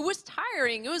felt. It was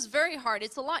tiring. It was very hard.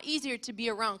 It's a lot easier to be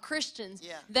around Christians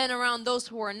than around those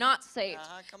who are not saved.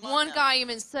 One guy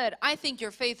even said, I think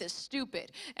your faith is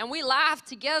stupid. And we laughed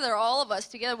together, all of us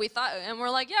together. We thought, and we're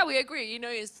like, yeah, we agree. You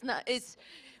know,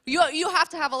 you have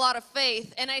to have a lot of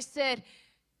faith. And I said,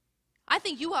 I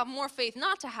think you have more faith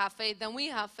not to have faith than we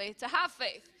have faith to have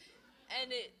faith.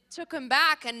 And it took him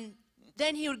back, and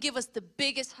then he would give us the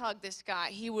biggest hug, this guy.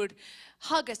 He would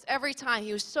hug us every time.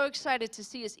 He was so excited to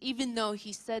see us, even though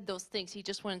he said those things. He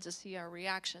just wanted to see our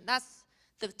reaction. That's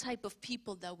the type of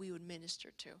people that we would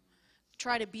minister to.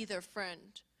 Try to be their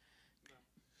friend.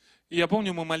 И я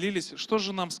помню, мы молились, что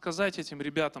же нам сказать этим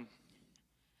ребятам?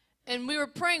 And we were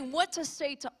praying what to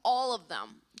say to all of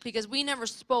them, because we never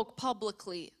spoke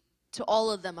publicly to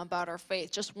all of them about our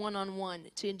faith, just one-on-one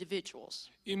to individuals.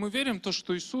 И мы верим в то,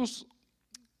 что Иисус,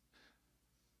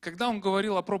 когда Он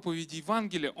говорил о проповеди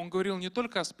Евангелия, Он говорил не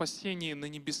только о спасении на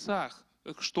небесах,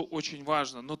 что очень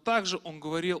важно, но также Он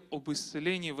говорил об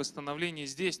исцелении и восстановлении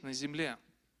здесь, на земле.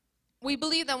 We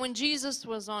believe that when Jesus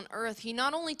was on earth, he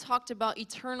not only talked about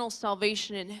eternal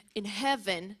salvation in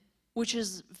heaven, which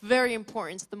is very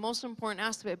important, it's the most important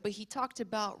aspect, but he talked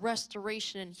about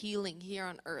restoration and healing here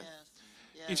on earth.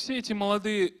 И все эти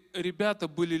молодые ребята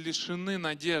были лишены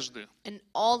надежды. And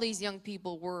all these young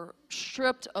people were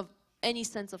stripped of any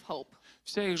sense of hope.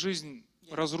 Вся их жизнь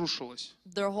разрушилась.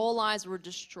 Their whole lives were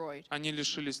destroyed. Они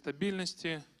лишились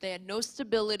стабильности, They had no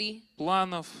stability,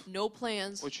 планов, no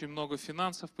plans, очень много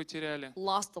финансов потеряли.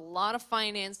 lost a lot of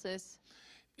finances.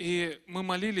 И мы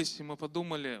молились, и мы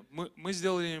подумали, мы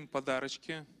сделали им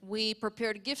подарочки. We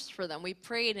prepared gifts for them. We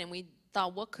prayed and we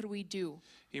thought, what could we do?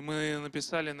 И мы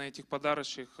написали на этих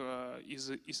подарочках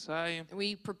из Исаии.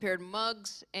 We prepared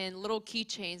mugs and little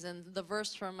keychains, and the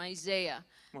verse from Isaiah.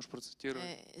 Можешь процитировать?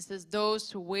 It says, those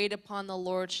who wait upon the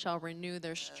Lord shall renew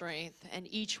their strength. And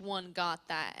each one got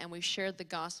that, and we shared the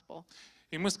gospel.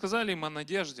 И мы сказали им о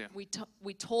надежде.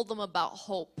 We told them about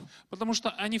hope. Потому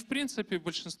что они, в принципе,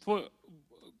 большинство,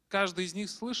 каждый из них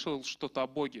слышал что-то о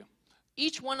Боге.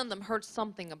 Each one of them heard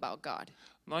something about God,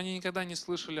 Но они никогда не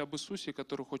слышали об Иисусе,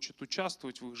 который хочет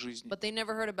участвовать в их жизни. but they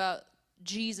never heard about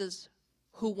Jesus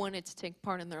who wanted to take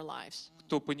part in their lives,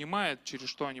 Кто понимает, через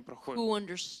что они проходят. who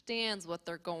understands what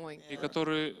they're going И through,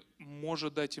 который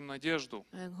может дать им надежду,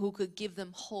 and who could give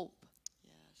them hope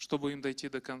чтобы им дойти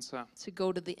до конца. to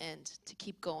go to the end, to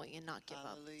keep going and not give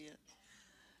up. Hallelujah.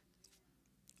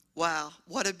 Wow,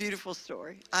 what a beautiful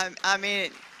story. I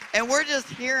mean, and we're just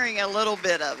hearing a little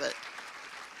bit of it.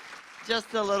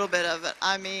 Just a little bit of it.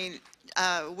 I mean,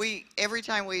 every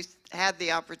time we've had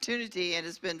the opportunity, and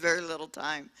it's been very little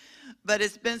time, but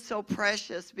it's been so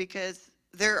precious because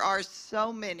there are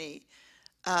so many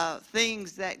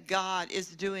things that God is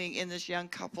doing in this young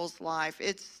couple's life.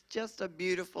 It's just a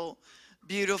beautiful,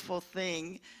 beautiful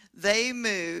thing. They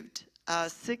moved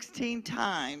 16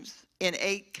 times in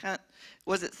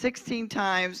 16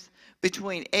 times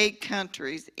between 8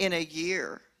 countries in a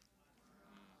year.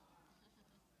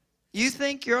 You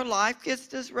think your life gets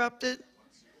disrupted?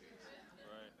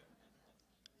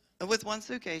 With one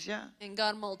suitcase, yeah. And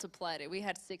God multiplied it. We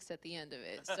had 6 at the end of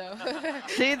it. So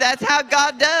See, that's how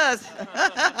God does.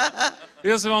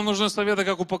 Если вам нужны советы,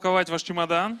 как упаковать ваш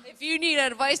чемодан, if you need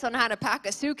advice on how to pack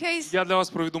a suitcase, я для вас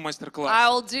проведу мастер-класс.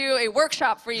 I'll do a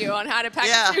workshop for you on how to pack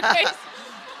Yeah. a suitcase.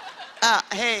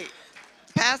 Hey,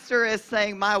 Pastor is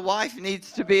saying my wife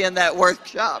needs to be in that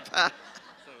workshop.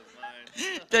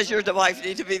 Does your wife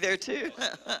need to be there too?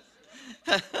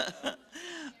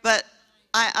 But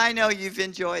I know you've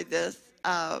enjoyed this.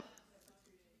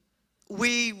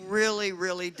 We really,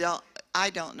 really don't. I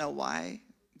don't know why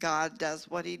God does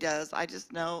what he does. I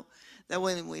just know that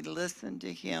when we listen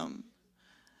to him,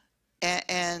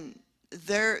 and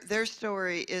their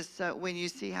story is when you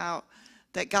see how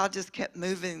that God just kept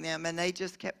moving them and they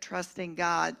just kept trusting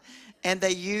God and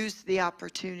they used the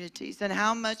opportunities, and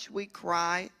how much we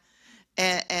cry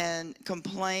and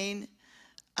complain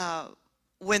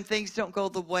when things don't go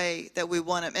the way that we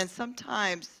want them. And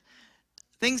sometimes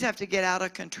things have to get out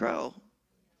of control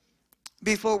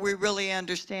before we really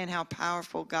understand how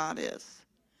powerful God is.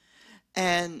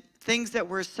 And things that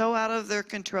were so out of their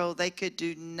control, they could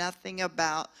do nothing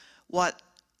about what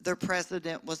their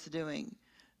president was doing.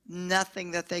 Nothing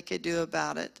that they could do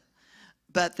about it.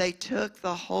 But they took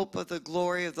the hope of the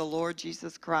glory of the Lord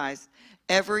Jesus Christ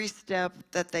every step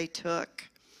that they took.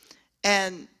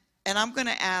 And I'm going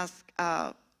to ask,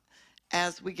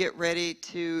 as we get ready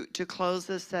to close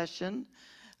this session,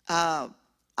 I'm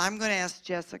going to ask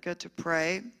Jessica to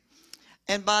pray.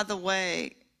 And by the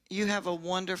way, you have a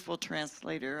wonderful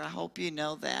translator. I hope you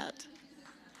know that.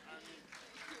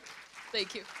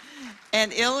 Thank you.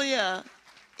 And Ilya,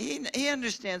 he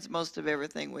understands most of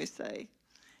everything we say.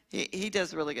 He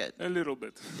does really good. A little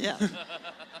bit. Yeah.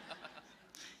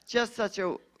 Just such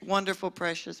a wonderful,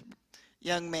 precious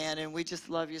young man, and we just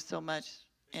love you so much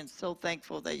and so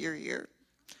thankful that you're here.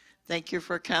 Thank you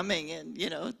for coming, and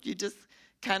you just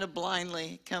kind of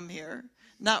blindly come here.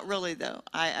 Not really, though.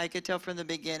 I could tell from the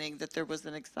beginning that there was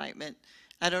an excitement.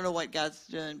 I don't know what God's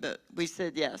doing, but we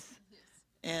said yes.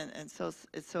 And so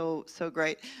it's so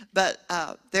great. But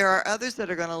there are others that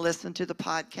are going to listen to the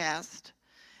podcast,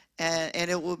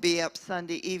 and it will be up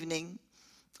Sunday evening.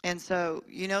 And so,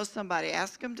 somebody,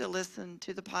 ask them to listen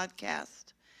to the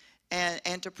podcast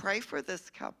and to pray for this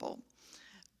couple.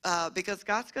 Because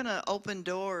God's going to open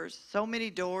doors, so many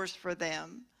doors for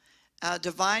them.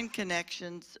 Divine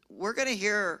connections. We're going to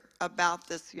hear about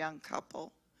this young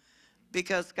couple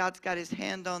because God's got his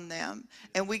hand on them,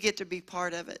 and we get to be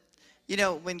part of it.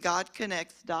 When God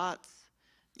connects dots,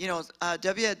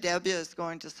 WW is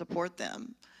going to support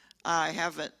them. I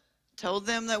haven't told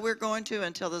them that we're going to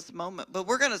until this moment, but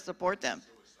we're going to support them.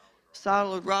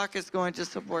 Solid Rock is going to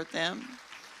support them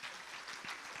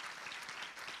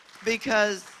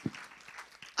because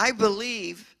I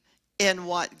believe in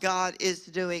what God is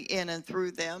doing in and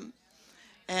through them.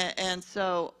 And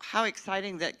so how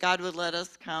exciting that God would let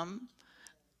us come,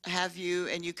 have you,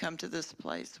 and you come to this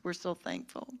place. We're so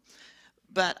thankful.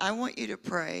 But I want you to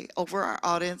pray over our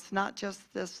audience, not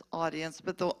just this audience,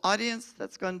 but the audience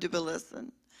that's going to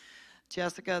listen,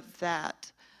 Jessica,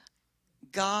 that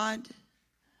God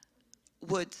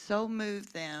would so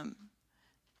move them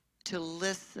to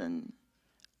listen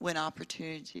when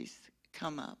opportunities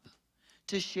come up,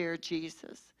 to share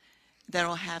Jesus. They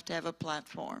don't have to have a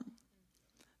platform.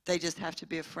 They just have to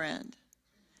be a friend.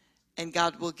 And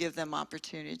God will give them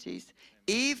opportunities,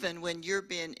 even when you're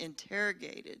being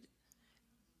interrogated.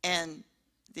 And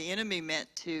the enemy meant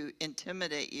to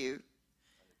intimidate you.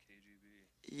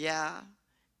 Yeah.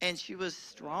 And she was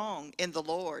strong in the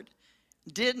Lord.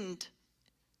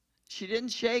 She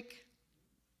didn't shake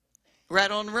right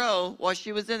on the row while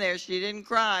she was in there. She didn't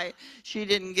cry. She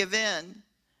didn't give in.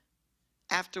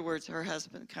 Afterwards, her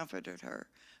husband comforted her,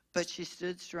 but she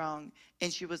stood strong,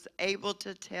 and she was able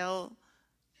to tell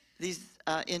these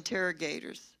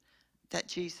interrogators that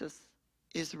Jesus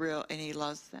is real and he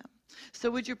loves them.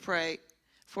 So would you pray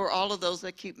for all of those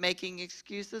that keep making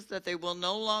excuses, that they will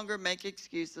no longer make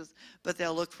excuses, but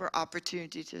they'll look for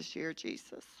opportunity to share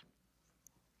Jesus?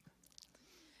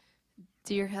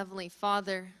 Dear Heavenly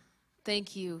Father,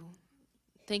 thank you.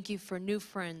 Thank you for new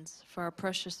friends, for our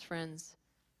precious friends,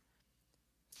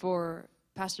 for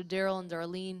Pastor Daryl and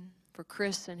Darlene, for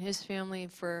Chris and his family,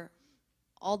 for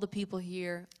all the people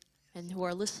here and who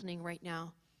are listening right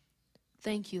now.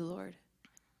 Thank you, Lord.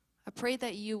 I pray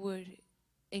that you would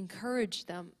encourage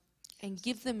them and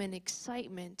give them an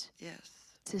excitement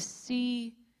to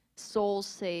see souls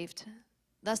saved.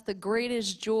 That's the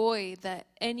greatest joy that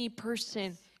any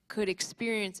person could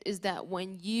experience, is that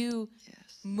when you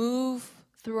move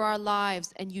through our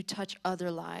lives and you touch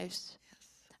other lives.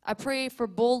 I pray for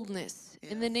boldness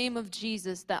in the name of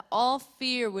Jesus, that all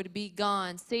fear would be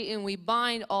gone. Satan, we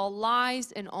bind all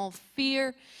lies and all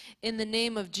fear in the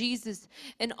name of Jesus,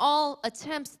 and all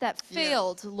attempts that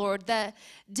failed, Lord, that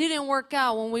didn't work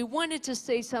out when we wanted to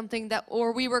say something, that,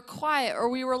 or we were quiet, or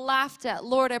we were laughed at.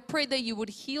 Lord, I pray that you would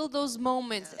heal those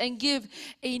moments and give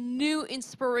a new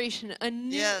inspiration, a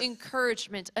new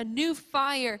encouragement, a new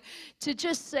fire to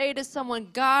just say to someone,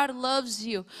 God loves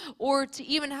you, or to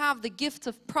even have the gift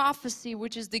of prophecy,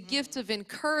 which is the gift of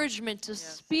encouragement, to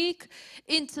speak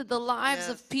into the lives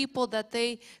of people that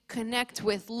they connect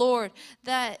with. Lord,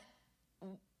 that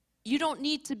you don't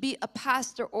need to be a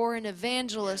pastor or an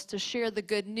evangelist to share the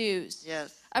good news.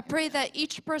 I pray that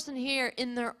each person here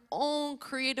in their own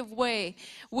creative way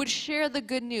would share the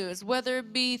good news, whether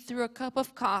it be through a cup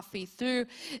of coffee, through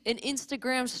an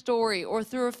Instagram story, or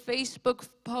through a Facebook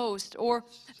post, or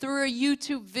through a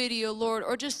YouTube video, Lord,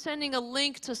 or just sending a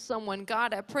link to someone.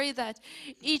 God, I pray that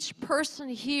each person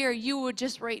here, you would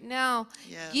just right now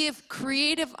give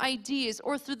creative ideas,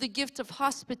 or through the gift of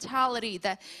hospitality,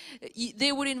 that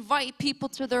they would invite people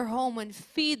to their home and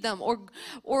feed them,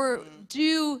 or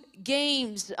do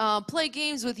games, play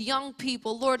games with young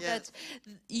people, Lord, that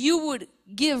you would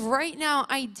give right now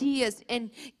ideas, and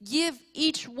give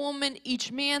each woman,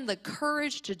 each man the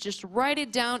courage to just write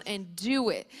it down and do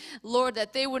it. Lord,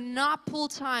 that they would not pull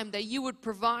time, that you would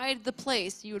provide the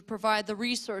place, you would provide the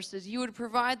resources, you would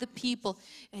provide the people,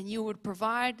 and you would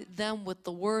provide them with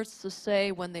the words to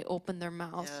say when they open their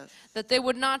mouths. That they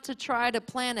would not to try to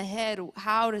plan ahead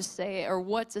how to say it or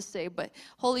what to say, but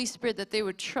Holy Spirit, that they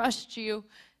would trust you,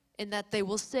 and that they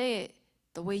will say it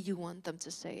the way you want them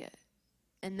to say it.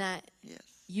 And that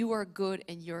you are good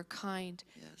and you're kind,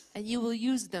 and you will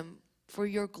use them for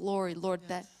your glory, Lord,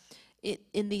 that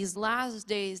in these last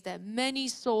days, that many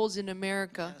souls in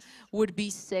America would be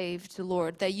saved,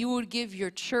 Lord, that you would give your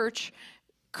church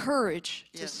courage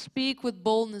to speak with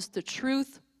boldness the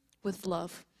truth with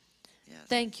love.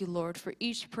 Thank you, Lord, for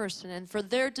each person and for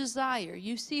their desire.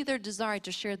 You see their desire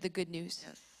to share the good news.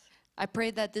 I pray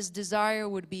that this desire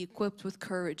would be equipped with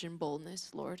courage and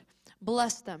boldness, Lord.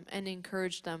 Bless them and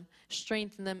encourage them,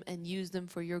 strengthen them, and use them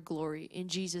for your glory. In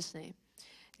Jesus' name,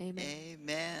 amen.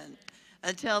 Amen.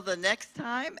 Until the next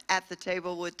time at the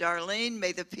table with Darlene,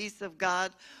 may the peace of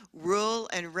God rule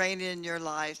and reign in your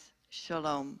lives.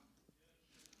 Shalom.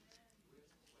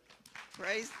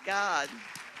 Praise God.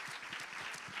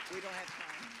 We don't have time.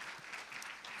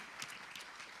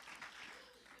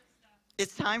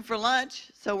 It's time for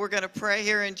lunch, so we're going to pray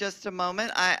here in just a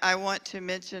moment. I want to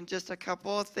mention just a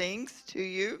couple of things to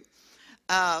you.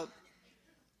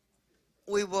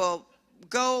 We will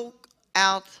go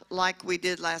out like we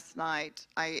did last night.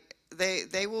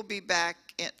 They will be back.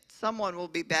 Someone will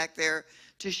be back there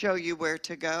to show you where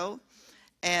to go.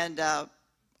 And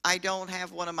I don't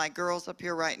have one of my girls up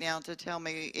here right now to tell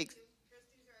me.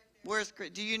 Where's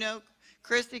Chris? Do you know?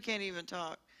 Christy can't even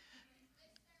talk.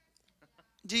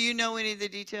 Do you know any of the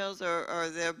details, or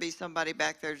there'll be somebody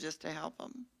back there just to help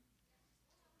them?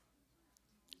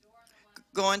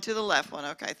 Going to the left one.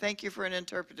 Okay. Thank you for an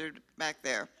interpreter back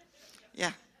there.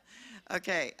 Yeah.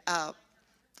 Okay.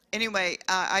 Anyway,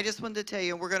 I just wanted to tell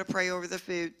you, and we're going to pray over the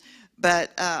food,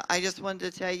 but I just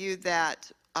wanted to tell you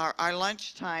that our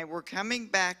lunchtime, we're coming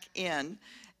back in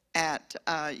at,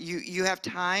 you have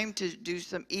time to do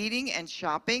some eating and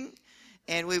shopping.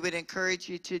 And we would encourage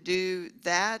you to do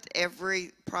that.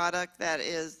 Every product that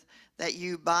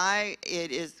you buy,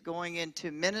 it is going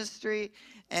into ministry.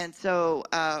 And so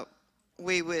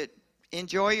we would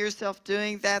enjoy yourself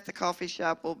doing that. The coffee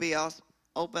shop will be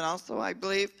open also, I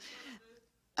believe.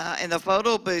 In the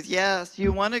photo booth, yes.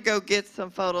 You want to go get some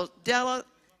photos. Della,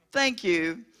 thank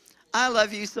you. I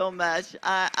love you so much.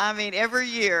 I mean, every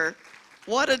year,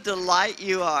 what a delight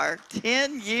you are.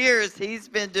 10 years he's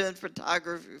been doing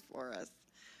photography for us.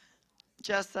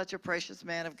 Just such a precious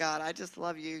man of God. I just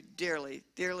love you dearly,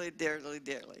 dearly, dearly,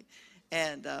 dearly.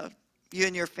 And you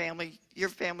and your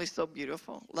family's so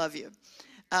beautiful. Love you.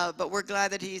 But we're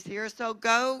glad that he's here. So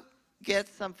go get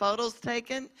some photos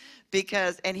taken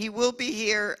and he will be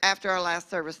here after our last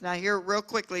service. Now here, real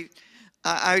quickly,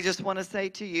 I just want to say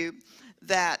to you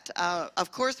that,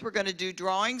 of course, we're going to do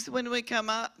drawings when we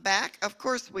come back. Of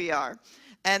course we are.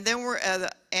 And then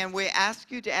we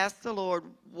ask you to ask the Lord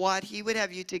what he would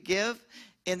have you to give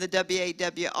in the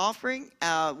WAW offering.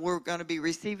 We're going to be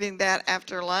receiving that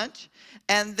after lunch.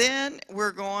 And then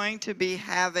we're going to be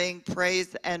having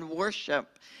praise and worship.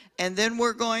 And then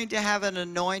we're going to have an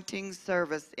anointing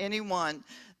service. Anyone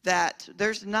that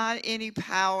there's not any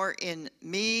power in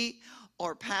me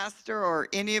or pastor or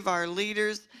any of our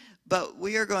leaders, but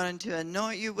we are going to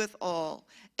anoint you with oil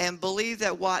and believe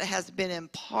that what has been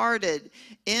imparted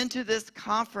into this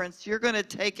conference, you're going to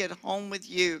take it home with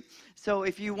you. So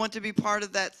if you want to be part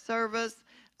of that service,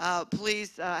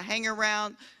 please hang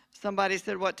around. Somebody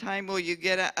said, what time will you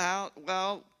get out?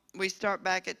 Well, we start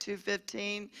back at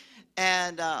 2:15,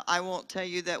 and I won't tell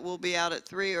you that we'll be out at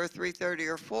 3 or 3:30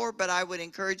 or 4, but I would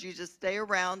encourage you to stay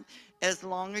around as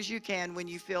long as you can. When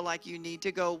you feel like you need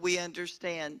to go, we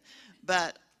understand.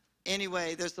 But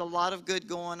anyway, there's a lot of good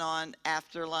going on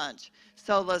after lunch.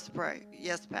 So let's pray.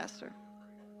 Yes, Pastor.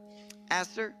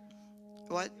 Pastor?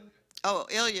 What? Oh,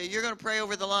 Ilya, you're going to pray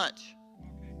over the lunch.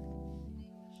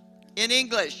 In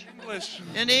English. English.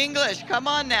 In English. Come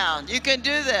on now. You can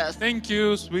do this. Thank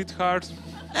you, sweetheart.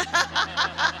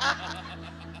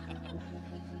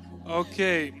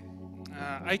 Okay,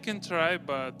 I can try,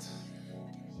 but...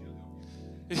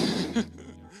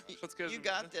 You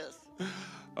got this.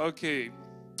 Okay.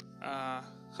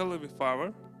 Heavenly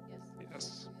Father.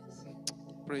 Yes.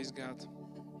 Praise God.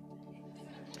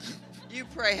 You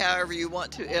pray however you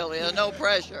want to, Ilya. No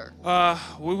pressure.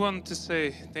 We want to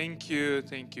say thank you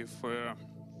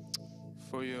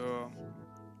for your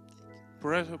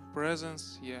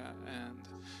presence, and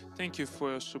thank you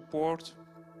for your support.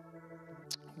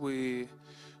 We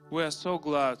are so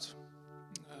glad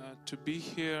to be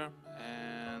here,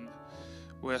 and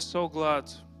we are so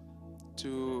glad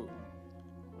to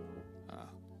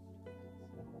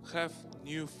have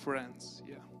new friends.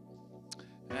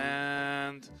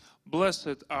 And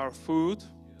blessed our food,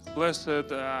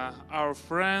 blessed our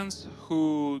friends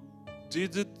who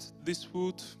did this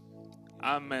food.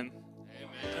 Amen.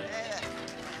 Amen.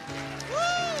 Woo!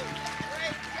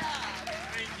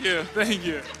 Great job. Thank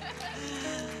you.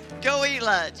 Go eat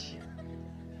lunch.